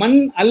பின்னால் வருங்க மண்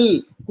அல்,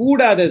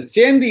 கூடாதது,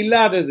 சேர்ந்து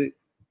இல்லாதது,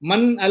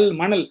 மண் அல்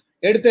மணல்.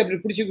 எடுத்து அப்படி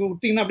பிடிச்சி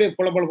விட்டீங்கன்னா அப்படியே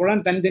பொல பொல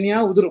பொலன்னு தனித்தனியா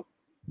உதிரும்.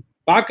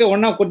 பார்க்க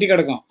ஒன்னா கொட்டி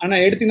கிடக்கும், ஆனா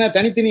எடுத்தீங்கன்னா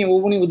தனித்தனியா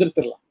ஒவ்வொன்றையும்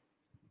உதிர்த்திடலாம்.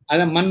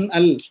 அத மண்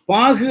அல்.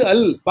 பாகு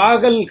அல்,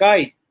 பாகல்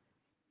காய்,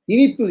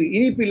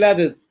 இனிப்பு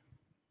இல்லாதது,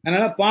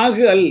 அதனால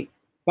பாகு அல்,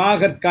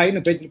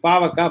 பாகற்காய்னு பேச்சு,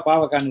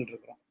 பாவக்கான்னு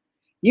இருக்கிறோம்.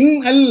 இன்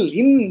அல்,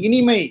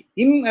 இனிமை,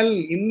 அல்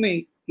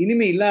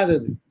இனிமை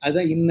இல்லாதது,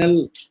 அதுதான் இன்னல்.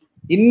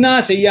 இன்னா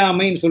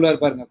செய்யாமைன்னு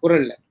சொல்லுவார் பாருங்க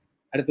குறள்ல.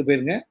 அடுத்து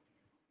போயிருங்க,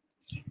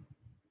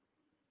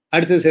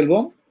 அடுத்தது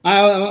செல்வோம்.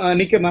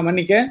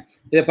 மன்னிக்க,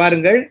 இதை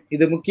பாருங்கள்,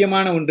 இது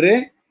முக்கியமான ஒன்று.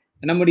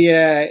 நம்முடைய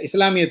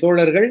இஸ்லாமிய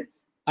தோழர்கள்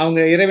அவங்க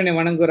இறைவனை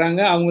வணங்குறாங்க,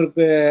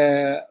 அவங்களுக்கு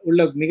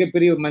உள்ள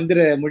மிகப்பெரிய மந்திர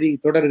மொழி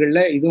தொடர்கள்ல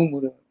இதுவும்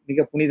ஒரு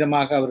மிக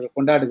புனிதமாக அவர்கள்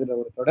கொண்டாடுகிற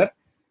ஒரு தொடர்.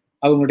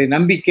 அவங்களுடைய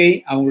நம்பிக்கை,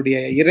 அவங்களுடைய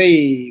இறை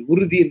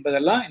உறுதி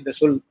என்பதெல்லாம் இந்த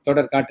சொல்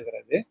தொடர்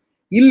காட்டுகிறது.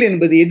 இல்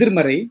என்பது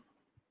எதிர்மறை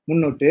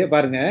முன்னோட்டு.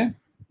 பாருங்க,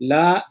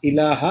 லா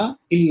இலாஹா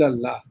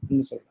இல்லல்லா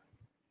சொல்றாங்க.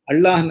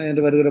 அல்லாஹ்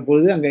என்று வருகிற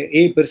பொழுது அங்க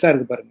பெருசா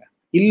இருக்கு பாருங்க.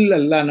 இல்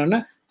அல்லான்னு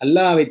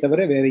அல்லாஹ்வை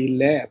தவிர வேற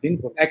இல்லை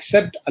அப்படின்னு,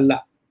 அக்செப்ட்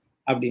அல்லாஹ்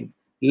அப்படின்னு.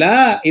 லா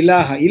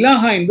இலாஹா,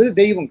 இலாஹா என்பது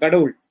தெய்வம்,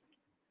 கடவுள்.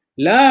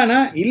 லானா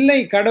இல்லை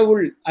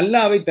கடவுள்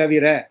அல்லாஹ்வை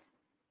தவிர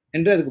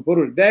என்று அதுக்கு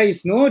பொருள். there is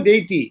no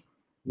deity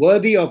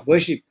worthy of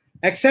worship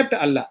except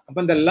Allah. அப்ப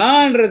இந்த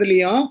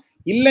லான்றதுலயும்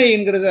இல்லை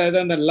என்கிறது,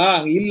 அதான் அந்த லா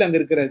இல்ல அங்க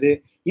இருக்கிறது.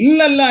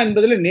 இல்லல்லா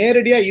என்பதுல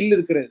நேரடியா இல்ல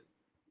இருக்கிறது.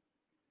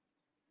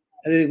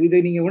 அது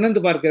இதை நீங்க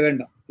உணர்ந்து பார்க்க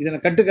வேண்டும். இதை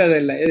நான் கட்டுக்காத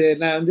இல்லை.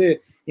 நான் வந்து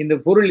இந்த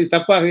பொருள்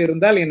தப்பாக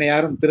இருந்தால் என்னை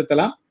யாரும்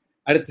திருத்தலாம்.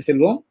 அடுத்து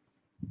செல்வோம்.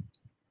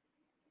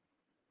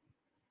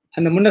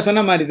 அந்த முன்ன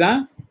சொன்ன மாதிரிதான்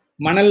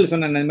மணல்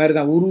சொன்ன மாதிரி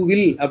தான்.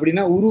 உருவில்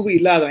அப்படின்னா உருவு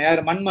இல்லாதவன்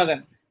யார்?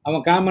 மன்மதன்.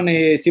 அவன் காமனை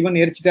சிவன்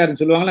எரிச்சிட்டாருன்னு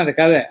சொல்லுவாங்களா அந்த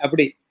கதை.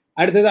 அப்படி.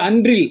 அடுத்தது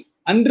அன்றில்.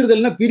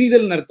 அன்றுதல்னா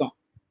பிரிதல்னு அர்த்தம்.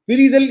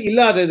 பிரிதல்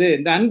இல்லாதது.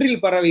 இந்த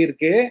அன்றில் பறவை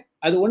இருக்கு,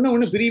 அது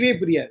ஒண்ணு பிரியவே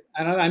பிரியாது.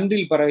 அதனால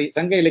அன்றில் பறவை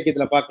சங்க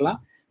இலக்கியத்துல பார்க்கலாம்.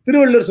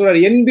 திருவள்ளுவர் சொல்றார்,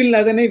 என்பில்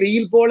அதனை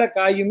வெயில் போல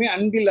காயுமே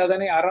அன்பில்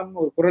அதனை அறம்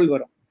ஒரு குறள்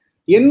வரும்.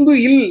 என்பு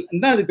இல்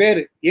தான் அது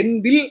பேரு.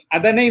 என்பில்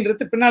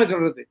அதனைன்றது பின்னால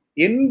சொல்றது.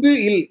 என்பு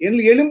இல்,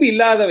 எலும்பு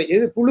இல்லாதவை.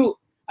 எது? புழு.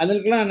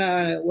 அதுக்கெல்லாம்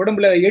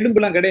உடம்புல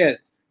எலும்புலாம் கிடையாது.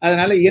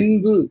 அதனால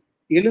என்பு,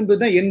 எலும்பு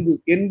தான் என்பு.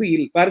 என்பு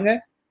இல். பாருங்க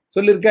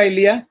சொல்லிருக்கா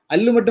இல்லையா?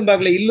 அல்லு மட்டும்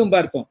பார்க்கல, இல்லும்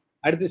பார்த்தோம்.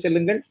 அடுத்து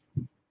செல்லுங்கள்.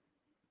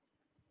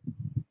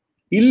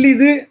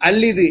 இல்லிது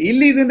அல்லிது.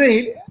 இல்லிதுன்ற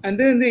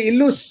அந்த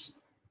இல்லுஸ்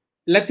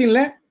லத்தீன்ல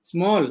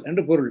ஸ்மால்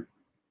என்று பொருள்.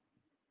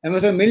 நம்ம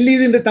சொல்ல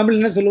மெல்லிதுன்ற தமிழ்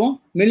என்ன சொல்லுவோம்?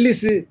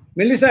 மெல்லிசு.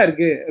 மெல்லிசா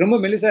இருக்கு, ரொம்ப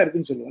மெல்லிசா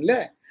இருக்குன்னு சொல்லுவோம் இல்ல?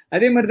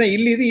 அதே மாதிரிதான்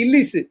இல்லிது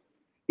இல்லிசு.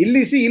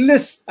 இல்லிசு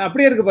இல்லஸ்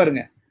அப்படியே இருக்கு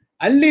பாருங்க.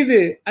 அல்லிது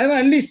அது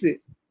அல்லிசு,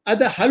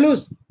 அது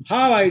ஹலூஸ்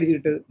ஹாவ்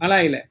ஆயிடுச்சு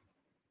மலாயில.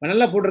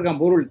 நல்லா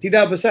போட்டிருக்கான் பொருள்.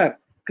 திடா பசார்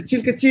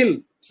கச்சில் கச்சில்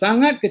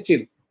சங்காட்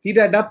கச்சில்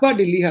திடா டப்பா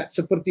டில்லிஹா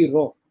செப்பர்த்தி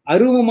ரோ.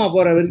 அருவமா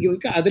போற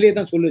வரைக்கும் அதுலயே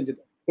தான் சொல்லி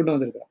வச்சது கொண்டு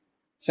வந்திருக்கிறோம்.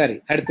 சரி,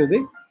 அடுத்தது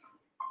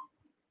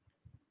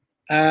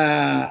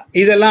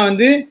இதெல்லாம்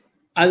வந்து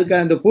அதுக்கு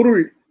அந்த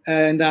பொருள்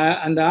இந்த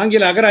அந்த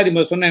ஆங்கில அகராதி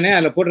சொன்னேனே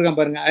அதில் போட்டிருக்கான்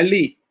பாருங்க.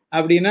 அல்லி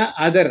அப்படின்னா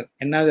அதர்,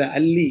 என்னது?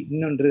 அல்லி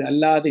இன்னொன்று,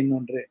 அல்லாத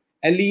இன்னொன்று.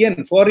 அல்லியன்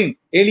ஃபாரின்,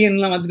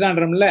 ஏலியன்லாம்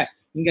வந்துட்டான்றோம்ல.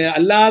 இங்க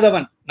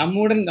அல்லாதவன்,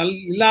 நம்முடன்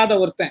இல்லாத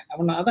ஒருத்தன்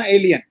அப்படின்னா அதான்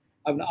ஏலியன்.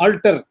 அப்படின்னா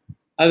ஆல்டர்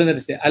அது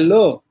வந்துருச்சு.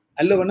 அல்லோ,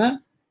 அல்லோனா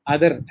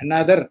அதர்,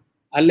 என்னாதர்.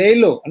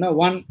 அல்லேலோ ஆனா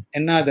ஒன்,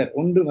 என்னாதர்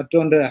ஒன்று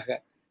மற்றொன்றாக.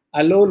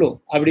 அலோலோ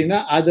அப்படின்னா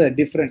அதர்,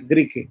 டிஃப்ரெண்ட்,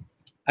 கிரீக்கு.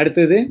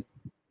 அடுத்தது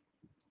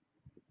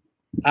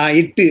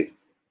இட்டு.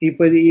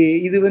 இப்ப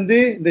இது வந்து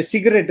இந்த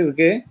சிகரெட்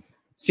இருக்கு.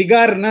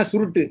 சிகார்னா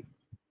சுருட்டு,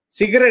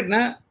 சிகரெட்னா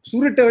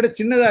சுருட்டை விட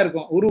சின்னதா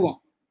இருக்கும் உருவம்,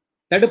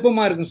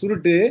 தடுப்பமா இருக்கும்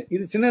சுருட்டு,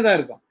 இது சின்னதா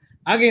இருக்கும்.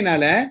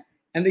 ஆகையினால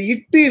அந்த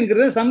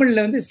இட்டுங்கிறது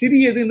தமிழ்ல வந்து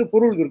சிறியதுன்னு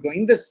பொருள் இருக்கும்.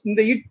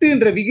 இந்த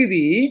இட்டுன்ற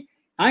விகுதி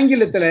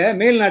ஆங்கிலத்துல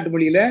மேல்நாட்டு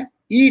மொழியில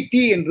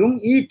இடி என்றும்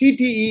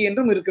இடிடிஇ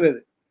என்றும் இருக்கிறது.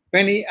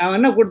 அவன்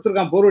என்ன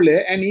கொடுத்துருக்கான் பொருள்?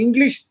 And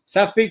English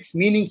suffix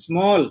meaning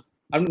small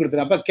அப்படின்னு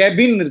கொடுத்துருக்கான். அப்ப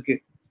கேபின் இருக்கு.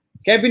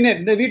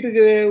 கேபினெட், இந்த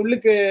வீட்டுக்கு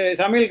உள்ளுக்கு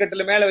சமையல்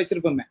கட்டில மேல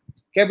வச்சிருப்போமே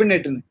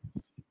கேபினெட்னு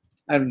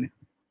அப்படின்னு.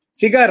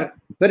 சிகார்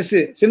பெருசு,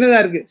 சின்னதா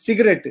இருக்கு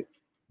சிகரெட்,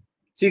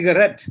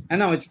 சிகரெட்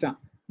என்ன வச்சுட்டான்.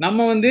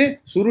 நம்ம வந்து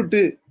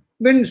சுருட்டு,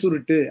 பெண்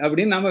சுருட்டு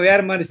அப்படின்னு நம்ம வேற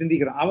மாதிரி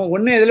சிந்திக்கிறோம். அவன்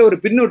ஒன்னே இதுல ஒரு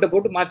பின்னோட்டை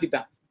போட்டு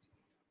மாத்திட்டான்.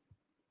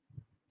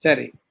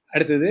 சரி,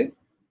 அடுத்தது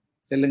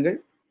செல்லுங்கள்.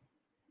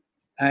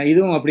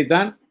 இதுவும்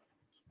அப்படித்தான்.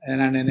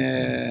 நான்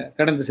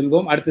கடந்து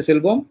செல்வோம். அடுத்து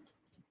செல்வோம்.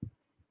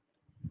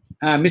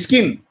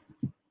 மிஸ்கின்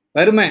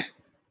வறுமை.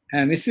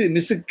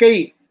 மிசுக்கை,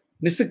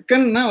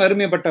 மிசுக்கன்னா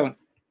வறுமைப்பட்டவன்.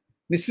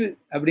 மிசு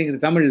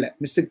அப்படிங்கிறது தமிழ்ல.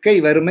 மிசுக்கை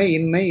வறுமை,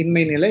 இன்மை,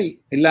 இன்மை நிலை,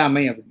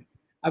 இல்லாமை அப்படின்னு.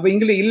 அப்ப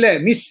இங்கிலீஷ் இல்ல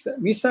மிஸ்,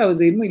 மிஸ்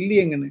ஆகுது இன்னும்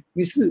இல்லையேங்கன்னு.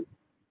 மிஸ்ஸு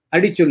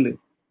அடிச்சொல்லு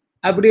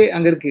அப்படியே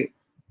அங்க இருக்கு.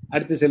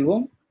 அடுத்து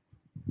செல்வோம்.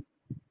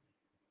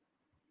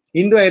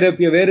 இந்தோ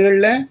ஐரோப்பிய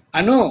வேர்கள்ல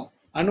அணு,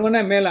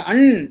 அணுவனா மேல,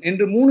 அண்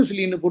என்று 3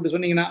 சொல்லின்னு போட்டு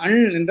சொன்னீங்கன்னா, அண்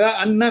என்றா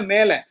அண்ணா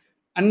மேல,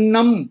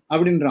 அன்னம்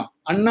அப்படின்றான்.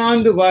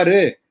 அண்ணாந்து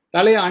பாரு,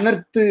 தலையை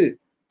அனர்த்து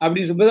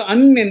அப்படின்னு சொல்லும்போது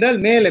அன் என்றால்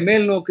மேல,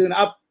 மேல் நோக்கு,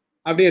 அப்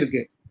அப்படியே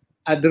இருக்கு.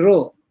 அட்ரோ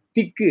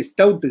திக்கு,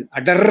 ஸ்டவுட்,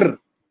 அடர்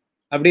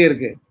அப்படியே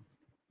இருக்கு.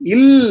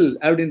 இல்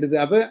அப்படின்றது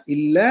அப்ப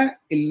இல்ல,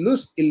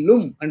 இல்லுஸ்,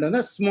 இல்லும்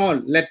அண்ட்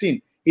ஸ்மால் லட்டின்.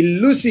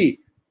 இல்லுசி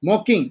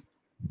மோக்கிங்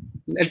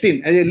லட்டின்,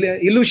 அது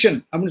இலூஷன்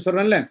அப்படின்னு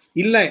சொல்றோம்ல.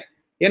 இல்ல,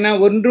 ஏன்னா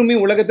ஒன்றுமே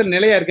உலகத்தில்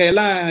நிலையா இருக்க,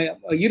 எல்லாம்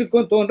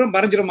இருக்கும், தோன்றும்,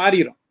 மறைஞ்சிரும்,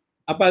 மாறிடும்.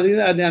 அப்ப அது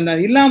அந்த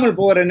இல்லாமல்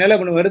போகிற நிலை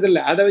ஒன்று வருது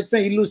இல்லை, அதை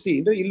வச்சுதான் இல்லூசி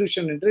என்று,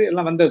 இல்லூஷன் என்று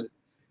எல்லாம் வந்தது.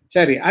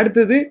 சரி,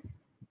 அடுத்தது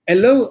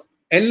எல்லோ,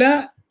 எல்லா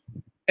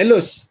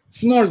எல்லோஸ்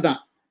ஸ்மால் தான்.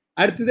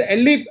 அடுத்தது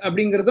எல்லிப்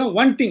அப்படிங்கிறதும்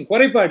ஒன்டிங்,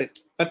 குறைபாடு,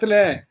 பத்துல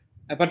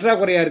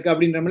பற்றாக்குறையா இருக்கு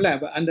அப்படின்றமில்ல,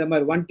 அந்த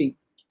மாதிரி ஒன்டிங்.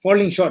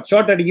 ஃபாலிங் ஷார்ட்,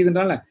 ஷார்ட்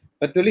அடிக்குதுன்றால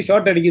 10 வழி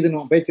ஷார்ட்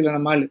அடிக்குதுன்னு பேச்சில்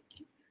நம்ம ஆளு.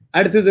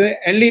 அடுத்தது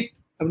எல்லிப்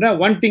அப்படின்னா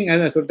ஒன்டிங்,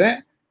 அதான் சொல்லிட்டேன்.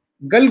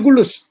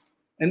 கல்குலுஸ்,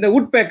 இந்த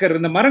உட் பேக்கர்,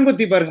 இந்த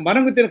மரங்கொத்தி பாருங்க,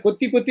 மரங்கொத்தி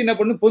கொத்தி கொத்தி என்ன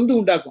பண்ணும், பொந்து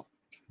உண்டாக்கும்.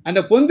 அந்த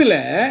பொந்துல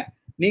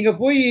நீங்க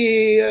போய்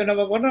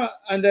நம்ம பண்றோம்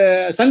அந்த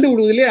சந்து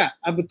விடுவது இல்லையா,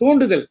 அப்ப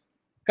தோண்டுதல்,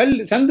 கல்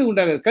சந்து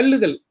உண்டாகுது,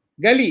 கல்லுதல்,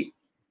 கலி,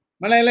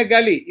 மலையில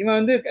காலி. இவன்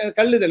வந்து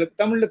கல்லுதல்,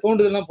 தமிழ்ல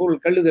தோண்டுதல் தான் பொருள்,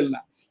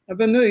 கல்லுதல்னா. அப்ப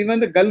வந்து இவன்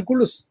வந்து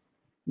கல்குலுஸ்,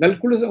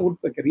 கல்குலுஸ்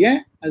உட்பக்கர். ஏன்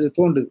அது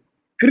தோண்டுது.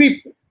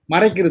 கிரீப்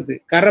மறைக்கிறது,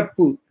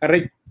 கரப்பு,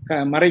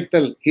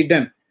 மறைத்தல்,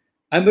 ஹிடன்.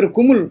 அது மாதிரி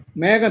குமுல்,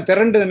 மேகம்,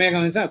 திரண்டது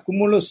மேகம்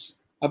குமுலுஸ்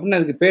அப்படின்னு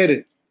அதுக்கு பேரு.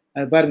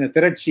 அது பாருங்க,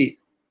 திரட்சி.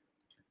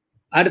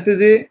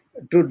 அடுத்தது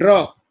டு ட்ரா,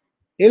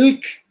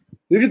 எல்க்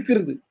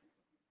இழுக்கிறது,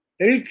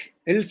 எல்க்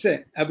எல்ச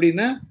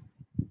அப்படின்னா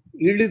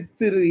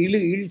இழுத்து,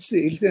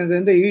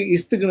 இழுத்து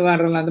இஸ்துக்குன்னு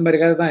வாடுறலாம், அந்த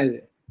மாதிரி கதை தான் இது.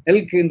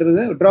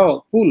 எல்க்ன்றது ட்ரா,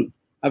 பூல்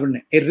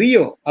அப்படின்னு.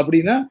 ரியோ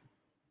அப்படின்னா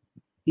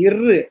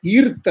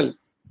ஈர்த்தல்,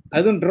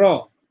 அதுவும் ட்ரா,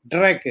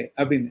 ட்ராக்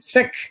அப்படின்னு.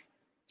 செக்,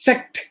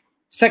 செக்ட்,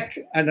 செக்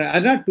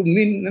அதான் to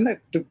mean,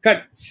 to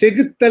cut,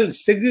 செகுத்தல்,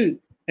 Segu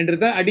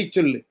என்றுதான்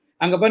அடிச்சொல்லு.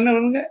 அங்க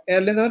பண்ணவங்க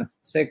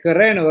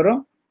செக்கரேன்னு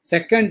வரும்,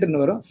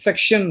 செகண்ட்னு வரும்,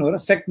 செக்ஷன்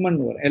வரும்,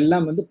 செக்மெண்ட் வரும்.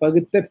 எல்லாம் வந்து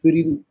பகுத்த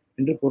பிரிவு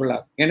என்று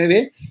பொருளாகும். எனவே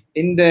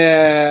இந்த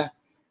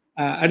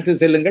அடுத்து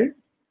செல்லுங்கள்.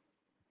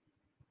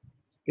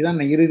 இதான்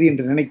நான் இறுதி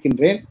என்று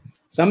நினைக்கின்றேன்.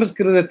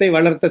 சமஸ்கிருதத்தை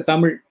வளர்த்த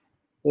தமிழ்.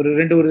 ஒரு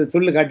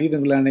சொல்லு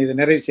காட்டிட்டு நான் இதை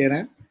நிறைவு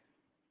செய்கிறேன்.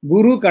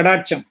 குரு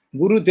கடாட்சம்.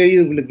 குரு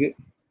தெரியுது உங்களுக்கு.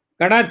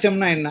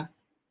 கடாட்சம்னா என்ன?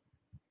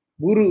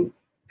 குரு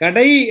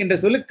கடை என்ற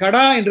சொல்லு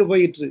கடா என்று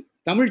போயிற்று.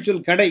 தமிழ்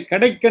சொல் கடை,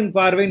 கடைக்கண்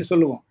பார்வைன்னு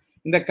சொல்லுவோம்.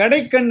 இந்த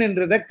கடைக்கண்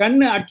என்றத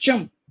கண்ணு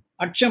அச்சம்.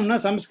 அச்சம்னா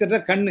சமஸ்கிருத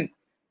கண்ணு.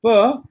 இப்போ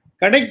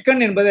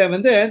கடைக்கண் என்பதை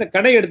வந்து இந்த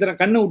கடை எடுத்துற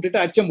கண்ணை விட்டுட்டு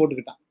அச்சம்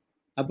போட்டுக்கிட்டான்.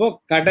 அப்போ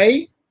கடை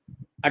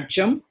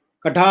அச்சம்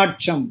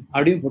கடாட்சம்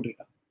அப்படின்னு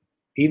போட்டுக்கிட்டான்.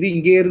 இது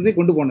இங்கே இருந்து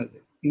கொண்டு போனது.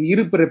 இது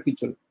இருபிறப்பி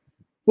சொல்.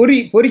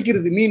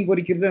 பொறிக்கிறது, மீன்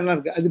பொறிக்கிறது எல்லாம்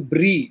இருக்கு. அது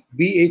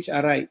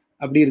BHRI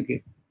அப்படி இருக்கு.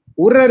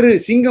 உரறு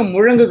சிங்கம்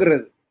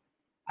முழங்குகிறது.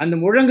 அந்த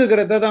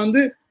முழங்குகிறத தான்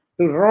வந்து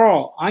ரா,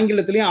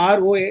 ஆங்கிலத்திலையும்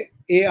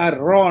ROAR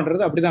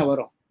ரான்றது அப்படிதான்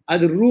வரும்.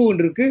 அது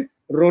ரூன்னு இருக்கு.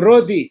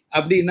 ரொரோதி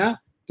அப்படின்னா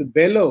டு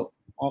பெலோ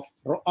ஆஃப்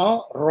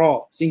ரா,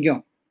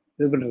 சிங்கம்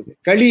இது பண்றது.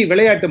 களி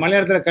விளையாட்டு,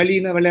 மலையாளத்துல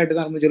களின்னு விளையாட்டு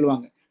தான் ரொம்ப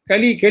சொல்லுவாங்க.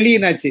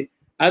 களினாச்சு,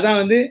 அதான்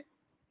வந்து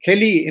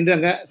கெலி என்று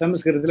அங்க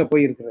சமஸ்கிருதத்துல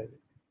போயிருக்கிறது.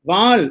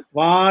 வாள்,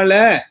 வாழ,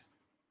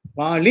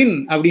 வாளின்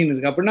அப்படின்னு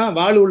இருக்கு. அப்படின்னா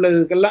வாள்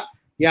உள்ளதுக்கெல்லாம்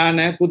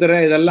யானை, குதிரை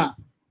இதெல்லாம்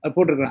அது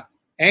போட்டிருக்கிறான்.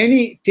 எனி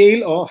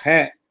டெய்ல் ஓ ஹே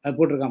அது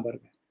போட்டிருக்கான்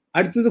பாருங்க.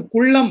 அடுத்தது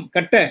குள்ளம்,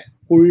 கட்டை,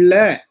 குள்ள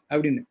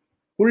அப்படின்னு.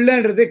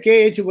 குள்ளன்றது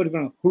KH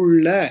போட்டுக்கணும்.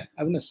 குள்ள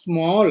அப்படின்னு,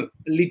 ஸ்மால்,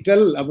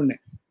 லிட்டல் அப்படின்னு.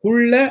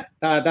 குள்ள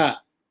தாதா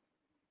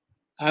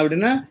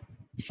அப்படின்னா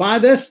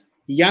ஃபாதர்ஸ்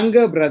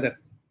யங்கர் பிரதர்,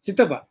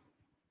 சித்தப்பா.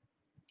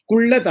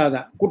 குள்ள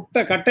தாதா,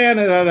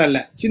 கட்டையான தாதா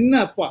இல்ல, சின்ன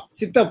அப்பா,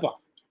 சித்தப்பா.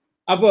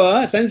 அப்போ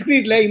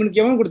சன்ஸ்கிரிட்ல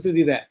இவனுக்கு எவன் கொடுத்தது?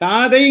 இதை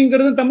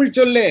தாதைங்கிறது தமிழ்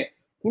சொல்லு.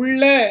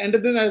 குள்ள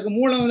என்றது அதுக்கு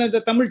மூலம்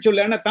இந்த தமிழ் சொல்லு.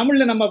 ஆனா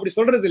தமிழ்ல நம்ம அப்படி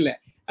சொல்றது இல்லை.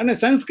 ஆனா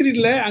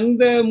சன்ஸ்கிரிட்ல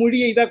அந்த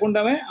மொழியை இதா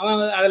கொண்டவன் அவன்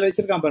அதுல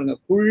வச்சிருக்கான் பாருங்க.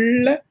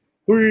 குள்ள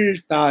குள்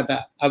தாதா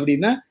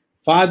அப்படின்னா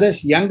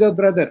ஃபாதர்ஸ் யங்கர்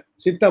பிரதர்,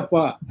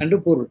 சித்தப்பா என்று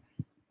பொருள்.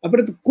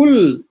 அப்புறம் குல்,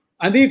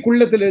 அதே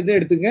குள்ளத்துல இருந்து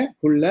எடுத்துங்க.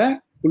 குள்ள,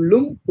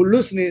 குள்ளும்,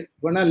 குள்ளுஸ்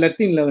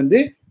லத்தீன்ல வந்து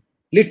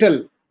லிட்டல்,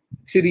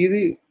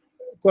 சிறிது,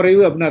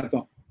 குறைவு அப்படின்னு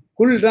அர்த்தம்.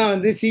 குள் தான்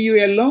வந்து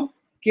CUL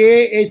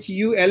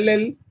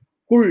KHULL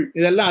குள்,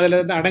 இதெல்லாம் அதுல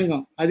தான்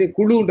அடங்கும். அது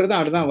குழுன்றது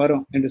அதுதான்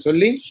வரும் என்று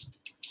சொல்லி,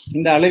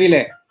 இந்த அளவில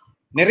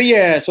நிறைய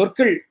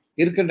சொற்கள்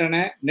இருக்கின்றன,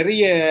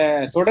 நிறைய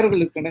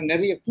தொடர்கள் இருக்கின்றன,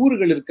 நிறைய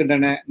கூறுகள்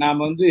இருக்கின்றன. நாம்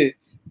வந்து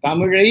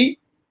தமிழை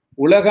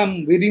உலகம்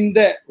விரிந்த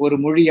ஒரு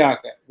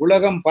மொழியாக,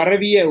 உலகம்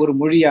பரவிய ஒரு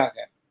மொழியாக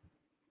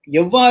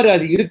எவ்வாறு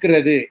அது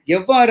இருக்கிறது,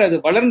 எவ்வாறு அது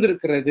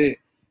வளர்ந்திருக்கிறது,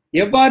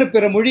 எவ்வாறு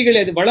பிற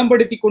மொழிகளை அது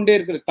வளம்படுத்தி கொண்டே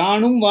இருக்கிறது.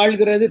 தானும்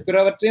வாழ்கிறது,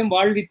 பிறவற்றையும்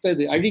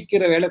வாழ்வித்தது.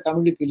 அழிக்கிற வேலை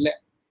தமிழுக்கு இல்லை.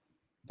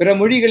 பிற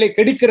மொழிகளை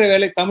கெடுக்கிற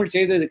வேலை தமிழ்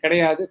செய்தது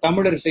கிடையாது,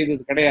 தமிழர்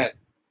செய்தது கிடையாது.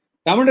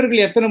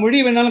 தமிழர்கள் எத்தனை மொழி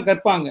வேணாலும்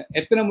கற்பாங்க,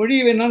 எத்தனை மொழி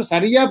வேணாலும்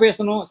சரியா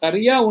பேசணும்,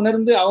 சரியா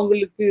உணர்ந்து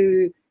அவங்களுக்கு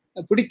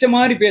பிடிச்ச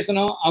மாதிரி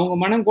பேசணும், அவங்க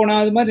மனம்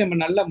கோணாத மாதிரி நம்ம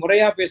நல்ல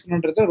முறையா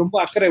பேசணுன்றத ரொம்ப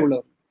அக்கறை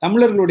உள்ளவர்.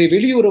 தமிழர்களுடைய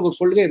வெளியுறவு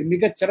கொள்கை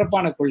மிக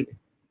சிறப்பான கொள்கை.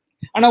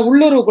 ஆனா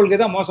உள்ளுறவு கொள்கை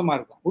தான் மோசமா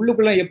இருக்கும்.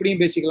 உள்ளுக்குள்ள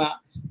எப்படியும் பேசிக்கலாம்,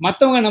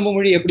 மற்றவங்க நம்ம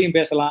மொழி எப்படியும்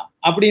பேசலாம்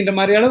அப்படின்ற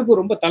மாதிரி அளவுக்கு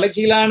ரொம்ப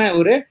தலைகீழான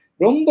ஒரு,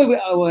 ரொம்ப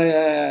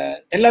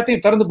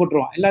எல்லாத்தையும் திறந்து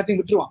போட்டுருவான், எல்லாத்தையும்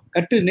விட்டுருவான்,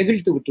 கட்டு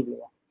நெகிழ்த்து விட்டு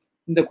விடுவான்.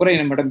 இந்த குறை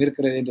நம்மிடம்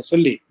இருக்கிறது என்று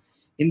சொல்லி,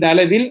 இந்த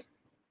அளவில்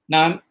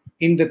நான்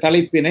இந்த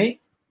தலைப்பினை,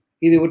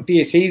 இது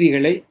ஒட்டிய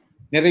செய்திகளை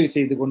நிறைவு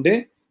செய்து கொண்டு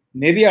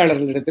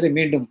நெறியாளர்களிடத்தில்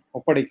மீண்டும்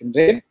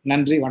ஒப்படைக்கின்றேன்.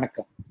 நன்றி,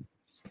 வணக்கம்.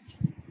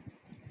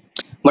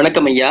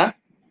 வணக்கம் ஐயா.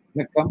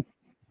 வணக்கம்.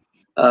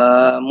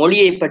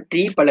 மொழியை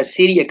பற்றி பல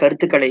சீரிய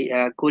கருத்துக்களை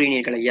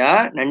கூறினீர்கள் ஐயா.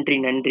 நன்றி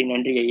நன்றி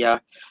நன்றி ஐயா.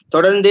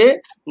 தொடர்ந்து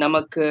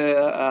நமக்கு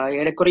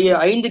ஏறக்குறைய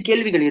 5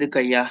 கேள்விகள் இருக்கு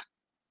ஐயா.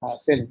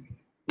 சரி,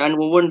 நான்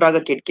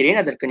ஒவ்வொன்றாக கேட்கிறேன்,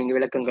 அதற்கு நீங்க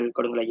விளக்கங்கள்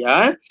கொடுங்கள் ஐயா.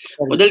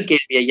 முதல்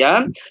கேள்வி ஐயா,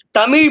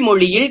 தமிழ்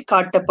மொழியில்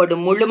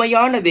காட்டப்படும்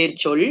முழுமையான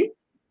வேர்ச்சொல்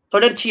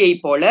தொடர்ச்சியை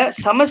போல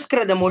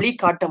சமஸ்கிருத மொழி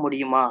காட்ட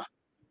முடியுமா?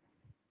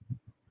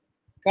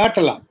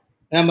 காட்டலாம்.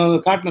 நம்ம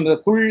காட்டின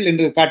குள்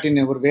என்று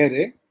காட்டின ஒரு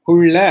வேறு,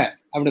 குள்ள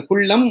அப்படி,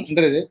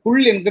 குள்ளம்ன்றது,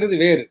 குள் என்கிறது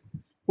வேறு,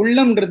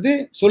 குள்ளம்ன்றது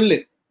சொல்லு,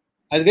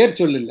 அது வேறு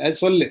சொல்லு இல்லை, அது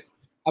சொல்லு.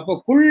 அப்போ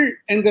குள்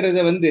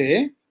என்கிறத வந்து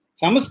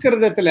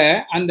சமஸ்கிருதத்துல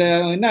அந்த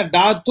என்ன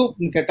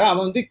தாத்துன்னு கேட்டா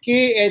அவன் வந்து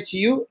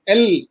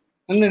KHUL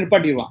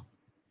நிப்பாட்டிடுவான்.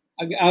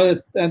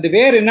 அந்த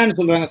வேறு என்னன்னு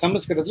சொல்றாங்க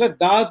சமஸ்கிருதத்துல?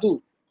 தாது,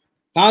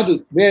 தாது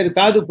வேறு,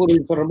 தாது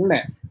பொருள் சொல்றோம்ல,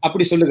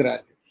 அப்படி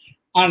சொல்லுகிறாரு.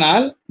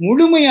 ஆனால்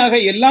முழுமையாக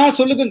எல்லா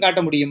சொல்லுக்கும்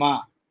காட்ட முடியுமா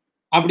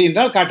அப்படி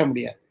என்றால் காட்ட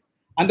முடியாது.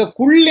 அந்த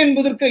குள்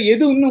என்பதற்கு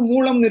எது இன்னும்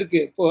மூலம்னு இருக்கு.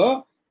 இப்போ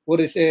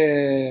ஒரு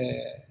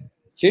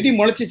செடி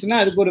முளைச்சிச்சுன்னா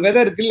அதுக்கு ஒரு விதை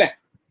இருக்குல்ல,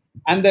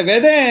 அந்த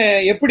விதை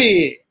எப்படி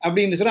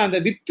அப்படின்னு சொன்னா அந்த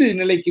வித்து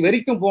நிலைக்கு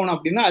வரைக்கும் போனோம்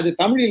அப்படின்னா அது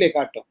தமிழிலே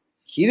காட்டும்.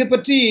 இதை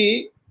பற்றி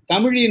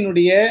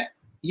தமிழினுடைய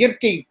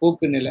இயற்கை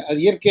போக்கு நிலை, அது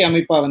இயற்கை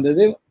அமைப்பா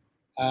வந்தது.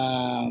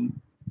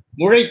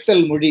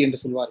 முளைத்தல் மொழி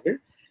என்று சொல்வார்கள்.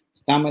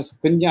 நாம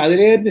கொஞ்சம்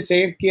அதிலேருந்து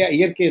செயற்கையா,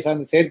 இயற்கையை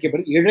சார்ந்த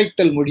செயற்கைப்படி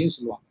இழைத்தல் மொழின்னு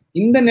சொல்லுவாங்க.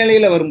 இந்த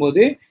நிலையில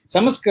வரும்போது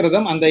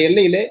சமஸ்கிருதம் அந்த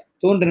எல்லையில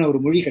தோன்றின ஒரு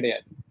மொழி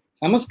கிடையாது.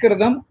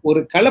 சமஸ்கிருதம் ஒரு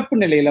கலப்பு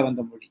நிலையில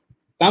வந்த மொழி,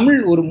 தமிழ்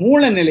ஒரு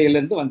மூல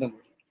நிலையிலிருந்து வந்த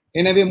மொழி.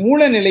 எனவே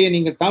மூல நிலையை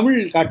நீங்கள் தமிழ்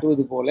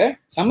காட்டுவது போல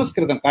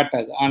சமஸ்கிருதம்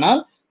காட்டாது.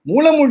 ஆனால்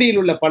மூலமொழியில்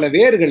உள்ள பல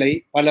வேர்களை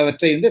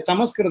பலவற்றை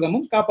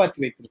சமஸ்கிருதமும் காப்பாற்றி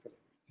வைத்திருக்கிறது.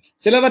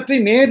 சிலவற்றை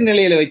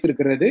நேர்நிலையில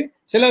வைத்திருக்கிறது,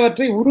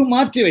 சிலவற்றை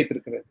உருமாற்றி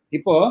வைத்திருக்கிறது.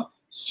 இப்போ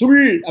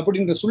சுள்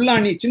அப்படின்ற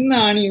சுல்லாணி, சின்ன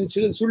ஆணி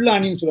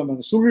சுல்லாணின்னு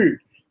சொல்லுவாங்க. சுள்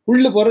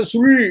புல்லு போற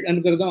சுள்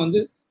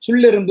என்கிறத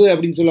சுள்ளெரும்பு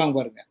அப்படின்னு சொல்லுவாங்க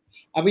பாருங்க.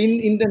 அப்ப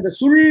இந்த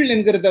சுள்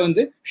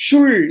என்கிறத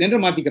ஷுள் என்று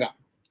மாத்திக்கிறான்.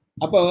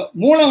 அப்ப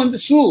மூலம்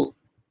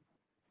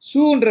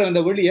சூன்ற அந்த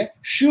ஒளிய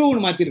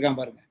ஷூன்னு மாத்திருக்கான்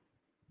பாருங்க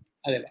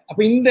அதுல. அப்ப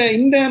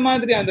இந்த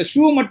மாதிரி அந்த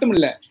ஷூ மட்டும்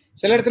இல்ல,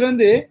 சில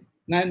இடத்துல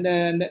நான்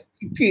இந்த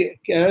இக்கு,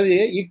 அதாவது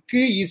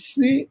இக்கு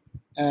இஸ்ஸு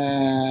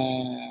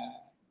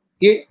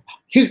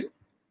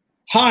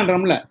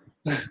ஹான்றோம்ல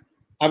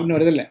அப்படின்னு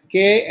வருது இல்ல,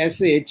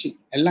 KSH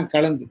எல்லாம்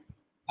கலந்து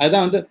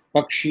அதுதான்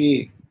பக்ஷி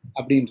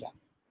அப்படின்றான்,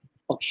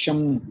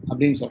 பக்ஷம்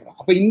அப்படின்னு சொல்றான்.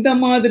 அப்ப இந்த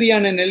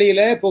மாதிரியான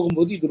நிலையில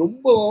போகும்போது இது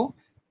ரொம்ப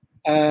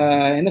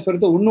என்ன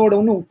சொல்றது, உன்னோட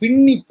ஒண்ணு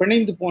பின்னி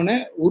பிணைந்து போன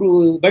ஒரு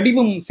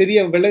வடிவம்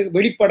சரியா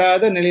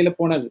வெளிப்படாத நிலையில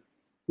போனது.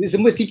 இது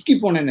ரொம்ப சிக்கி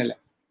போன நிலை,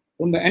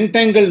 ரொம்ப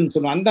என்டாங்கிள்னு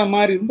சொல்லுவோம், அந்த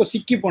மாதிரி ரொம்ப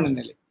சிக்கி போன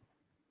நிலை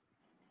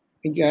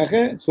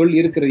இங்காக சொல்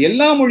இருக்கிறது.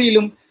 எல்லா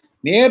மொழியிலும்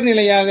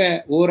நேர்நிலையாக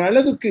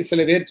ஓரளவுக்கு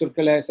சில வேர்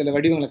சொற்களை சில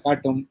வடிவங்களை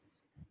காட்டும்,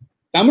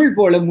 தமிழ்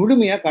போல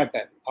முழுமையா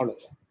காட்டாது,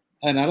 அவ்வளவுதான்.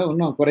 அதனால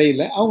ஒன்றும்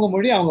குறையில்லை. அவங்க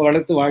மொழி அவங்க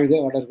வளர்த்து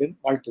வளர்க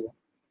வாழ்த்துவோம்.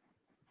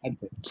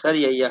 அடுத்து.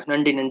 சரி ஐயா,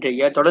 நன்றி நன்றி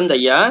ஐயா. தொடர்ந்து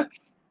ஐயா.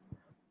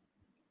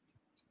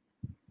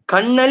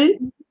 கண்ணல்,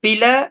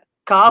 பில,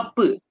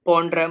 காப்பு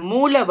போன்ற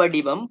மூல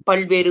வடிவம்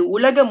பல்வேறு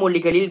உலக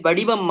மொழிகளில்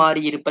வடிவம்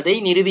மாறியிருப்பதை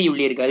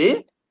நிறுவியுள்ளீர்கள்.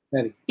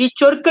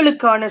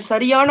 இச்சொற்களுக்கான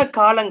சரியான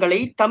காலங்களை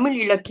தமிழ்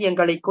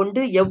இலக்கியங்களை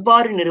கொண்டு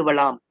எவ்வாறு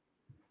நிறுவலாம்?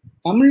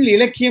 தமிழ்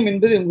இலக்கியம்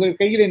என்பது உங்க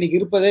கையில் இன்னைக்கு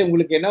இருப்பதை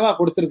உங்களுக்கு என்னவா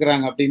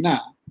கொடுத்திருக்கிறாங்க அப்படின்னா,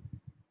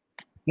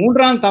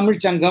 3ஆம் தமிழ்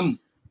சங்கம்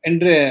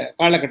என்ற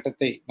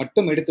காலகட்டத்தை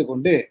மட்டும்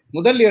எடுத்துக்கொண்டு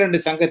முதல்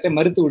 2 சங்கத்தை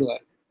மறுத்து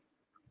விடுவார்.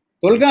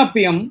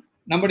 தொல்காப்பியம்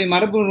நம்முடைய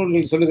மரபு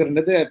நூல்கள்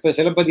சொல்லுகின்றது. இப்ப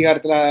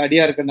சிலப்பதிகாரத்துல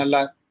அடியாருக்கு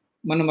நல்லா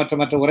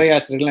மற்ற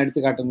உரையாசிரியர்கள்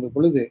எடுத்து காட்டும்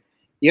பொழுது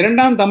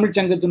 2ஆம் தமிழ்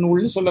சங்கத்து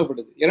நூல்னு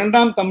சொல்லப்படுது.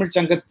 2ஆம் தமிழ்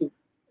சங்கத்தில்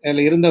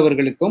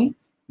இருந்தவர்களுக்கும்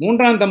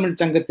 3ஆம் தமிழ்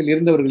சங்கத்தில்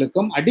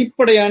இருந்தவர்களுக்கும்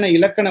அடிப்படையான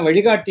இலக்கண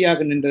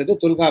வழிகாட்டியாக நின்றது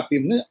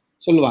தொல்காப்பியம்னு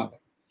சொல்லுவாங்க.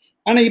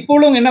 ஆனா இப்போ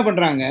உள்ளவங்க என்ன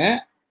பண்றாங்க,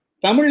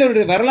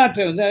 தமிழருடைய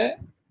வரலாற்றை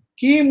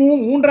கிமு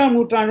 3ஆம்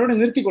நூற்றாண்டோட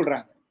நிறுத்தி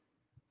கொள்றாங்க.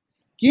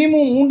 கிமு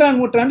 3ஆம்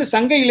நூற்றாண்டு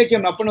சங்க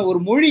இலக்கியம். அப்பன ஒரு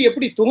மொழி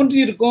எப்படி தோன்றி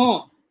இருக்கும்,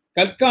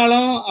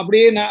 கற்காலம்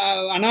அப்படியே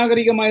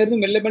அநாகரிகமா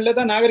இருந்து மெல்ல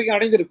மெல்லதான் நாகரிகம்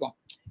அடைந்திருக்கும்.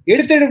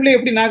 எடுத்தெடுப்புல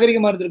எப்படி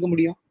நாகரிகமா இருந்திருக்க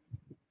முடியும்?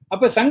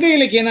 அப்ப சங்க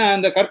இலக்கியம்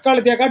அந்த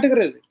கற்காலத்தையா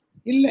காட்டுகிறது?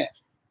 இல்ல,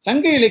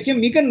 சங்க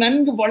இலக்கியம் மிக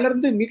நன்கு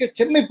வளர்ந்து மிக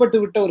செம்மைப்பட்டு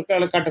விட்ட ஒரு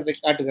காலகட்டத்தை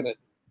காட்டுகிறது.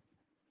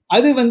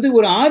 அது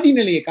ஒரு ஆதி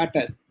நிலையை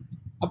காட்டாது.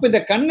 அப்ப இந்த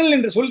கண்ணல்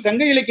என்று சொல்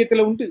சங்க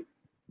இலக்கியத்துல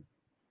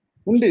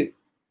உண்டு,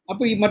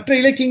 அப்ப மற்ற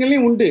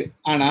இலக்கியங்களையும் உண்டு.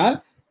 ஆனால்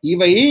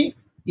இவை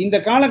இந்த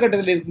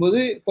காலகட்டத்தில் இருக்கும்போது,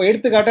 இப்போ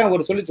எடுத்துக்காட்டா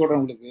ஒரு சொல்லி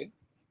சொல்றேன் உங்களுக்கு.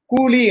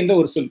 கூலி என்ற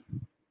ஒரு சொல்,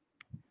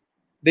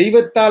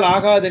 தெய்வத்தால்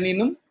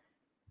ஆகாதனினும்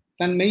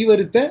தன்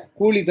மெய்வருத்த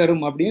கூலி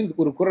தரும் அப்படின்னு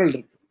ஒரு குறள்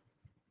இருக்கு.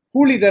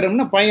 கூலி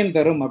தரும்னா பயன்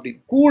தரும்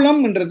அப்படின்னு.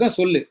 கூலம் என்றதுதான்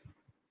சொல்லு,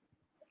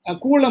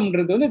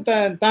 கூலம்ன்றது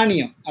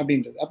தானியம்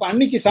அப்படின்றது. அப்ப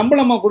அன்னைக்கு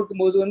சம்பளமா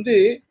கொடுக்கும்போது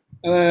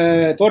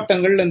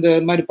தோட்டங்கள் அந்த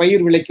மாதிரி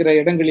பயிர் விளைக்கிற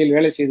இடங்களில்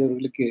வேலை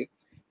செய்தவர்களுக்கு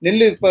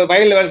நெல், இப்ப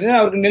வயல்ல வேலை செஞ்சா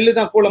அவருக்கு நெல்லு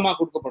தான் கூலமா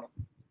கொடுக்கப்படும்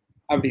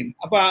அப்படின்னு.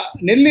 அப்ப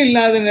நெல்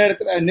இல்லாத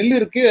நேரத்துல நெல்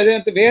இருக்கு, அதே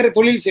நேரத்தில் வேற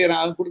தொழில்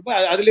செய்யறான், அது கொடுப்போம்.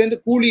 அதுல இருந்து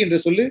கூலி என்ற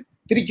சொல்லு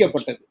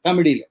திரிக்கப்பட்டது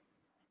தமிழில.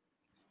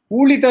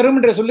 கூலி தரும்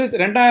என்ற சொல்லு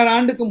 2000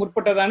 ஆண்டுக்கு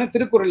முற்பட்டதான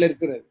திருக்குறள்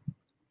இருக்கிறது.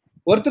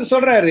 ஒருத்தர்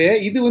சொல்றாரு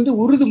இது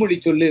உருது மொழி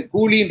சொல்லு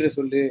கூலி என்ற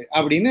சொல்லு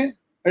அப்படின்னு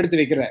எடுத்து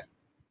வைக்கிறார்.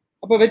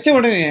 அப்ப வச்ச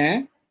உடனே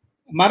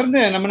மறந்த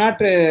நம்ம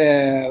நாட்டு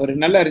ஒரு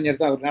நல்ல அறிஞர்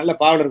தான், ஒரு நல்ல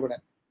பாவலர் கூட,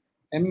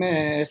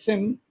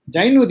 SM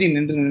ஜைனுதீன்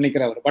என்று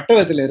நினைக்கிறவர்,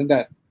 பட்டவத்தில்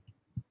இருந்தார்.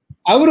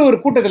 அவரு ஒரு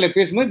கூட்டத்துல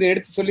பேசும்போது இதை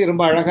எடுத்து சொல்லி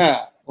ரொம்ப அழகா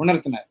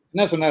உணர்த்தினார்.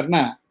 என்ன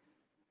சொன்னார்னா,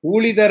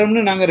 கூலி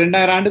தரம்னு நாங்க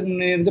 2000 ஆண்டுக்கு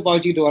முன்னே இருந்து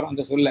பாவிச்சுக்கிட்டு வரோம்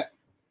அந்த சொல்ல.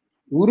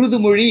 உருது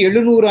மொழி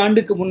 700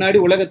 ஆண்டுக்கு முன்னாடி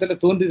உலகத்துல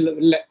தோன்றி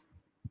இல்லை.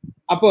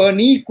 அப்போ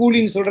நீ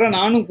கூலின்னு சொல்ற,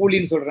 நானும்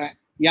கூலின்னு சொல்றேன்,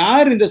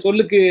 யார் இந்த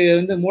சொல்லுக்கு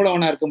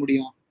மூலவனா இருக்க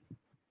முடியும்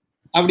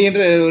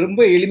அப்படின்ற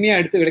ரொம்ப எளிமையா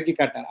எடுத்து விளக்கி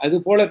காட்டார். அது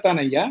போலத்தான்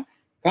ஐயா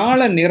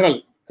கால நிரல்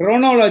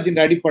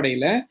குரோனாலஜின்ற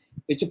அடிப்படையில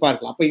வச்சு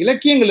பார்க்கலாம். அப்ப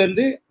இலக்கியங்கள்ல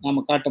இருந்து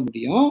நாம காட்ட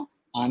முடியும்,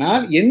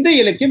 ஆனால் எந்த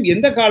இலக்கியம்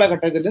எந்த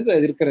காலகட்டத்திலிருந்து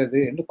அது இருக்கிறது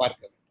என்று பார்க்க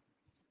வேண்டும்.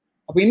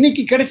 அப்ப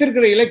இன்னைக்கு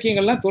கிடைச்சிருக்கிற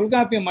இலக்கியங்கள்லாம்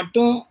தொல்காப்பியம்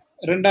மட்டும்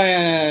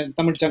 2ஆம்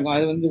தமிழ் சங்கம்,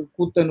 அது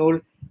கூத்த நூல்,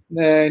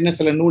 இந்த இன்னும்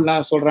சில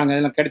நூல்லாம் சொல்றாங்க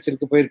அதெல்லாம்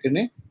கிடைச்சிருக்கு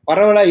போயிருக்குன்னு,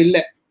 பரவலா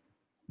இல்லை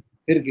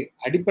இருக்கு.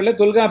 அடிப்படையில்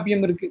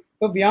தொல்காப்பியம் இருக்கு.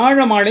 இப்ப வியாழ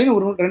மாலைன்னு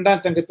ஒரு நூல்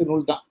 2ஆம் சங்கத்து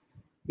நூல் தான்,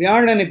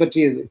 வியாழனை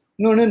பற்றியது.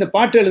 இன்னொன்னு இந்த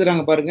பாட்டு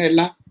எழுதுறாங்க பாருங்க,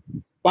 எல்லாம்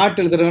பாட்டு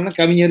எழுதுறவங்கன்னா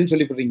கவிஞர்னு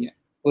சொல்லிப்படுறீங்க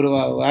ஒரு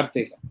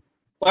வார்த்தையில.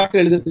 பாட்டு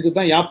எழுதுறதுக்கு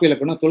தான் யாப்பு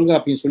இலக்கணம்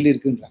தொல்காப்பியம் சொல்லி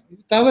இருக்குன்றாங்க.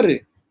 இது தவறு.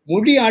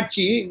 மொழி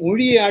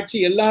ஆட்சி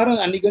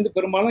எல்லாரும் அன்னைக்கு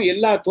பெரும்பாலும்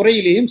எல்லா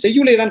துறையிலையும்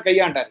செய்யுளை தான்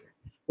கையாண்டார்கள்.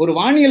 ஒரு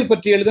வானியல்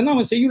பற்றி எழுதுனா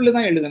அவன் செய்யுள்ள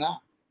தான் எழுதுனா,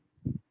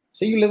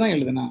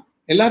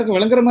 எல்லாருக்கும்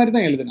விளங்குற மாதிரி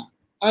தான் எழுதுனா.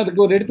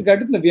 அதுக்கு ஒரு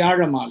எடுத்துக்காட்டு இந்த வியாழ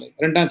மாலை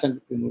 2ஆம்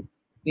சங்கத்து நூல்.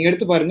 நீங்க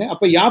எடுத்து பாருங்க.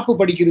 அப்ப யாப்பு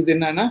படிக்கிறது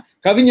என்னன்னா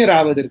கவிஞர்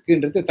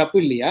ஆவதற்குன்றது தப்பு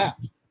இல்லையா?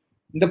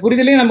 இந்த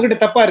புரிதலே நம்ம கிட்ட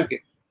தப்பா இருக்கு.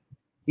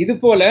 இது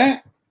போல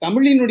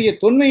தமிழினுடைய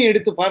தொன்மையை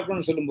எடுத்து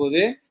பார்க்கணும்னு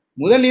சொல்லும்போது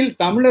முதலில்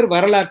தமிழர்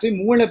வரலாற்றை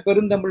மூல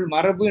பெருந்தமிழ்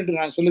மரபு என்று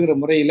நான் சொல்லுகிற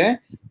முறையில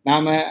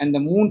நாம அந்த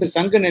 3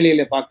 சங்க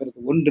நிலையில பார்க்கறது.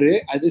 ஒன்று,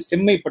 அது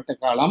செம்மைப்பட்ட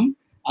காலம்.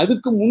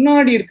 அதுக்கு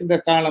முன்னாடி இருக்கின்ற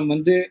காலம்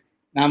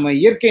நாம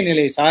இயற்கை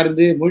நிலையை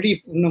சார்ந்து மொழி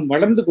இன்னும்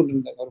வளர்ந்து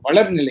கொண்டிருந்த ஒரு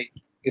வளர்நிலை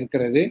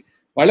இருக்கிறது.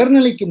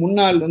 வளர்நிலைக்கு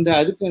முன்னால்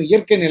அதுக்கு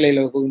இயற்கை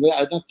நிலையில போகும்போது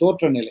அதுதான்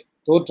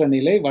தோற்ற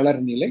நிலை,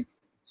 வளர்நிலை,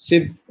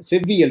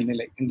 செவ்வியல்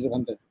நிலை என்று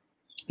வந்தது.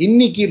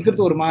 இன்னைக்கு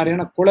இருக்கிறது ஒரு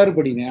மாதிரியான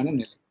குளறுபடியான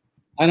நிலை.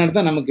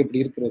 அதனால்தான் நமக்கு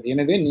இப்படி இருக்கிறது.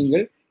 எனவே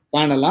நீங்கள்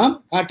காணலாம்,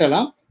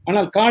 காட்டலாம்,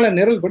 ஆனால் கால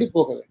நிரல்படி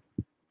போக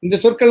வேண்டும். இந்த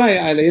சொற்கள்லாம்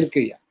அதுல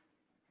இருக்கு ஐயா.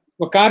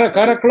 இப்போ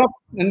கரக்ளப்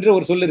என்று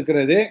ஒரு சொல்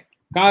இருக்கிறது.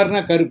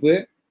 கார்னா கருப்பு,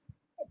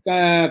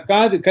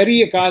 காது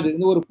கரிய காது.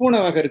 இந்த ஒரு பூனை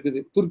வகை இருக்குது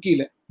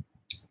துருக்கியில,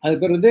 அது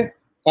பேர்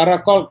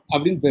கரகால்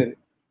அப்படின்னு பேரு.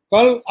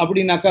 கால்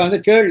அப்படின்னாக்கா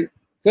கேள்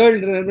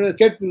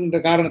கேட்கின்ற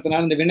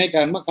காரணத்தினால இந்த வினை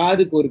காரணமா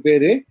காதுக்கு ஒரு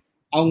பேரு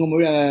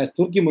அவங்க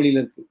துருக்கி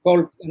மொழியில இருக்கு.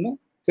 கால்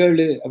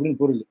கேளு அப்படின்னு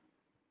பொருள்.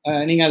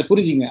 நீங்க அதை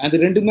புரிஞ்சுங்க. அது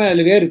ரெண்டுமே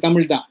அதுல வேறு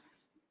தமிழ் தான்.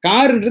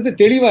 கார்ன்றது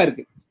தெளிவா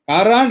இருக்கு.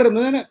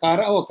 காரான்றது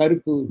காரா,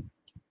 கருப்பு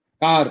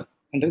கார்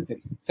என்றது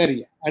தெரியும்.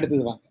 சரியா,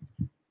 அடுத்தது வாங்க.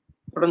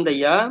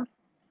 தொடர்ந்தையா,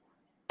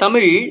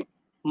 தமிழ்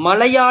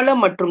மலையாள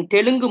மற்றும்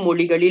தெலுங்கு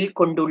மொழிகளில்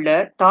கொண்டுள்ள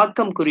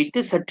தாக்கம் குறித்து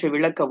சற்று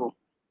விளக்கவும்.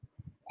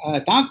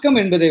 தாக்கம்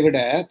என்பதை விட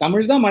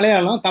தமிழ் தான்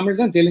மலையாளம், தமிழ்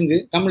தான் தெலுங்கு,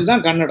 தமிழ்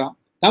தான் கன்னடம்,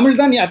 தமிழ்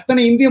தான்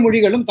அத்தனை இந்திய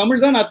மொழிகளும்,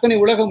 தமிழ் தான் அத்தனை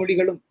உலக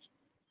மொழிகளும்.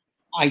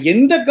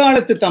 எந்த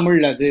காலத்து தமிழ்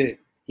அது,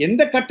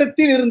 எந்த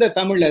கட்டத்தில் இருந்த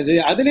தமிழ் அது,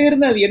 அதுல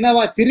இருந்து அது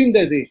என்னவா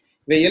திரிந்தது,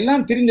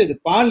 இவையெல்லாம் திரிந்தது.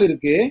 பால்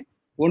இருக்கு,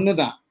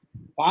 ஒண்ணுதான்.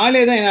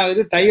 பாலே தான் என்ன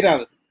ஆகுது, தயிர்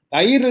ஆகுது.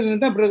 தயிர்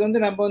இருந்தா அப்புறம்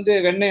நம்ம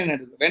வெண்ணெய்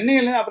எடுத்துக்கிறோம்.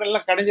 வெண்ணெயில அப்புறம்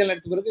எல்லாம் கடைஞ்சல்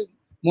எடுத்த பிறகு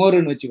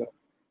மோருன்னு வச்சுக்கிறோம்.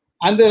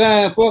 அந்த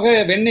போக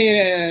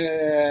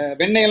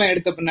வெண்ணெயெல்லாம்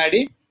எடுத்த பின்னாடி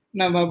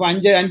நம்ம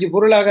 5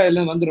 பொருளாக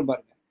அதுல வந்துடும்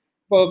பாருங்க.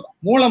 இப்போ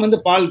மூலம்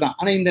பால் தான்.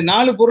 ஆனா இந்த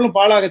 4 பொருளும்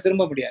பாலாக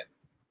திரும்ப முடியாது.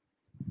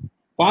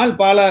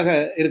 பாலாக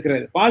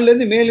இருக்கிறது. பால்ல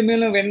இருந்து மேலும்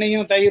மேலும்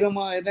வெண்ணையும் தயிரும்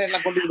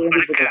எல்லாம் கொண்டு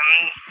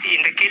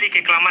இந்த கேள்வி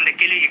கேட்கலாமா? அந்த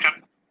கேள்வி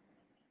கேட்கலாம்.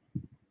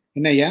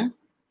 என்ன ஐயா?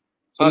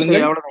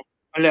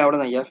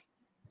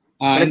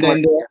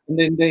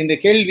 இந்த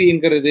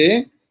கேள்விங்கிறது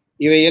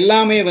இவை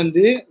எல்லாமே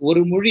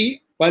ஒரு மொழி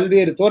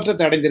பல்வேறு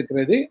தோற்றத்தை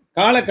அடைந்திருக்கிறது.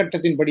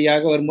 காலகட்டத்தின்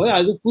படியாக வரும்போது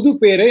அது புது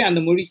பேரை அந்த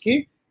மொழிக்கு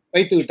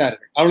வைத்து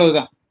விட்டார்கள்,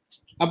 அவ்வளவுதான்.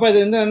 அப்ப அது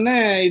என்ன,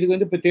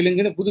 இதுக்கு இப்ப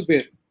தெலுங்குன்னு புது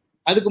பேர்.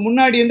 அதுக்கு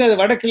முன்னாடி அது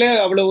வடக்குல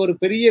அவ்வளவு ஒரு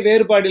பெரிய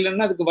வேறுபாடு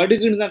இல்லைன்னா அதுக்கு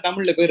வடுகுன்னு தான்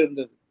தமிழ்ல பேர்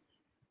இருந்தது.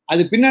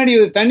 அது பின்னாடி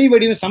ஒரு தனி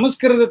வடிவம்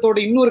சமஸ்கிருதத்தோட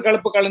இன்னொரு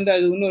கலப்பு கலந்து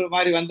அது இன்னொரு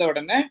மாதிரி வந்த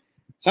உடனே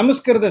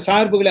சமஸ்கிருத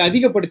சார்புகளை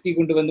அதிகப்படுத்தி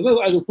கொண்டு வந்து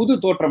அது புது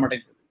தோற்றம்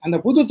அடைந்தது. அந்த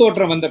புது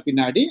தோற்றம் வந்த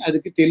பின்னாடி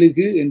அதுக்கு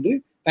தெலுங்கு என்று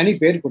தனி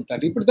பெயர்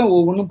கொடுத்தாரு. இப்படித்தான்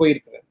ஒவ்வொன்றும்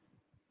போயிருக்கிறது.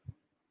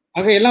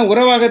 ஆக எல்லாம்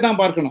உறவாகத்தான்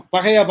பார்க்கணும்,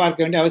 பகையா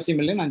பார்க்க வேண்டிய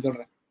அவசியம் இல்லைன்னு நான்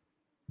சொல்றேன்.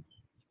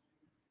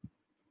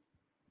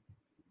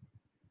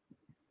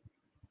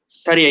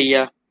 சரி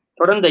ஐயா,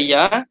 தொடர்ந்து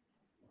ஐயா.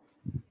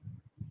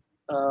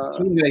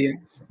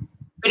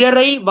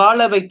 பிறரை வாழ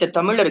வைத்த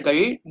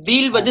தமிழர்கள்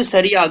வீழ்வது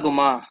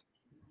சரியாகுமா?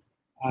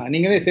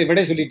 நீங்களே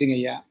விடை சொல்லிட்டீங்க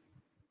ஐயா.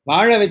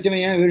 வாழ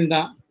வச்சவன் ஏன்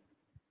வீழ்ந்தான்?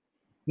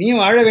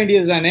 நீயும் வாழ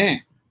வேண்டியது தானே.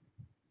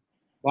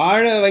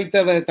 வாழ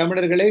வைத்த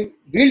தமிழர்களை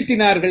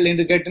வீழ்த்தினார்கள்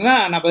என்று கேட்டுனா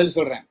நான் பதில்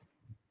சொல்றேன்.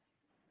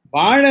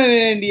 வாழ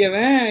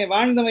வேண்டியவன்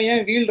வாழ்ந்தவன்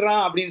ஏன்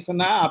வீழ்றான் அப்படின்னு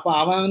சொன்னா அப்ப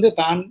அவன்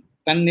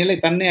தன் நிலை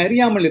தன்னை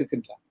அறியாமல்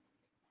இருக்கின்றான்.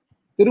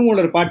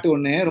 திருமூலர் பாட்டு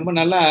ஒண்ணு ரொம்ப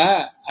நல்லா,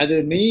 அது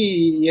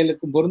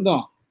மெய்யியலுக்கும்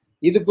பொருந்தும்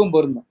இதுக்கும்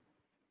பொருந்தும்.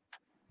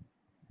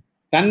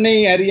 தன்னை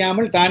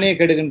அறியாமல் தானே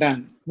கெடுகின்றான்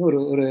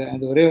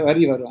அந்த ஒரே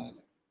வரி வருவாங்க.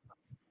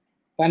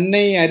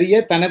 தன்னை அறிய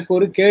தனக்கு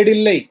ஒரு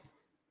கேடில்லை,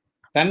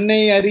 தன்னை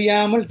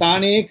அறியாமல்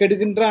தானே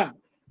கெடுகின்றான்,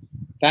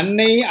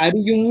 தன்னை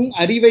அறியும்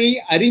அறிவை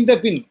அறிந்த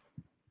பின்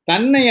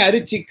தன்னை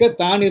அரிச்சிக்க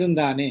தான்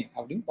இருந்தானே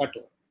அப்படின்னு பாட்டு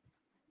வரும்.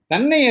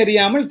 தன்னை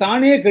அறியாமல்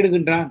தானே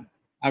கெடுகின்றான்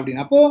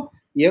அப்படின்னு. அப்போ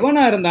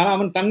எவனா இருந்தாலும்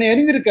அவன் தன்னை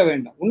அறிந்திருக்க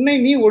வேண்டும். உன்னை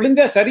நீ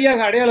ஒழுங்கா சரியாக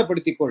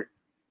அடையாளப்படுத்திக்கொள்.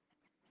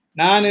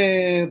 நான்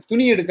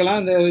துணி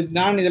எடுக்கலாம்,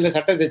 நான் இதுல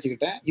சட்டை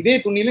தைச்சுக்கிட்டேன், இதே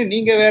துணியில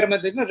நீங்க வேற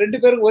மாதிரி 2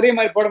 பேரும் ஒரே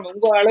மாதிரி போட,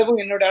 உங்க அளவு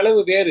என்னோட அளவு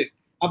வேறு.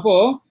 அப்போ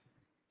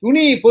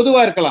துணி பொதுவா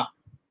இருக்கலாம்,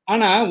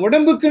 ஆனா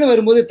உடம்புக்குன்னு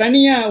வரும்போது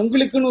தனியா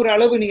உங்களுக்குன்னு ஒரு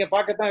அளவு நீங்க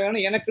பார்க்கத்தான்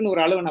வேணும், எனக்குன்னு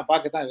ஒரு அளவு நான்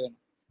பார்க்கத்தான் வேணும்.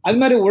 அது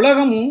மாதிரி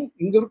உலகமும்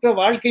இங்க இருக்கிற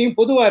வாழ்க்கையும்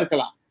பொதுவா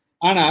இருக்கலாம்.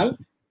 ஆனால்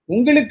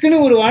உங்களுக்குன்னு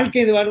ஒரு வாழ்க்கை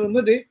இது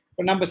வரும்போது,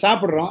 இப்ப நம்ம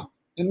சாப்பிட்றோம்,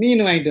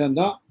 மீன் வாங்கிட்டு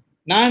வந்தோம்,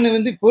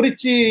 நான்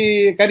பொரிச்சு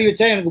கறி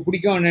வச்சா எனக்கு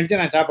பிடிக்கும் நினைச்சா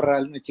நான்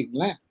சாப்பிட்றாருன்னு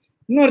வச்சுக்கங்களேன்.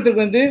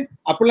 இன்னொருத்தருக்கு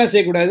அப்படிலாம்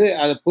செய்யக்கூடாது,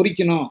 அதை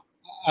பொரிக்கணும்,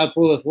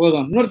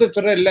 போதும். இன்னொருத்தர்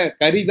சொல்றாரு இல்ல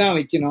கறி தான்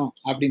வைக்கணும்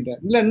அப்படின்றாரு.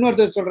 இல்ல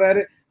இன்னொருத்தர்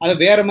சொல்றாரு அதை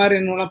வேற மாதிரி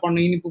என்னெல்லாம்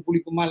பண்ணணும், இனிப்பு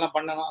புளிப்புமா எல்லாம்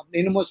பண்ணணும்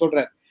அப்படின்னு என்னமோ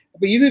சொல்றாரு.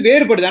 அப்ப இது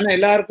வேறுபடுது. ஆனா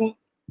எல்லாருக்கும்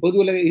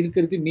பொதுவில்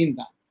இருக்கிறது மீன்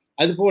தான்.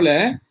 அது போல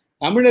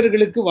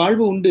தமிழர்களுக்கு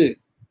வாழ்வு உண்டு.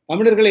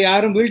 தமிழர்களை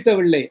யாரும்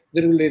வீழ்த்தவில்லை,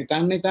 இவர்களுடைய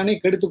தன்னைத்தானே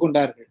கெடுத்து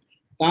கொண்டார்கள்.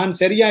 தான்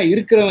சரியா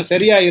இருக்கிறவன்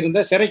சரியா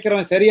இருந்தா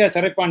சிறைக்கிறவன் சரியா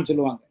சிறைப்பான்னு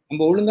சொல்லுவாங்க.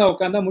 நம்ம ஒழுங்கா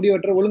உட்காந்தா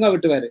முடிவெட்டுற ஒழுங்கா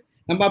வெட்டுவாரு.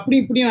 நம்ம அப்படி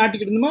இப்படியும்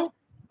ஆட்டிக்கிட்டு இருந்தோமா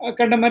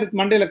கண்ட மாதிரி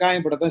மண்டையில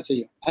காயப்படத்தான்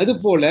செய்யும். அது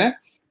போல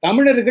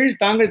தமிழர்கள்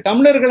தாங்கள்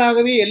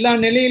தமிழர்களாகவே எல்லா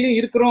நிலையிலும்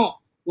இருக்கிறோம்,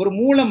 ஒரு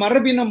மூல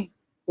மரபினம்,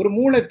 ஒரு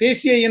மூல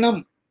தேசிய இனம்,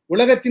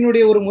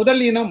 உலகத்தினுடைய ஒரு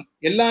முதல் இனம்,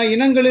 எல்லா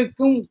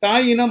இனங்களுக்கும்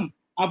தாய் இனம்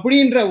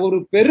அப்படின்ற ஒரு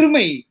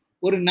பெருமை,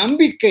 ஒரு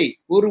நம்பிக்கை,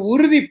 ஒரு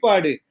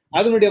உறுதிப்பாடு,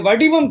 அதனுடைய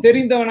வடிவம்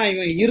தெரிந்தவனா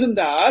இவன்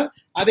இருந்தால்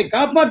அதை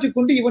காப்பாற்றி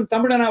கொண்டு இவன்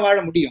தமிழனா வாழ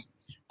முடியும்.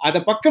 அத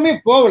பக்கமே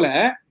போகல.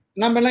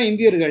 நம்ம எல்லாம்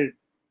இந்தியர்கள்,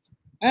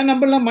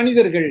 நம்ம எல்லாம்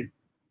மனிதர்கள்.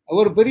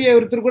 ஒரு பெரிய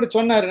ஒருத்தர் கூட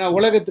சொன்னாரு, நான்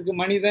உலகத்துக்கு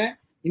மனிதன்,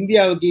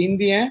 இந்தியாவுக்கு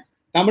இந்தியன்,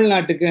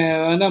 தமிழ்நாட்டுக்கு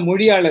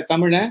மொழியாள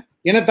தமிழன்,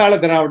 இனத்தாள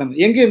திராவிடன்.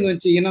 எங்க இருந்து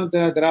வந்துச்சு இனம்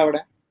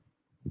திராவிடன்?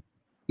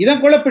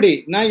 இதான் குழப்படி.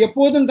 நான்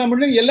எப்போதும்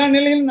தமிழன், எல்லா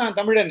நிலையிலும் நான்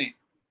தமிழனே.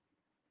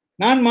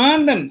 நான்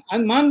மாந்தன்.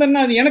 அது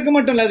மாந்தன்னா அது எனக்கு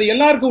மட்டும் இல்ல, அது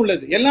எல்லாருக்கும்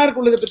உள்ளது.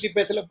 எல்லாருக்கும் உள்ளதை பத்தி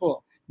பேசலப்போ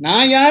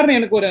நான் யாருன்னு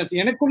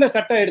எனக்குள்ள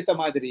சட்டம் எடுத்த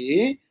மாதிரி,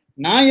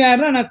 நான்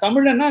யாருன்னா நான்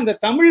தமிழன்னா அந்த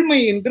தமிழ்மை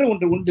என்ற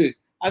ஒன்று உண்டு.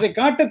 அதை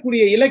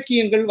காட்டக்கூடிய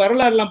இலக்கியங்கள்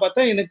வரலாறுலாம்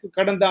பார்த்தா எனக்கு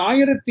கடந்த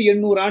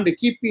 1800 ஆண்டு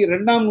கிபி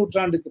 2ஆம்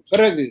நூற்றாண்டுக்கு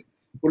பிறகு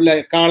உள்ள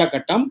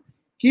காலகட்டம்,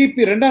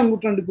 கிபி 2ஆம்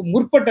நூற்றாண்டுக்கு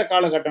முற்பட்ட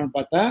காலகட்டம்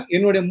பார்த்தா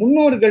என்னுடைய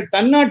முன்னோர்கள்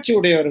தன்னாட்சி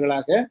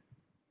உடையவர்களாக,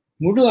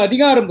 முழு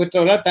அதிகாரம்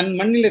பெற்றவர்களாக, தன்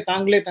மண்ணிலே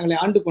தங்களை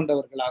ஆண்டு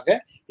கொண்டவர்களாக,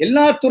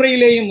 எல்லா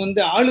துறையிலேயும்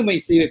ஆளுமை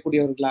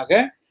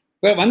செய்யக்கூடியவர்களாக,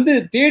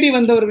 தேடி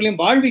வந்தவர்களையும்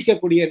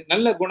வாழ்விக்கக்கூடிய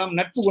நல்ல குணம்,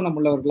 நட்பு குணம்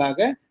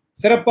உள்ளவர்களாக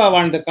சிறப்பா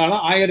வாழ்ந்த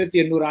காலம்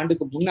 1800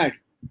 ஆண்டுக்கு முன்னாடி.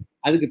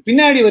 அதுக்கு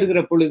பின்னாடி வருகிற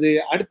பொழுது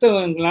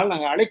அடுத்தவங்களால்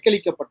நாங்கள்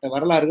அலைக்கழிக்கப்பட்ட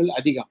வரலாறுகள்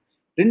அதிகம்.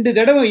 2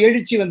 தடவை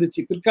எழுச்சி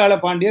வந்துச்சு, பிற்கால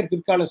பாண்டியர்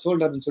பிற்கால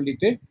சோழர்னு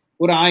சொல்லிட்டு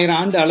ஒரு 1000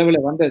 ஆண்டு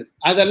அளவுல வந்தது.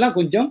 அதெல்லாம்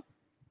கொஞ்சம்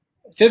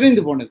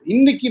சிதைந்து போனது.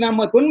 இன்னைக்கு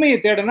நம்ம தொன்மையை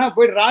தேடனா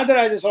போயிட்டு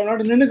ராஜராஜ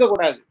சோழனோட நின்னுக்க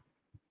கூடாது,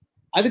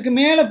 அதுக்கு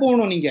மேல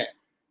போகணும். நீங்க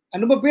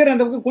ரொம்ப பேர்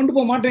அந்த பக்கம் கொண்டு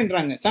போக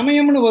மாட்டேன்றாங்க.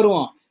 சமயம்னு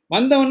வருவோம்,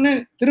 வந்தவொடனே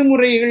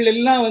திருமுறைகள்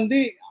எல்லாம்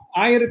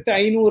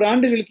 1500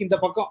 ஆண்டுகளுக்கு இந்த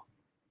பக்கம்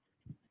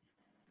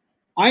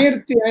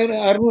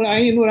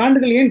 1500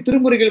 ஆண்டுகள் ஏன்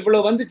திருமுறைகள்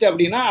இவ்வளவு வந்துச்சு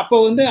அப்படின்னா, அப்போ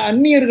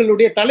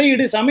அந்நியர்களுடைய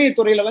தலையீடு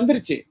சமயத்துறையில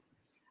வந்துருச்சு.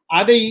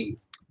 அதை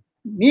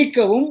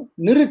நீக்கவும்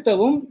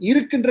நிறுத்தவும்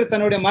இருக்கின்ற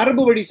தன்னுடைய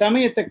மரபு வழி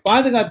சமயத்தை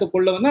பாதுகாத்துக்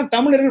கொள்ளவும் தான்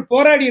தமிழர்கள்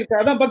போராடி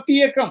இருக்காங்க. அதான் பக்தி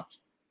இயக்கம்.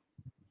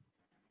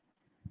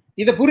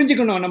 இதை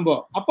புரிஞ்சுக்கணும் நம்ம.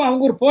 அப்ப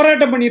அவங்க ஒரு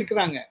போராட்டம்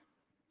பண்ணியிருக்கிறாங்க.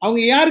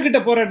 அவங்க யாருக்கிட்ட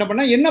போராட்டம்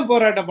பண்ணா, என்ன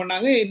போராட்டம்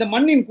பண்ணாங்க? இந்த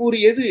மண்ணின் கூறு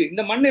எது?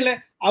 இந்த மண்ணில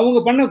அவங்க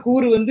பண்ண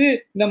கூறு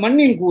இந்த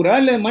மண்ணின் கூறா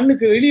இல்ல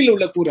மண்ணுக்கு வெளியில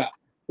உள்ள கூறா?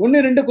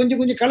 1, 2 கொஞ்சம்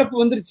கொஞ்சம் கலப்பு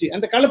வந்துருச்சு.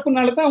 அந்த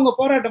கலப்புனாலதான் அவங்க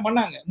போராட்டம்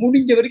பண்ணாங்க.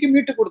 முடிஞ்ச வரைக்கும்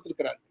மீட்டு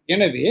கொடுத்திருக்கிறாங்க.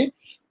 எனவே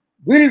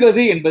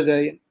வீழ்வது என்பது,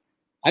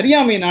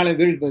 அறியாமையினால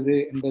வீழ்வது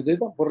என்பது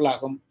தான்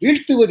பொருளாகும்.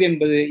 வீழ்த்துவது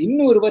என்பது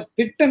இன்னொருவர்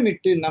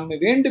திட்டமிட்டு நம்ம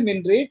வேண்டும்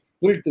என்றே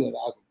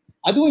வீழ்த்துவதாகும்.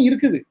 அதுவும்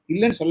இருக்குது,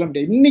 இல்லைன்னு சொல்ல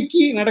முடியாது.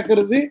 இன்னைக்கு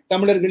நடக்கிறது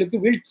தமிழர்களுக்கு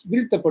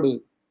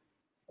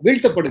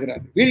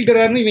வீழ்த்தப்படுகிறார்.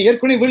 வீழ்கிறாருன்னு இவன்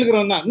ஏற்கனவே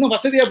வீழ்கிறவன் தான். இன்னும்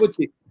வசதியா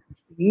போச்சு,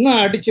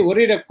 இன்னும் அடிச்சு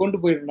ஒரே கொண்டு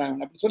போயிருந்தாங்க.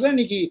 அப்படி சொல்ல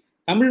இன்னைக்கு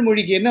தமிழ்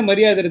மொழிக்கு என்ன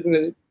மரியாதை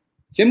இருக்கிறது?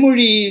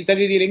 செம்மொழி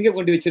தகுதியில் எங்க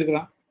கொண்டு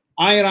வச்சிருக்கிறான்?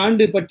 1000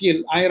 ஆண்டு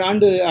பட்டியல், 1000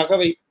 ஆண்டு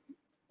அகவை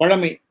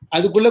பழமை,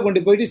 அதுக்குள்ள கொண்டு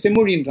போயிட்டு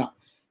செம்மொழின்றான்.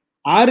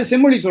 6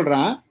 செம்மொழி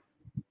சொல்றான்.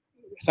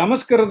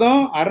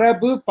 சமஸ்கிருதம்,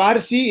 அரபு,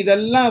 பார்சி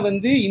இதெல்லாம்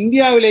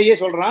இந்தியாவிலேயே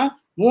சொல்றான்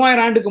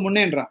 3000 ஆண்டுக்கு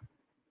முன்னேன்றான்.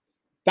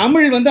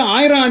 தமிழ்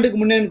 1000 ஆண்டுக்கு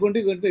முன்னே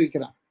கொண்டு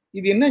வைக்கிறான்.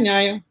 இது என்ன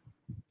நியாயம்?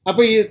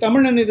 அப்ப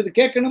தமிழன் இது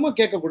கேட்கணுமோ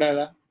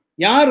கேட்கக்கூடாதா?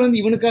 யார்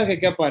இவனுக்காக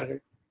கேட்பார்கள்?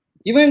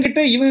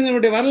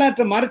 இவங்களுடைய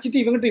வரலாற்றை மறைச்சிட்டு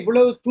இவங்கிட்ட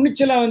இவ்வளவு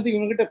துணிச்சலா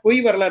இவங்கிட்ட பொய்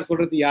வரலாறு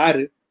சொல்றது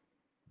யாரு?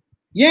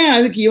 ஏன்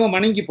அதுக்கு இவன்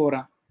வணங்கி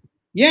போறான்?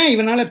 ஏன்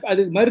இவனால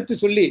அது மறுத்து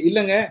சொல்லி,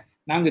 இல்லைங்க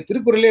நாங்க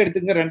திருக்குறளே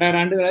எடுத்துங்க 2000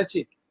 ஆண்டுகள்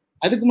ஆச்சு,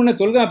 அதுக்கு முன்ன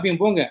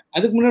தொல்காப்பியம் போங்க,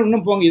 அதுக்கு முன்னாடி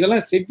இன்னும் போங்க,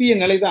 இதெல்லாம் செவ்விய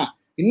நிலைதான்.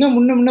 இன்னும்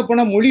முன்ன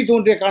போனா மொழி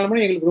தோன்றிய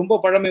காலம்னா எங்களுக்கு ரொம்ப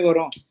பழமை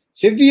வரும்.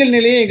 செவ்வியல்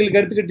நிலையை எங்களுக்கு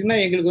எடுத்துக்கிட்டீங்கன்னா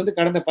எங்களுக்கு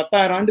கடந்த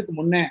 10,000 ஆண்டுக்கு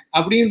முன்ன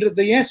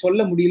அப்படின்றத ஏன்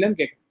சொல்ல முடியலன்னு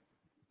கேட்க.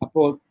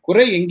 அப்போ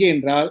குறை எங்கே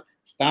என்றால்,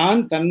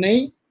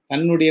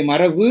 தன்னுடைய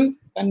மரபு,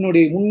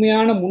 தன்னுடைய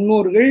உண்மையான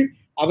முன்னோர்கள்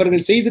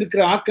அவர்கள்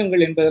செய்திருக்கிற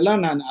ஆக்கங்கள்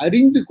என்பதெல்லாம் நான்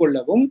அறிந்து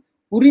கொள்ளவும்,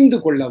 புரிந்து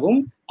கொள்ளவும்,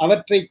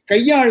 அவற்றை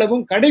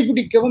கையாளவும்,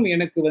 கடைபிடிக்கவும்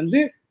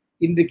எனக்கு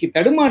இன்றைக்கு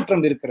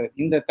தடுமாற்றம் இருக்கிறது.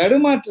 இந்த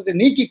தடுமாற்றத்தை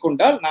நீக்கி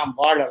கொண்டால் நாம்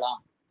வாழலாம்.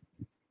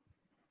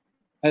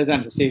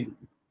 அதுதான் செய்தி.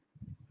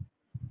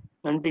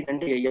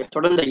 நன்றி ஐயா.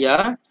 தொடர்ந்து ஐயா.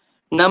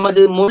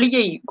 நமது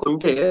மொழியை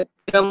கொண்டு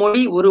பிற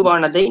மொழி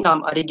உருவானதை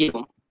நாம்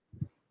அறிகிறோம்.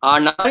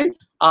 ஆனால்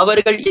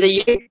அவர்கள் இதை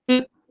ஏற்று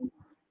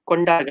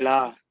கொண்டார்களா?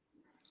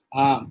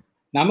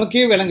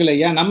 நமக்கே விளங்கல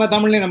ஐயா. நம்ம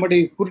தமிழ்ல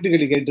நம்முடைய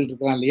குருட்டுகளை கேட்டுட்டு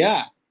இருக்கிறான் இல்லையா?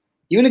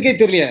 இவனுக்கே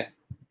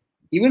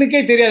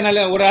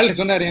தெரியாதனால ஒரு ஆள்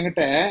சொன்னாரு,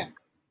 என்கிட்ட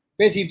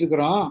பேசிட்டு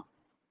இருக்கிறோம்,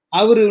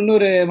 அவரு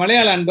இன்னொரு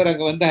மலையாள அன்பர்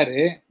அங்க வந்தாரு.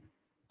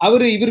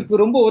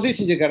 இவருக்கு ரொம்ப உதவி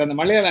செஞ்சிருக்காரு. அந்த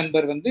மலையாள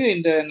அன்பர்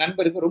இந்த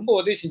நண்பருக்கு ரொம்ப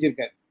உதவி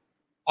செஞ்சிருக்காரு.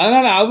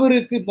 அதனால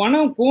அவருக்கு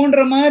மனம்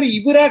கோன்ற மாதிரி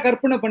இவரா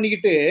கற்பனை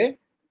பண்ணிக்கிட்டு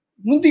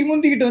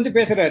முந்திக்கிட்டு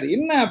பேசுறாரு.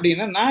 என்ன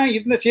அப்படின்னா, நான்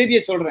இந்த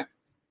செய்தியை சொல்றேன்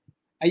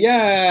ஐயா.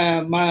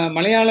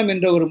 மலையாளம்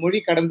என்ற ஒரு மொழி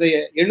கடந்த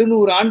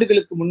 700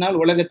 ஆண்டுகளுக்கு முன்னால்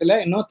உலகத்துல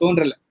இன்னும்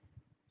தோன்றல.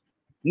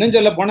 இன்னும்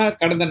சொல்ல போனா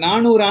கடந்த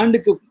 400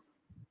 ஆண்டுக்கு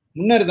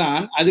முன்னர்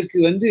தான் அதுக்கு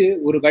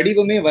ஒரு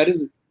வடிவமே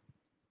வருது.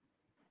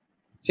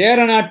 சேர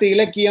நாட்டு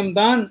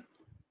இலக்கியம்தான்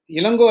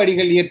இளங்கோ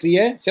அடிகள் இயற்றிய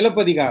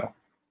சிலப்பதிகாரம்.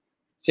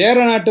 சேர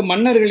நாட்டு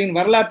மன்னர்களின்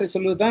வரலாற்றை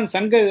சொல்வதுதான்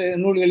சங்க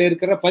நூல்களில்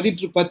இருக்கிற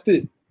 10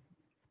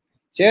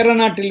 சேர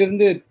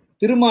நாட்டிலிருந்து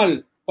திருமால்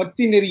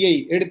பத்தி நெறியை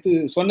எடுத்து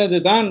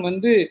சொன்னதுதான்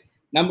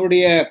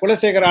நம்முடைய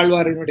குலசேகர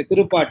ஆழ்வாரினுடைய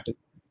திருப்பாட்டு.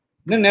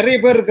 இன்னும் நிறைய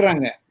பேர்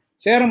இருக்கிறாங்க.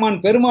 சேரமான்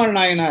பெருமாள்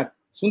நாயனார்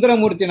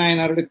சுந்தரமூர்த்தி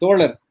நாயனாருடைய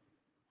தோழர்.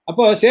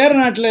 அப்போ சேர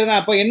நாட்டுல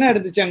அப்ப என்ன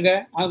இருந்துச்சு? அங்க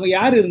அவங்க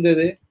யாரு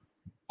இருந்தது?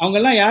 அவங்க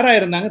எல்லாம் யாரா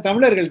இருந்தாங்க?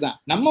 தமிழர்கள் தான்,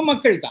 நம்ம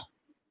மக்கள் தான்.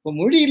 இப்போ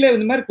மொழியில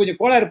இந்த மாதிரி கொஞ்சம்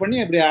கோளாறு பண்ணி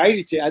அப்படி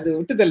ஆயிடுச்சு, அது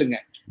விட்டு தள்ளுங்க.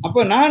 அப்போ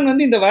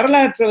நான் இந்த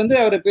வரலாற்றை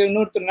அவர்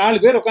இன்னொருத்தர்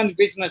 4 பேர் உட்காந்து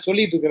பேசி நான்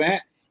சொல்லிட்டு இருக்கிறேன்.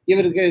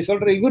 இவருக்கு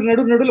சொல்ற இவர்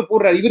நடுவில்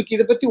போடுறாரு. இவருக்கு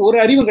இதை பத்தி ஒரு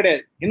அறிவும்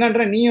கிடையாது.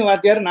 என்னன்ற நீயும்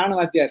வாத்தியார் நானும்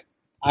வாத்தியார்,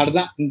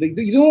 அதுதான்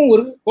இதுவும்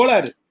ஒரு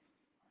கோளாறு.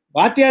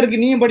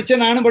 வாத்தியாருக்கு நீயும் படிச்ச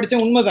நானும்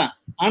படிச்சேன் உண்மைதான்.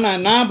 ஆனா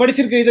நான்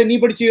படிச்சிருக்க இதை நீ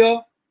படிச்சியோ?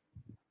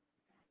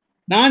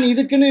 நான்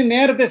இதுக்குன்னு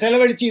நேரத்தை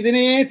செலவழிச்சு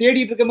இதனையே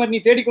தேடிட்டு இருக்க மாதிரி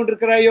நீ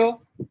தேடிக்கொண்டிருக்கிறாயோ?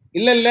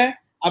 இல்ல.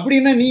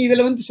 அப்படின்னா நீ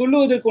இதுல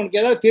சொல்லுவதற்கு உனக்கு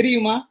ஏதாவது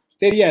தெரியுமா?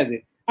 தெரியாது.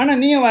 ஆனா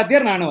நீயும்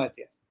வாத்தியார் நானும்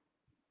வாத்தியார்.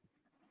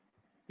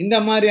 இந்த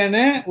மாதிரியான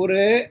ஒரு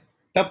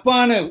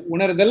தப்பான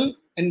உணர்தல்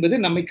என்பது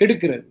நம்மை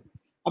கெடுக்கிறது.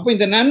 அப்ப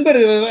இந்த நண்பர்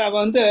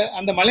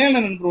அந்த மலையாள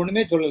நண்பர்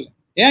ஒண்ணுமே சொல்லல.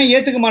 ஏன்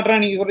ஏத்துக்க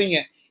மாட்டான் நீங்க சொல்றீங்க?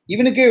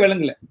 இவனுக்கே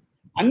விளங்கல.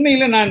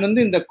 அண்மையில நான்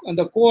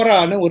அந்த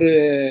கோரான்னு ஒரு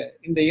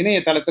இந்த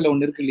இணையதளத்துல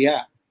ஒண்ணு இருக்கு இல்லையா,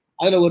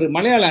 அதுல ஒரு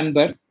மலையாள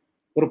அன்பர்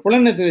ஒரு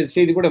புலனத்து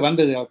செய்தி கூட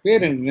வந்தது, அவர்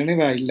பேர் எனக்கு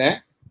நினைவா இல்லை.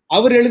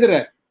 அவர்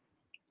எழுதுறார்,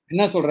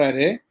 என்ன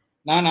சொல்றாரு,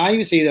 நான்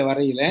ஆய்வு செய்த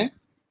வரையில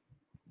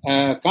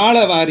கால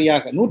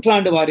வாரியாக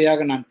நூற்றாண்டு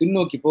வாரியாக நான்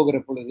பின்னோக்கி போகிற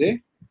பொழுது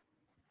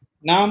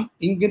நாம்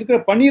இங்க இருக்கிற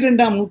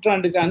 12ஆம்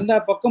நூற்றாண்டுக்கு அந்த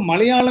பக்கம்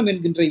மலையாளம்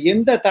என்கின்ற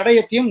எந்த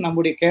தடயத்தையும்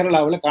நம்முடைய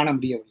கேரளாவில் காண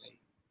முடியவில்லை.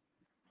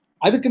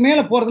 அதுக்கு மேல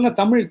போறதுன்னா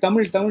தமிழ்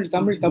தமிழ் தமிழ்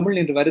தமிழ் தமிழ்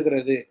என்று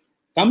வருகிறது.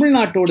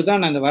 தமிழ்நாட்டோடு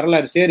தான் அந்த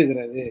வரலாறு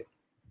சேருகிறது.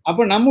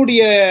 அப்ப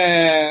நம்முடைய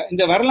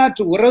இந்த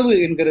வரலாற்று உறவு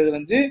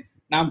என்கிறது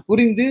நாம்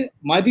புரிந்து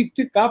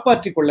மதித்து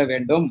காப்பாற்றி கொள்ள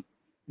வேண்டும்.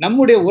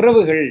 நம்முடைய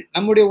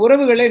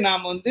உறவுகளை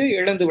நாம்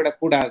இழந்து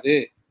விடக்கூடாது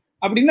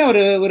அப்படின்னு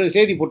ஒரு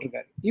செய்தி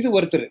போட்டிருக்காரு. இது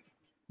ஒருத்தர்.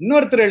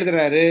 இன்னொருத்தர்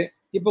எழுதுறாரு,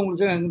 இப்ப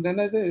உங்களுக்கு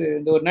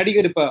இந்த ஒரு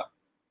நடிகர் இப்ப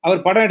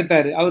அவர் படம்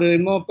எடுத்தாரு, அவர்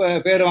இன்னும்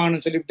பேர்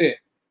வாங்கணும்னு சொல்லிவிட்டு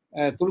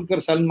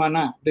துல்கர்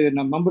சல்மானா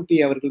மம்புட்டி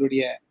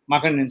அவர்களுடைய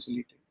மகன்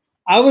சொல்லிட்டு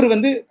அவர்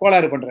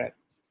கோளாறு பண்றாரு.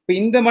 இப்ப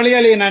இந்த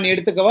மலையாளியை நான்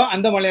எடுத்துக்கவா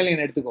அந்த மலையாளியை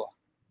நான் எடுத்துக்கவா?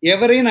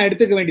 எவரையும் நான்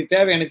எடுத்துக்க வேண்டிய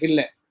தேவை எனக்கு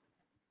இல்லை.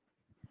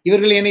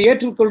 இவர்கள் என்னை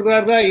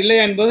ஏற்றுக்கொள்கிறார்களா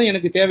இல்லையா என்பதும்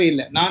எனக்கு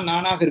தேவையில்லை. நான்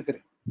நானாக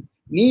இருக்கிறேன்.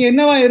 நீ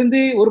என்னவா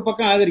இருந்து ஒரு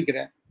பக்கம் ஆதரிக்கிற,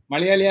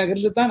 மலையாளியாக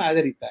இருந்து தான்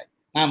ஆதரித்தாய்,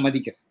 நான்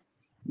மதிக்கிறேன்.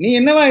 நீ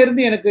என்னவா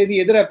இருந்து எனக்கு இது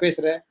எதிராக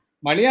பேசுற,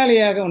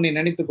 மலையாளியாக உன்னை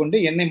நினைத்து கொண்டு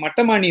என்னை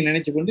மட்டமா நீ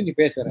நினைச்சு கொண்டு நீ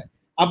பேசுற,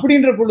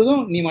 அப்படின்ற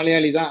பொழுதும் நீ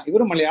மலையாளி தான்,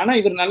 இவரும் மலையாளி, ஆனா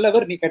இவர்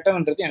நல்லவர் நீ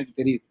கெட்டவன்றது எனக்கு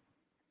தெரியுது.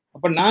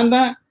 அப்ப நான்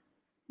தான்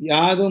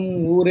யாதும்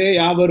ஊரே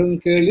யாவரும்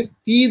கேளு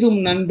தீதும்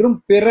நன்றும்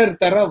பிறர்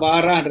தர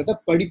வாரான்றத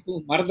படிப்பு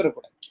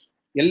மறந்துடக்கூடாது.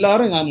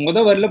 எல்லாரும்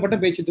வரியில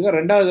பட்டம் பேசிட்டு இருக்க,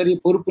 2வது வரி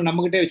பொறுப்பு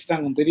நம்மகிட்டே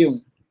வச்சுட்டாங்க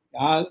பெரியவங்க.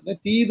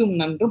 தீதும்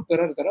நன்றும்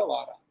பிறர் தர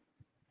வாரா.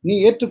 நீ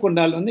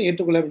ஏற்றுக்கொண்டால்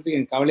ஏற்றுக்கொள்ளப்படுறதுக்கு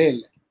எனக்கு கவலையே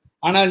இல்லை.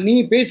 ஆனால் நீ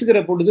பேசுகிற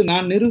பொழுது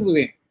நான்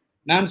நிறுவுவேன்,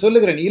 நான்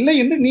சொல்லுகிறேன் இல்லை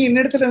என்று நீ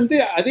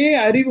என்னிடத்துல அதே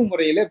அறிவு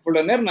முறையில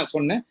இவ்வளவு நேரம் நான்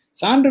சொன்னேன்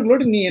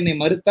சான்றுகளோடு நீ என்னை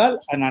மறுத்தால்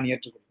நான்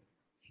ஏற்றுக்கொள்வேன்.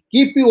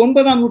 கிபி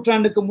 9ஆம்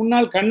நூற்றாண்டுக்கு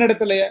முன்னால்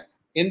கன்னடத்துல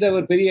எந்த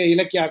ஒரு பெரிய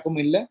இலக்கிய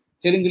ஆக்கமும் இல்லை,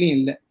 தெலுங்குலையும்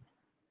இல்லை,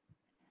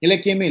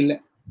 இலக்கியமே இல்லை.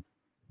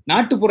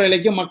 நாட்டுப்புற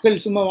இலக்கியம்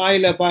மக்கள் சும்மா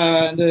வாயில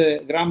இந்த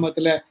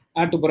கிராமத்துல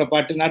நாட்டுப்புற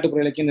பாட்டு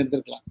நாட்டுப்புற இலக்கியம்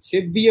இருந்திருக்கலாம்.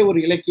 செவ்விய ஒரு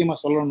இலக்கியமா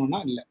சொல்லணும்னா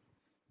இல்லை.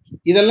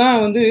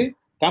 இதெல்லாம்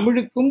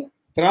தமிழுக்கும்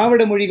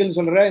திராவிட மொழிகள்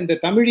சொல்ற இந்த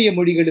தமிழிய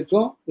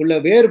மொழிகளுக்கும் உள்ள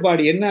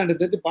வேறுபாடு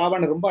என்னன்றது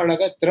பாவான ரொம்ப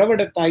அழகா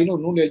திராவிடத்தாயின்னு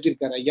ஒரு நூல்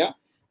எழுதியிருக்காரு ஐயா.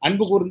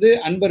 அன்பு கூர்ந்து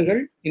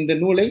அன்பர்கள் இந்த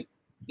நூலை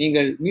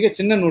நீங்கள் மிக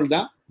சின்ன நூல்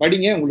தான்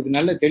படிங்க, உங்களுக்கு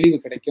நல்ல தெளிவு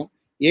கிடைக்கும்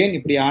ஏன்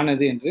இப்படி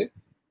ஆனது என்று.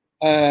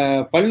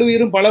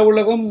 பல்லுயிரும் பல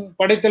உலகம்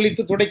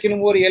படைத்தளித்து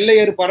துடைக்கணும் ஒரு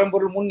எல்லையறு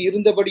பரம்பொருள் முன்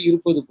இருந்தபடி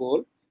இருப்பது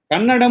போல்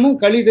கன்னடமும்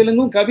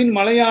கலிதெலுங்கும் கவின்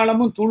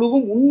மலையாளமும்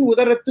துளுவும் உன்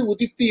உதரத்து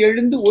உதித்து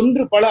எழுந்து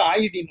ஒன்று பல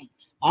ஆயிடினும்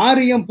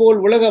ஆரியம் போல்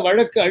உலக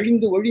வழக்கு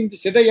அழிந்து ஒழிந்து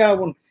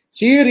சிதையாவும்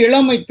சீர்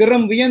இளமை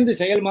திறம் வியந்து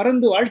செயல்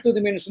மறந்து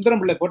வாழ்த்துதுமேனு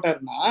சுந்தரம் பிள்ளை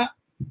போட்டாருன்னா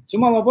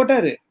சும்மாவா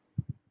போட்டாரு?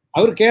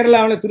 அவர்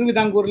கேரளாவில்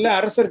திருவிதாங்கூர்ல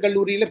அரசர்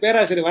கல்லூரியில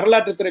பேராசிரியர்,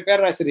 வரலாற்றுத்துறை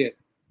பேராசிரியர்.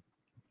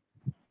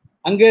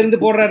 அங்க இருந்து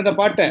போடுறாரு இந்த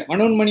பாட்டை.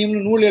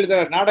 மனோன்மணியம்னு நூல்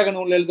எழுதுறார், நாடக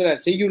நூல் எழுதுறார்,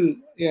 செய்யுள்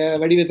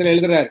வடிவத்தில்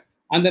எழுதுறார்.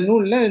 அந்த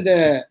நூல்ல இந்த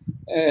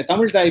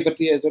தமிழ் தாய்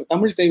பற்றிய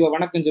தமிழ் தெய்வ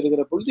வணக்கம்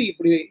சொல்லுகிற பொழுது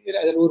இப்படி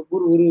அதில்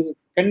ஒரு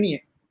கண்ணி,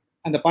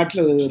 அந்த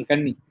பாட்டுல ஒரு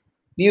கண்ணி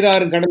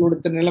நீராறும் கடல்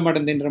உடுத்த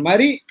நிலமடந்துன்ற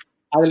மாதிரி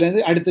அதுல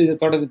இருந்து அடுத்து இதை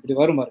தொடர்ந்து இப்படி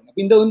வரும் பாருங்க.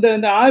 இந்த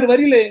 6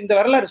 வரியில இந்த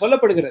வரலாறு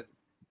சொல்லப்படுகிறது.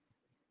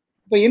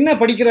 இப்ப என்ன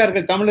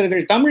படிக்கிறார்கள்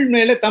தமிழர்கள்? தமிழ்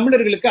மேல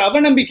தமிழர்களுக்கு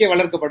அவநம்பிக்கை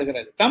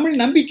வளர்க்கப்படுகிறது. தமிழ்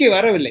நம்பிக்கை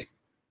வரவில்லை.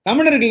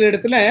 தமிழர்கள்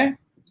இடத்துல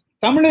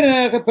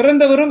தமிழராக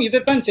பிறந்தவரும்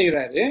இதைத்தான்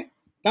செய்யறாரு,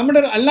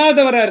 தமிழர்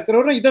அல்லாதவரா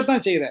இருக்கிறவரும்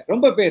இதைத்தான் செய்யறாரு.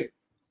 ரொம்ப பேர்,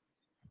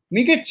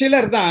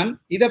 மிகச்சிலர் தான்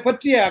இதை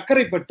பற்றிய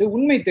அக்கறைப்பட்டு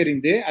உண்மை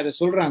தெரிந்து அதை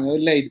சொல்றாங்க,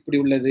 இல்லை இப்படி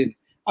உள்ளது.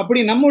 அப்படி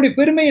நம்முடைய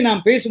பெருமையை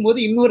நாம் பேசும்போது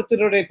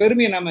இன்னொருத்தருடைய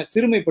பெருமையை நாம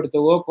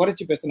சிறுமைப்படுத்தவோ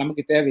குறைச்சி பேச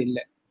நமக்கு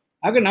தேவையில்லை.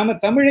 ஆக நாம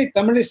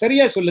தமிழை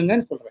சரியா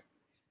சொல்லுங்கன்னு சொல்றேன்.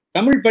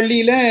 தமிழ்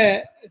பள்ளியில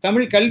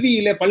தமிழ்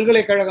கல்வியில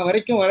பல்கலைக்கழகம்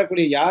வரைக்கும்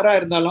வரக்கூடிய யாரா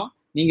இருந்தாலும்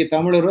நீங்க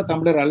தமிழரோ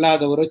தமிழர்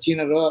அல்லாதவரோ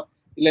சீனரோ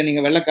இல்லை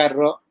நீங்க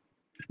வெள்ளைக்காரரோ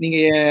நீங்க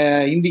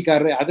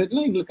இந்திக்காரரோ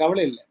அதெல்லாம் எங்களுக்கு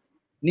கவலை இல்லை.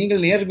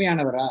 நீங்கள்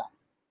நேர்மையானவரா,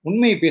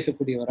 உண்மையை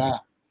பேசக்கூடியவரா,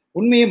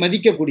 உண்மையை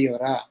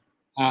மதிக்கக்கூடியவரா,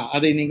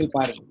 அதை நீங்கள்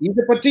பாருங்கள்.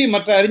 இதை பற்றி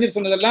மற்ற அறிஞர்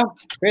சொன்னதெல்லாம்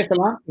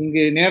பேசலாம்,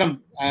 இங்கு நேரம்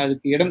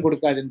அதுக்கு இடம்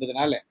கொடுக்காது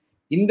என்பதனால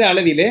இந்த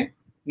அளவிலே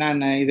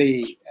நான் இதை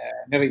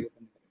நிறைவு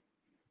பண்ணுகிறேன்.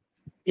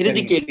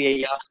 இறுதி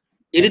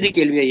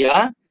கேள்வி ஐயா.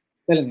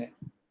 சொல்லுங்க.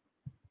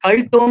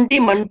 கல் தோன்றி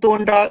மண்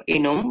தோன்றா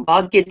எனும்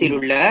வாக்கியத்தில்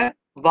உள்ள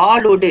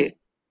வாளோடு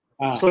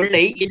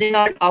சொல்லை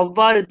இதனால்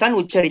அவ்வாறு தான்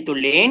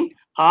உச்சரித்துள்ளேன்.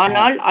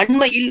 ஆனால்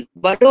அண்மையில்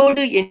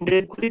வடோடு என்று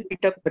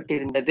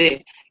குறிப்பிடப்பட்டிருந்தது.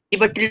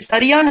 இவற்றில்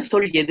சரியான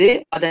சொல் எது?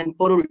 அதன்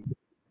பொருள்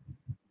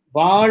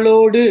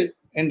வாளோடு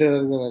என்று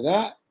வருகிறதா,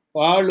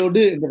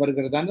 வாளோடு என்று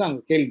வருகிறதான்னு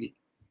அவங்க கேள்வி.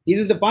 இது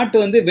இந்த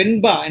பாட்டு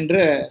வெண்பா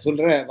என்று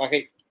சொல்ற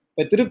வகை.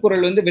 இப்ப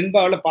திருக்குறள்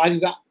வெண்பாவில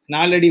பாதிதான்,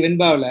 4 அடி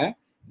வெண்பாவில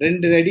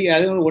 2 அடி,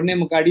 அது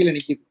 1.25 அடியில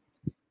நிக்குது.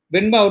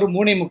 வெண்பா ஒரு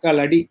 3.25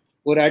 அடி,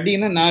 ஒரு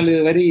அடின்னா 4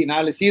 வரி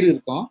 4 சீர்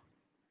இருக்கும்.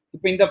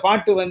 இப்ப இந்த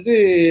பாட்டு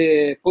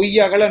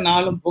பொய்யகல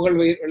 4 புகழ்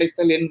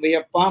விளைத்தல் என்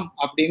வியப்பாம்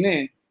அப்படின்னு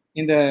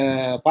இந்த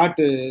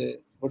பாட்டு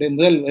உடைய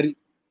முதல் வரி.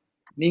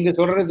 நீங்க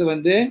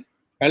சொல்றது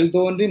கல்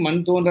தோன்றி மண்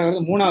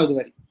தோன்றாகிறது 3வது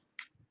வரி.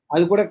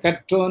 அது கூட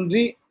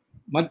கற்றோன்றி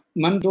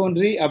மண்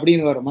தோன்றி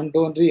அப்படின்னு வரும், மண்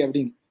தோன்றி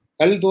அப்படின்னு.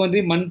 கல் தோன்றி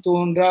மண்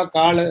தோன்றா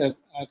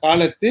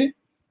காலத்து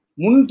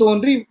முன்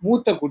தோன்றி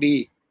மூத்த குடி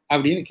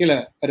அப்படின்னு கீழே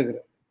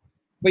வருகிறது.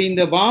 இப்ப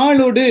இந்த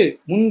வாளோடு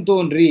முன்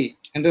தோன்றி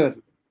என்று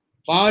வருது.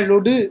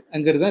 வாளோடு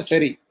அங்கிறது தான்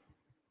சரி.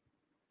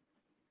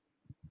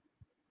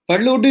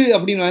 பல்லோடு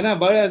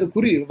அப்படின்னு அது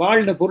குறி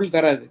வாழ்ன பொருள்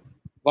தராது.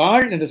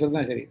 வாழ் என்று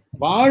சொல்றதுதான் சரி.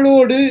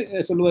 வாளோடு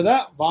சொல்லுவதா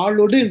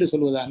வாளோடு என்று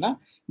சொல்லுவதான்னா,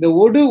 இந்த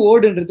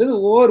ஓடுன்றது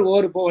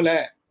ஓர் போல,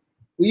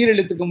 உயிர்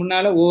எழுத்துக்கு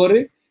முன்னால ஓரு,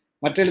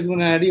 மற்ற எழுத்துக்கு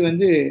முன்னாடி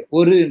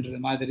ஒருன்றது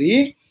மாதிரி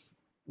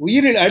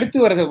உயிர் அடுத்து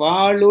வர்றது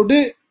வாளோடு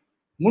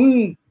முன்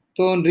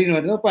தோன்றின்னு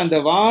வருது. அப்ப அந்த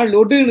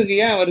வாளோடுன்னு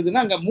ஏன்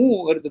வருதுன்னா அங்க மூ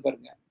வருது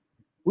பாருங்க,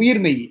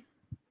 உயிர்மெய்.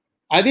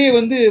 அதே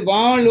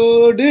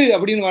வாளோடு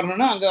அப்படின்னு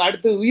வரணும்னா அங்க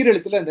அடுத்து உயிர்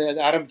எழுத்துல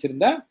அந்த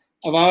ஆரம்பிச்சிருந்தா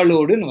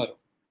வாளோடுன்னு வரும்.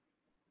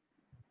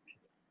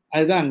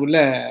 அதுதான் அங்குள்ள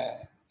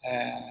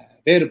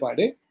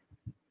வேறுபாடு.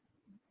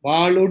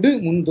 வாளோடு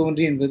முன்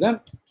தோன்றி என்பதுதான்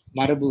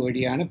மரபு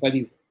வழியான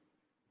பதிவு.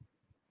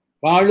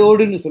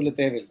 வாளோடுன்னு சொல்ல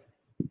தேவையில்லை.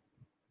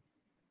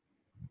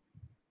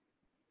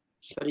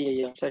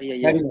 சரி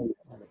ஐயா.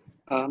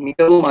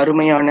 மிகவும்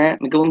அருமையான,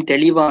 மிகவும்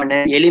தெளிவான,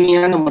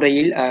 எளிமையான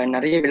முறையில்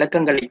நிறைய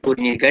விளக்கங்களை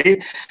கூறினீர்கள்.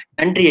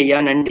 நன்றி ஐயா,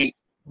 நன்றி.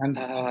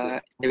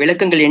 இந்த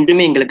விளக்கங்கள்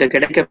என்றுமே எங்களுக்கு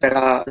கிடைக்க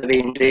பெறாதவை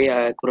என்று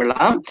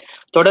கூறலாம்.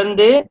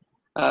 தொடர்ந்து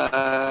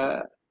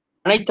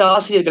அனைத்து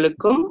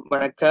ஆசிரியர்களுக்கும்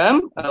வணக்கம்.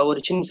 ஒரு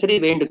சிறு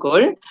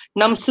வேண்டுகோள்.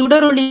 நம்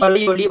சுடரொளி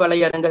வலையொலி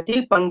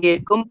வலையரங்கத்தில்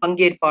பங்கேற்கும்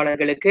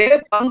பங்கேற்பாளர்களுக்கு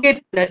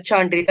பங்கேற்பு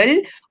நற்சான்றிதழ்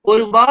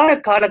ஒரு வார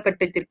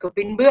காலகட்டத்திற்கு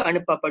பின்பு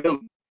அனுப்பப்படும்.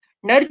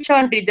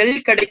 நற்சான்றிதழ்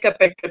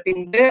கிடைக்கப்பெற்ற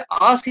பின்பு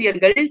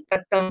ஆசிரியர்கள்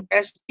தத்தம்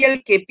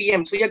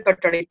SLKPM சுய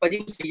கட்டளை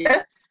பதிவு செய்ய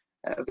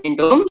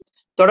வேண்டும்.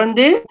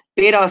 தொடர்ந்து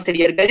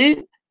பேராசிரியர்கள்,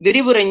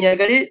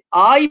 விரிவுரைஞர்கள்,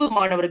 ஆய்வு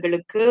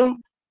மாணவர்களுக்கும்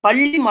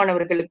பள்ளி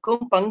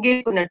மாணவர்களுக்கும்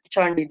பங்கேற்பு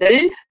நற்சான்றிதழ்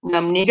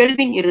நம்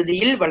நிகழ்வின்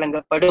இறுதியில்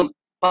வழங்கப்படும்.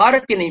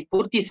 பாரத்தினை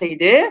பூர்த்தி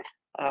செய்து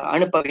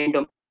அனுப்ப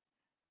வேண்டும்.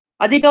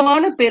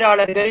 அதிகமான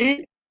பேராளர்கள்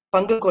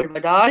பங்கு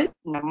கொள்வதால்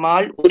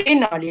நம்மால் ஒரே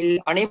நாளில்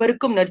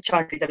அனைவருக்கும்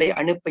நற்சான்றிதழை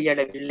அனுப்ப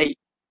இயலவில்லை.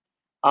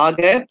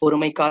 ஆக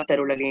பொறுமை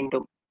காத்தருள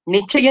வேண்டும்.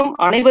 நிச்சயம்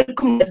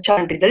அனைவருக்கும்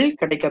நற்சான்றிதழ்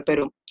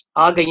கிடைக்கப்பெறும்.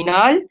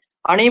 ஆகையினால்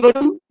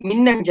அனைவரும்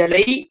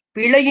மின்னஞ்சலை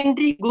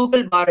பிழையின்றி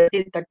கூகுள்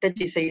பாரத்தில்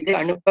தட்டச்சு செய்து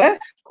அனுப்ப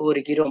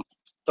கோருகிறோம்.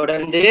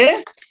 தொடர்ந்து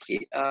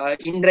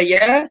இன்றைய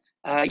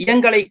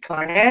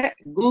இடங்களைக்கான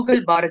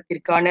கூகுள்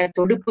பாரத்திற்கான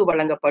தொடுப்பு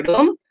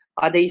வழங்கப்படும்.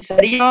 அதை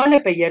சரியான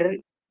பெயர்,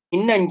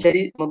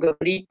 மின்னஞ்சல்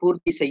முகவரி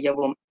பூர்த்தி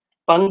செய்யவும்.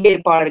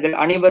 பங்கேற்பாளர்கள்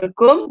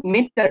அனைவருக்கும்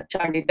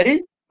நற்சான்றிதழ்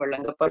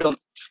வழங்கப்படும்.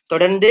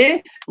 தொடர்ந்து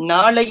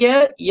நாளைய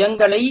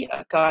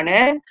இயங்கலைக்கான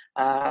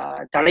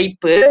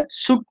தலைப்பு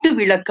சுட்டு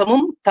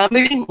விளக்கமும்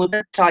தமிழின்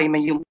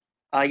முதற்சாய்மையும்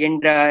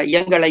என்ற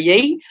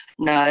இயங்கலையை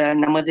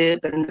நமது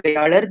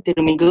பெருந்துரையாளர்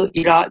திருமிகு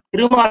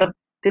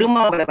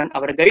திருமாவளவன்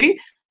அவர்கள்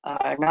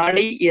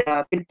நாளை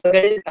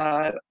பிற்பகல்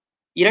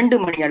 2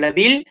 மணி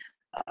அளவில்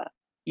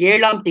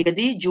 7ஆம்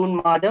தேதி ஜூன்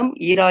மாதம்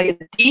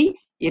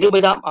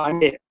 2020ஆம்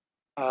ஆண்டு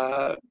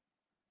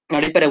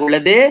நடைபெற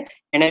உள்ளது.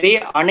 எனவே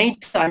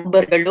அனைத்து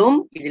அன்பர்களும்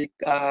இதில்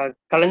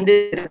கலந்து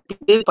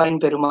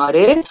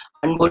பயன்பெறுமாறு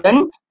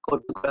அன்புடன்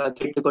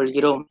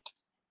கேட்டுக்கொள்கிறோம்.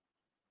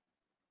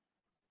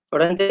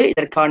 தொடர்ந்து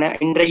இதற்கான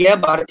இன்றைய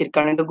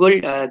பாரத்திற்கான கூகுள்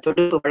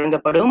தொடுப்பு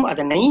வழங்கப்படும்.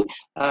 அதனை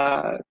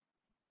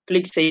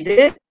கிளிக் செய்து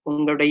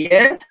உங்களுடைய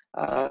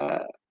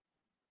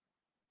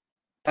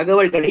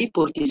தகவல்களை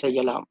பூர்த்தி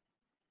செய்யலாம்.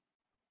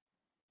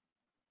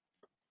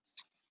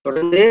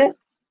 தொடர்ந்து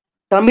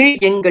தமிழ்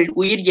எங்கள்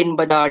உயிர்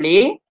என்பதாலே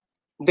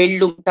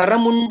வெல்லும்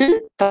தரமுண்டு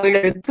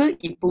தமிழருக்கு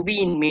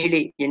இப்புவியின்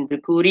மேலே என்று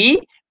கூறி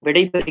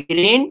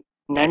விடைபெறுகிறேன்.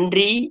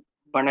 நன்றி,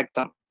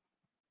 வணக்கம்.